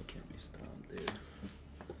Wolfpack so I can't be stomped, dude.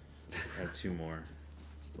 I have 2 more.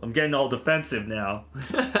 I'm getting all defensive now.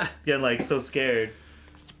 Getting so scared.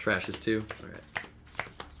 Trash is 2. All right.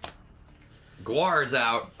 Guar's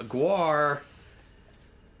out. Guar.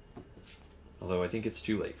 Although I think it's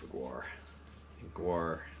too late for Guar. I think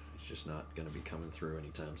Guar is just not going to be coming through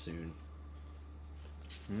anytime soon.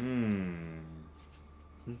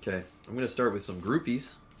 Okay. I'm going to start with some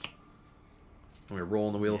groupies. I'm going to roll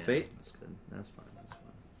on the Wheel of Fate. That's good. That's fine.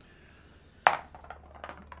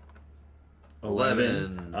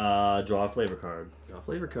 11. Draw a flavor card. Draw a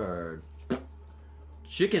flavor card.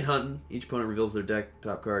 Chicken hunting. Each opponent reveals their deck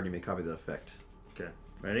top card. You may copy the effect. Okay.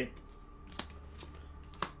 Ready?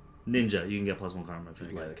 Ninja. You can get +1 karma if I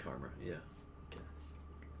you'd got like. the karma. Yeah.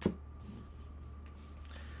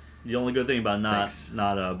 The only good thing about Thanks.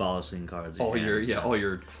 not abolishing cards. All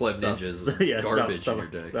your pleb ninjas, garbage in your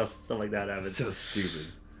deck. Stuff like that happens. So stupid.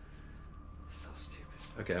 So stupid.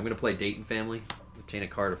 Okay, I'm gonna play Dayton Family. Obtain a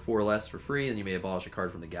card of 4 or less for free, and you may abolish a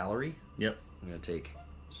card from the gallery. Yep. I'm gonna take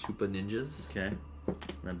Super Ninjas. Okay. And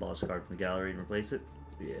then abolish a card from the gallery and replace it.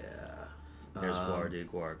 Yeah. There's Guar,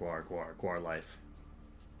 dude. Guar life.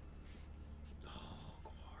 Oh,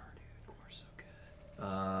 Guar, dude. Guar's so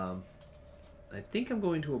good. I think I'm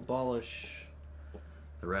going to abolish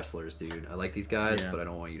the wrestlers, dude. I like these guys, but I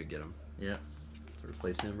don't want you to get them. Yeah. So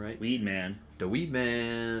replace him, right? Weed Man. The Weed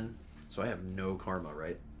Man. So I have no karma,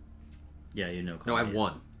 right? Yeah, you know. No, I have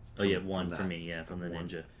 1. Oh, you have 1 for me, yeah, from the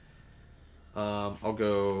ninja. I'll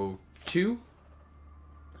go 2.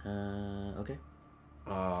 Okay.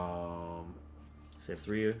 Save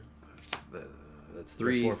 3. That's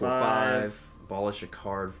 3, 4, 5. Abolish a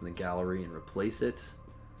card from the gallery and replace it.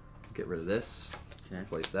 Get rid of this. Okay.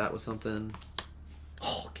 Replace that with something.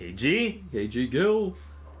 Oh, KG. KG Gill.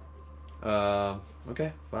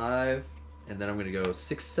 Okay, 5. And then I'm going to go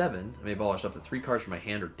 6, 7. I may abolish up to 3 cards from my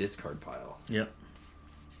hand or discard pile. Yep.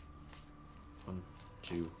 1,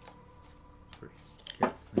 2, 3.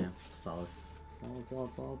 Okay. Yeah, solid.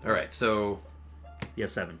 Solid. Alright, so You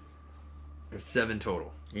have 7. there's 7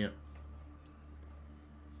 total. Yep.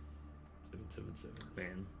 7.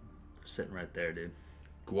 Man, they're sitting right there, dude.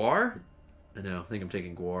 Guar? I know. I think I'm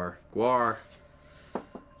taking Guar. Guar.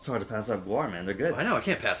 It's hard to pass up Guar, man. They're good. I know. I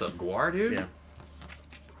can't pass up Guar, dude. Yeah.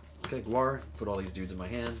 Okay, Guar. Put all these dudes in my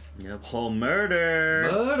hand. Yep. Whole murder.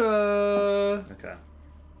 Okay.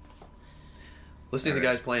 Listening to the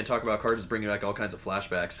guys play and talk about cards is bringing back all kinds of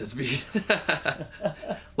flashbacks. It's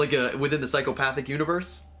like within the psychopathic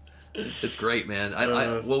universe. It's great, man.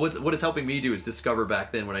 Well, what it's helping me do is discover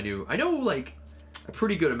back then when I know like a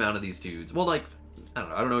pretty good amount of these dudes. Well, like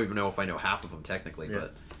I don't even know if I know half of them technically,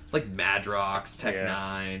 but like Madrox, Tech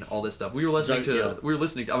 9, all this stuff. We were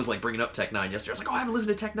listening. I was like bringing up Tech 9 yesterday. I was like, oh, I haven't listened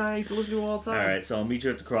to Tech 9. I used to listen to him all the time. All right, so I'll meet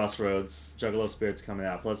you at the crossroads. Juggalo Spirit's coming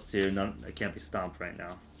out. +2. None. I can't be stomped right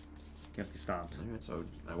now. Can't be stomped. All right, so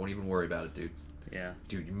I won't even worry about it, dude. Yeah.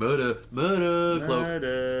 Dude, you murder, cloak.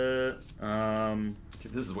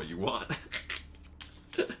 Dude, this is what you want.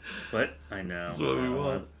 What? I know. This is what we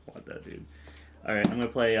want. I want that, dude. Alright, I'm going to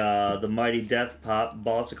play the Mighty Death Pop.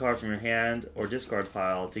 Abolish a card from your hand or discard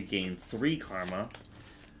pile to gain 3 karma.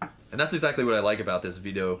 And that's exactly what I like about this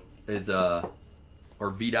video, is, or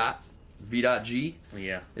V.G.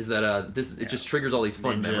 Yeah. Is that, it just triggers all these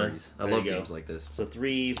fun Ninja. memories. I There love you go. games like this. So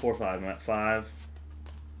 3, 4, 5. I'm at 5.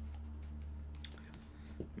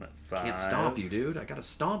 I'm at 5. Can't stomp you, dude. I gotta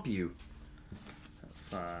stomp you.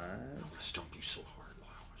 5. I'm gonna stomp you so hard. I'm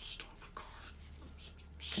gonna stomp your card.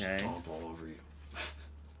 Okay. Stomp all over you. 5.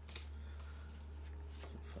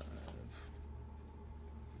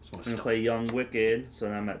 Just wanna I'm going to stomp. play Young Wicked,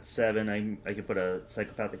 so I'm at 7. I can put a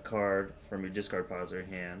psychopathic card from your discard pile to your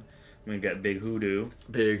hand. I'm going to get Big Hoodoo.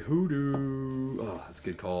 Big Hoodoo. Oh, that's a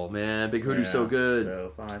good call, man. Big Hoodoo's so good.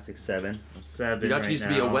 So 5, 6, 7. I'm 7 You got right used to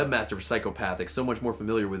now. be a webmaster for Psychopathic. So much more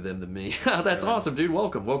familiar with them than me. That's awesome, dude.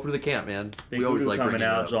 Welcome to the camp, man. Big we always Hoodoo like coming bringing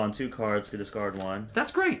it out, up. drawing 2 cards, could discard 1.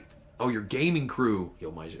 That's great. Oh, your gaming crew.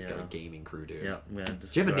 Yo, Maje's got Yeah. a gaming crew, dude. Yeah, I'm gonna Do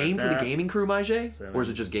you have a name for the gaming crew, Maje? 7. Or is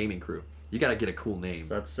it just gaming crew? You gotta get a cool name.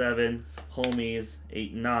 So that's 7. Homies,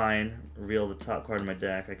 8, 9. Reveal the top card of my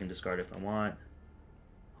deck. I can discard if I want.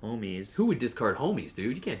 Homies. Who would discard homies,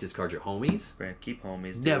 dude? You can't discard your homies. We're gonna keep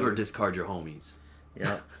homies. Dude. Never discard your homies.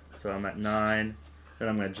 Yep. So I'm at 9. Then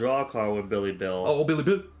I'm gonna draw a card with Billy Bill. Oh, Billy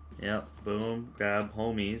Boo. Yep. Boom. Grab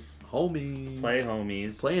homies. Homies. Play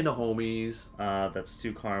homies. Playing the homies. That's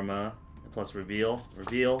 2 karma. Plus reveal.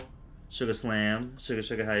 Reveal. Sugar Slam.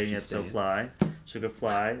 Sugar, how you get so fly. Sugar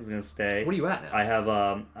Fly is gonna stay. What are you at now? I have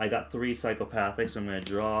I got 3 psychopathics, so I'm gonna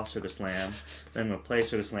draw Sugar Slam. Then I'm gonna play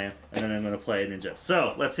Sugar Slam, and then I'm gonna play Ninja.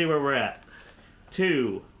 So let's see where we're at.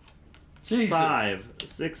 2, Jesus. 5,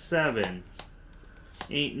 6, 7,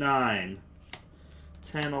 8, 9,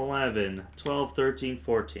 10, 11, 12, 13,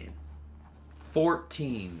 14.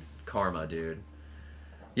 14 karma, dude.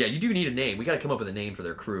 Yeah, you do need a name. We gotta come up with a name for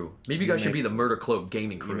their crew. Maybe you guys should be the Murder Cloak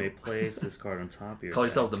Gaming You Crew. may place this card on top of your Call deck.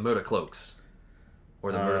 yourselves the Murder Cloaks.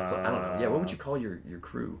 Or the Murder Cloak. I don't know. Yeah, what would you call your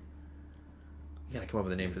crew? You gotta come up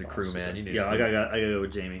with a name for the crew, man. You need Yeah, I gotta go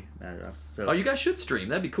with Jamie. So, Oh, you guys should stream.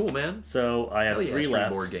 That'd be cool, man. so I have Hell yeah, 3 stream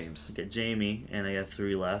left. board games. Get Jamie, and I have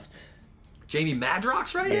 3 left. Jamie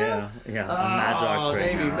Madrox right now? Yeah, I'm Madrox right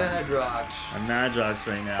Jamie now. Madrox. I'm Madrox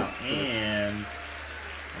right now, and I'm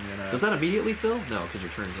gonna. Does that immediately fill? No, because your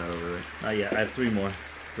turn's not over, right? Not yet. I have 3 more.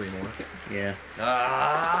 3 more. Yeah.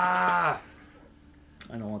 Ah!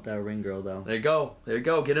 I don't want that ring girl though. There you go. There you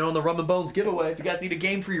go. Get in on the Rum and Bones giveaway. If you guys need a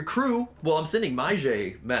game for your crew, well, I'm sending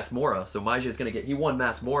Maije Masmora. So Maije is going to get... He won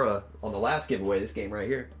Masmora on the last giveaway. This game right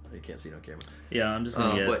here. You can't see it on camera. Yeah, I'm just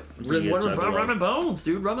going to get... But Rum and Bones,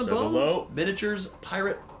 dude. Rum and Bones. Juggalo. Miniatures,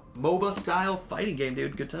 pirate, MOBA style fighting game,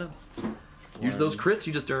 dude. Good times. Use those crits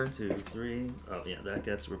you just earned. 2, 3. Oh, yeah, that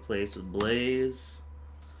gets replaced with Blaze.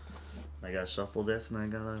 I got to shuffle this, and I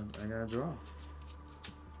gotta draw.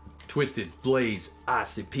 Twisted Blaze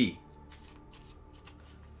ICP.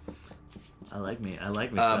 I like me.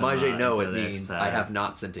 Maije, no, it into means this, I have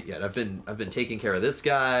not sent it yet. I've been taking care of this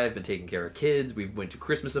guy. I've been taking care of kids. We went to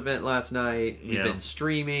Christmas event last night. We've been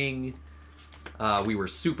streaming. We were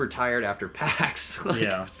super tired after PAX.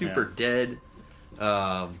 Super dead.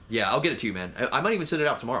 Yeah, I'll get it to you, man. I might even send it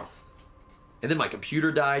out tomorrow. And then my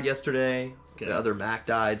computer died yesterday. Okay. The other Mac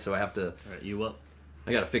died, so I have to. All right, you up?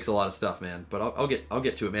 I gotta fix a lot of stuff, man. But I'll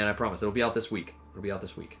get to it, man. I promise. It'll be out this week.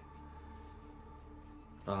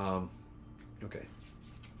 Okay.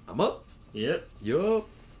 I'm up. Yep. Yup.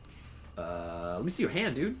 Let me see your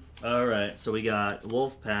hand, dude. All right. So we got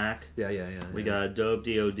Wolf Pack. Yeah. We got Dope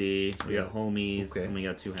DOD. We got Homies. Okay. And we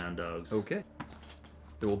got 2 Hound Dogs. Okay.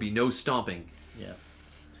 There will be no stomping. Yeah.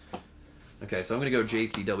 Okay, so I'm gonna go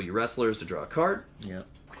JCW Wrestlers to draw a card. Yep.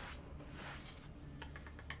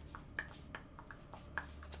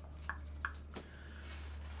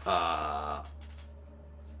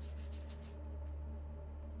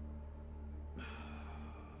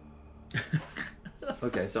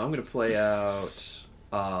 Okay, so I'm going to play out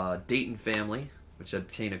Dayton Family, which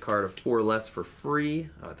obtained a card of 4 less for free.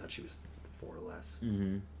 Oh, I thought she was 4 less.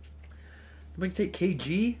 Mm-hmm. I'm going to take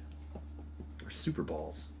KG or Super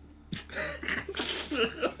Balls.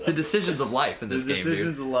 The decisions of life in this game, dude. The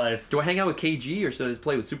decisions of life. Do I hang out with KG or should I just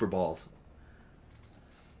play with Super Balls?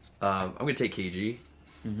 I'm going to take KG.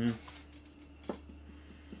 Mm-hmm.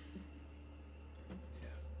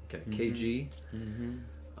 Okay, KG. Mm-hmm.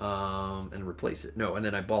 And replace it. No, and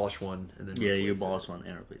then I abolish one, and then you abolish one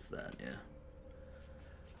and replace that. Yeah.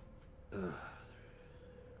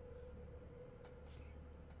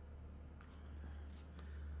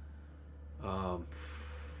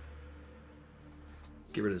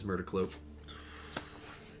 Get rid of this murder cloak.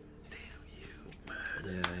 Damn you,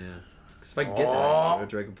 murder. Yeah. Because if I can get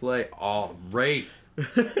that, I can play. Oh, Wraith.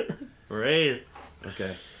 Wraith.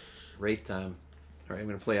 Okay, Wraith time. All right, I'm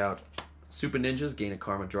gonna play out Super Ninjas, gain a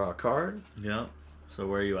karma, draw a card. Yeah. So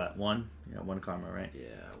where are you at? 1? Yeah, 1 karma, right? Yeah.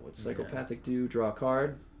 What's Psychopathic do? Draw a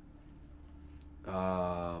card.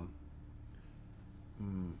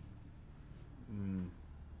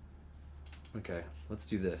 Okay, let's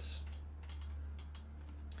do this.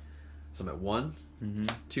 So I'm at 1. Mm-hmm.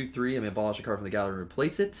 2, 3. I'm gonna abolish a card from the gallery and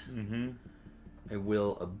replace it. Mm-hmm. I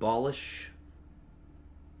will abolish.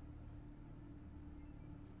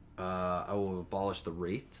 I will abolish the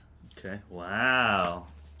Wraith. Okay. Wow.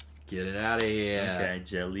 Get it out of here. Okay,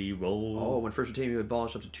 Jelly Roll. Oh, when first rotating, you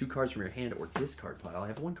abolish up to 2 cards from your hand or discard pile. I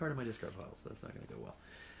have 1 card in my discard pile, so that's not going to go well.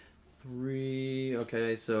 3.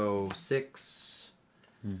 Okay, so 6.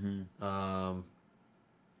 Mm-hmm.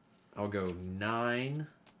 I'll go 9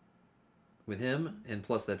 with him, and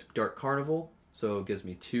plus that's Dark Carnival, so it gives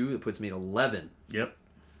me 2. It puts me at 11. Yep.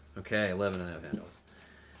 Okay, 11 and a half handles.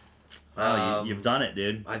 Oh, you've done it,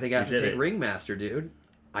 dude. I think I have to take Ringmaster, dude.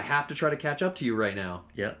 I have to try to catch up to you right now.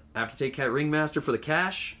 Yep. I have to take Ringmaster for the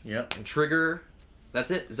cash. Yep. And trigger.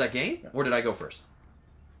 That's it? Is that game? Yep. Or did I go first?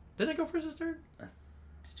 Did I go first this turn?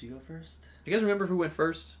 Did you go first? Do you guys remember who went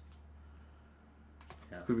first?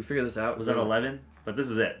 Yeah. Could we figure this out? Was that 11? But this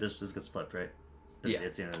is it. This just gets flipped, right? Yeah.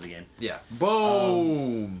 It's the end of the game. Yeah.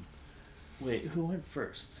 Boom! Wait, who went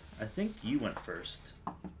first? I think you went first.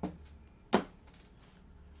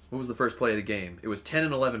 What was the first play of the game? It was 10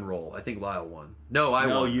 and 11 roll. I think Lyle won. No, I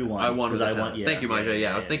won. No, you won. I won with I 10. won, yeah. Thank you, Maije.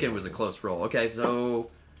 Yeah, I was thinking it was a close roll. Okay,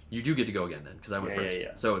 so you do get to go again then, because I went first.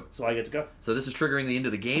 Yeah. So I get to go. So this is triggering the end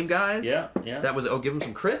of the game, guys. Yeah. That was, give him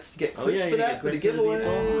some crits to get crits for that, for the crits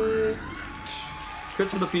giveaway. Crits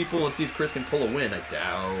for the people. Let's see if Chris can pull a win. I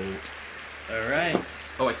doubt. All right.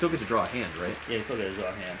 Oh, I still get to draw a hand, right? Yeah, you still get to draw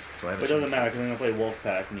a hand. So I have but it doesn't matter, because I'm going to play Wolf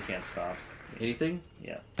Pack, and you can't stop. Anything?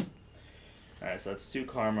 Yeah. Alright, so that's 2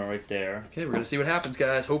 karma right there. Okay, we're going to see what happens,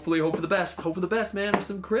 guys. Hopefully, hope for the best. Hope for the best, man. There's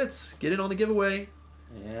some crits. Get in on the giveaway.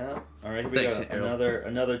 Yeah. Alright, here we go.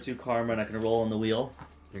 Another 2 karma, and I can roll on the wheel.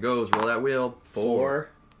 Here goes. Roll that wheel. 4.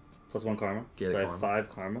 Plus 1 karma. Get so it, I have 5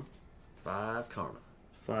 karma. 5 karma.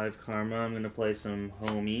 5 karma. I'm going to play some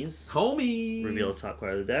homies. Homies! Reveal the top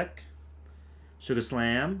card of the deck. Sugar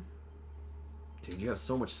Slam. Dude, you have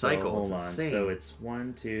so much cycle. So, hold it's on. insane. So it's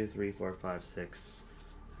 1, 2, 3, 4, 5, 6.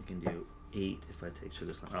 I can do 8 if I take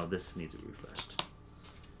Sugar Slam. Oh, this needs to be refreshed.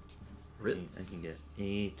 Ritz. I can get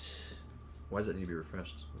 8. Why does that need to be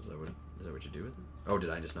refreshed? Is that what you do with it? Oh, did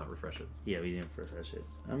I just not refresh it? Yeah, we didn't refresh it.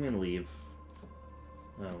 I'm gonna leave.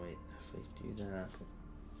 Oh wait, if I do that.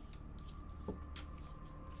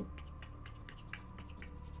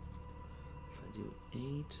 If I do 8,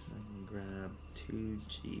 I can grab 2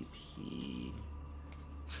 GP.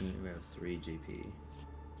 I can grab 3 GP.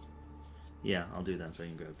 Yeah, I'll do that so I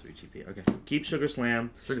can grab 3 GP. Okay, keep Sugar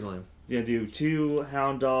Slam. Sugar Slam. I'm gonna do 2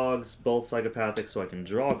 Hound Dogs, both psychopathic, so I can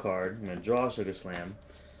draw a card. I'm gonna draw Sugar Slam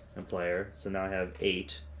and player. So now I have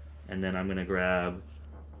 8, and then I'm gonna grab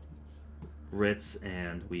Ritz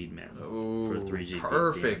and Weedman for 3 GP.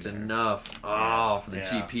 Perfect enough. Oh, for the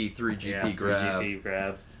GP, 3 GP grab. 3 GP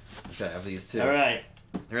grab. Okay, I have these too. All right.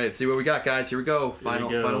 All right, let's see what we got, guys. Here we go.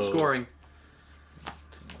 Final scoring.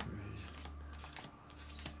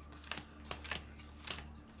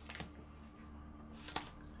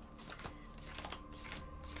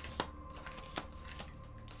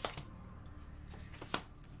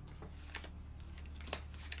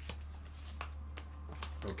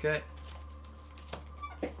 Okay.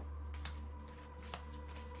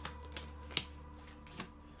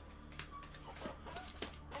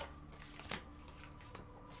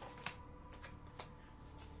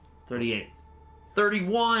 $38.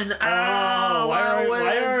 31. Ah,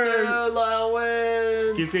 Lyle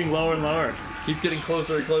wins. Keeps getting lower and lower. Keeps getting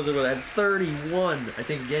closer and closer. But at 31, I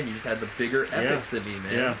think again you just had the bigger epics than me,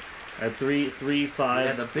 man. Yeah. At 3, 5. You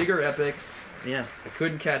had the bigger epics. Yeah. I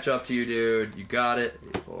couldn't catch up to you, dude. You got it.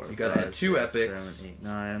 3, 4, you got to add 2 epics. 7, 8,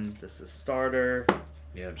 9. This is starter.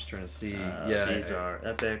 Yeah, I'm just trying to see. These are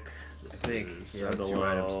epic. This is yeah, 2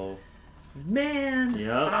 items. Man. Yep.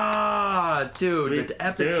 Ah, dude, the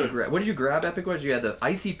epics you grabbed. What did you grab? Epic was you had the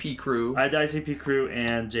ICP crew. I had the ICP crew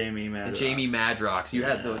and Jamie Madrox. And Jamie Madrox. You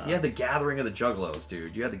had the gathering of the Juggalos,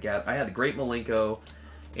 dude. You had I had the Great Malenko,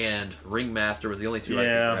 and Ringmaster was the only 2 I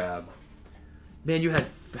could grab. Man, you had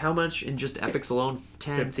how much in just epics alone?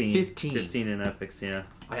 10, 15. 15 in epics, yeah.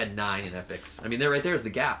 I had 9 in epics. I mean, there right there is the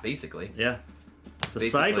gap, basically. Yeah. The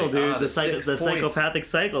cycle, dude. The psychopathic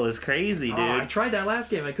cycle is crazy, dude. I tried that last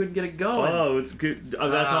game. I couldn't get it going. Oh, it's good.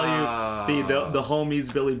 That's how you the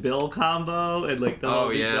homies Billy Bill combo and like the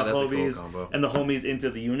homies cool combo. And the homies into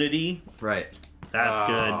the Unity. Right. That's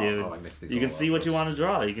good, dude. I mixed these you can see what you want to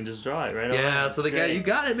draw. You can just draw it right. Yeah. So the guy, you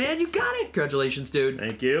got it, man. You got it. Congratulations, dude.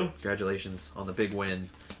 Thank you. Congratulations on the big win.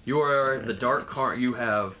 You are the Dark You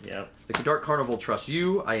have the Dark Carnival trusts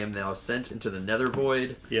you. I am now sent into the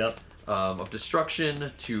Nethervoid. Yep. Of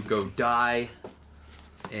destruction to go die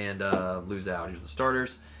and lose out. Here's the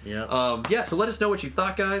starters. Yeah. Yeah. So let us know what you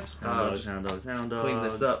thought, guys. Hound dogs. Clean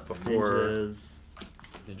this up before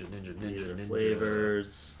Ninja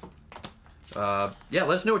flavors. Yeah. Let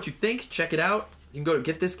us know what you think. Check it out. You can go to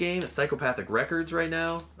get this game at Psychopathic Records right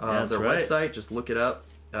now. Their website. Just look it up.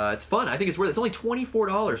 It's fun. I think it's worth it. It's only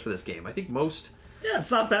 $24 for this game. I think most. Yeah,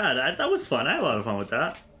 it's not bad. That was fun. I had a lot of fun with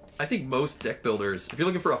that. I think most deck builders, if you're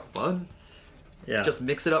looking for a fun, just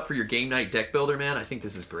mix it up for your game night deck builder, man. I think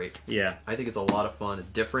this is great. Yeah. I think it's a lot of fun.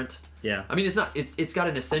 It's different. Yeah. I mean, it's not. It's got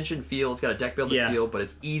an Ascension feel. It's got a deck builder feel, but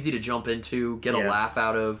it's easy to jump into, get a laugh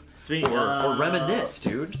out of, or reminisce,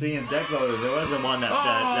 dude. Speaking of deck builders, there was one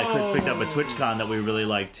that Chris picked up at TwitchCon that we really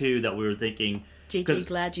liked too. That we were thinking. GG,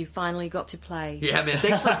 glad you finally got to play. Yeah, man.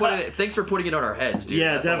 Thanks for putting it on our heads, dude.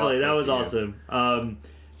 Yeah, definitely. That was awesome.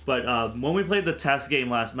 But when we played the test game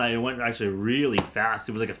last night, it went actually really fast.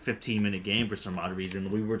 It was like a 15-minute game for some odd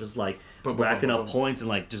reason. We were just like racking up points and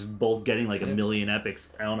like just both getting like a million epics.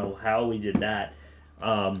 I don't know how we did that.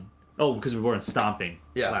 Because we weren't stomping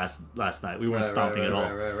last night. We weren't stomping at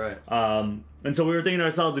all. Right. And so we were thinking to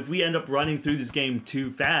ourselves, if we end up running through this game too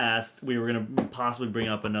fast, we were going to possibly bring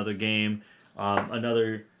up another game.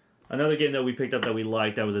 Another game that we picked up that we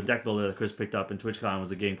liked, that was a deck builder that Chris picked up in TwitchCon,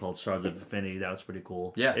 was a game called Shards of Infinity. That was pretty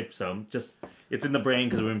cool. Yeah. It's in the brain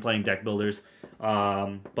because we've been playing deck builders.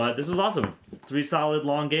 But this was awesome. 3 solid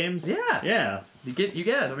long games. Yeah. Yeah. You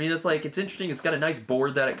get. I mean, it's interesting. It's got a nice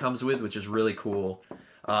board that it comes with, which is really cool.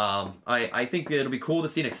 I think it'll be cool to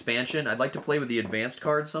see an expansion. I'd like to play with the advanced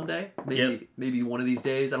cards someday. Maybe one of these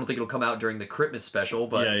days. I don't think it'll come out during the Christmas special,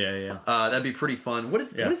 but that'd be pretty fun. What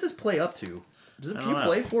does this play up to? Can you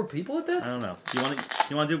play 4 people at this? I don't know.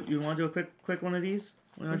 You want to do a quick one of these?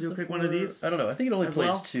 You want to do a quick one of these? I don't know. I think it only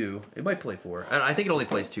plays 2. It might play 4. I think it only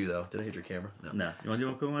plays 2 though. Did I hit your camera? No. You want to do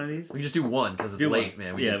a quick one of these? We can just do 1 because it's late,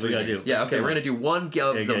 man. We gotta do. Yeah. Okay. We're gonna do 1 of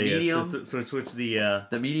the medium. So switch the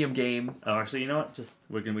medium game. Oh, actually, you know what? Just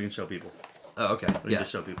we can show people. Oh, okay. We can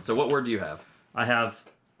just show people. So what word do you have? I have.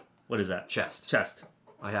 What is that? Chest.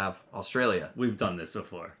 I have Australia. We've done this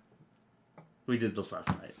before. We did this last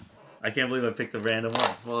night. I can't believe I picked the random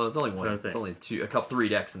ones. Well, it's only one. Another It's thing. only two, a couple, 3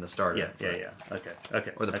 decks in the starter. Yeah. Okay.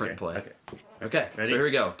 Or the print and play. Okay. Okay, Ready? so here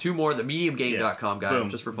we go. 2 more. The mediumgame.com guy, Boom.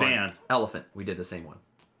 just for fun. Van. Elephant. We did the same one.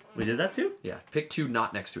 We did that too? Yeah, pick 2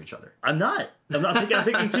 not next to each other. I'm not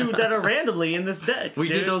picking 2 that are randomly in this deck. We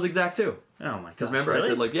dude. did those exact 2. Oh my god. Because remember, I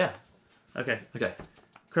said, like, yeah. Okay. Okay.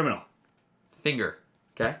 Criminal. Finger.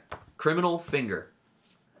 Okay? Criminal finger.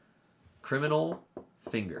 Criminal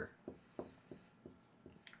finger.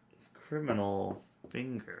 Criminal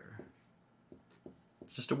finger.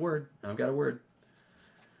 It's just a word. I've got a word.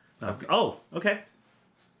 Oh, okay.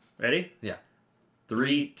 Ready? Yeah.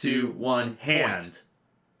 3, 2, 1. Hand. Point.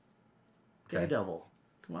 Daredevil.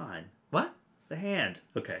 Come on. What? The hand.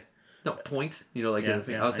 Okay. No, point. You know, like, Yeah, I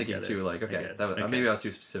was I thinking get it. too, like, I okay, get it. that was, Okay. maybe I was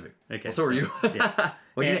too specific. Okay. Well, so were you. Yeah.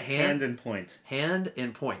 What'd you get? Hand? Hand and point. Hand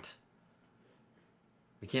and point.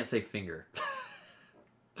 We can't say finger.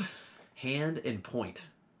 Hand and point.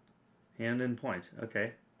 Hand and point.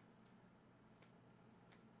 Okay.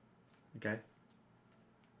 Okay.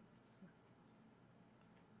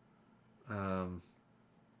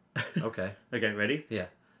 Okay. Okay, ready? Yeah.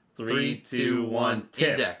 3, 2, 1, tip.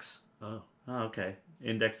 Index. Oh. Oh, okay.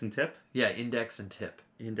 Index and tip? Yeah, index and tip.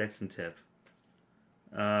 Index and tip.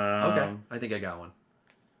 Okay. I think I got one.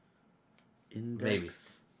 Index. Maybe.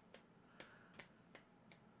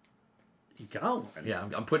 You got one? Yeah,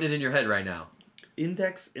 I'm putting it in your head right now.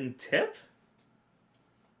 Index and tip?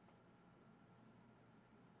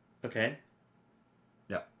 Okay.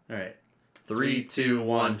 Yeah. All right. 3, 2,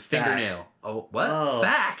 1. Fingernail. Oh, what? Oh.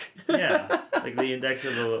 Back. Yeah. Like the index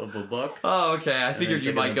of a book. Oh, okay. I figured then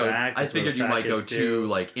you might taking go. it back, I that's where figured the you might back go is too too.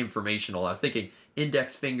 like informational. I was thinking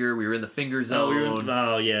index finger. We were in the finger zone.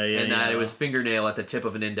 Oh, yeah. and that yeah. it was fingernail at the tip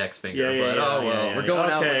of an index finger. Yeah, but yeah, oh well, yeah. we're going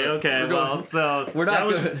out. Okay, with it. okay. We're going, Well, so we're not that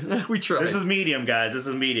was- good. We tried. This is medium, guys. This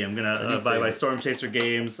is medium. Gonna new by favorite. Storm Chaser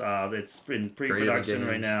Games. It's in pre-production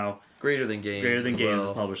right Games. now. Greater Than Games. Greater Than as Games well.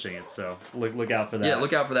 is publishing it, so look out for that. Yeah,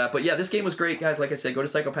 look out for that. But yeah, this game was great, guys. Like I said, go to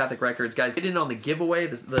Psychopathic Records, guys. Get in on the giveaway,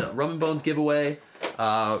 the Rum and Bones giveaway.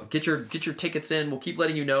 Get your tickets in. We'll keep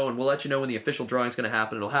letting you know, and we'll let you know when the official drawing is going to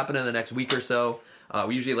happen. It'll happen in the next week or so.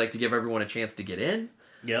 We usually like to give everyone a chance to get in.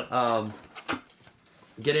 Yep.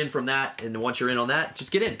 Get in from that, and once you're in on that,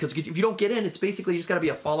 just get in. Because if you don't get in, it's basically you just got to be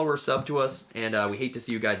a follower, sub to us, and we hate to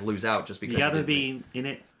see you guys lose out just because you gotta didn't be in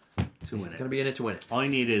it to win it. Gotta be in it to win it. All you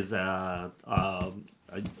need is a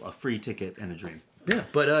free ticket and a dream. Yeah,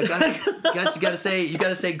 but guys, you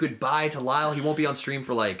gotta say goodbye to Lyle. He won't be on stream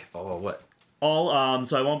for like what?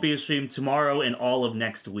 So I won't be stream tomorrow and all of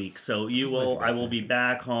next week. So I will be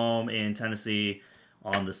back home in Tennessee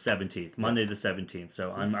on the 17th, Monday the 17th.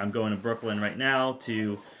 So I'm going to Brooklyn right now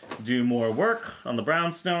to do more work on the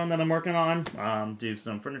brownstone that I'm working on, do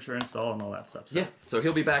some furniture install and all that stuff. So. Yeah, so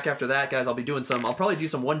he'll be back after that, guys. I'll probably do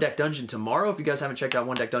some One Deck Dungeon tomorrow. If you guys haven't checked out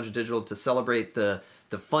One Deck Dungeon Digital to celebrate the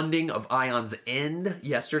funding of Ion's End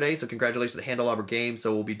yesterday. So congratulations to Handelabra Games.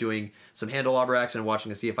 So we'll be doing some Handelabra action and watching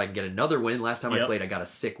to see if I can get another win. Last time I played, I got a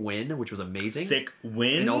sick win, which was amazing. Sick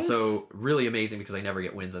wins? And also really amazing because I never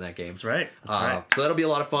get wins in that game. That's right. That's right. So that'll be a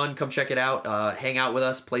lot of fun. Come check it out. Hang out with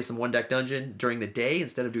us. Play some One Deck Dungeon during the day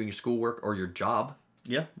instead of doing your schoolwork or your job.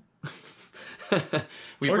 Yeah.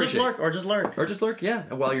 We or appreciate just lurk. Or just lurk. Or just lurk, yeah,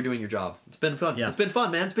 while you're doing your job. It's been fun. Yeah. It's been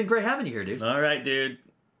fun, man. It's been great having you here, dude. All right, dude.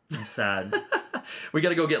 I'm sad. We got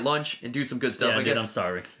to go get lunch and do some good stuff. Yeah, I guess. I'm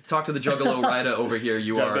sorry. Talk to the Juggalo Rida over here.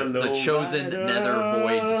 You are the Juggalo chosen Rida.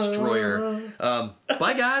 Nethervoid destroyer.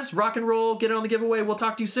 Bye, guys. Rock and roll. Get in on the giveaway. We'll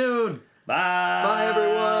talk to you soon. Bye. Bye,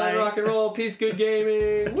 everyone. Rock and roll. Peace, good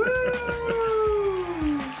gaming. Woo!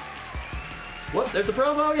 What? There's the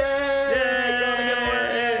promo. Yay! Yay!